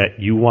things get,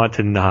 you want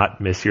to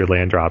not miss your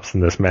land drops in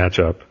this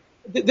matchup.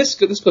 This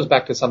goes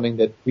back to something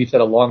that we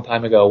said a long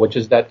time ago, which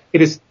is that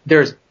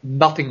there's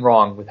nothing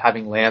wrong with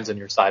having lands in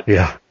your sideboard.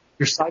 Yeah.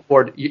 Your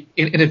sideboard, and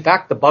in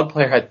fact, the Bug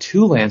player had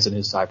 2 lands in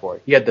his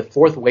sideboard. He had the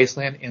 4th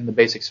Wasteland and the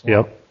basic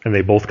Swamp. Yep, and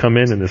they both come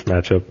in this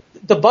matchup.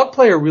 The Bug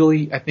player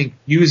really, I think,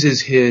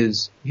 uses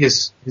his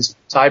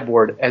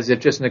sideboard as if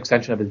just an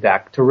extension of his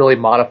deck to really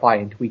modify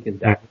and tweak his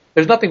deck.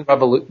 There's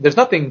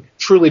nothing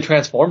truly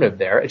transformative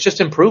there. It's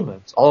just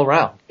improvements all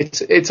around.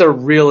 It's a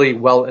really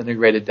well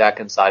integrated deck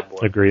and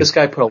sideboard. Agreed. This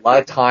guy put a lot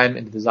of time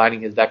into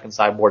designing his deck and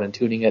sideboard and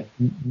tuning it.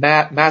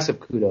 Massive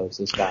kudos,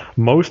 this guy.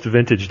 Most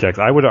vintage decks,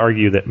 I would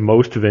argue that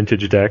most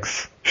vintage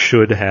decks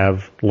should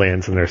have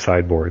lands in their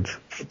sideboards.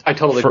 I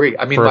totally agree.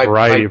 I mean, for a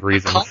variety of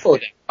reasons.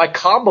 My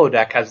combo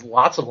deck has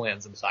lots of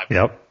lands in the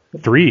sideboard.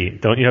 Yep. 3.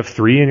 Don't you have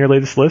 3 in your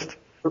latest list?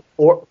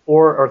 4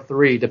 or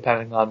 3,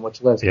 depending on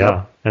which list.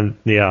 Yeah, and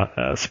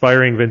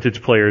aspiring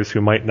vintage players who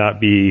might not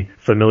be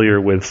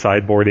familiar with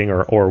sideboarding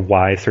or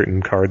why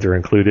certain cards are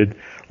included,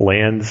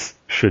 lands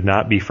should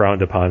not be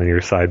frowned upon in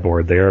your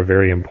sideboard. They are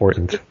very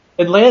important.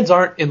 And lands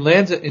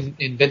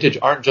in vintage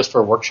aren't just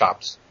for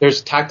workshops.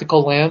 There's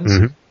tactical lands,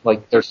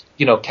 like there's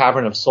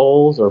Cavern of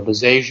Souls or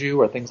Boseiju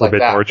or things like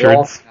that.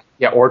 Orchards.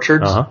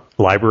 Orchards.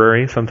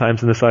 Library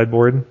sometimes in the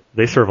sideboard.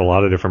 They serve a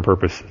lot of different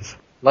purposes.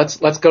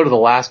 Let's go to the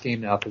last game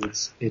now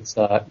because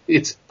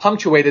it's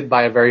punctuated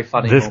by a very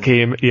funny This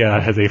moment. game,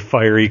 has a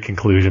fiery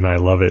conclusion. I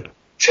love it.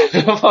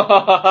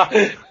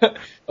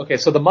 Okay,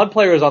 so the Mud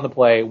player is on the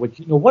play, which,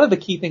 one of the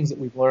key things that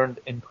we've learned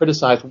and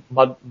criticized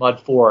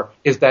Mud for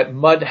is that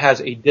Mud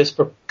has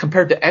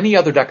compared to any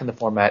other deck in the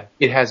format,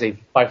 it has a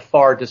by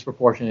far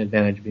disproportionate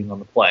advantage being on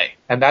the play.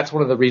 And that's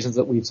one of the reasons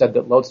that we've said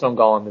that Lodestone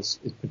Golem is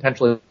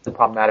potentially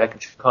problematic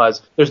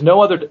because there's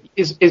no other,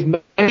 is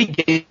many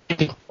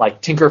games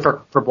like Tinker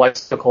for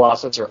Blightsteel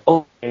Colossus or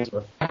Oaths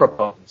or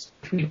Necropotence.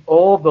 Between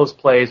all of those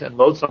plays and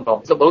Lodestone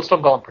Golem, the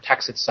Lodestone Golem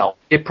protects itself.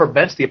 It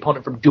prevents the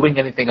opponent from doing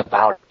anything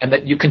about it, and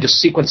that you can just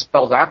sequence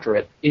spells after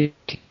it. It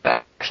can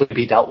actually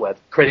be dealt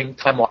with, creating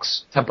Time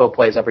Walk's tempo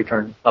plays every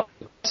turn. Let's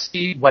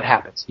see what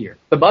happens here.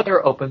 The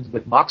Mother opens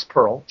with Mox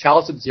Pearl,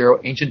 Chalice at 0,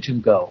 Ancient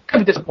Tomb Go.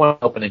 Kind of a disappointing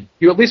opening.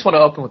 You at least want to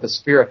open with a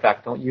Sphere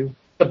effect, don't you?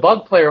 the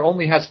bug player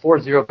only has 4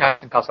 0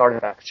 casting cost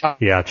artifacts.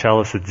 Yeah,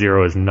 Chalice at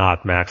 0 is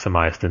not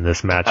maximized in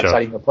this matchup. That's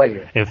not even a play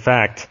here. In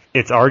fact,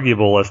 it's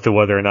arguable as to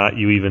whether or not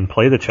you even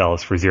play the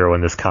Chalice for 0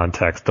 in this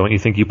context. Don't you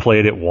think you play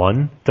it at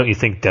 1? Don't you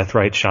think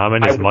Deathrite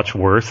Shaman is much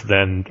worse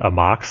than a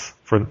Mox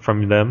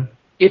from them?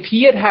 If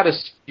he had a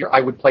sphere,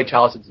 I would play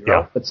Chalice at 0.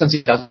 Yeah. But since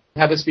he doesn't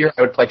have a sphere,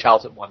 I would play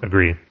Chalice at 1.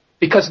 Agreed.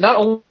 Because not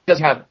only does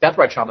he have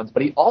Deathrite Shamans,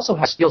 but he also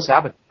has Steel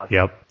Sabotage.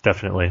 Yep,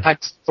 definitely.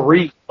 Times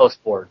 3 close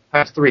board.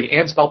 Times 3.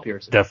 And Spell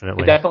Pierce.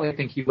 Definitely. I definitely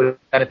think he would have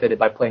benefited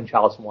by playing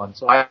Chalice 1.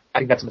 So I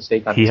think that's a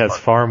mistake on his He has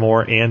part. far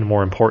more and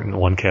more important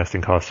 1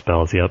 casting cost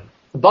spells, yep.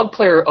 The bug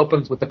player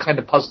opens with the kind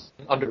of puzzle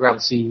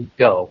Underground Sea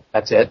go.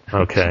 That's it.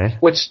 Okay.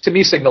 Which to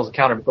me signals a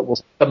counter, but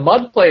the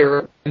mud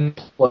player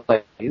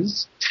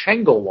plays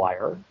Tangle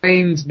Wire.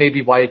 Explains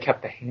maybe why he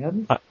kept the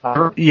hand.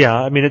 Yeah,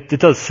 I mean, it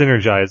does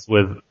synergize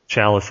with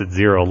Chalice at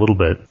 0 a little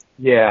bit.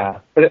 Yeah,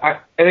 but in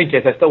any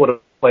case, I still would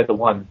have played the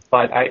 1.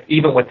 But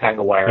even with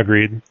Tangle Wire.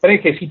 Agreed. But in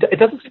any case, it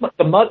doesn't seem like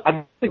I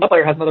don't think the mud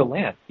player has another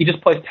land. He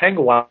just plays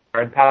Tangle Wire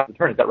and passes the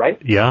turn. Is that right?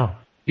 Yeah.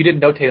 You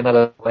didn't notate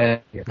another land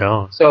here.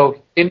 No.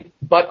 So,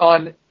 but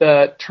on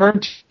the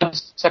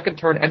second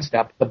turn end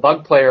step, the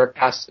bug player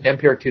casts an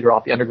Empiric Tutor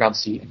off the Underground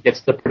Sea and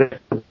gets the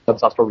predictive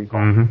Ancestral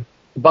Recall. Mm-hmm.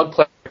 The bug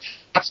player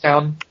taps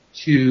down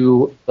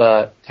to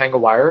the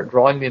Tangle Wire,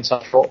 drawing the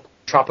Ancestral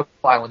Tropical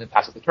Island and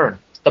passes the turn.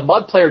 The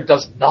mud player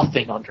does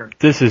nothing on turn.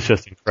 This is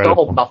just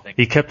incredible. Still nothing.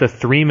 He kept a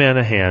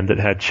 3-mana hand that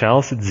had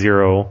Chalice at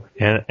 0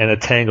 and a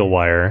Tangle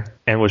Wire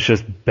and was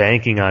just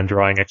banking on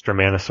drawing extra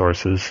mana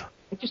sources.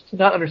 I just do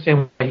not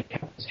understand why he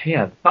kept his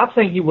hand. Not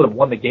saying he would have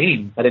won the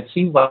game, but it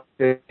seems like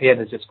his hand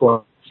is just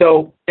going.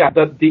 So yeah,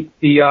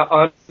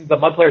 on the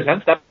mud player's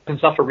end step can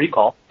suffer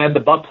recall, and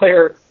the bug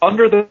player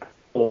under the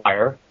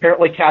wire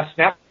apparently casts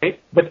Snap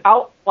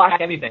without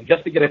flashing anything,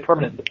 just to get a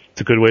permanent.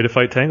 It's a good way to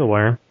fight Tangle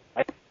Wire.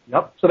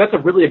 Yep. So that's a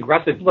really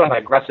aggressive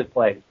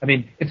play. I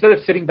mean, instead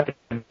of sitting back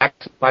and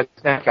maximize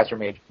Snapcaster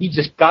Mage, he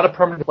just got a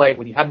permanent play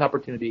when he had an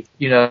opportunity.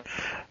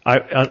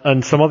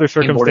 On some other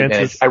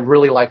circumstances, I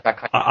really like that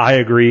kind of. I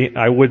agree.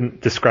 I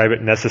wouldn't describe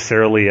it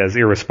necessarily as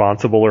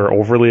irresponsible or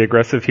overly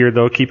aggressive here,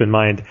 though. Keep in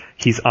mind,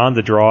 he's on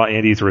the draw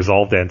and he's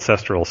resolved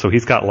Ancestral, so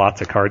he's got lots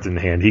of cards in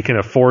hand. He can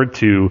afford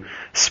to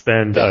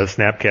spend a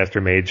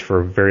Snapcaster Mage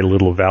for very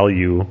little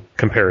value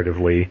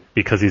comparatively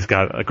because he's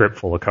got a grip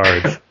full of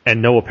cards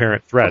and no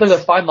apparent threats. There's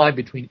a fine line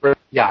between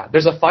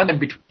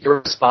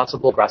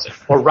irresponsible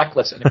aggressive or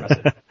reckless and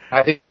aggressive.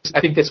 I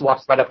think this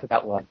walks right up to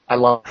that line. I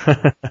love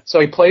it.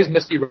 So he plays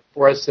Misty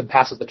Forest and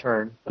passes the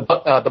turn.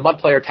 The mud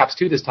player taps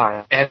 2 this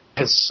time and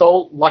is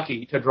so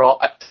lucky to draw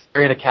a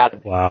Tarian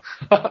Academy. Wow.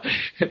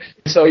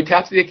 So he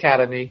taps the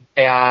Academy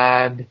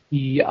and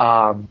he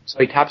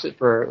taps it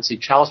for,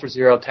 Chalice for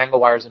 0,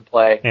 Tangle Wire's in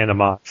play. And a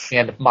Mox.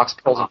 And Mox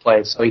Pearl's in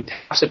play. So he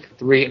taps it for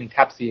 3 and he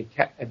taps the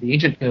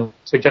Ancient Tomb.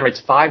 So he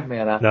generates 5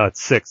 mana. No,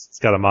 it's 6. It's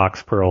got a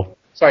Mox Pearl.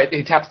 Sorry,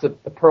 he taps the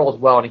Pearl as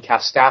well, and he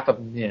casts Staff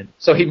of Nin.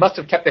 So he must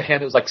have kept the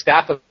hand. It was like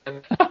Staff of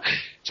Nin,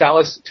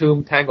 Chalice,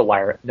 Tomb, Tangle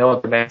Wire. No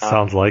other mana.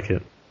 Sounds like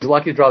it. He's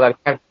lucky to draw that.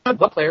 And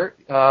the player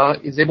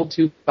is able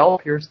to Spell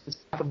Pierce the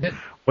Staff of Nin.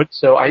 What?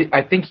 So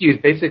I think he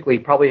basically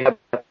probably had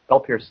Spell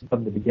Pierce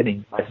from the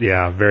beginning.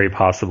 Yeah, very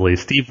possibly.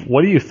 Steve,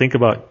 what do you think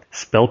about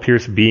Spell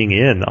Pierce being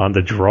in on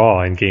the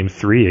draw in Game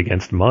 3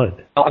 against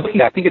Mud? I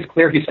think it's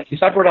clear he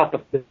sideboarded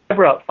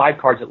out 5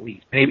 cards at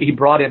least. And he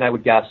brought in, I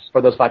would guess,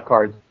 for those 5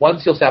 cards, 1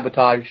 Steel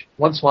Sabotage,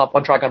 1 Swamp,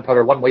 1 Trigon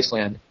Predator, 1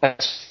 Wasteland.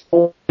 That's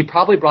 4. He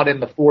probably brought in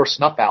the 4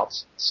 Snuff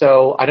Outs.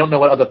 So I don't know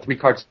what other 3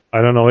 cards.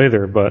 I don't know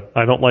either, but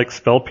I don't like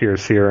Spell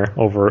Pierce here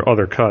over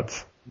other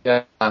cuts.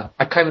 Yeah,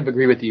 I kind of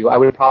agree with you.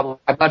 I'm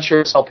not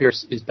sure Spell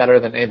Pierce is better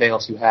than anything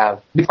else you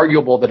have. It's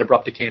arguable that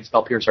Abrupt Decay and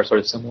Spell Pierce are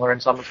sort of similar in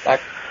some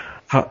respect.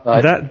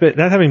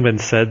 That having been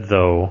said,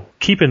 though,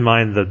 keep in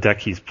mind the deck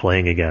he's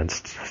playing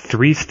against.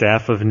 3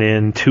 Staff of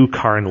Nin, 2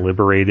 Karn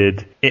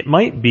Liberated. It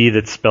might be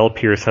that Spell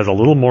Pierce has a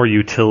little more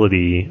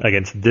utility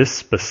against this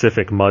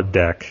specific Mud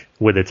deck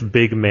with its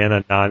big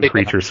mana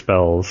non-creature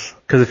spells.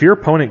 Because if your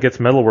opponent gets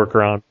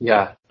Metalworker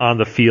on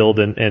the field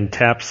and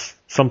taps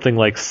something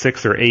like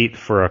 6 or 8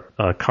 for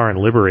a Karn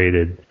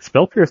Liberated,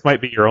 Spell Pierce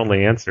might be your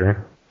only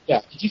answer.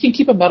 Yeah, if you can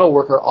keep a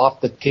Metalworker off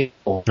the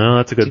table. No,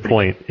 that's a good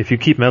point. If you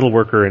keep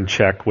Metalworker in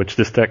check, which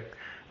this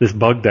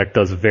bug deck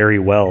does very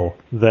well,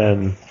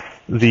 then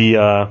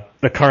the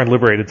Karn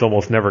Liberated's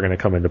almost never going to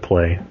come into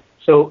play.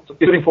 So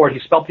moving forward, he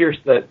Spell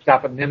Pierced the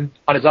Staff of Nin.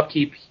 On his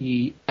upkeep,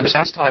 he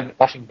spends time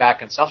flashing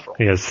back Ancestral.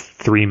 He has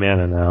 3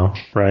 mana now,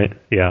 right?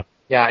 Yeah.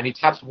 Yeah, and he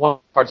taps 1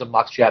 cards of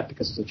Mox Jet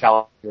because it's a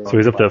challenge. So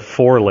he's up to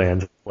 4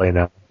 lands in play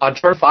now. On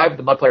turn 5,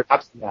 the Mud player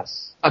taps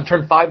On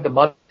turn 5, the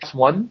Mud taps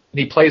 1, and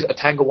he plays a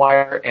Tangle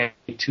Wire and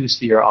a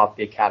 2-Sphere off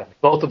the Academy,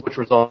 both of which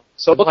result.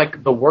 So it looks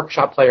like the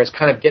Workshop player is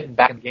kind of getting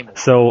back in the game.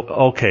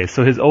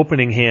 So his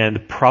opening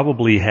hand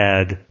probably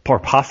had, or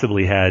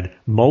possibly had,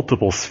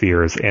 multiple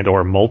Spheres and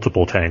or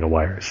multiple Tangle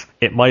Wires.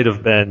 It might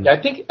have been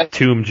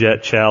Tomb,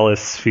 Jet, Chalice,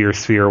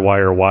 Sphere,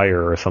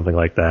 Wire, or something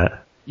like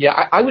that.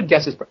 Yeah, I would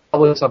guess it's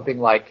probably something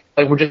like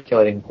we're just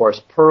calculating, of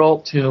course,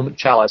 Pearl, Tomb,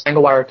 Chalice,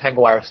 Tangle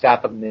Wire,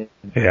 Staff of Nin.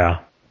 Yeah.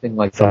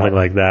 Something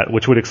like that,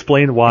 which would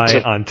explain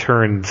why on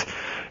turns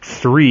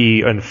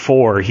 3 and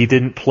 4 he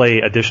didn't play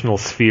additional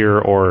sphere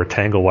or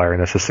tangle wire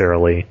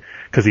necessarily,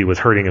 because he was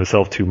hurting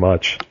himself too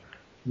much.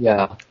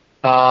 Yeah.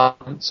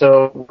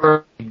 So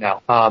we're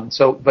now.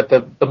 But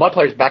the mud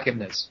player's back in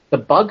this. The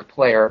bug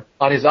player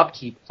on his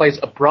upkeep plays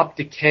Abrupt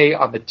Decay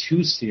on the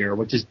 2 sphere,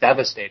 which is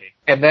devastating,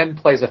 and then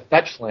plays a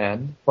fetch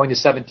land, going to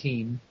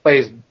 17,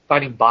 plays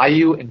Finding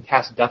Bayou, and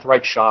casts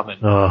Deathrite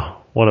Shaman.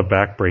 Oh, what a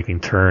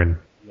backbreaking turn.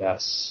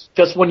 Yes.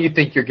 Just when you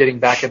think you're getting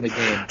back in the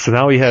game. So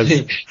now he has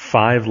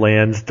 5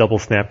 lands, double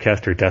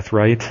Snapcaster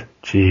Deathrite.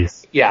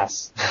 Jeez.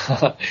 Yes.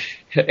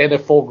 And a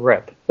full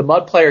grip. The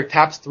mud player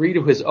taps 3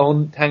 to his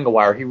own Tangle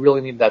Wire. He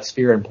really needed that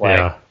sphere in play.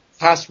 Yeah.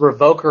 Casts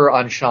Revoker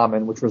on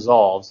Shaman, which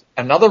resolves.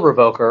 Another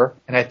Revoker,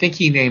 and I think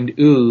he named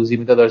Ooze,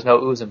 even though there's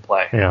no Ooze in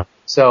play. Yeah.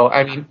 So,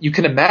 I mean, you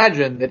can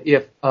imagine that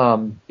if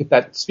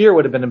that sphere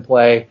would have been in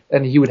play,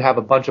 then he would have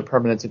a bunch of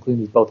permanents,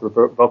 including both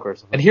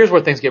Revokers. And here's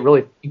where things get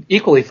really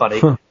equally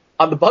funny.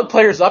 On the bug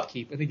player's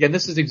upkeep, and again,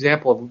 this is an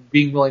example of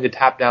being willing to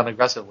tap down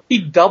aggressively,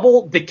 he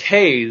double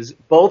decays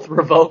both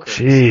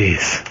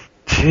Revokers.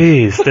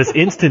 Jeez, this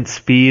instant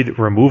speed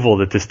removal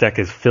that this deck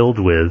is filled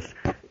with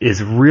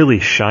is really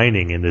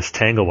shining in this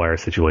Tangle Wire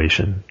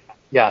situation.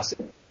 Yes.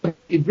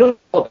 It really,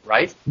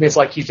 right? I mean, it's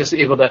like he's just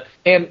able to,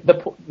 and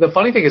the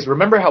funny thing is,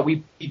 remember how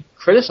we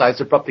criticized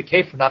Abrupt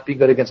Decay for not being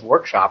good against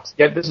workshops,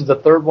 yet this is the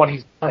third one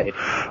he's played.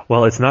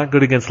 Well, it's not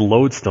good against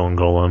Lodestone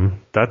Golem,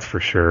 that's for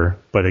sure,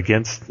 but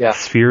against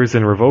spheres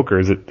and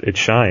Revokers, it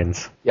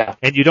shines. Yeah.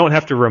 And you don't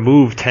have to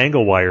remove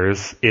Tangle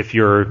Wires if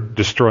you're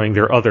destroying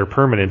their other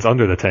permanents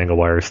under the Tangle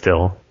Wire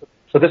still.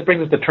 So this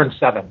brings us to turn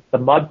 7. The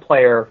mud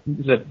player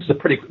is a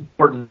pretty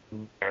important.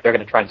 They're going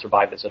to try and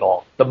survive this at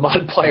all. The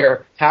mud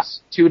player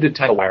taps 2 to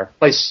Tangle Wire,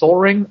 plays Soul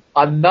Ring,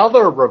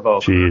 another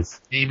Revoker,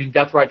 naming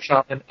Deathrite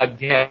Shaman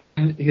again.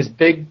 His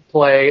big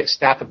play,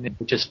 Staff of Nin,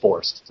 which is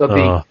forced. So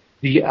I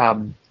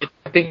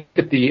think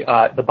that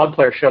the bug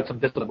player showed some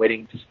discipline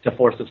waiting to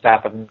force the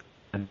Staff of Nin.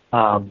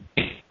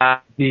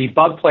 The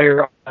bug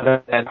player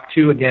then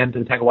 2 again to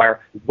the Tangle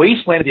Wire,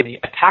 wastelanded the enemy,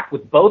 attacked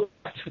with both,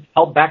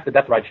 held back the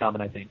Deathrite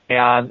Shaman, I think.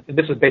 And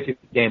this was basically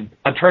the game.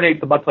 On turn 8,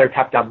 the mud player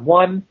tapped down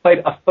 1, played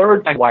a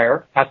third Tangle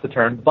Wire, passed the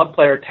turn. The bug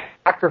player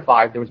tapped for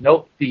 5. There was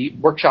the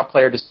workshop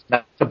player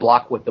to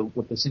block with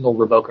the single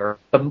Revoker.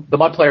 The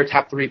mud player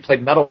tapped 3,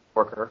 played Metal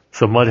Worker.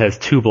 So mud has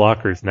 2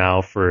 blockers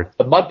now for...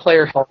 The mud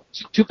player has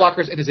 2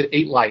 blockers and is at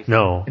 8 life.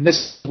 No. And this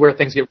is where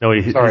things get... No,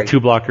 he's 2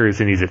 blockers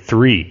and he's at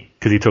 3,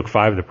 because he took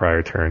 5 the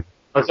prior turn.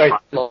 Oh, sorry.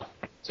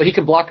 So he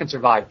can block and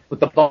survive. With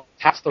the ball,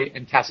 taps 3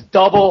 and casts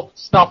double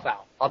Snuff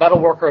Out. A Metal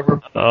Worker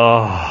over.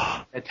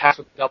 Oh. And taps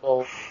with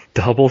double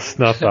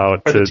Snuff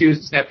Out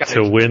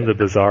to win the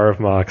Bazaar of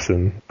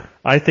Moxen.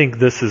 I think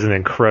this is an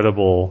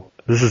incredible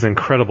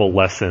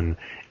lesson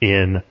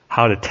in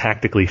how to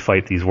tactically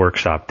fight these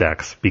workshop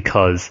decks,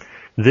 because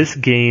this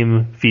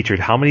game featured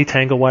how many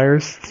Tangle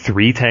Wires?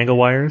 3 Tangle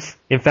Wires.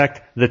 In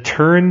fact, the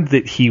turn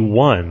that he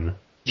won,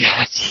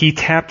 he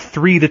tapped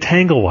 3 to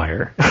Tangle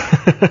Wire.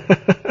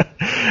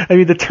 I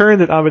mean, the turn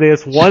that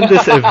Amadeus won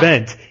this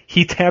event,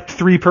 he tapped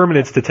 3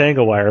 permanents to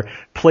Tangle Wire,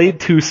 played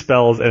 2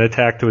 spells, and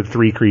attacked with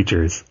 3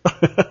 creatures.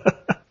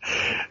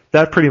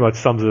 That pretty much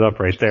sums it up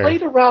right there. He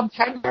played around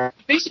Tangle Wire.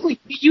 Basically,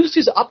 he used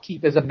his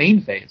upkeep as a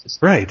main phase.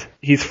 Right.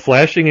 He's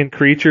flashing in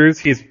creatures.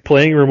 He's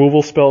playing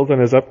removal spells on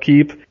his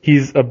upkeep.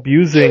 He's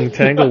abusing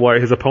Tangle Wire,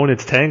 his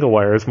opponent's Tangle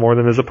Wires more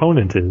than his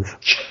opponent is.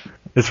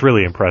 It's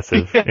really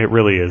impressive. It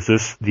really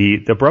is.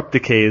 The Abrupt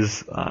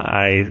Decays,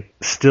 I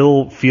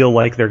still feel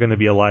like they're going to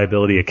be a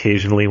liability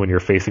occasionally when you're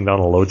facing down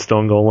a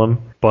Lodestone Golem.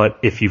 But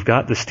if you've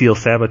got the Steel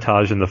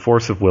Sabotage and the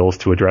Force of Wills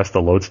to address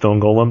the Lodestone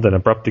Golem, then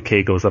Abrupt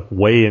Decay goes up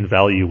way in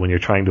value when you're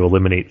trying to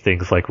eliminate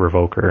things like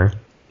Revoker.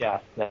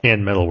 Yeah.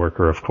 And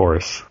Metalworker, of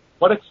course.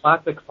 What a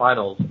classic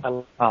finals.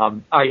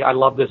 I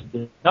love this.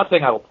 Not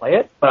saying I will play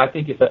it, but I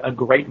think it's a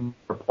great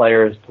for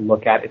players to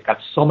look at. It's got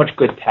so much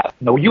good test.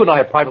 You know, you and I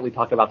have privately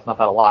talked about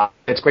Snuff Out a lot.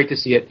 It's great to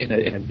see it in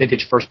a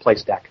vintage first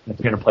place deck in a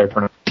 300-player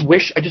tournament.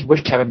 I just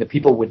wish, Kevin, that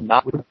people would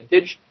not with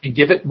vintage and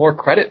give it more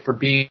credit for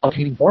being a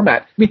entertaining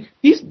format. I mean,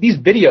 these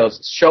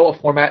videos show a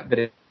format that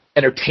is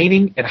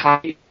entertaining and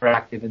highly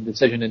interactive and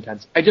decision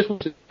intense. I just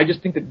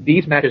think that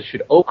these matches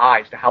should open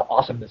eyes to how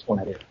awesome this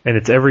format is. And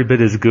it's every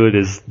bit as good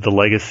as the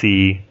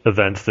legacy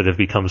events that have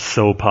become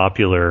so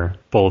popular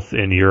both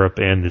in Europe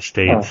and the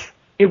States.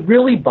 It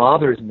really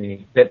bothers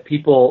me that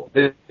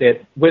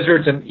that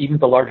Wizards and even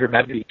the larger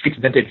Magic treats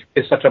Vintage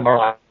as such a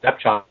moral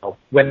stepchild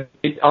when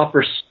it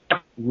offers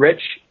such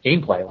rich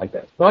gameplay like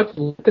this.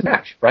 Well, it's a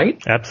match,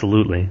 right?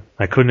 Absolutely.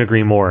 I couldn't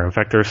agree more. In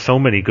fact, there are so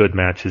many good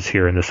matches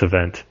here in this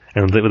event,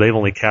 and they've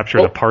only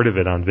captured a part of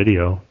it on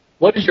video.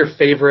 What is your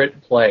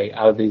favorite play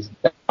out of these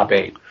top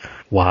 8?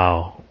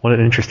 Wow, what an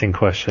interesting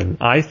question.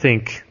 I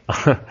think,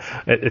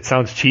 it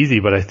sounds cheesy,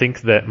 but I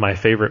think that my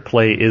favorite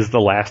play is the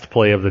last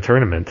play of the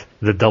tournament,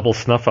 the double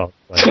Snuff Out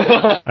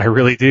play. I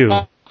really do.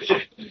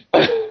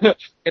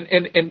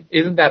 And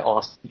isn't that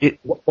awesome?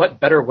 What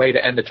better way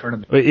to end a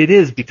tournament? It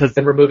is, because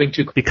than removing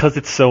two. Because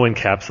it's so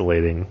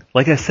encapsulating.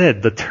 Like I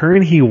said, the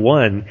turn he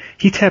won,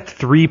 he tapped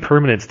 3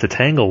 permanents to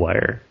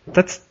Tanglewire.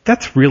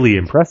 That's really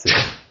impressive.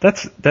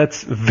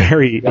 That's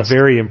very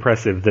very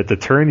impressive. That the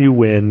turn you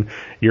win,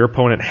 your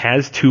opponent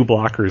has 2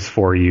 blockers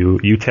for you.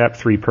 You tap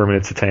 3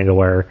 permanents to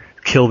Tanglewire,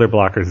 kill their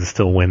blockers, and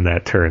still win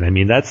that turn. I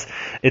mean,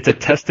 it's a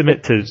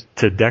testament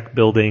to deck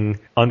building,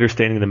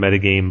 understanding the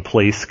metagame,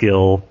 play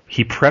skill.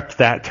 He prepped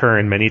that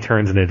turn many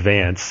turns in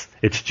advance.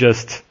 It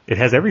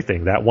has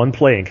everything. That one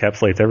play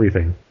encapsulates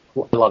everything.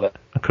 I love it.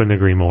 I couldn't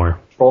agree more.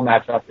 Control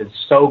matchup is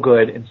so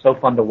good and so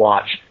fun to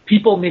watch.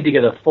 People need to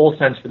get a full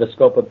sense for the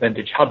scope of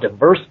Vintage, how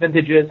diverse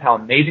Vintage is, how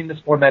amazing this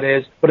format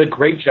is. What a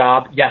great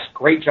job the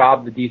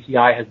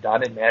DCI has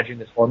done in managing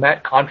this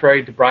format.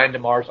 Contrary to Brian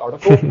DeMar's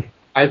article,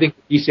 I think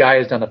the DCI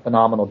has done a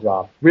phenomenal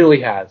job.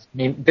 Really has. I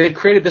mean, they've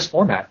created this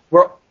format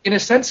where, in a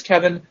sense,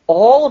 Kevin,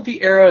 all of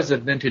the eras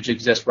of Vintage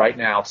exist right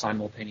now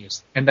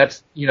simultaneously. And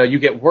that's, you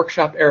get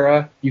Workshop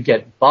era, you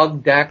get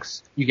Bug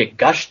decks, you get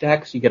Gush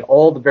decks, you get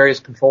all the various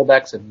control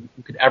decks that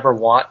you could ever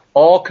want,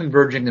 all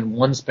converging in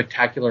one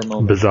spectacular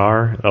moment.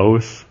 Bazaar,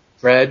 Oath.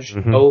 Dredge,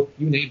 you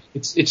name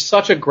it. It's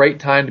such a great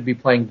time to be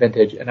playing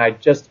Vintage, and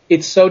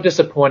it's so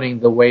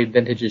disappointing the way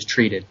Vintage is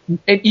treated.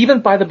 And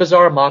even by the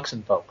Bazaar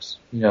Moxen folks,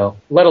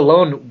 let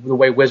alone the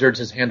way Wizards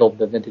has handled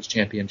the Vintage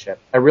Championship.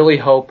 I really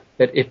hope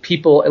that if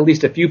people, at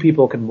least a few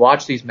people, can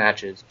watch these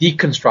matches,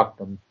 deconstruct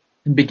them,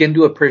 and begin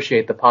to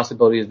appreciate the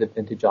possibilities that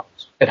Vintage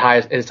offers at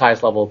its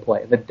highest level of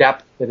play, the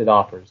depth that it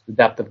offers, the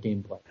depth of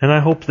gameplay. And I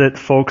hope that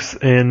folks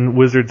in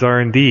Wizards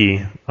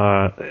R&D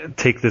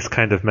take this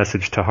kind of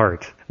message to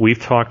heart. We've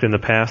talked in the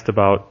past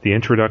about the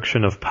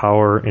introduction of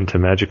Power into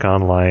Magic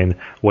Online,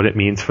 what it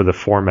means for the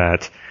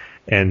format,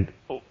 and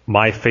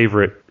my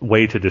favorite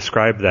way to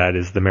describe that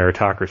is the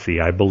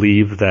meritocracy. I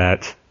believe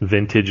that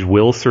Vintage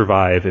will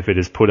survive if it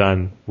is put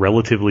on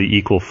relatively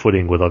equal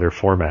footing with other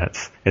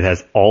formats. It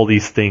has all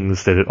these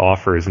things that it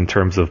offers in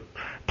terms of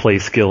play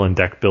skill and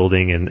deck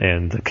building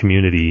and the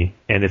community.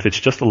 And if it's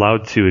just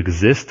allowed to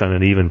exist on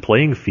an even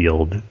playing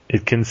field,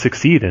 it can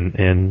succeed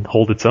and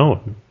hold its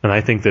own. And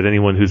I think that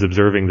anyone who's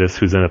observing this,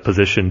 who's in a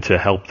position to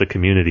help the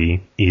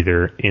community,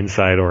 either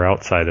inside or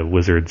outside of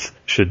Wizards,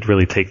 should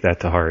really take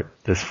that to heart.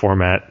 This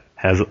format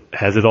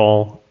has it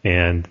all,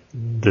 and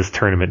this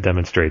tournament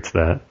demonstrates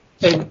that.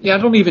 And I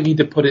don't even need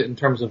to put it in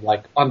terms of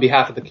on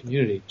behalf of the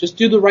community. Just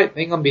do the right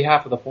thing on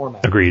behalf of the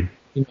format. Agreed.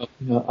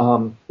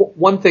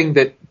 One thing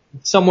that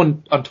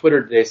someone on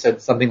Twitter today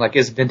said something like,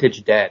 "Is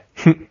Vintage dead?"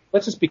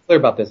 Let's just be clear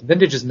about this.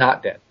 Vintage is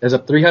not dead. There's a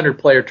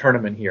 300-player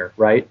tournament here,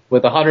 right,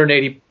 with a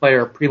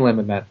 180-player prelim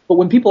event. But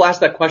when people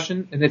ask that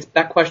question, and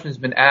that question has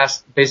been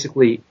asked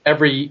basically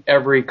every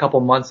couple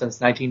months since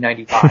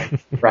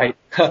 1995, right?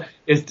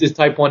 Is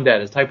Type 1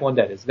 dead? Is Type 1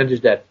 dead? Is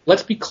Vintage dead?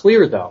 Let's be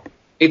clear, though.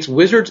 It's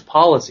Wizards'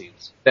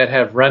 policies that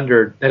have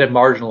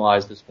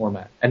marginalized this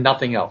format, and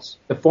nothing else.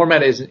 The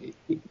format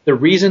the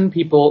reason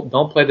people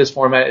don't play this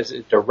format is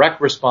a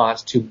direct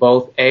response to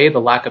both the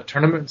lack of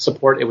tournament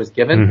support it was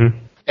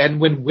given, and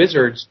when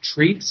Wizards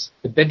treats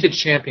the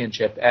Vintage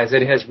Championship as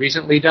it has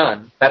recently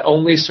done, that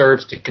only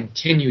serves to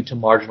continue to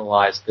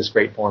marginalize this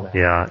great format.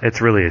 Yeah,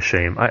 it's really a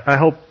shame. I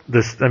hope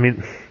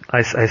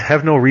I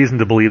have no reason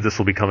to believe this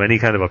will become any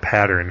kind of a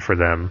pattern for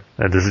them,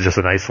 and this is just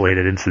an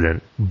isolated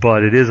incident.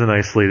 But it is an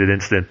isolated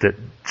incident that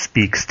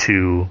speaks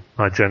to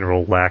a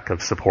general lack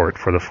of support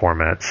for the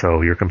format,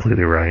 so you're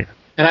completely right.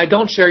 And I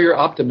don't share your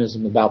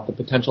optimism about the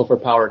potential for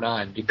Power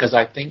 9, because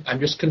I think I'm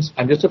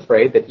just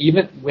afraid that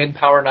even when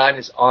Power 9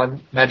 is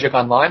on Magic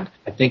Online,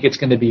 I think it's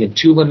going to be in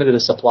too limited a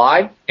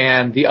supply,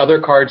 and the other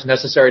cards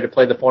necessary to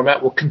play the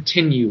format will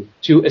continue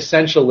to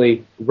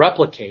essentially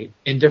replicate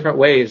in different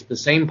ways the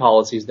same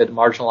policies that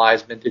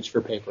marginalize Vintage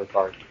for paper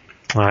cards.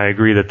 I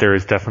agree that there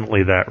is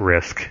definitely that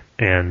risk,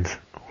 and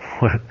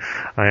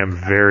I am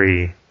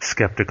very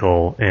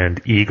skeptical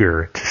and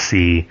eager to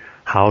see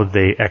how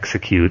they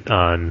execute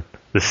on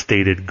the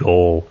stated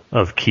goal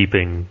of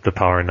keeping the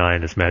Power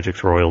 9 as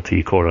Magic's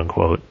royalty, quote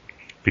unquote,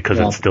 because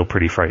it's still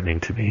pretty frightening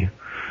to me.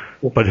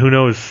 But who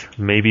knows,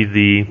 maybe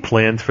the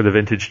plans for the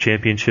Vintage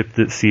Championship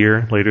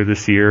later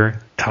this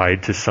year,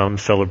 tied to some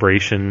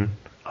celebration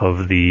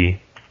of the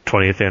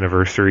 20th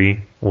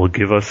anniversary, will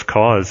give us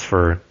cause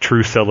for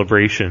true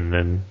celebration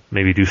and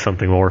maybe do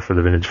something more for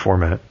the Vintage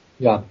format.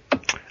 Yeah.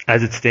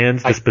 As it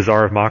stands, this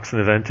Bazaar of Moxen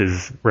event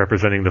is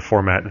representing the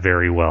format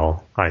very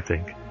well, I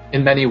think.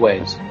 In many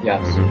ways,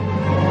 yes.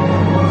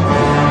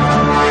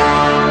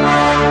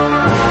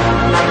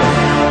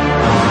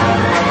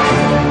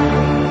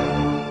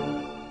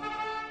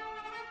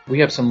 We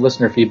have some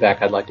listener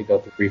feedback I'd like to go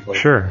through briefly.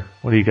 Sure.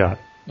 What do you got?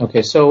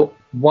 Okay, so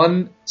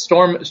one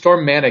Storm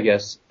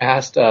Manigus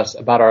asked us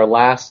about our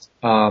last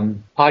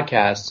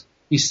podcast.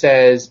 He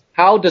says,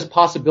 how does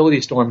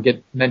Possibility Storm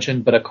get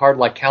mentioned, but a card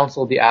like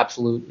Council of the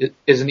Absolute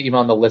isn't even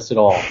on the list at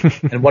all?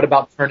 And what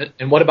about Turn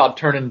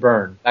and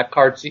Burn? That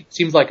card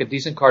seems like a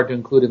decent card to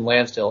include in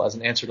Landstill as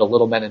an answer to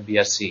Little Men in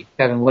BSC.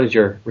 Kevin, what is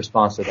your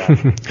response to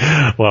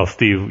that? Well,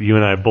 Steve, you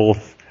and I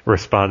both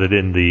responded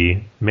in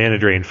the Mana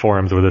Drain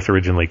forums where this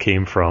originally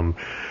came from.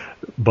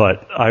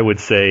 But I would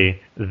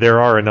say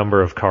there are a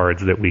number of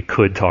cards that we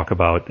could talk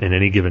about in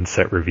any given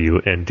set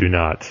review and do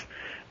not.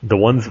 The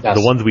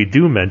ones we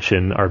do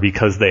mention are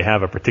because they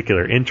have a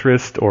particular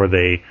interest or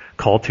they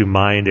call to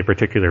mind a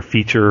particular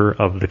feature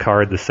of the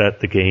card, the set,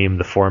 the game,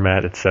 the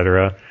format,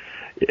 etc.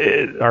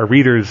 Our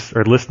readers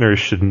or listeners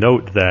should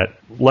note that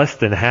less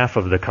than half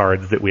of the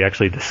cards that we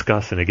actually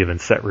discuss in a given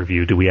set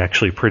review do we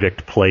actually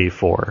predict play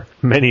for.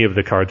 Many of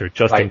the cards are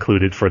just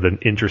included for the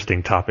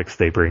interesting topics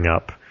they bring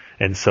up.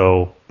 And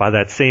so, by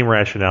that same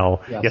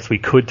rationale, yes, we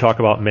could talk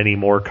about many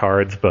more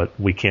cards, but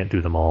we can't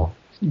do them all.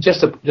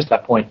 Just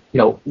that point,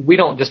 we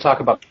don't just talk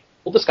about,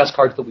 we'll discuss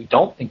cards that we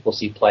don't think we'll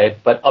see played,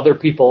 but other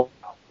people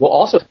will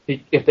also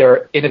think if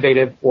they're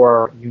innovative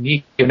or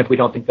unique, even if we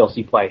don't think they'll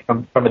see play.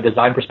 From a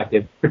design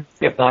perspective,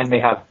 design may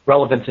have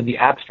relevance in the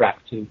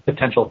abstract to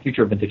potential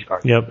future vintage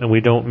cards. Yep, and we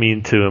don't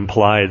mean to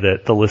imply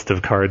that the list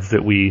of cards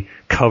that we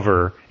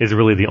cover is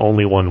really the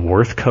only one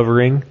worth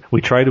covering. We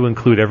try to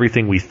include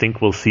everything we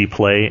think we'll see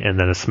play and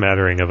then a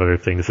smattering of other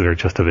things that are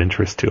just of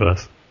interest to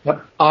us.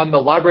 Yep. On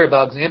the Library of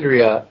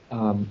Alexandria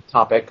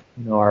topic,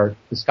 our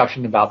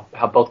discussion about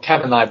how both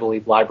Kevin and I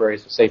believe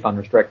libraries are safe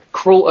unrestrict.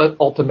 Cruel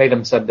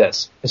Ultimatum said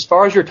this: as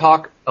far as your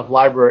talk of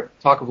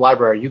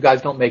library, you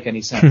guys don't make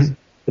any sense.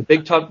 The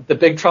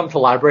big trump to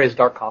library is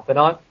Dark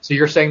Confidant. So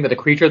you're saying that a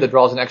creature that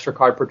draws an extra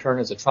card per turn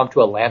is a trump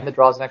to a land that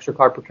draws an extra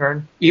card per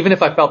turn? Even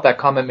if I felt that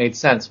comment made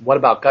sense, what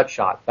about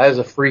Gutshot? That is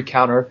a free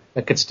counter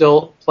that could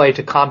still play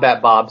to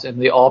combat Bobs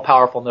and the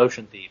all-powerful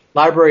Notion Thief.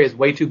 Library is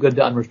way too good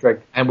to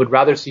unrestrict and would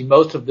rather see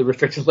most of the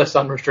restricted lists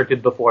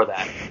unrestricted before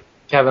that.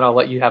 Kevin, I'll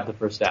let you have the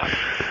first stab.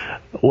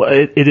 Well,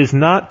 it is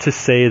not to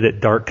say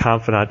that Dark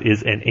Confidant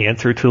is an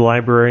answer to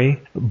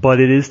library, but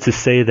it is to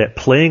say that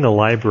playing a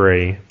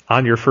library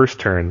on your first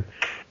turn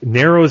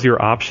narrows your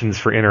options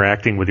for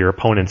interacting with your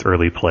opponent's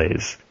early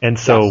plays. And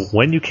so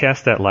when you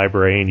cast that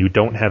library and you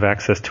don't have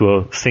access to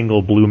a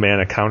single blue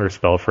mana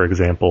counterspell, for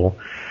example,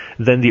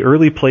 then the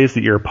early plays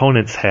that your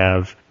opponents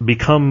have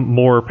become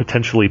more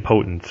potentially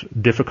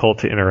potent, difficult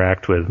to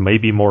interact with,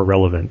 maybe more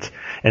relevant.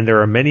 And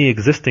there are many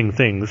existing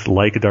things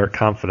like Dark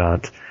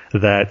Confidant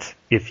that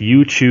if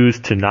you choose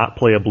to not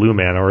play a blue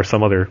mana or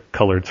some other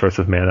colored source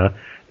of mana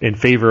in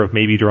favor of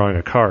maybe drawing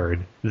a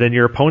card, then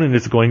your opponent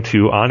is going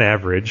to, on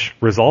average,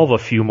 resolve a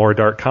few more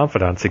Dark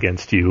Confidants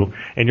against you,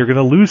 and you're going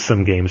to lose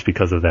some games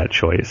because of that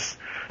choice.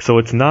 So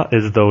it's not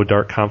as though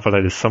Dark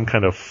Confidant is some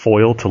kind of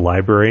foil to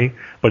library,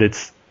 but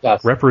it's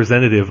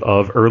representative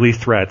of early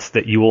threats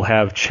that you will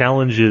have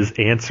challenges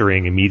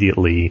answering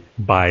immediately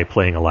by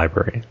playing a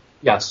library.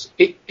 Yes.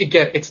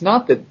 Again, it's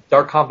not that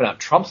Dark Confidant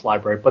trumps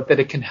library, but that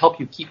it can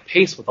help you keep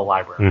pace with the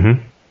library.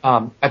 Mm-hmm.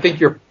 I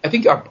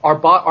think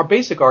our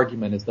basic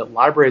argument is that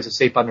library is a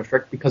safe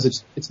unrestrict because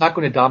it's not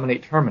going to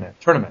dominate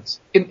tournaments.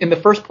 In the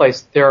first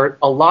place, there are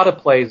a lot of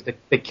plays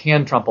that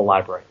can trump a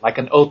library, like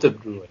an Oath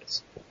of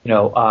Druids,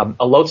 a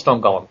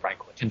Lodestone Golem,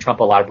 frankly, can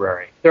trump a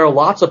library. There are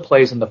lots of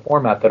plays in the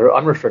format that are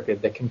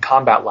unrestricted that can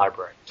combat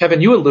library.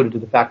 Kevin, you alluded to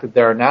the fact that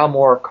there are now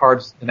more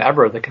cards than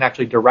ever that can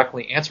actually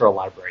directly answer a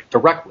library.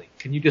 Directly.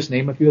 Can you just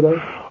name a few of those?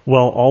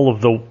 Well, all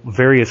of the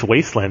various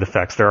wasteland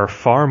effects, there are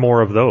far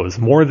more of those,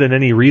 more than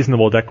any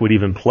reasonable deck would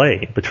even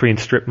play, between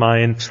Strip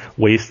Mine,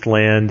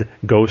 Wasteland,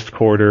 Ghost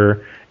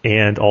Quarter,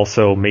 and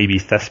also maybe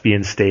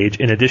Thespian Stage,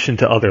 in addition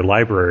to other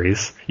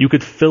libraries. You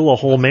could fill a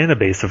whole mana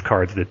base of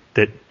cards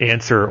that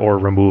answer or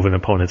remove an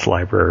opponent's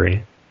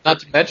library.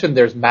 Not to mention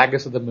there's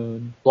Magus of the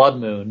Moon, Blood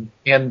Moon,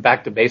 and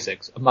Back to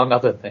Basics, among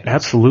other things.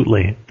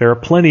 Absolutely. There are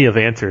plenty of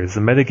answers.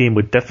 The metagame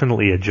would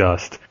definitely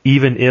adjust.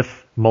 Even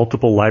if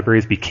multiple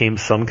libraries became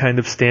some kind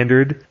of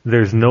standard,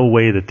 there's no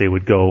way that they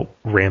would go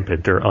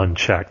rampant or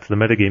unchecked. The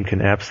metagame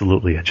can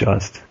absolutely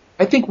adjust.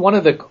 I think one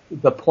of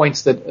the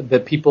points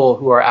that people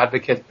who are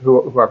advocates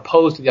who are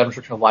opposed to the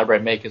unrestriction of library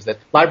make is that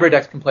library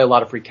decks can play a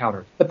lot of free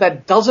counters. But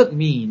that doesn't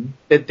mean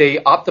that they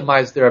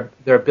optimize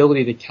their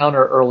ability to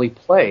counter early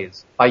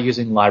plays by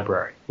using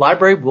library.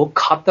 Library will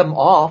cut them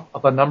off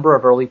of a number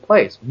of early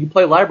plays. When you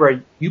play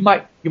library, you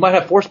might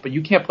have force, but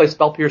you can't play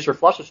Spell Piercer,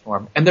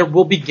 Flusterstorm. And there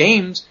will be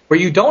games where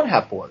you don't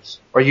have force,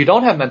 or you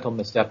don't have mental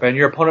misstep, and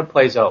your opponent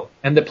plays Oath.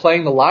 And that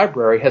playing the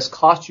library has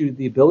cost you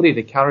the ability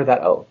to counter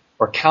that Oath,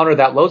 or counter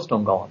that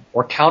Lodestone Golem,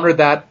 or counter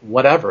that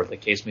whatever the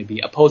case may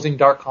be, opposing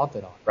Dark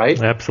Confidant, right?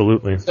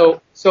 Absolutely.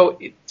 So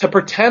to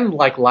pretend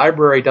like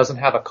library doesn't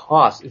have a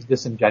cost is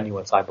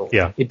disingenuous, I believe.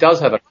 Yeah. It does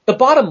have the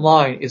bottom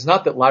line is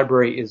not that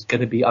library is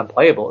going to be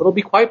unplayable. It'll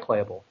be quite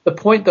playable. The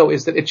point though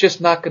is that it's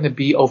just not going to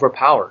be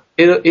overpowered.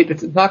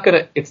 It's not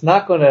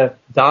going to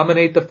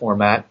dominate the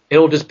format.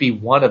 It'll just be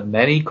one of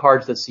many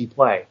cards that see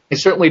play. I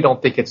certainly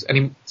don't think it's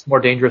more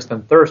dangerous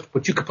than Thirst,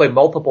 but you could play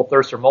multiple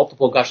Thirsts or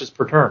multiple Gushes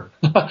per turn.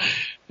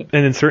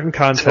 And in certain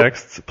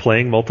contexts,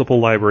 playing multiple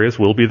libraries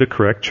will be the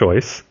correct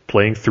choice.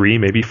 Playing 3,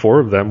 maybe 4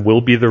 of them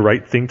will be the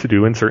right thing to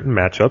do in certain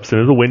matchups,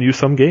 and it'll win you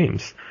some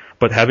games.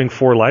 But having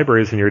 4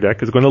 libraries in your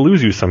deck is going to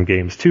lose you some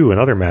games too in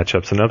other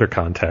matchups and other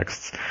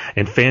contexts.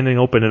 And fanning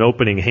open an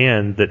opening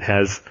hand that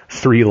has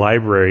 3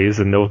 libraries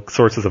and no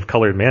sources of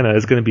colored mana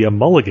is going to be a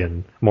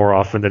mulligan more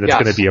often than it's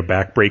going to be a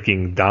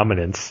backbreaking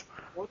dominance.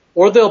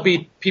 Or there'll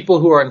be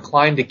people who are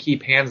inclined to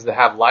keep hands that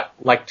have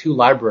like 2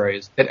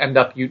 libraries that end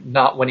up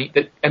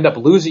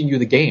losing you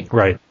the game.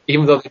 Right.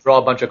 Even though they draw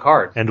a bunch of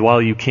cards. And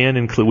while you can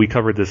include, we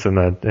covered this in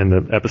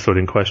the episode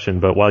in question,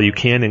 but while you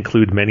can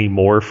include many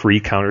more free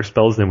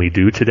counterspells than we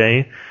do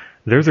today,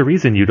 there's a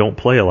reason you don't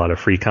play a lot of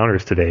free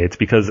counters today. It's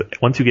because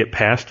once you get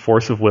past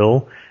Force of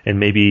Will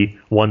and maybe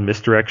 1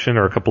 misdirection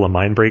or a couple of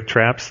Mindbreak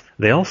traps,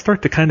 they all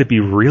start to kind of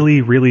be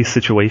really, really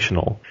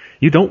situational.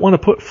 You don't want to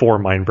put 4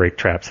 Mindbreak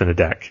traps in a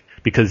deck.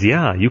 Because,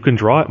 you can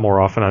draw it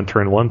more often on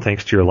turn 1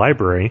 thanks to your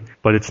library,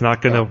 but it's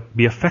not going to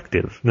be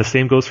effective. And the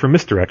same goes for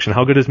Misdirection.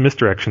 How good is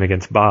Misdirection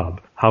against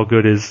Bob? How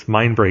good is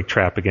Mindbreak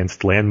Trap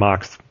against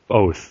Landmock's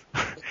Oath?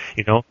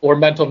 Or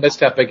Mental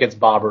Misstep against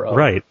Bob or Oath.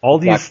 Right. All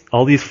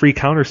these free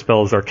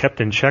counterspells are kept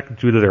in check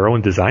due to their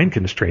own design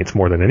constraints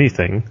more than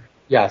anything.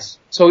 Yes.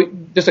 So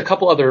just a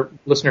couple other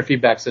listener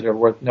feedbacks that are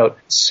worth note.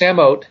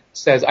 Samote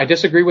says, I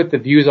disagree with the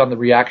views on the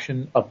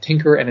reaction of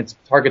Tinker and its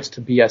targets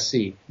to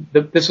BSC.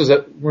 This was,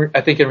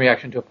 I think, in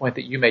reaction to a point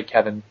that you made,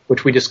 Kevin,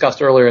 which we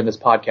discussed earlier in this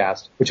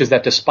podcast, which is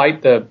that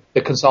despite the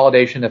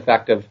consolidation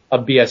effect of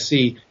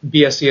BSC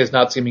has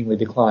not seemingly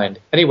declined.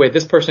 Anyway,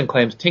 this person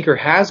claims Tinker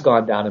has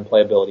gone down in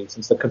playability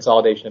since the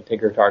consolidation of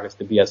Tinker targets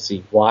to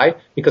BSC. Why?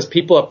 Because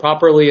people have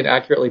properly and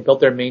accurately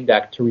built their main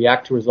deck to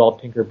react to resolve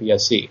Tinker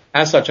BSC.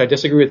 As such, I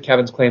disagree with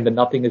Kevin's claim that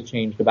nothing has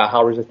changed about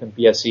how resistant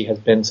BSC has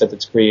been since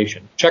its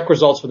creation. Check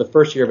results for the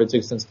first year of its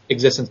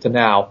existence to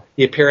now.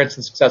 The appearance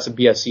and success of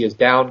BSC is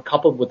down,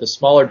 coupled with a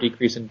smaller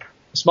decrease in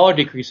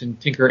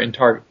Tinker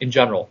in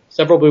general.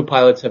 Several blue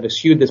pilots have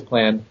eschewed this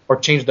plan or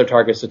changed their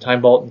targets to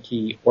Time Vault and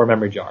Key or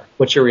Memory Jar.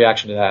 What's your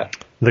reaction to that?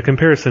 The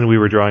comparison we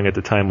were drawing at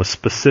the time was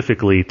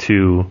specifically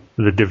to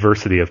the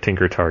diversity of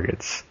Tinker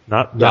targets.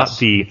 Not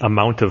the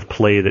amount of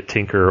play that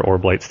Tinker or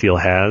Blightsteel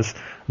has,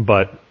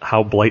 but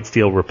how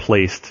Blightsteel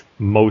replaced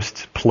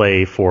most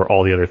play for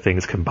all the other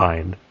things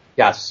combined.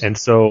 Yes. And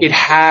so it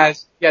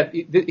has,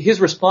 his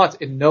response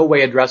in no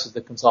way addresses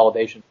the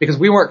consolidation because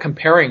we weren't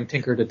comparing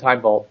Tinker to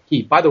Time Vault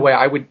Key. By the way,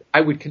 I would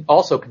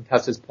also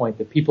contest his point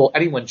that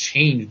anyone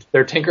changed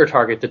their Tinker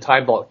target to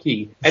Time Vault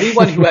Key.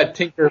 Anyone who had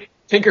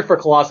Tinker for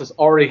Colossus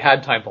already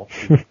had Time Vault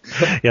Key.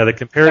 Yeah, the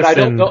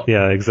comparison,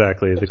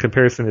 exactly. The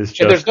comparison is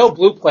just... And there's no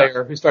blue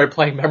player who started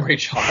playing Memory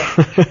Jar.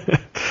 I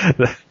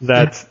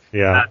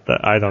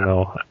don't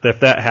know. If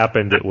that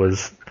happened, it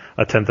was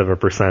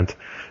 0.1%.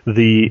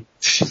 The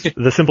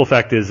simple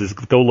fact is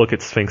go look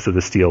at Sphinx of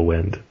the Steel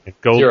Wind.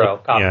 Go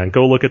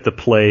look at the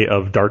play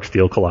of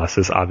Darksteel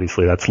Colossus.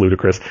 Obviously, that's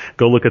ludicrous.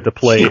 Go look at the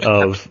play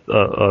of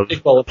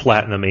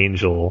Platinum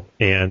Angel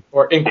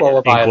or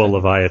Inkwell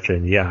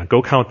Leviathan. Yeah,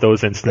 go count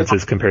those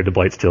instances compared to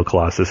Blightsteel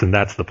Colossus, and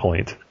that's the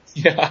point.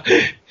 Yeah.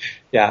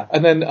 Yeah.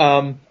 And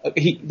then,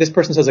 this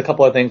person says a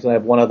couple of things, and I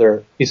have one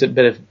other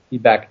bit of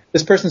feedback.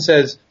 This person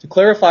says, to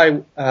clarify,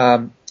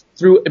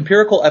 through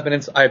empirical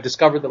evidence, I have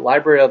discovered the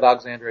Library of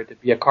Alexandria to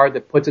be a card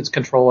that puts its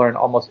controller in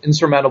almost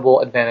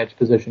insurmountable advantage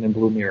position in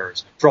blue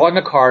mirrors. Drawing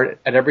a card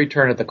at every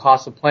turn at the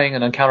cost of playing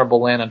an uncounterable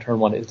land on turn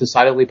 1 is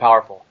decidedly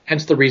powerful.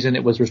 Hence the reason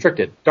it was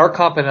restricted. Dark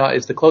Confidant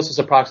is the closest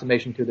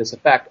approximation to this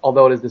effect,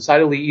 although it is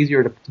decidedly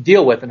easier to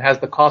deal with and has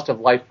the cost of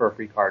life for a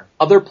free card.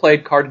 Other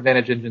played card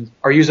advantage engines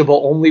are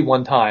usable only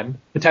one time,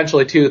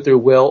 potentially 2 through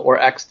Will or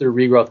X through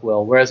Regrowth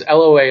Will, whereas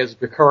LOA is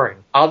recurring.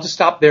 I'll just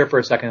stop there for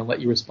a second and let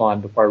you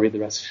respond before I read the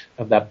rest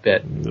of that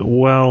bit.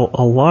 Well,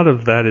 a lot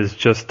of that is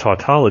just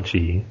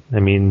tautology. I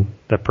mean,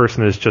 that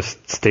person is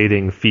just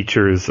stating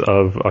features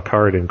of a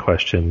card in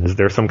question. Is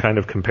there some kind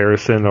of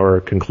comparison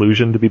or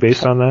conclusion to be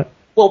based on that?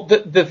 Well,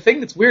 the thing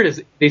that's weird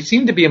is they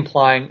seem to be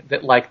implying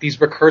that like these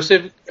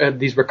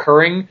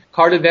recurring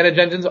card advantage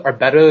engines are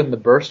better than the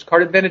burst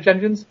card advantage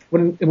engines,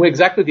 when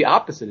exactly the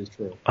opposite is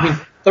true. I mean,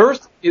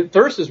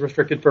 Thirst is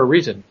restricted for a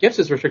reason. Gifts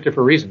is restricted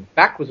for a reason.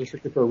 Back was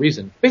restricted for a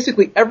reason.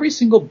 Basically, every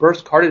single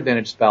burst card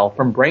advantage spell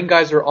from Brain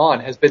Geyser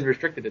on has been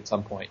restricted at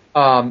some point.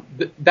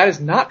 That is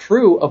not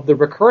true of the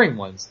recurring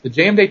ones. The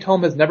Jayemdae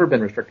Tome has never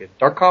been restricted.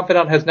 Dark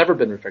Confidant has never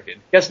been restricted.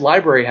 Yes,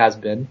 Library has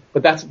been,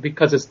 but that's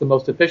because it's the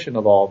most efficient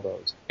of all of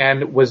those,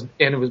 and it was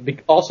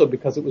also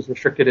because it was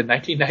restricted in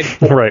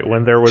 1994. Right,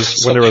 when there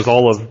was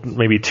all of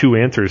maybe 2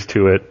 answers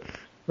to it.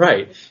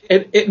 Right.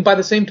 And by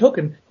the same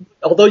token,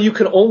 although you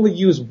can only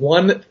use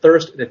 1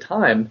 Thirst at a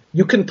time,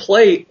 you can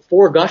play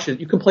 4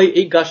 Gushes. You can play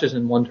 8 Gushes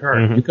in 1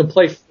 turn. Mm-hmm. You can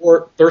play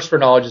 4 Thirst for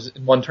Knowledges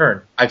in 1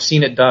 turn. I've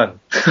seen it done.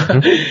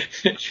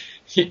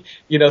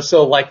 Mm-hmm.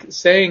 So like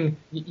saying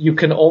you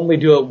can only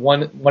do it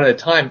one at a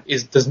time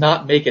does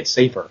not make it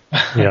safer.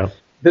 Yeah.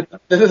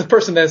 The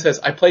person then says,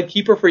 I played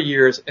Keeper for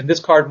years, and this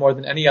card more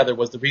than any other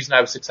was the reason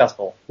I was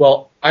successful.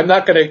 Well, I'm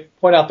not going to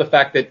point out the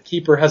fact that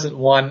Keeper hasn't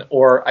won,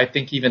 or I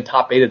think even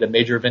top 8 at a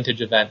major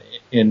vintage event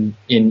in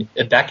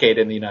a decade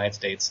in the United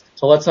States.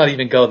 So let's not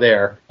even go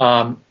there.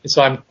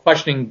 So I'm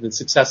questioning the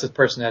success this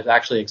person has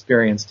actually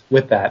experienced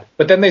with that.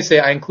 But then they say,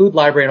 I include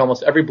library in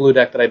almost every blue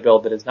deck that I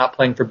build that is not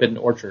playing Forbidden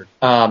Orchard.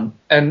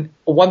 And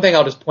one thing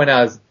I'll just point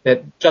out is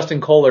that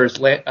Justin Kohler's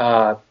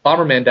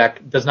Bomberman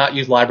deck does not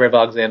use Library of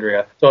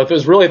Alexandria. So if it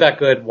was really that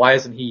good, why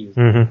isn't he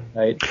using it?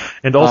 Right?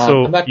 And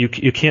also, you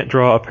can't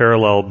draw a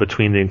parallel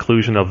between the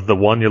inclusion of the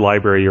one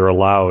library you're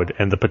allowed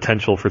and the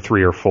potential for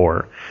 3 or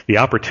 4. The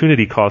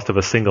opportunity cost of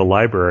a single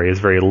library is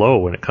very low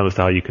when it comes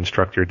to how you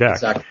construct your deck.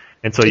 Exactly.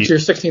 And so it's your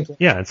 16th.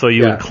 Yeah, and so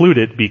you include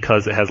it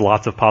because it has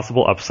lots of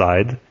possible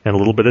upside and a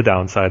little bit of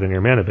downside in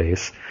your mana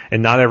base.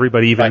 And not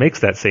everybody even makes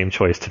that same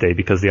choice today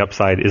because the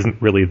upside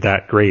isn't really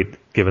that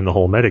great given the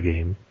whole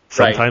metagame.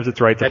 Sometimes it's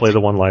right to play the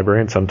one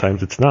library and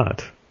sometimes it's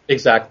not.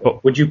 Exactly.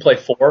 Would you play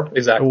 4?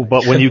 Exactly.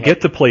 But when you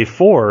get to play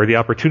 4, the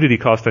opportunity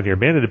cost on your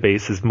mana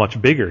base is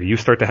much bigger. You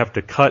start to have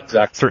to cut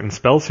certain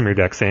spells from your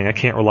deck saying, I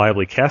can't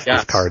reliably cast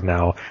this card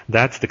now.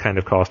 That's the kind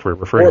of cost we're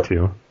referring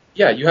to.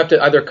 Yeah, you have to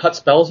either cut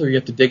spells or you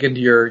have to dig into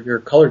your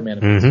colored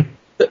mana base.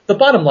 The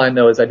bottom line,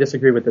 though, is I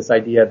disagree with this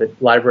idea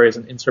that library is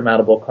an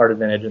insurmountable card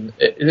advantage and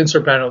an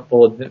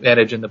insurmountable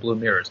advantage in the blue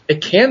mirrors.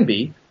 It can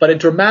be, but it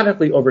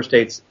dramatically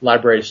overstates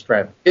library's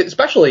strength,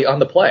 especially on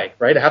the play,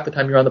 right? Half the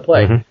time you're on the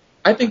play.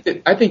 I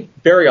think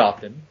very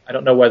often, I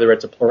don't know whether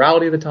it's a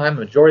plurality of the time,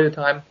 a majority of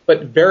the time,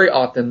 but very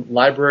often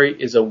library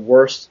is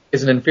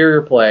an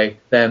inferior play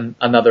than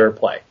another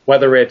play.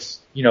 Whether it's,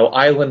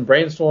 Island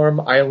Brainstorm,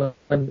 or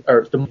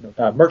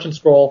the Merchant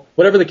Scroll,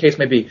 whatever the case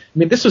may be. I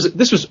mean, this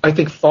was, I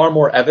think, far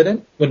more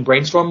evident when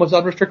Brainstorm was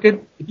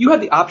unrestricted. If you had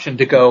the option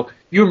to go,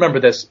 you remember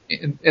this,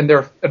 and there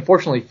are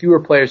unfortunately fewer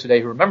players today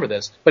who remember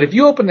this, but if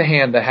you opened a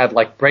hand that had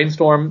like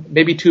Brainstorm,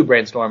 maybe 2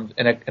 Brainstorms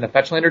and a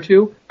fetch land or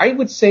 2, I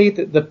would say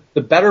that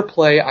the better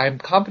play, I'm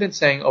confident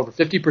saying over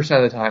 50%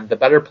 of the time, the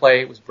better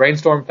play was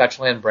Brainstorm, fetch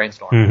land,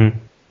 Brainstorm.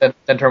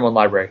 Than Turn 1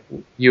 library.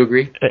 You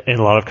agree? In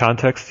a lot of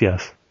contexts,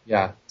 yes.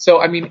 Yeah. So,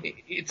 I mean,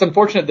 it's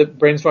unfortunate that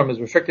Brainstorm is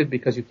restricted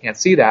because you can't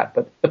see that,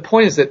 but the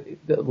point is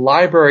that the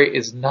library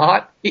is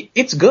not,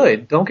 it's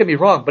good, don't get me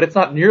wrong, but it's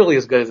not nearly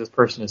as good as this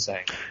person is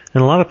saying.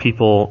 And a lot of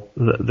people,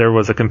 there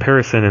was a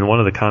comparison in one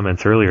of the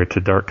comments earlier to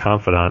Dark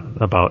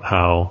Confidant about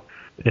how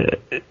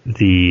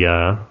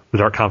the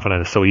Dark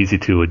Confidant is so easy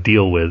to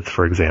deal with,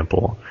 for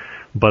example,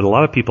 but a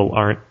lot of people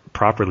aren't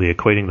properly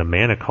equating the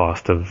mana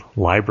cost of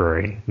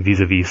library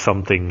vis-a-vis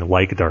something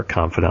like Dark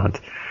Confidant.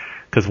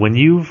 Because when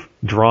you've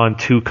drawn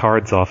 2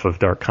 cards off of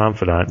Dark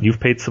Confidant, you've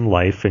paid some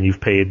life and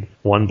you've paid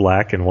 1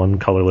 black and 1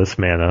 colorless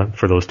mana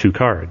for those 2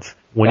 cards.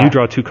 When you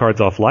draw 2 cards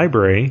off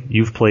library,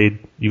 you've paid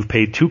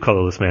 2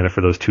 colorless mana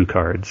for those 2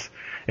 cards.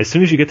 As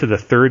soon as you get to the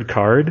 3rd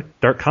card,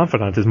 Dark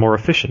Confidant is more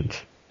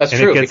efficient. That's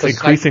true. And it gets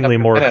increasingly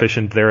more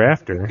efficient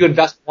thereafter. You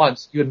invest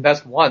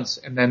once,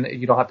 and then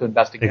you don't have to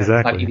invest again.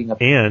 Exactly. It's not eating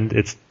up. And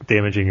it's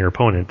damaging your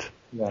opponent.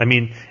 Yeah. I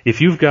mean, if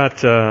you've got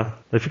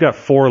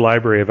 4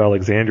 Library of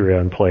Alexandria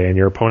in play and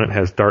your opponent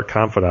has Dark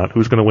Confidant,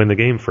 who's going to win the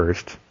game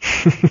first?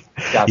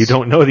 Yes. You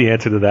don't know the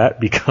answer to that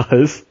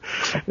because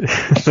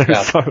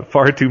there's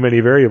far too many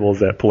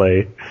variables at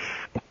play.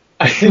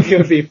 I think it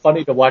would be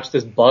funny to watch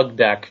this bug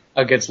deck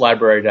against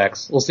library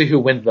decks. We'll see who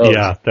wins those.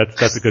 Yeah,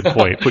 that's a good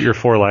point. Put your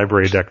 4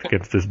 library deck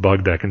against this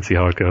bug deck and see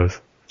how it goes.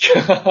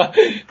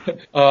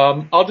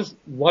 I'll just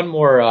one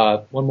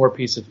more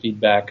piece of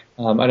feedback.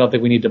 I don't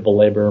think we need to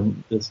belabor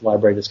this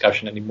library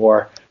discussion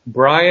anymore.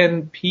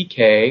 Brian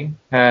PK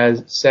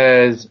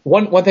says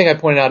one thing I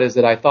pointed out is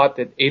that I thought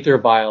that Aether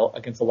Vial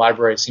against the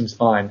library seems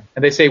fine,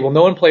 and they say, well,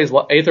 no one plays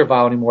Aether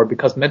Vial anymore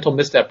because Mental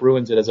Misstep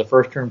ruins it as a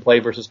first turn play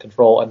versus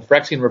control, and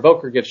Phyrexian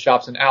Revoker gives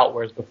shops an out,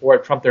 whereas before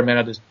it trumped their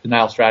mana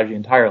denial strategy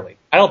entirely.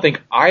 I don't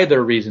think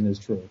either reason is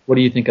true. What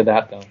do you think of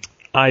that, though?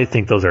 I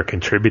think those are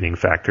contributing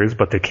factors,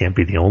 but they can't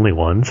be the only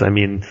ones. I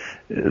mean,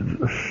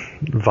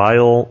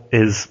 Vial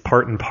is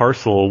part and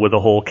parcel with a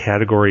whole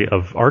category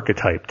of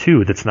archetype,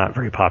 too, that's not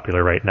very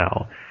popular right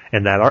now.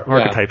 And that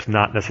archetype's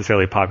not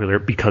necessarily popular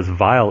because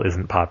Vial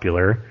isn't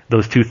popular.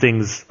 Those two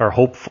things are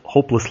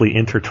hopelessly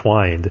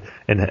intertwined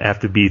and have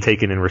to be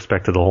taken in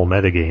respect to the whole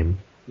metagame.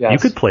 Yes. You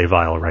could play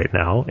Vial right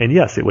now, and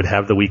yes, it would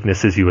have the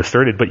weaknesses you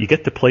asserted, but you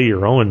get to play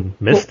your own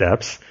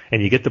missteps,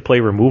 and you get to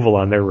play removal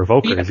on their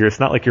Revokers. Yeah. It's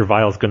not like your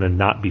Vial's going to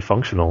not be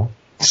functional.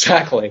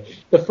 Exactly.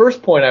 The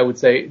first point I would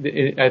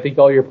say, I think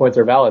all your points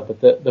are valid,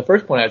 but the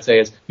first point I'd say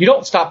is you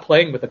don't stop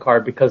playing with the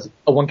card because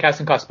a 1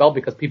 casting cost spell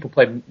because people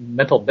play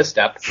Mental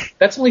Misstep.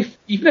 That's only,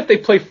 even if they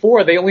play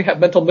 4, they only have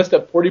Mental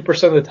Misstep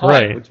 40% of the time,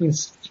 right. Which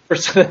means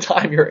 60% of the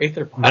time your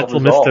Aether Vial Mental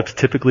Missteps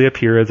typically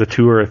appear as a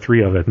 2 or a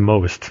 3 of at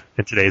most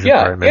in today's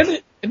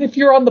environment. And if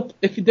they're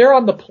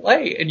on the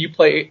play and you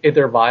play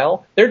Aether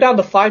Vial, they're down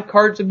to 5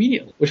 cards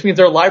immediately, which means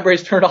their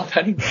library's turned off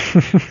anyway.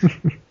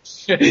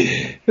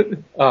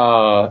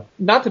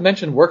 Not to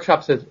mention,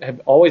 workshops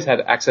have always had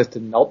access to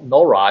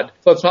Null Rod,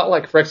 so it's not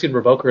like Phyrexian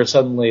Revoker is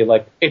suddenly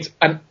like it's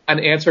an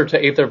answer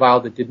to Aether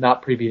Vial that did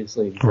not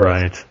previously exist.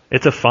 Right.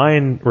 It's a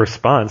fine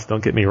response,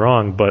 don't get me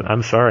wrong, but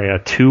I'm sorry, a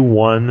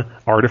 2/1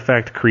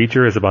 artifact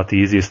creature is about the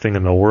easiest thing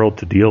in the world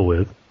to deal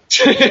with.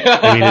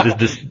 I mean, it is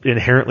just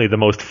inherently the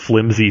most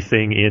flimsy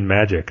thing in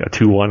Magic, a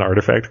 2/1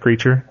 artifact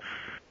creature.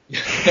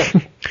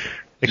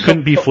 It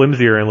couldn't be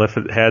flimsier unless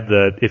it had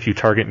the "if you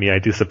target me, I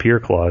disappear"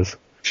 clause.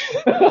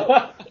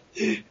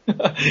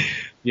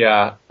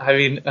 Yeah, I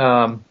mean,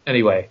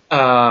 anyway,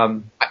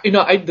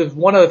 there's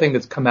one other thing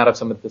that's come out of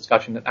some of the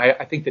discussion, and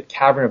I think that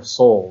Cavern of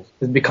Souls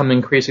has become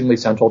increasingly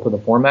central to the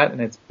format, and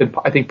it's been,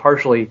 I think,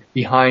 partially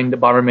behind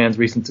Bomberman's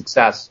recent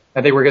success.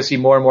 I think we're going to see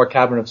more and more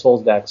Cavern of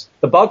Souls decks.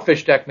 The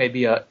Bugfish deck may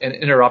be an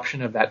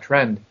interruption of that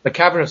trend, but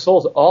Cavern of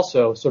Souls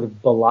also sort of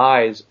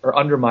belies or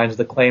undermines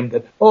the claim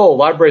that,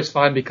 library's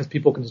fine because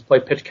people can just play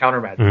pitch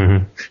counter Magic.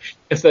 Mm-hmm.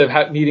 Instead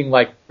of needing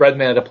like red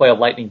mana to play a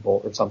lightning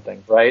bolt or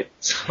something, right?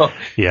 So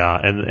yeah,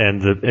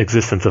 and the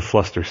existence of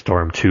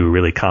Flusterstorm too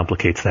really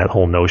complicates that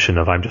whole notion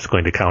of I'm just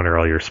going to counter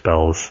all your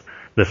spells.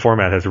 The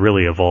format has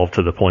really evolved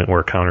to the point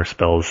where counter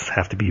spells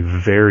have to be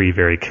very,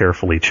 very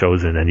carefully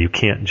chosen, and you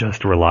can't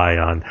just rely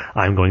on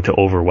I'm going to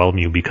overwhelm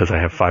you because I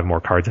have 5 more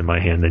cards in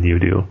my hand than you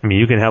do. I mean,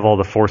 you can have all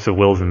the Force of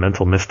Wills and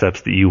mental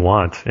missteps that you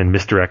want, and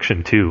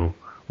misdirection too.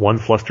 One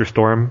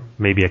Flusterstorm,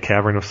 maybe a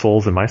Cavern of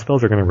Souls, and my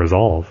spells are going to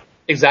resolve.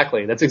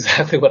 Exactly. That's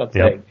exactly what I'm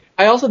saying.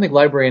 I also think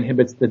Library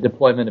inhibits the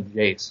deployment of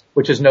Jace,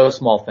 which is no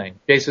small thing.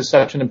 Jace is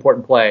such an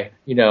important play.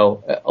 You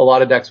know, a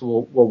lot of decks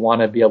will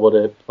want to be able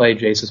to play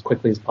Jace as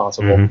quickly as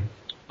possible.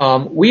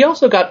 Mm-hmm. We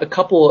also got a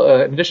couple,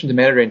 in addition to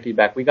Mana Drain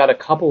feedback, we got a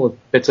couple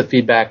of bits of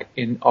feedback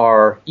in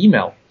our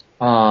email.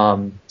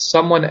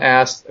 Someone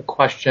asked a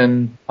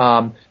question,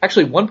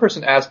 actually one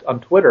person asked on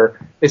Twitter,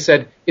 they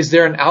said, is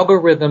there an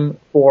algorithm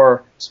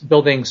for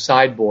building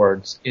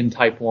sideboards in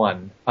Type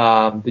 1?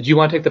 Did you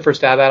want to take the first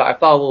stab at it? I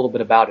thought a little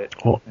bit about it.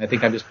 Well, I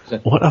think I'm just...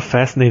 What a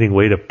fascinating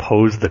way to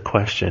pose the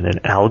question.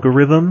 An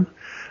algorithm?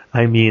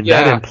 I mean,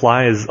 that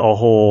implies a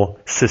whole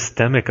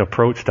systemic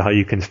approach to how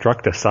you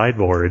construct a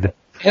sideboard.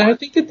 And I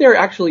think that there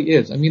actually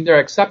is. I mean, there are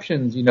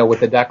exceptions,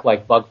 with a deck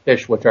like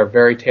Bugfish, which are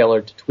very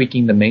tailored to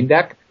tweaking the main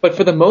deck. But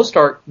for the most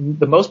part,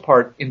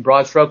 in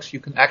broad strokes,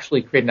 you can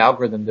actually create an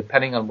algorithm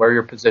depending on where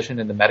you're positioned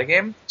in the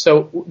metagame.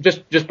 So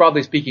just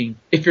broadly speaking,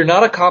 if you're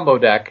not a combo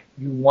deck,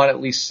 you want at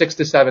least 6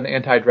 to 7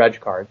 anti-dredge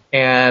cards.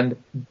 And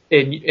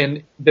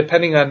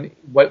depending on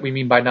what we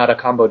mean by not a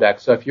combo deck.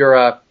 So if you're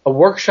a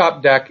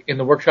workshop deck, in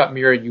the workshop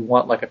mirror, you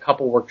want like a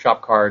couple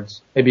workshop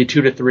cards, maybe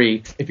 2 to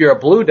 3. If you're a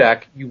blue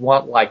deck, you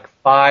want like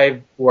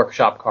 5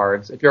 workshop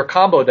cards. If you're a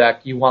combo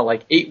deck, you want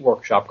like 8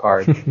 workshop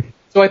cards.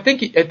 So I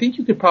think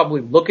you could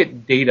probably look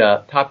at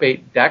data, top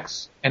 8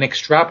 decks, and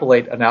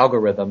extrapolate an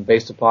algorithm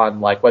based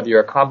upon like whether you're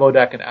a combo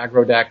deck, an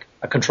aggro deck,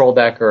 a control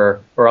deck, or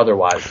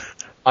otherwise,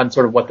 on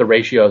sort of what the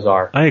ratios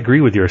are. I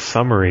agree with your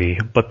summary,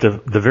 but the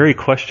very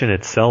question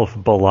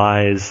itself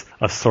belies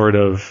a sort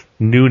of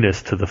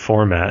newness to the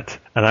format.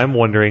 And I'm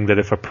wondering that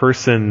if a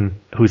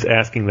person who's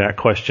asking that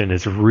question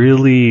is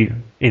really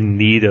in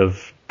need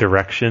of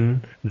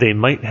direction, they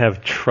might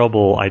have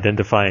trouble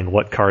identifying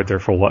what cards are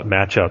for what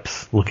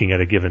matchups looking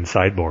at a given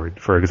sideboard,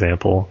 for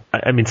example.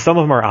 I mean, some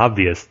of them are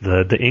obvious.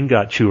 The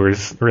Ingot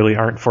Chewers really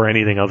aren't for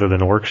anything other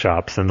than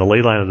workshops, and the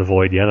Leyline of the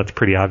Void, that's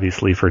pretty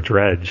obviously for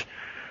dredge.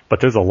 But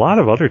there's a lot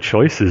of other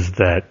choices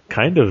that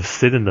kind of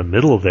sit in the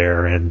middle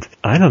there, and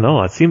I don't know.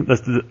 I think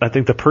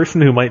the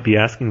person who might be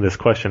asking this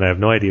question, I have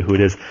no idea who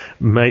it is,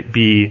 might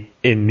be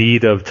in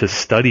need of to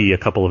study a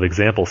couple of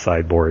example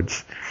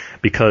sideboards,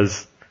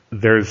 because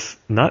there's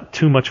not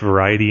too much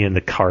variety in the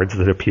cards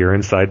that appear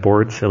in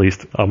sideboards, at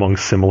least among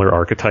similar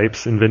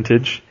archetypes in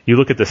Vintage. You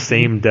look at the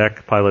same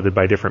deck piloted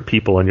by different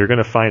people, and you're going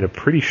to find a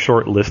pretty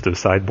short list of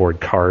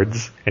sideboard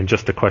cards and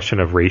just a question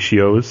of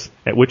ratios,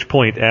 at which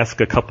point ask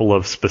a couple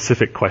of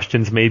specific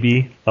questions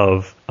maybe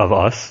of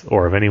us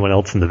or of anyone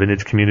else in the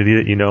Vintage community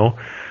that you know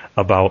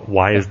about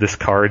why is this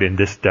card in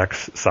this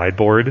deck's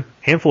sideboard.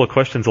 Handful of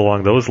questions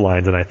along those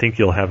lines, and I think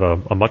you'll have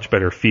a much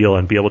better feel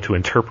and be able to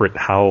interpret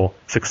how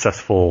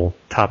successful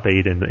top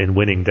 8 and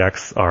winning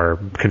decks are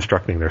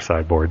constructing their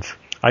sideboards.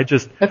 I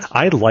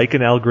like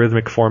an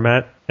algorithmic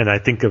format, and I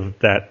think of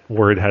that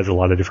word has a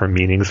lot of different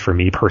meanings for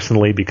me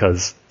personally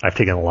because I've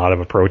taken a lot of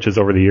approaches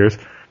over the years.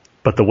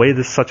 But the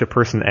way such a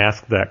person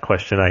asked that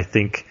question, I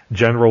think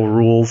general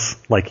rules,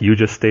 like you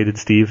just stated,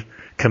 Steve,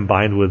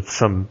 combined with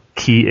some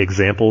key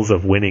examples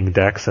of winning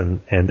decks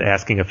and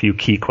asking a few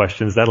key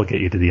questions, that'll get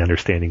you to the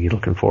understanding you're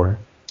looking for.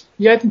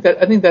 Yeah, I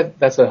think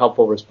that's a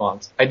helpful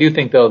response. I do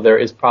think though there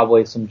is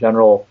probably some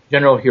general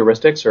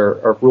heuristics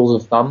or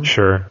rules of thumb.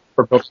 Sure.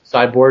 For building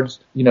sideboards,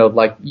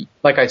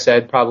 like I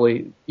said,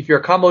 probably if you're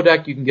a combo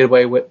deck, you can get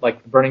away with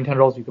like Burning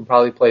Tendrils. You can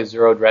probably play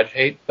 0 Dredge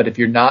Hate. But if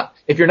you're not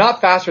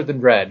faster than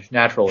Dredge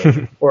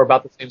naturally or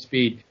about the same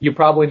speed, you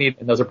probably need,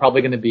 and those are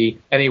probably going to be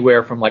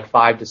anywhere from like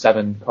 5 to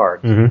 7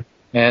 cards.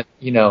 Mm-hmm. And,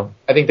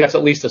 I think that's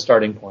at least a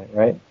starting point,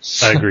 right?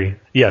 I agree.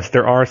 Yes,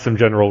 there are some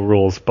general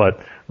rules,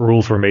 but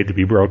rules were made to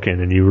be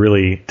broken, and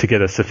to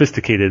get a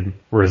sophisticated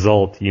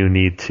result, you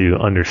need to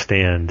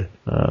understand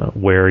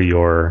where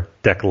your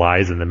deck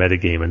lies in the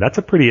metagame, and that's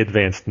a pretty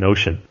advanced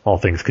notion, all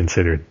things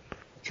considered.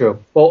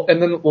 True. Well,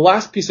 and then the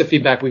last piece of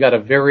feedback, we got a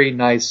very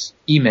nice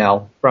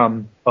email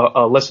from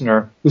a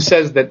listener who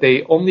says that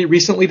they only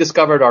recently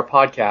discovered our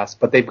podcast,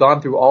 but they've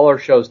gone through all our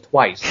shows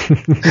twice.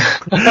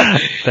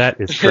 That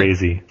is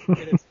crazy.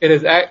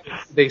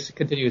 They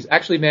continue,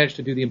 actually managed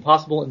to do the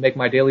impossible and make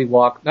my daily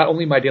walk, not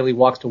only my daily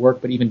walks to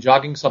work, but even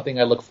jogging, something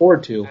I look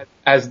forward to,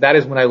 as that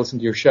is when I listen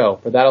to your show.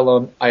 For that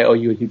alone, I owe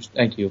you a huge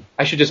thank you.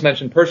 I should just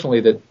mention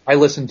personally that I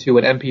listen to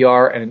an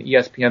NPR and an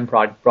ESPN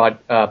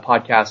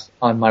podcast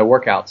on my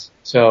workouts.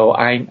 So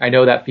I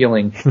know that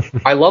feeling.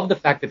 I love the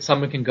fact that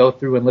someone can go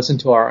through and listen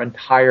to our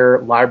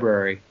entire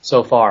library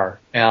so far.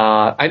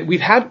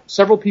 We've had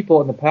several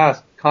people in the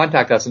past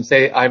contact us and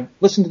say, I've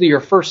listened to your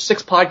first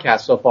 6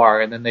 podcasts so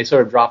far, and then they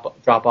sort of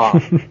drop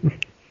off.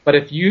 But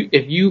if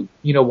you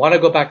want to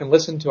go back and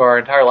listen to our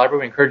entire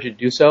library, we encourage you to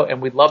do so. And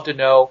we'd love to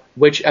know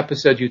which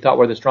episodes you thought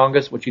were the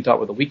strongest, what you thought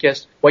were the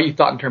weakest, what you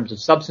thought in terms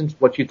of substance,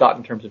 what you thought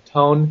in terms of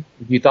tone,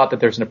 if you thought that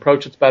there's an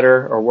approach that's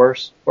better or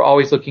worse. We're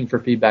always looking for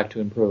feedback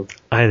to improve.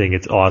 I think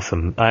it's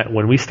awesome.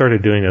 When we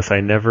started doing this,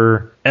 I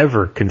never,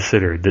 ever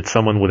considered that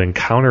someone would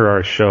encounter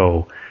our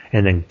show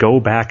and then go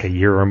back a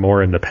year or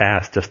more in the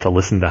past just to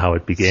listen to how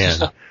it began.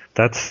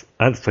 I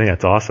think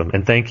that's awesome.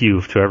 And thank you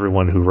to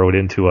everyone who wrote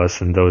into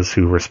us and those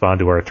who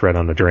respond to our thread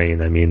on the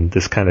drain. I mean,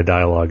 this kind of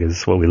dialogue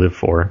is what we live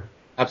for.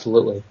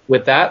 Absolutely.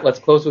 With that, let's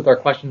close with our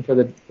question for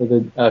the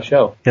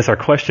show. Yes, our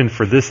question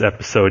for this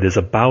episode is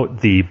about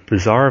the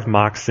Bazaar of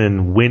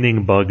Moxen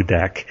winning bug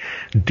deck.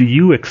 Do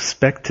you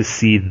expect to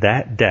see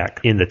that deck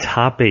in the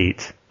top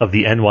 8 of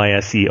the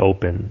NYSE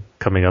Open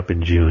coming up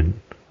in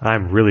June?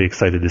 I'm really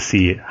excited to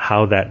see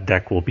how that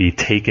deck will be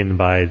taken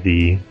by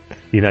the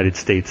United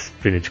States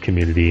vintage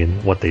community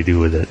and what they do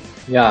with it.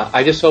 Yeah,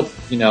 I just hope,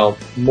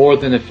 more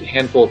than a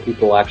handful of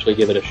people actually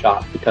give it a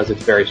shot because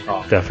it's very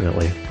strong.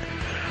 Definitely.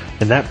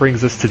 And that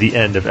brings us to the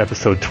end of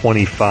episode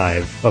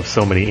 25 of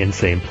So Many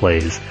Insane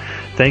Plays.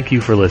 Thank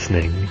you for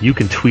listening. You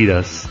can tweet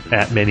us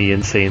at Many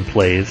Insane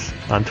Plays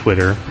on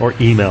Twitter or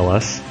email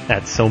us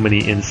at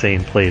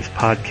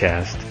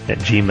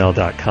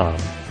somanyinsaneplayspodcast@gmail.com.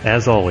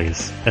 As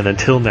always, and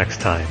until next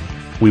time,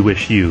 we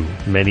wish you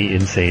many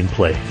insane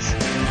plays.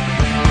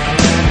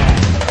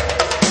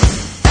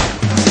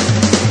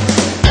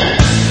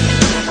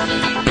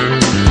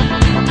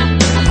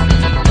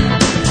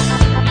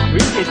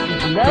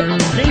 It's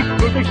not safe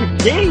for the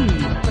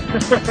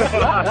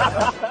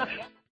game.